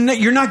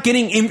you're not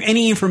getting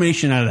any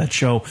information out of that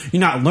show. You're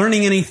not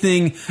learning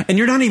anything, and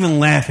you're not even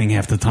laughing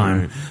half the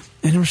time. Right.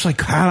 And it was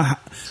like, I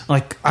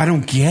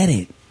don't get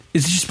it.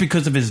 Is it just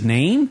because of his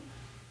name?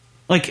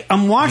 Like,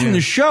 I'm watching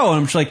the show, and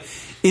I'm just like,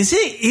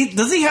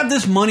 does he have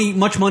this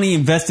much money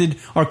invested?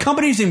 Are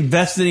companies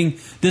investing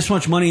this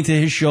much money into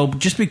his show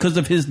just because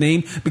of his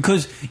name?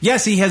 Because,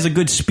 yes, he has a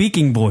good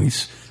speaking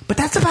voice, but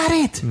that's about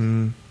it.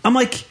 I'm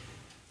like,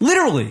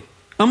 literally.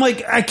 I'm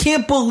like, I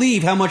can't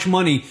believe how much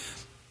money...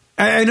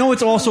 I know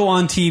it's also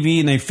on TV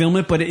and they film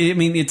it, but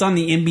it's on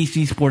the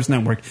NBC Sports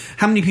Network.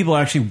 How many people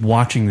are actually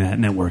watching that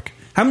network?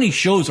 How many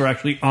shows are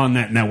actually on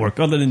that network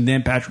other than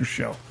Dan Patrick's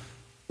show?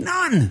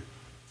 None.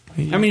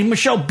 I mean,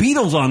 Michelle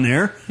Beadle's on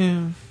there.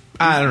 Yeah.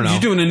 I don't know.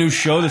 She's doing a new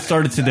show that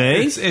started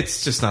today.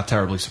 It's just not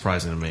terribly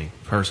surprising to me,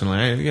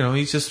 personally.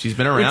 He's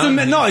been around.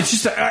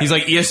 He's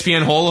like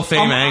ESPN Hall of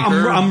Fame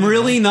anchor. I'm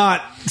really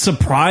not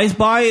surprised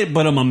by it,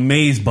 but I'm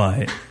amazed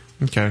by it.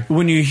 Okay.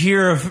 When you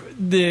hear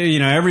of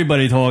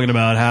everybody talking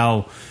about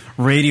how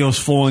radio's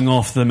falling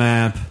off the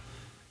map,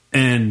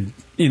 and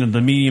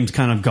the medium's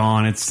kind of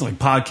gone. It's like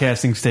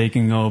podcasting's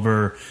taking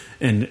over,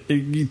 and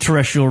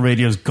terrestrial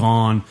radio's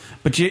gone.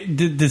 But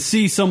to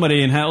see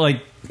somebody and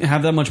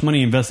have that much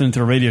money invested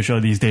into a radio show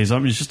these days,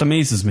 it just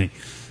amazes me.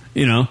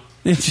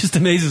 It just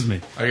amazes me.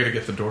 I gotta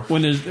get the door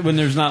when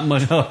there's not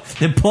much. Oh,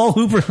 did Paul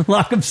Hooper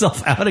lock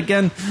himself out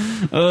again?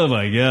 Oh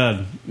my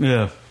God!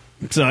 Yeah.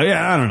 So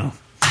I don't know.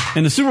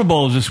 And the Super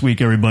Bowl is this week,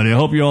 everybody. I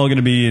hope you're all going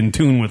to be in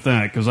tune with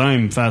that because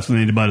I'm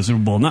fascinated by the Super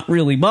Bowl. Not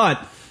really,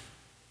 but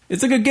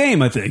it's a good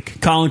game. I think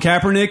Colin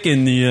Kaepernick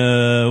and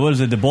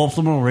the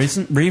Baltimore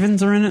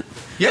Ravens are in it.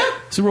 Yeah,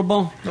 Super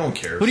Bowl. No one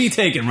cares. What are you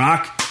taking,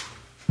 Rock?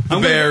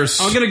 Bears.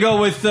 I'm gonna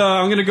go with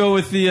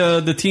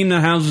the team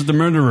that houses the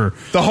murderer,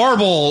 the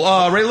horrible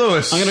Ray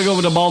Lewis. I'm gonna go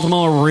with the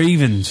Baltimore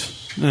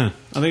Ravens. Yeah,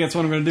 I think that's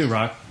what I'm gonna do.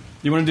 Rock,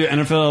 you want to do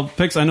NFL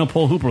picks? I know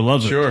Paul Hooper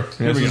loves it. Sure.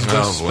 Here we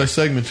go. Best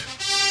segment.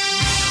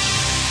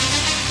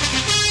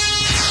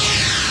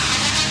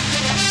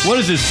 What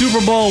is this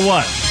Super Bowl?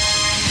 What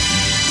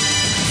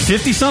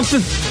 50 something?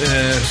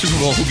 Super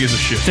Bowl. Who gives a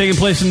shit? Taking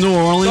place in New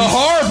Orleans. The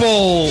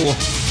Horrible.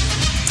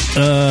 You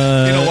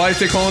know why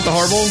they call it the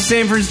Horrible?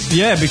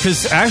 Yeah,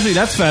 because actually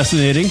that's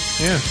fascinating.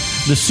 Yeah.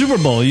 The Super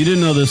Bowl. You didn't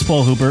know this,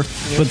 Paul Hooper,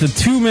 but the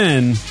two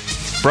men,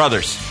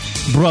 brothers.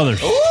 Ooh,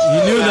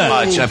 you knew that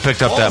much. I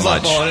picked up that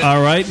much.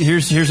 All right.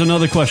 Here's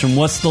another question.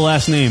 What's the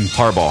last name?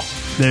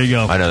 Harbaugh. There you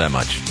go. I know that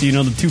much. Do you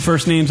know the two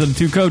first names of the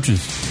two coaches?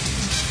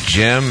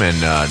 Jim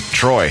and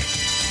Troy.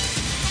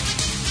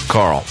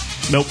 Carl.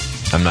 Nope.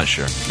 I'm not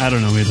sure. I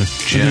don't know either.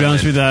 To be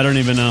honest with you, I don't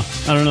even know.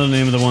 I don't know the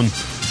name of the one.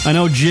 I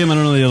know Jim. I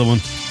don't know the other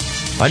one.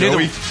 I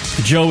knew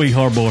Joey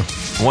Harbaugh.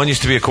 One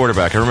used to be a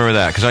quarterback. I remember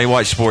that because I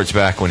watched sports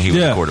back when he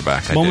was a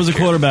quarterback. One was a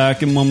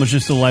quarterback and one was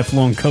just a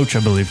lifelong coach,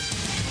 I believe.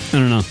 I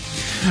don't know.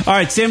 All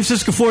right, San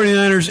Francisco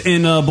 49ers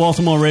and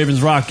Baltimore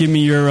Ravens. Rock, give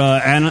me your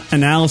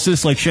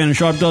analysis like Shannon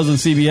Sharp does on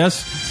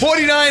CBS.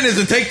 49ers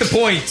and take the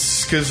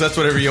points because that's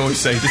whatever you always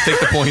say. Just take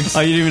the points.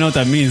 Oh, you don't even know what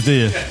that means, do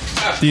you?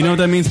 Do you know what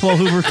that means, Paul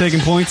Hoover, taking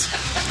points?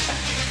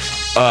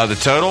 The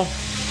total?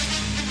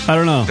 I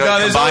don't know. No,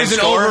 there's always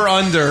an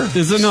over-under.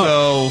 Is it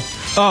no?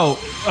 So...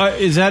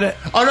 is that it?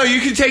 Oh, no, you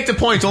can take the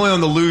points only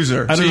on the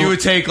loser. So you would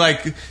take,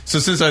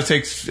 since I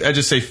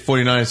just say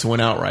 49ers to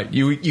win outright.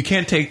 You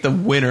can't take the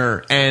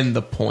winner and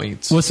the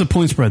points. What's the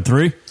point spread,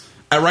 3?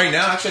 Right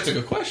now, actually, that's a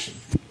good question.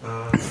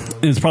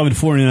 It's probably the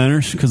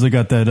 49ers because they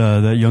got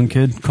that young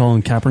kid,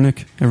 Colin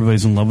Kaepernick.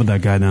 Everybody's in love with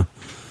that guy now.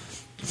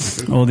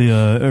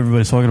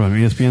 Everybody's talking about him.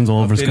 ESPN's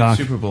all over his cock.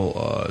 Super Bowl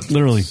odds.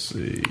 Literally.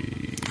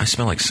 I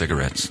smell like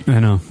cigarettes. I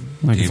know.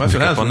 That's what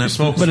happens when you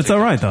smoke. But it's all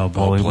right, though,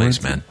 Paulie.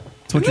 Please, man.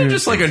 Isn't that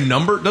just like a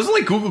number?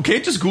 Doesn't Google?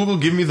 Can't just Google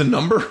give me the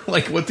number?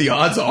 Like what the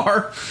odds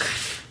are?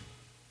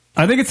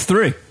 I think it's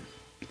 3.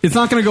 It's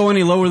not going to go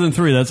any lower than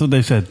 3. That's what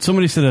they said.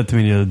 Somebody said that to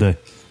me the other day.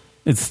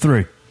 It's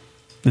 3.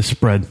 The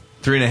spread.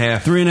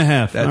 3.5.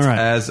 3.5. That's all right.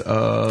 as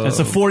of... That's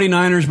the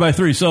 49ers by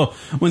 3. So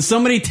when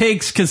somebody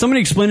takes... Can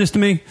somebody explain this to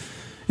me?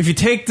 If you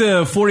take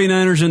the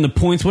 49ers and the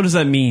points, what does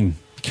that mean?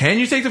 Can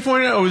you take the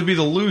 49ers or would it be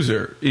the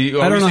loser? I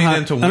don't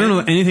know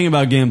anything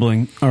about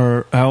gambling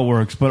or how it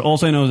works, but all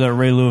I know is that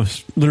Ray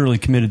Lewis literally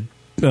committed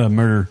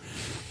murder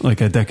like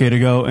a decade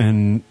ago,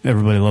 and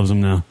everybody loves him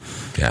now.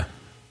 Yeah.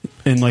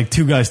 And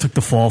 2 guys took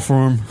the fall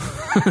for him.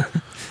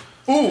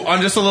 Ooh,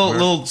 I'm just a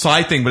little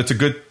side thing, but it's a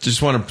good.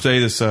 Just want to say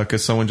this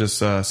because someone just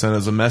sent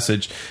us a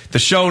message. The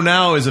show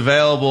now is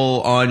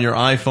available on your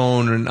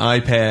iPhone and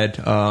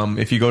iPad.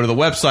 If you go to the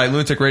website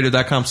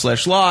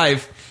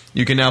lunaticradio.com/live,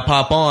 you can now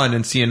pop on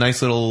and see a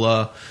nice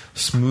little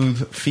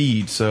smooth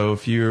feed. So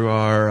if you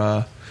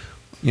are,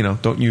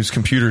 don't use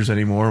computers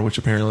anymore, which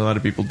apparently a lot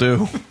of people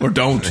do or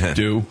don't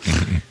do,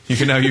 you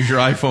can now use your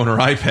iPhone or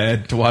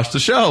iPad to watch the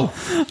show.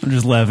 I'm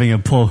just laughing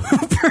at Paul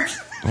Hooper.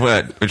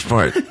 What? Which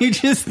part? You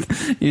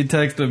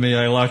texted me.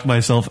 I locked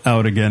myself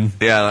out again.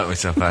 Yeah, I locked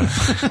myself out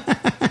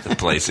of the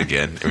place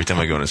again. Every time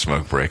I go on a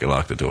smoke break, I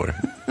lock the door.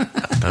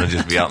 I'll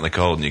just be out in the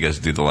cold, and you guys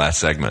do the last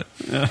segment.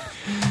 Yeah.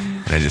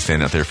 And I just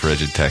stand out there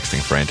frigid,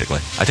 texting frantically.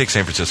 I take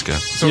San Francisco.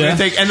 So we're going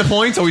to take and the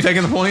points? Are we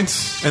taking the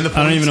points? And the points?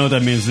 I don't even know what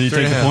that means. Do you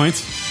take the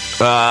points?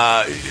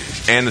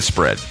 And the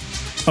spread.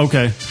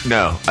 Okay.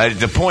 No.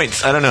 The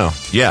points, I don't know.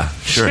 Yeah,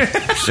 sure.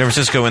 San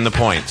Francisco in the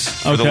points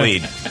for the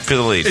lead. For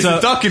the lead. Is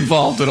the duck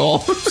involved at all?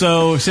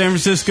 So San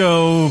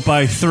Francisco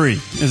by 3.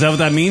 Is that what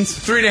that means?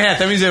 3.5.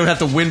 That means they would have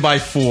to win by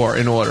 4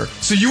 in order.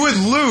 So you would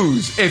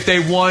lose if they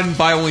won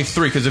by only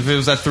 3. Because if it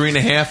was at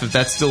 3.5, if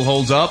that still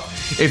holds up,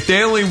 if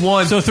they only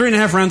won, so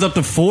 3.5 rounds up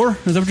to 4.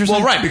 Is that what you're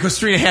saying? Well, right, because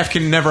 3.5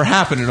 can never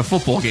happen in a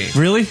football game.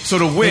 Really? So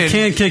to win, they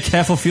can't kick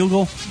half a field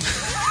goal.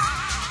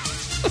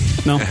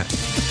 No.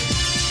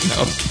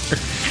 No.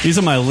 These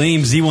are my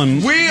lame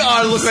Z1. We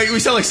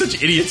sound like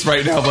such idiots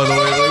right now, by the way.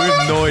 We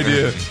have no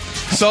idea.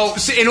 So,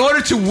 in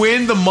order to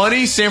win the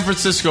money, San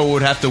Francisco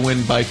would have to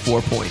win by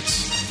 4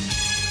 points.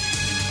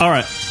 All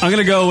right. I'm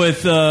going to go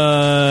with,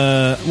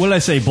 what did I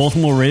say,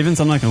 Baltimore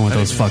Ravens? I'm not going with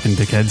those fucking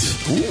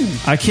dickheads.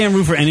 Ooh. I can't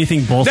root for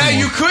anything Baltimore. Now,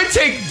 you could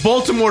take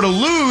Baltimore to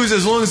lose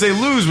as long as they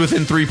lose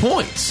within 3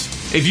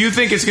 points. if you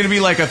think it's going to be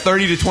like a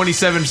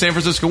 30-27 San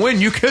Francisco win,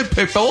 you could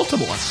pick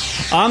Baltimore.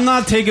 I'm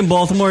not taking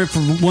Baltimore for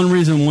one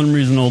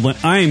reason only.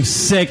 I am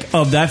sick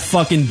of that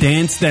fucking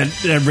dance that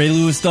Ray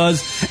Lewis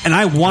does, and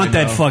I want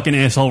that fucking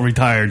asshole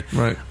retired.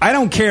 Right. I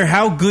don't care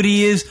how good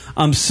he is.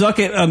 I'm sick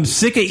of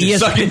ESPN.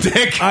 Sucking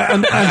dick.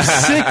 I'm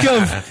sick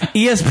of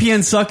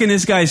ESPN sucking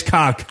this guy's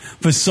cock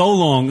for so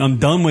long. I'm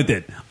done with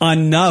it.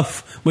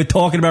 Enough with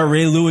talking about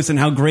Ray Lewis and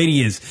how great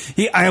he is.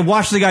 I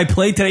watched the guy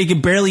play today. He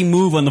can barely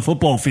move on the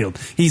football field.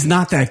 He's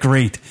not that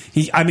great.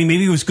 Maybe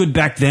he was good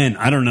back then.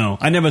 I don't know.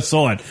 I never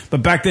saw it.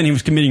 But back then he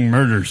was committing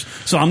murders.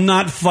 So I'm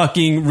not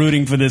fucking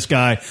rooting for this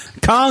guy.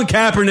 Colin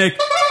Kaepernick,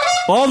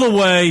 all the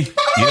way.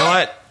 You know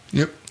what?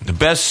 Yep. The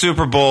best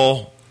Super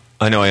Bowl.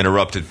 I know I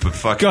interrupted, but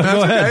fuck Go ahead.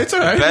 Okay, it's all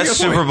right. The best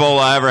Super Bowl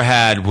I ever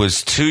had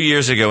was 2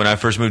 years ago when I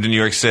first moved to New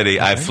York City.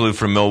 I flew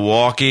from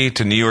Milwaukee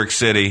to New York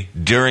City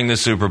during the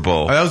Super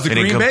Bowl. Oh, that was the in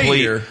Green a Bay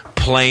complete year.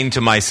 plane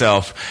to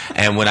myself.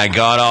 And when I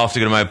got off to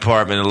go to my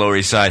apartment in the Lower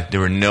East Side,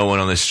 there were no one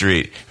on the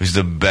street. It was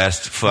the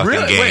best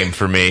fucking game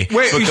for me.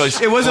 Wait,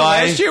 because it wasn't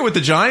last year with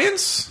the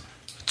Giants?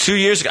 2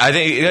 years ago. I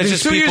think that's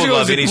just 2 years people ago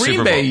love was any the Green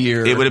Super Bowl. Bay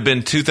year. It would have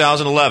been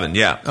 2011,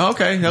 yeah.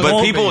 Okay. That was But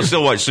all people Bay would year.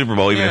 still watch Super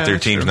Bowl even Yeah, if their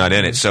that's team's true. not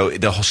in it. So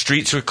the whole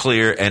streets were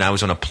clear, and I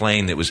was on a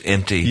plane that was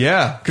empty.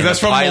 Yeah, because And that's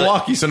the from pilot-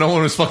 Milwaukee, so no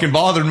one was fucking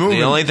bothered moving.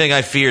 The only thing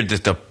I feared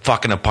that the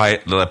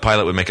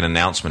pilot would make an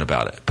announcement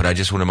about it. But I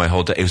just wanted my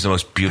whole day. It was the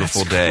most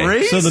beautiful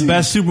day. So the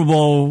best Super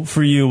Bowl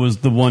for you was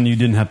the one you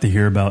didn't have to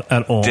hear about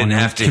at all. Didn't on your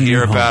have to commute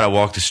hear home. about it. I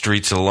walked the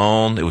streets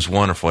alone. It was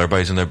wonderful.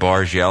 Everybody's in their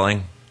bars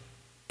yelling.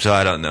 So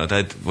I don't know.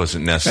 That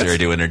wasn't necessary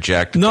to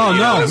interject. No.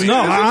 But,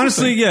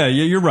 Honestly,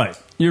 you're right.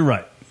 You're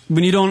right.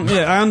 When you don't,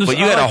 I understand.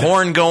 But you had a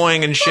horn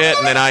going and shit,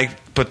 and then I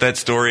put that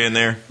story in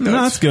there. No,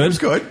 that's good. It's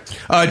good.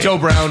 Joe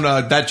Brown,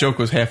 that joke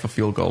was half a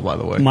field goal, by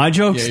the way. My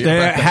jokes, Yeah, they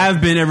right there.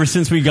 have been ever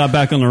since we got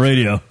back on the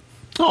radio.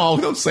 Oh,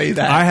 don't say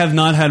that. I have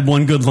not had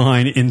one good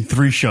line in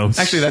 3 shows.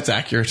 Actually, that's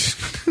accurate.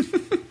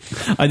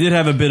 I did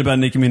have a bit about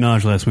Nicki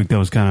Minaj last week that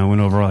was kind of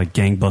went over like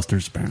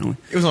gangbusters, apparently.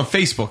 It was on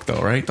Facebook,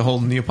 though, right? The whole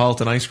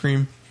Neapolitan ice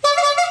cream.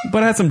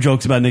 But I had some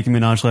jokes about Nicki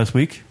Minaj last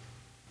week.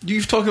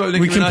 You've talked about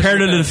Nicki We Minaj compared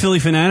her in to the past. Philly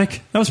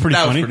Fanatic. That was pretty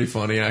That funny. was pretty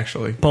funny,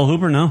 actually. Paul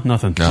Hooper? No,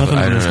 nothing. No, Nothing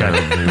I from this don't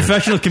guy. know.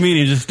 Professional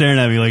comedian just staring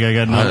at me like I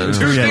got nothing.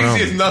 Two things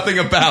he has nothing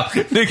about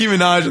Nicki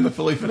Minaj and the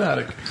Philly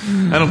Fanatic.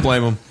 I don't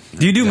blame him.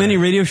 Do you do many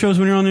radio shows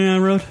when you're on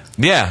the road?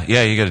 Yeah,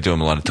 you got to do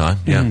them a lot of time.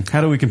 Yeah. How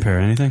do we compare?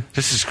 Anything?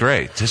 This is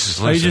great. This is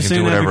Are you loose. I just can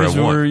do saying that whatever I because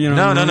want. we're, you know,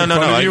 no. making fun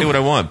of I you? do what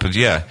I want. But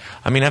yeah,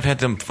 I mean, I've had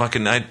them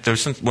fucking. There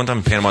was one time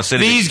in Panama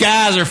City. These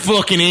guys are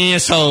fucking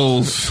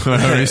assholes. What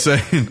are you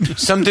saying?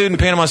 Some dude in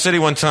Panama City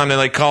one time,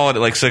 they call it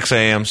at 6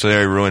 a.m. so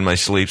they ruined my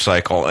sleep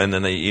cycle. And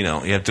then you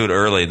have to do it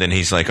early. Then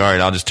he's like, all right,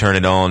 I'll just turn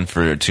it on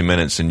for 2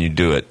 minutes and you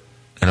do it.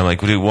 And I'm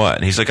like, well, do what?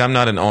 And he's like, I'm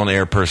not an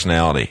on-air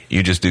personality.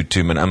 You just do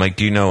 2 minutes. I'm like,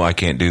 do you know I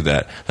can't do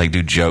that?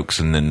 Do jokes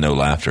and then no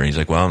laughter. And he's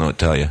like, well, I don't know what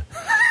to tell you.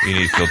 You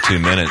need to fill 2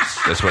 minutes.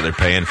 That's what they're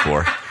paying for.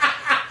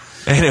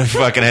 And I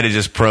fucking had to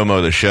just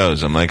promo the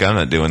shows. I'm like, I'm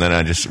not doing that.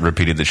 I just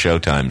repeated the show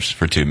times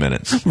for 2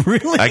 minutes.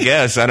 Really? I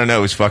guess. I don't know.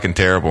 It was fucking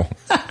terrible.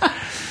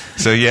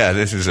 So, yeah,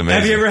 this is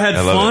amazing. Have you ever had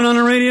I love fun it. on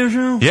a radio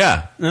show?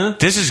 Yeah. Huh?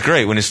 This is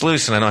great when it's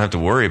loose and I don't have to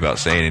worry about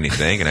saying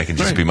anything and I can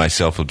just be my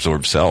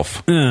self-absorbed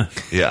self. Yeah.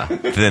 Yeah.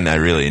 Then I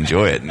really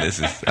enjoy it. And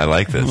I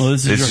like this. Well,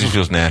 this is this your- just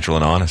feels natural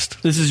and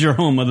honest. This is your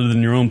home other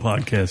than your own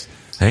podcast.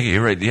 Hey,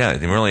 you're right. Yeah.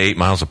 We're only 8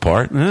 miles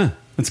apart. Yeah.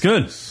 That's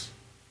good.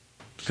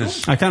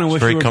 I kind of wish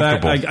very you were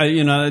back.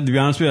 comfortable. To be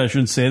honest with you, I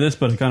shouldn't say this,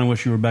 but I kind of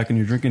wish you were back in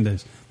your drinking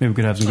days. Maybe we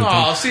could have some good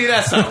time. Oh, see,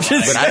 that's not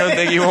right. But I don't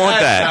think you want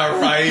that. That's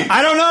not right.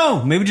 I don't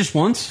know. Maybe just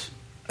once.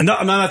 No,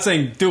 I'm not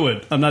saying do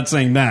it. I'm not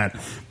saying that.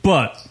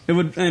 But it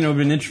would, be an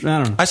interesting.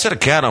 I don't know. I set a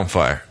cat on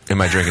fire in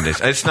my drinking days.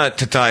 It's not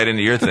to tie it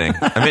into your thing.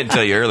 I meant to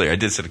tell you earlier. I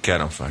did set a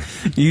cat on fire.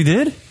 You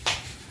did?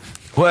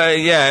 Well,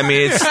 yeah. I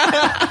mean,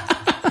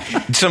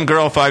 it's some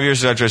girl 5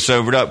 years after I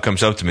sobered up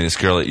comes up to me. This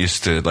girl that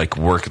used to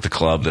work at the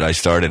club that I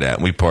started at.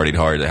 And we partied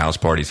hard, the house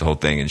parties, the whole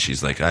thing. And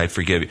she's like, "I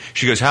forgive you."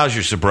 She goes, "How's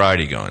your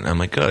sobriety going?" I'm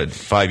like, "Good,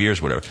 5 years,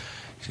 whatever."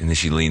 And then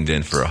she leaned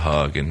in for a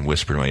hug and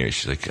whispered in my ear.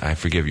 She's like, "I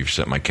forgive you for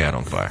setting my cat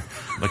on fire."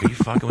 I'm like, "Are you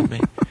fucking with me?"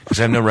 Because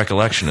I have no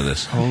recollection of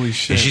this. Holy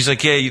shit. And she's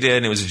like, "Yeah, you did,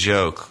 and it was a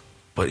joke.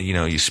 But,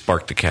 you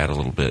sparked the cat a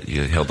little bit.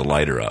 You held the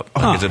lighter up.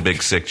 It's a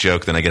big, sick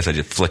joke. Then I guess I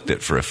just flicked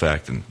it for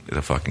effect, and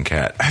the fucking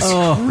cat. That's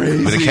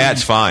crazy. But the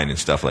cat's fine and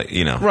stuff Right,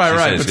 She right,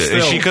 said it's but good.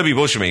 still. She could be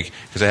bullshitting me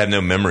because I have no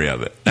memory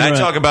of it. And Right. I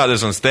talk about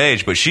this on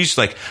stage, but she's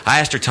like, I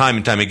asked her time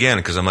and time again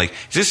because I'm like,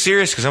 is this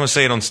serious? Because I'm going to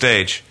say it on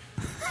stage.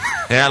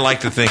 And I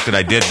like to think that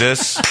I did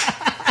this.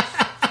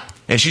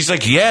 And she's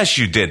like, yes,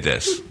 you did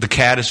this. The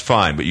cat is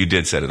fine, but you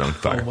did set it on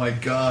fire. Oh, my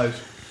gosh.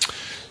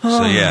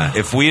 So, yeah,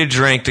 if we had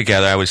drank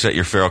together, I would set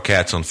your feral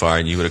cats on fire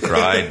and you would have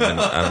cried. And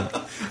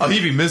Oh,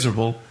 he'd be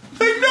miserable.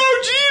 Like,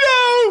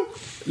 no,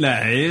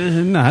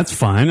 Gino! Nah, that's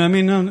fine. I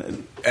mean,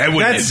 that's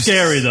wouldn't-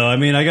 scary, though. I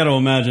mean, I got to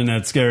imagine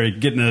that's scary.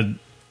 Getting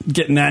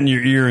getting that in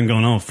your ear and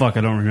going, oh, fuck,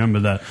 I don't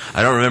remember that.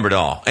 I don't remember it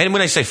all. And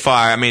when I say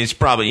fire, I mean, it's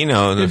probably, the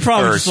Probably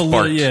fur just a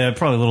little, sparked.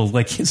 probably a little,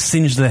 like,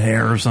 singe the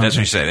hair or something. That's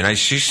what she said. And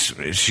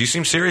she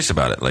seemed serious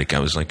about it. Like, I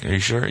was like, are you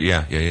sure?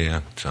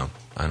 Yeah. So,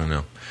 I don't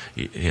know.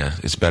 Yeah,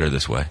 it's better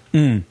this way.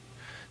 Mm.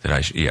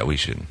 We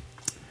should.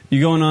 You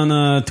going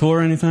on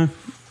tour anytime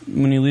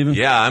when you leaving?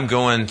 Yeah, I'm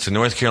going to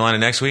North Carolina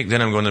next week.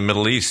 Then I'm going to the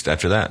Middle East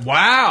after that.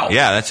 Wow.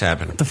 Yeah, that's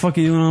happening. What the fuck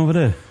are you doing over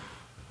there?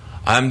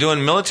 I'm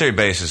doing military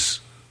bases.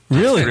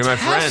 Really? Through my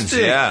friends.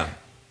 Fantastic. Yeah.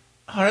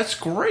 Oh, that's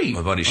great.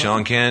 My buddy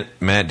Sean Kent,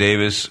 Matt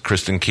Davis,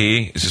 Kristen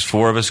Key. It's just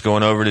 4 of us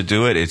going over to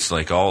do it. It's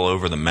like all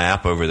over the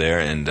map over there.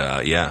 And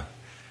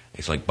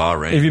it's like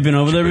Bahrain. Have you been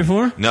over there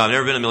before? No, I've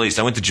never been to the Middle East.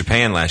 I went to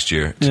Japan last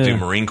year to do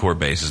Marine Corps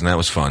bases, and that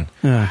was fun.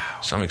 Yeah.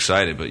 So I'm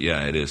excited, but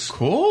yeah, it is.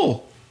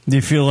 Cool. Do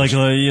you feel like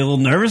you're a little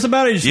nervous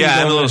about it?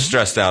 Yeah, I'm a little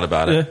stressed out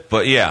about it. Yeah.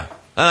 But yeah.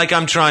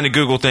 I'm trying to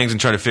Google things and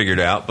try to figure it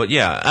out. But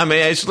yeah, I mean,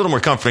 it's a little more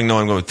comforting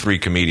knowing I'm going with 3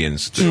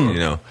 comedians,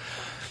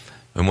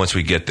 And once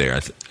we get there,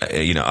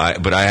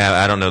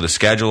 I don't know the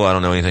schedule. I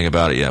don't know anything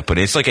about it yet. But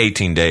it's like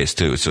 18 days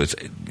too, so it's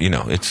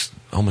it's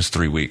almost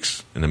 3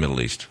 weeks in the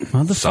Middle East.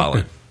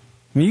 Solid.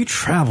 I mean, you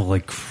travel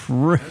like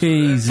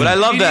crazy. But I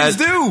love that.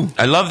 Do.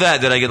 I love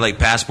that I get like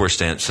passport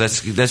stamps.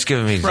 That's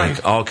giving me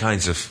like all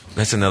kinds of.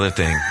 That's another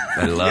thing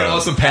I love. Yeah,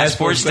 some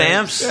passport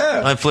stamps.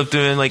 Yeah. I flipped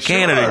through in like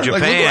Canada, Like,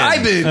 Japan, look what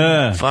I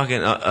did.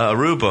 fucking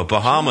Aruba,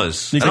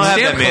 Bahamas. I You don't can have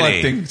stamp that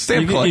many. collecting.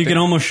 Stamp You collecting. can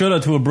almost show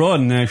that to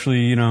abroad and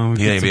actually, get it'd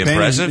be some fans.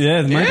 impressive. Yeah,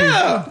 it might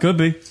Yeah. be. Could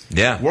be.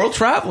 Yeah. World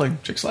traveling.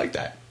 Chicks like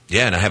that.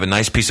 Yeah, and I have a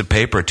nice piece of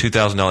paper, a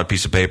 $2,000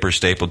 piece of paper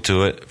stapled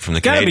to it from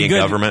the Gotta be Canadian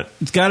good. government.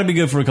 It's got to be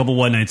good for a couple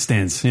one night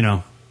stands.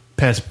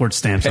 Passport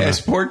stamps.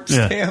 Passport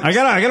Yeah. stamps. I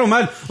gotta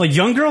imagine, like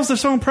young girls, they're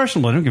so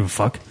impressionable. I don't give a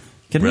fuck.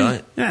 Kidding me?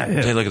 Really? Yeah.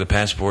 They look at the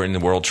passport and the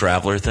world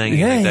traveler thing. You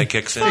Yeah. think that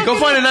kicks in? Hey, go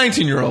find a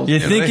 19-year-old. You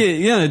think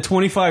it?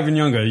 25 and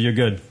younger, you're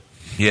good.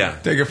 Yeah.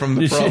 Take it from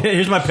the pro.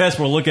 Here's my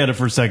passport. Look at it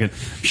for a second.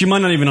 She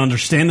might not even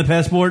understand the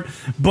passport,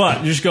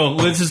 but just go.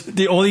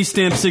 All these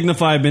stamps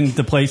signify I've been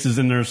to places,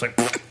 and there's like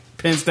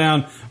pants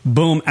down,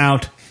 boom,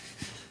 out.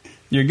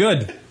 You're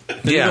good.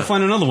 Then you go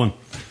find another one.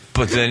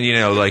 But then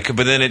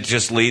but then it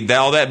just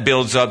all that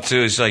builds up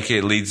to is like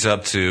it leads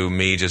up to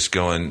me just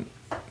going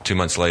 2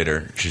 months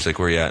later. She's like,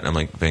 "Where you at?" And I'm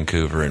like,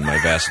 "Vancouver," and my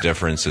vast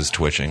difference is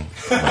twitching,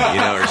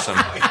 or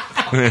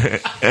something.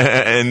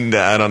 And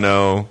I don't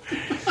know.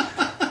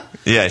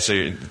 Yeah, so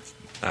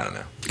I don't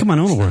know. Come on,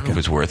 it'll work. If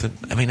it's worth it,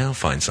 I mean, I'll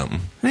find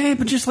something. Hey,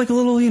 but just like a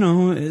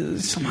little,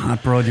 some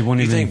hot broad you won't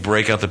You even think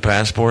break out the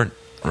passport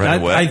right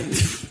away?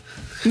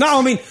 No,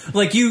 I mean,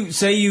 like you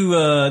say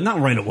not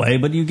right away,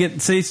 but you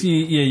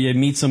you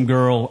meet some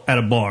girl at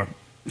a bar.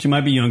 She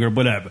might be younger,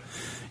 whatever.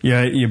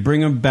 Yeah, you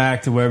bring her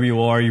back to wherever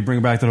you are. You bring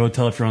her back to the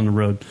hotel if you're on the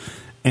road,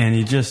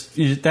 and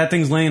that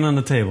thing's laying on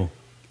the table,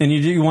 and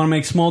you want to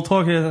make small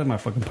talk. Yeah, that's my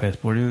fucking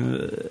passport. I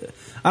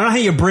don't know how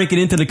you break it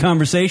into the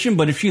conversation,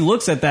 but if she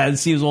looks at that and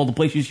sees all the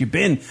places you've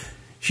been,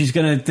 she's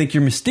gonna think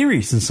you're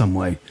mysterious in some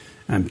way.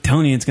 I'm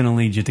telling you, it's gonna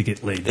lead you to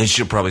get laid. And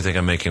she'll probably think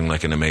I'm making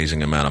like an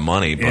amazing amount of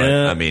money, but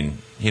I mean,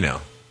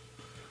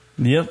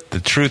 Yep. The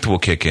truth will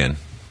kick in.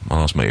 I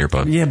lost my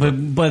earbud. Yeah,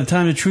 but by the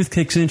time the truth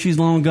kicks in, she's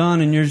long gone,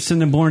 and you're sitting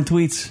there boring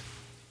tweets.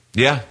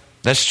 Yeah,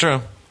 that's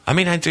true. I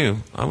mean, I do.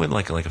 I would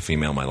like a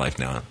female in my life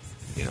now.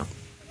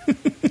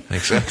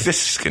 Like, so,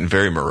 this is getting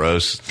very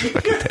morose.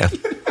 Fucking damn.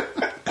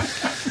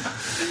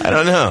 I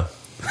don't know.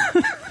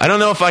 I don't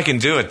know if I can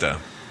do it though.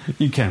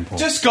 You can, Paul.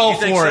 Just go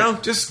for so?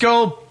 it. Just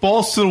go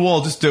balls to the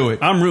wall. Just do it.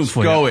 I'm rooting for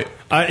you. Go it.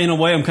 In a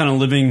way, I'm kind of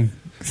living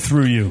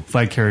through you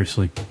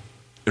vicariously.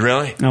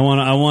 Really? I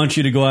want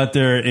you to go out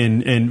there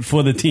and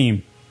for the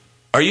team.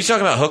 Are you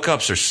talking about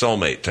hookups or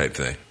soulmate type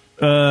thing?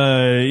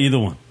 Either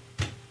one.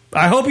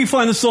 I hope you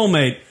find the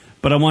soulmate,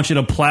 but I want you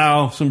to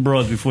plow some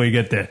broads before you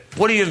get there.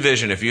 What do you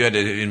envision if you had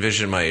to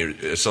envision my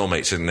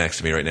soulmate sitting next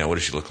to me right now? What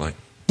does she look like?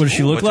 What does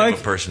she look what like? What type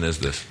of person is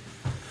this?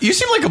 You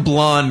seem like a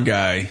blonde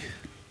guy.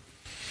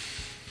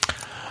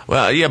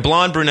 Well, yeah,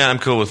 blonde, brunette. I'm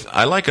cool with.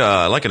 I like an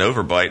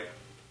overbite.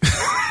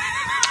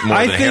 More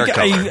than a hair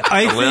color.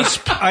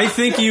 I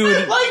think you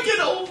would. Like an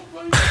overbite.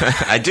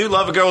 I do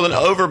love a girl with an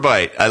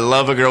overbite. I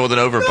love a girl with an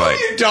overbite. No,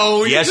 you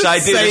don't. Yes, You're I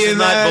just do. This saying is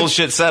not that.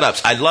 bullshit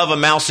setups. I love a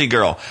mousy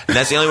girl, and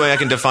that's the only way I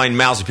can define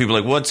mousy. People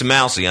are like, "What's a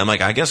mousy?" I'm like,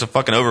 I guess a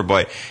fucking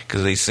overbite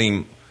because they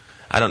seem.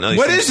 I don't know.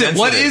 What is it?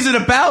 What is it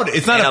about?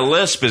 It's not a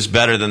lisp is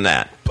better than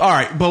that. All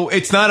right, but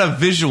it's not a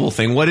visual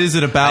thing. What is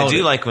it about? I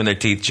do like when their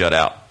teeth jut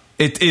out.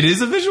 It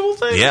is a visual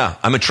thing. Yeah,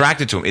 I'm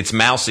attracted to them. It's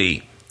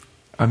mousy.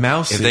 A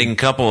mousy. If they can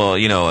couple, a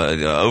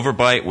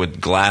overbite with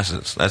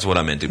glasses, that's what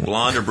I'm into.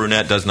 Blonde or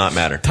brunette does not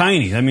matter.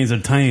 Tiny. That means they're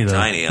tiny, though.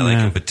 Tiny. I like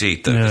them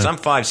petite. Because I'm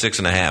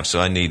 5'6.5", so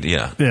I need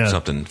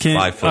something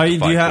 5 foot.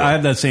 I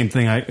have that same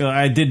thing.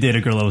 I did date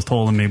a girl that was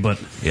taller than me, but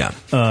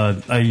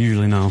I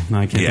usually no,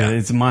 I can't. Yeah. Do it.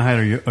 It's my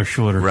height or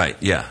shorter. Right.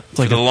 Yeah. It's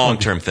For like the a- long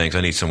term things,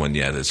 I need someone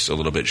that's a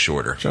little bit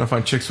shorter. Trying to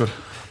find chicks with.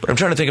 But I'm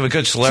trying to think of a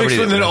good celebrity.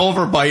 Chicks with an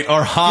overbite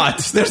are hot.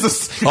 There's a.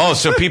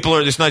 So people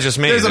are. It's not just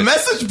me. There's a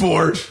message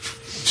board.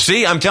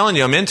 See, I'm telling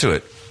you, I'm into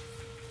it.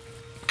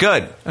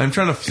 Good. I'm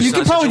trying to. You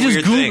could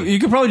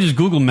probably just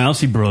Google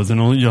Mousy Bros and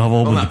you'll have a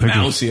whole bunch of pictures.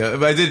 Mousy.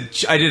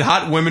 I did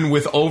hot women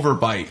with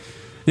overbite.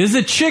 There's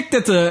a chick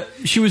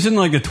she was in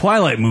like a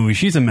Twilight movie.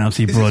 She's a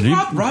Mousy broad.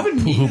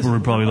 Robin Mead? Hooper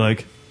would probably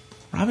like.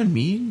 Robin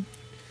Mead?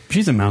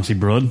 She's a Mousy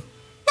broad.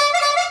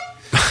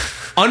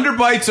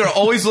 Underbites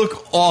always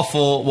look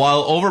awful,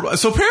 while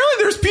so apparently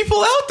there's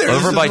people out there.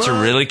 Overbites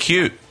are really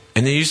cute,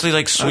 and they're usually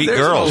like sweet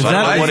girls. I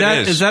don't know what it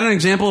is. Is that an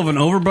example of an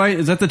overbite?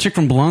 Is that the chick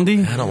from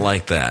Blondie? I don't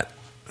like that.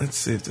 Let's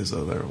see if there's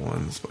other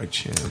ones by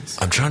chance.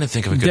 I'm trying to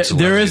think of a good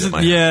There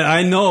celebrity. is, yeah,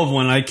 I know of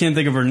one. I can't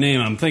think of her name.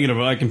 I'm thinking of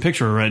her. I can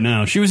picture her right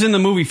now. She was in the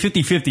movie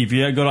 50-50. If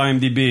you go to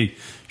IMDb,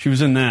 she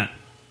was in that.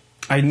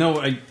 I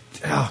know.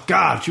 Oh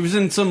God, she was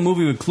in some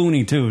movie with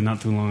Clooney too,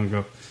 not too long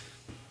ago.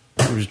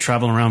 She was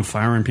traveling around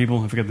firing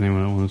people. I forget the name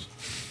of that was.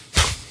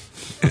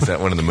 Is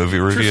that one of the movie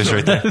reviews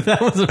right there? That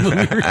was a movie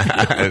review.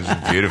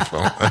 It's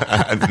beautiful.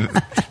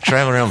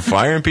 Traveling around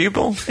firing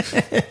people?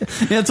 Yeah,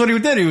 that's what he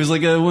did. He was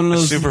like one of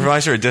those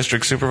supervisor, a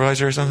district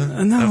supervisor or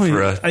something? No,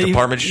 for a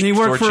department he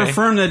worked for store a chain?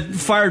 firm that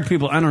fired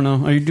people. I don't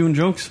know. Are you doing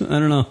jokes? I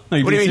don't know. What do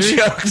you mean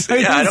serious? jokes?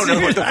 Yeah, I don't know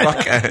what the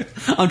fuck.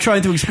 I'm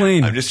trying to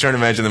explain. I'm just trying to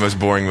imagine the most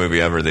boring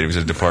movie ever. That he was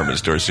a department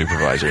store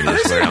supervisor and he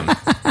was around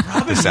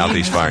the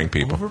Southeast firing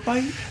people.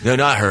 Overbite? No,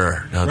 not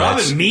her. No,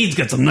 Robin Mead's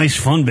got some nice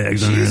fun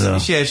bags on her though.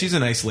 Yeah, she's a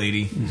nice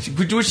lady.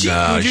 Would you she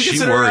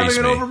consider her worries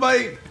having an me.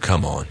 overbite?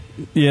 Come on.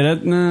 Yeah,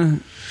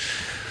 that.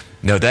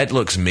 No, that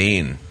looks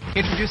mean.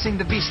 Introducing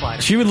the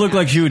V-Slider. She would look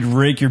like she would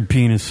rake your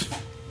penis.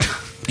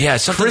 Yeah,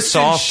 something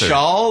Kristen softer.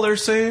 Schaal, they're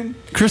saying.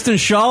 Kristen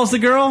Schall's the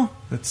girl?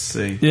 Let's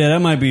see. Yeah, that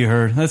might be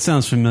her. That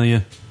sounds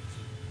familiar.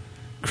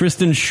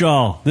 Kristen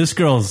Schaal. This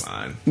girl's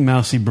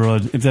Mousy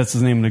Broad, if that's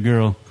the name of the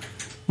girl.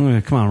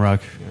 Come on,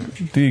 Rock.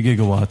 Do your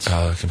gigawatts.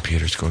 Oh, the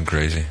computer's going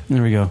crazy.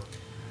 There we go.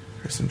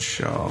 Kristen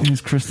Schaal. Who's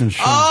Kristen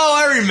Schaal? Oh,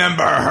 I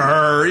remember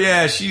her.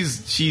 Yeah,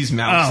 she's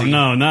mousy.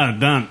 Oh, no,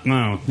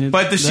 no.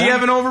 But does she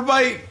have an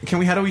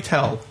overbite? How do we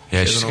tell?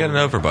 Yeah, she's got an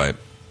overbite.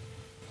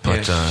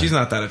 But Yeah, she's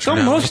not that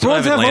attractive. Don't most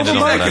broads have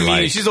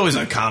overbite? She's always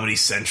on Comedy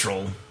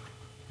Central.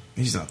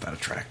 She's not that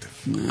attractive.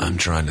 I'm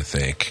trying to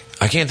think.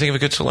 I can't think of a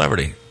good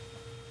celebrity.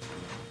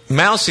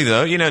 Mousy,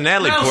 though.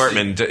 Natalie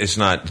Portman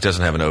doesn't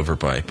have an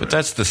overbite, but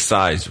that's the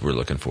size we're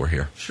looking for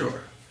here.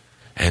 Sure.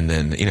 And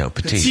then, petite,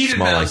 Petite and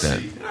small like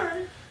mousy. that.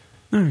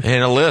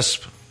 And a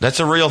lisp. That's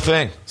a real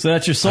thing. So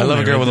that's your soulmate. I love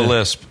a girl right with a there.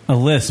 lisp. A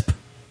lisp.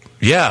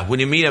 Yeah, when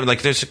you meet them,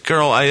 like there's a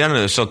girl, I don't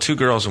know, I saw two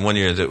girls in 1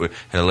 year that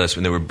had a lisp,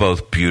 and they were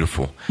both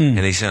beautiful. And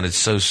they sounded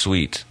so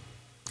sweet.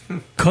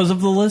 Because of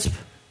the lisp?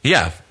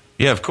 Yeah,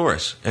 of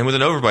course. And with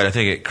an overbite, I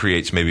think it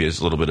creates maybe a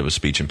little bit of a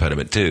speech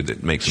impediment, too,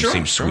 that makes them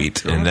seem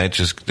sweet. And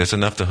that's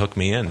enough to hook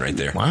me in right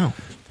there. Wow.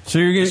 So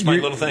it's my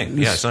little thing.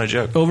 Yeah, it's not a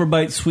joke.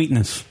 Overbite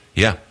sweetness.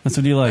 Yeah. That's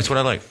what you like. That's what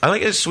I like. I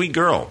like a sweet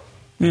girl.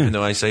 Yeah. Even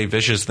though I say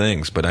vicious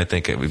things, but I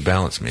think it would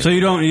balance me. So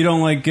you don't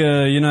like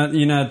you don't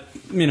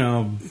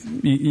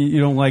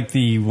like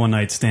the one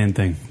night stand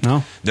thing,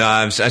 no? No,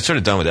 I'm sort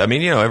of done with it. I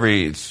mean,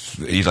 every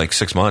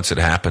 6 months it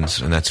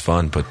happens, and that's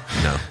fun. But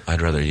no,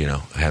 I'd rather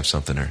have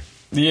something or.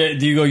 Yeah.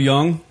 Do you go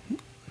young?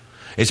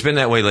 It's been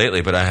that way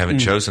lately, but I haven't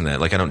chosen that.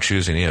 Like I don't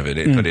choose any of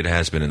it, but it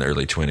has been in the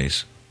early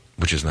 20s,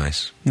 which is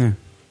nice. Yeah.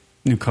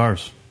 New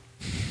cars,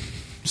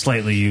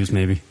 slightly used,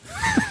 maybe.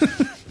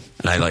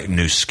 I like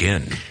new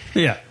skin.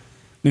 Yeah,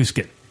 new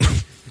skin.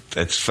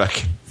 That's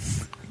fucking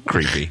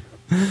creepy.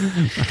 Well,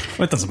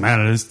 it doesn't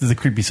matter. This is the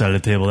creepy side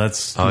of the table.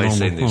 That's I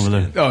say normal new over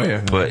skin. there. Oh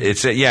yeah, but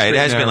it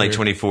has been like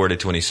 24 to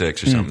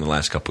 26 or something the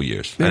last couple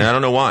years, and I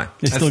don't know why.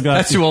 They still got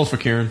that's too old for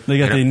Kieran. They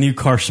got the new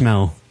car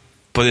smell.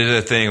 But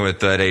there's a thing with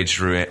that age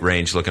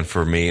range looking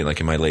for me, like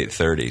in my late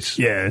 30s.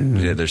 Yeah,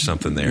 there's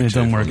something there. It too,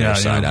 doesn't work from their out.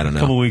 Side. I don't know.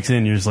 A couple weeks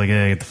in, you're just like,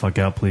 "Hey, get the fuck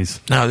out, please."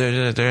 No,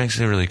 they're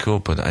actually really cool,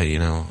 but I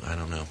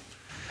don't know.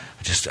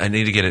 I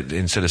need to get it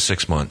instead of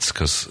 6 months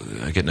because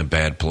I get in a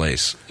bad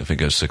place if it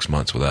goes 6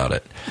 months without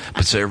it.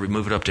 But so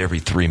move it up to every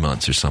 3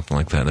 months or something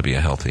like that. That'd be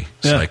a healthy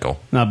cycle.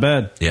 Not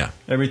bad. Yeah.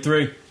 Every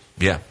 3.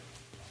 Yeah.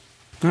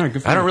 All right,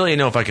 good for I don't you. really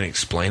know if I can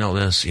explain all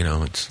this.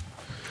 It's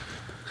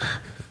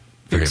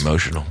very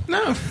emotional.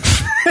 No.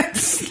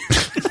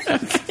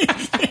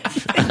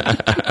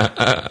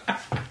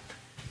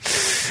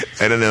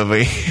 I don't know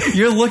if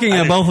You're looking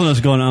at both of us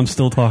going, I'm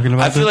still talking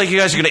about I feel this. like you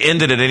guys are going to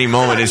end it at any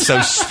moment. It's so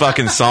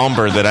fucking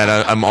somber that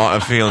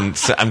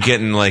I'm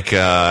getting like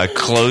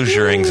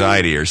closure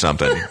anxiety or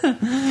something.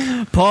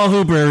 Paul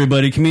Hooper,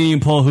 everybody. Comedian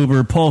Paul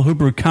Hooper.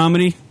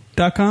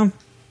 PaulHooperComedy.com?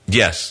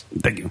 Yes.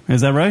 Thank you.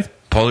 Is that right?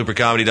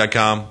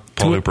 PaulHooperComedy.com.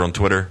 Paul Hooper on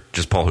Twitter.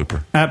 Just Paul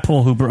Hooper. At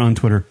Paul Hooper on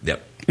Twitter.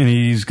 Yep. And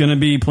he's going to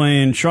be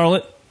playing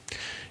Charlotte.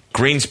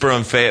 Greensboro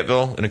and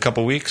Fayetteville in a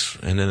couple weeks,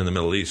 and then in the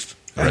Middle East.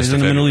 He's in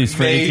the Middle East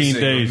for 18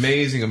 days.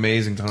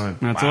 Amazing time.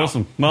 That's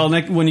awesome. Well,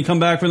 when you come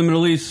back from the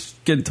Middle East,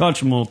 get in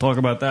touch and we'll talk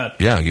about that.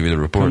 Yeah, I'll give you the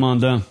report. Come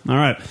on down. All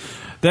right.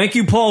 Thank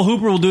you, Paul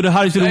Hooper. We'll do the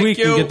Hotties of the Week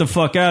and get the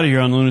fuck out of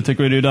here on the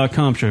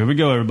lunaticradio.com show. Here we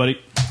go, everybody.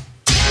 Do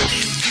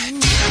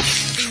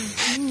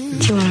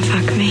you want to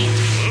fuck me?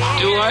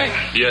 Do I?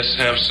 Yes,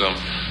 have some.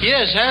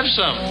 Yes, have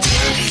some.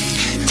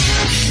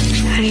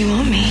 How do you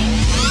want me?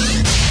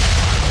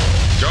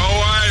 Go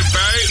away.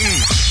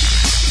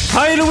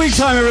 Hottie of the Week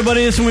time,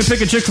 everybody. This is when we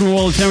pick a chick from the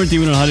wall of terror. We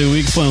know Hottie of the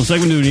Week. Final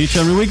segment doing each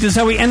every week. This is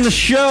how we end the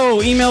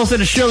show. Email us at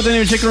the show with the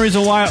name of Chicken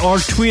Reason Why, or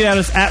tweet at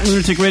us at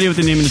Lunatic Radio with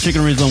the name of the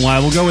Chicken Reason Why.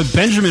 We'll go with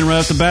Benjamin right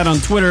off the bat on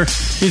Twitter.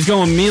 He's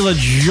going Mila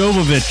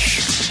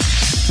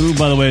Jovovich, who,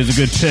 by the way, is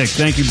a good pick.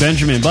 Thank you,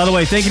 Benjamin. By the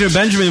way, thank you to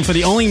Benjamin for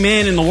the only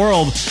man in the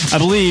world, I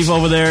believe,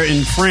 over there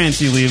in France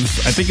he lives.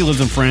 I think he lives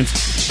in France.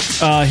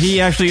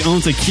 He actually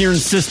owns a Kieran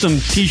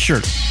System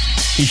t-shirt.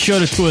 He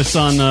showed it to us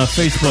on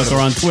Facebook or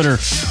on Twitter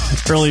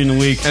early in the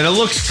week. And it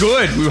looks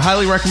good. We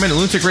highly recommend it.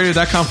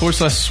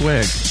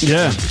 lunaticradio.com/swag.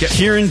 Yeah.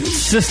 Kieran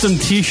System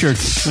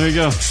t-shirts. There you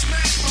go.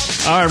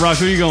 All right, Rock,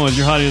 who are you going with?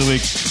 Your hottie of the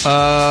week.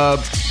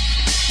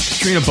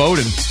 Katrina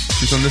Bowden.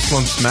 She's on this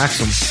month's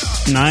Maxim.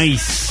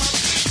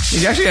 Nice.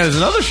 He actually has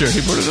another shirt.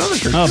 He brought another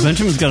shirt. Oh,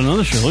 Benjamin's got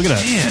another shirt. Look at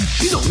that. Man,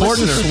 he's a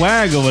Sporting listener.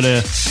 swag over there.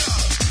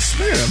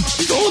 Look at him.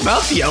 He's all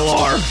about the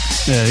LR.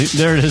 Yeah,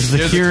 there it is. The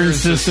There's Kieran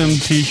System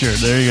t-shirt.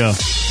 There you go.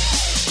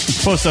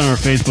 Post on our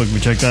Facebook. We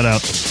check that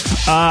out.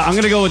 I'm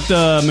going to go with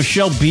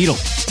Michelle Beadle.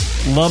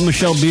 Love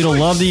Michelle Beadle.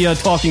 Love the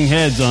Talking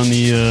Heads on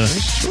the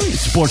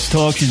Sports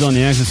Talk. She's on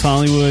the Access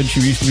Hollywood. She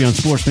used to be on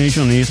Sports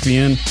Nation on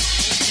ESPN.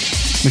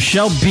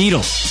 Michelle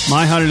Beadle.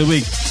 My hottie of the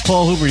week.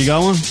 Paul Hooper, you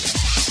got one?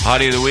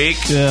 Hottie of the week?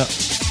 Yeah.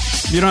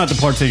 You don't have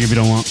to partake if you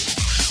don't want.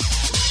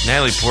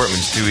 Natalie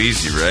Portman's too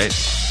easy, right?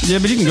 Yeah,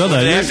 but you can go Did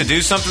there. they Yeah. have to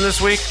do something this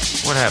week?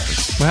 What happened?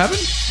 What happened?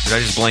 Did I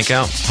just blank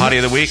out? Hottie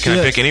of the week? Can I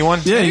Yeah. pick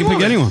anyone? Yeah, you can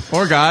pick anyone.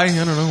 Or guy. I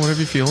don't know. Whatever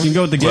you're feeling. You can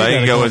go with the gay Well, guy. you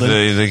can go with called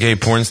the gay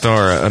porn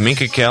star.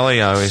 Minka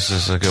Kelly always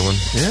is a good one.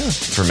 Yeah.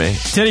 For me.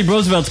 Teddy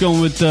Roosevelt's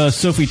going with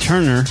Sophie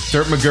Turner.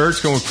 Dirk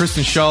McGurk's going with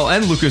Kristen Schaal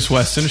and Lucas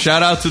Weston.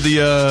 Shout out to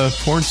the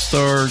porn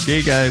star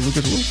gay guy,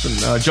 Lucas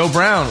Wilson. Joe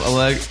Brown,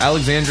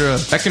 Alexandra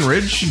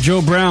Beckenridge.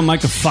 Joe Brown,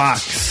 Micah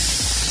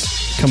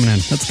Fox coming in.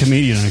 That's a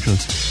comedian, actually.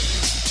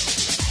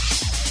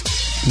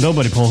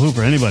 Nobody, Paul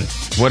Hooper, anybody.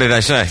 What did I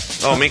say?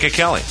 Oh, Minka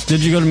Kelly.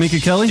 Did you go to Minka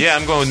Kelly? Yeah,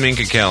 I'm going with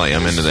Minka Kelly.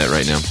 I'm into that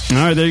right now.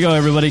 All right, there you go,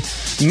 everybody.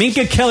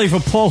 Minka Kelly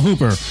for Paul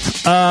Hooper.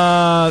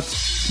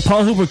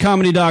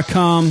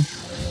 PaulHooperComedy.com.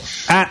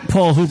 At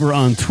Paul Hooper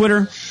on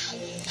Twitter.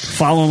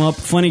 Follow him up.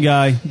 Funny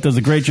guy. Does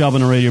a great job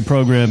on the radio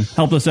program.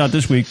 Helped us out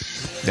this week.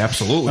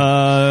 Absolutely.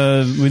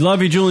 We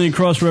love you, Julian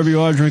Cross, wherever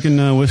you are,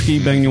 drinking whiskey,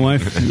 banging your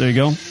wife. There you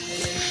go.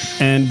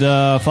 And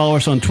follow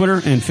us on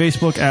Twitter and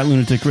Facebook at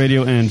Lunatic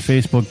Radio and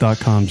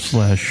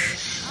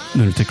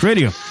Facebook.com/Lunatic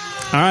Radio.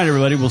 All right,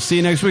 everybody. We'll see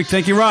you next week.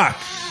 Thank you, Rock.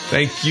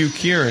 Thank you,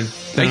 Kieran.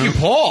 Thank you,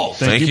 Paul.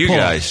 Thank you, Paul.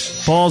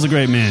 guys. Paul's a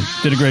great man.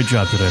 Did a great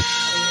job today.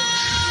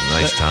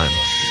 Nice time.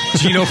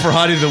 Gino for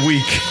Hottie of the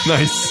Week.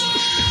 Nice.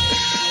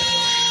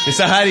 It's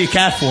a Hottie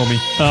cat for me.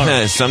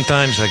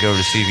 Sometimes I go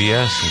to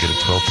CVS and get a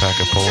 12-pack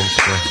of Poland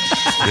Spring.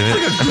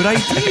 That's a good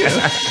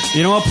idea.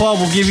 You know what, Paul?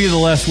 We'll give you the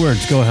last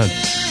words. Go ahead.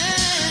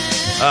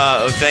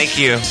 Thank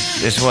you.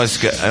 This was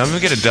good. I'm going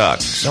to get a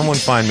duck. Someone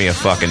find me a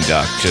fucking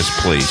duck, just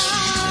please.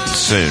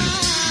 Soon.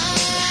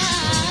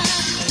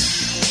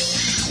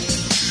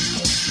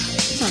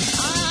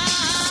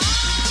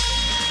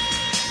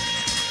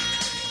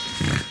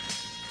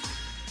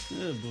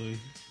 Oh, boy.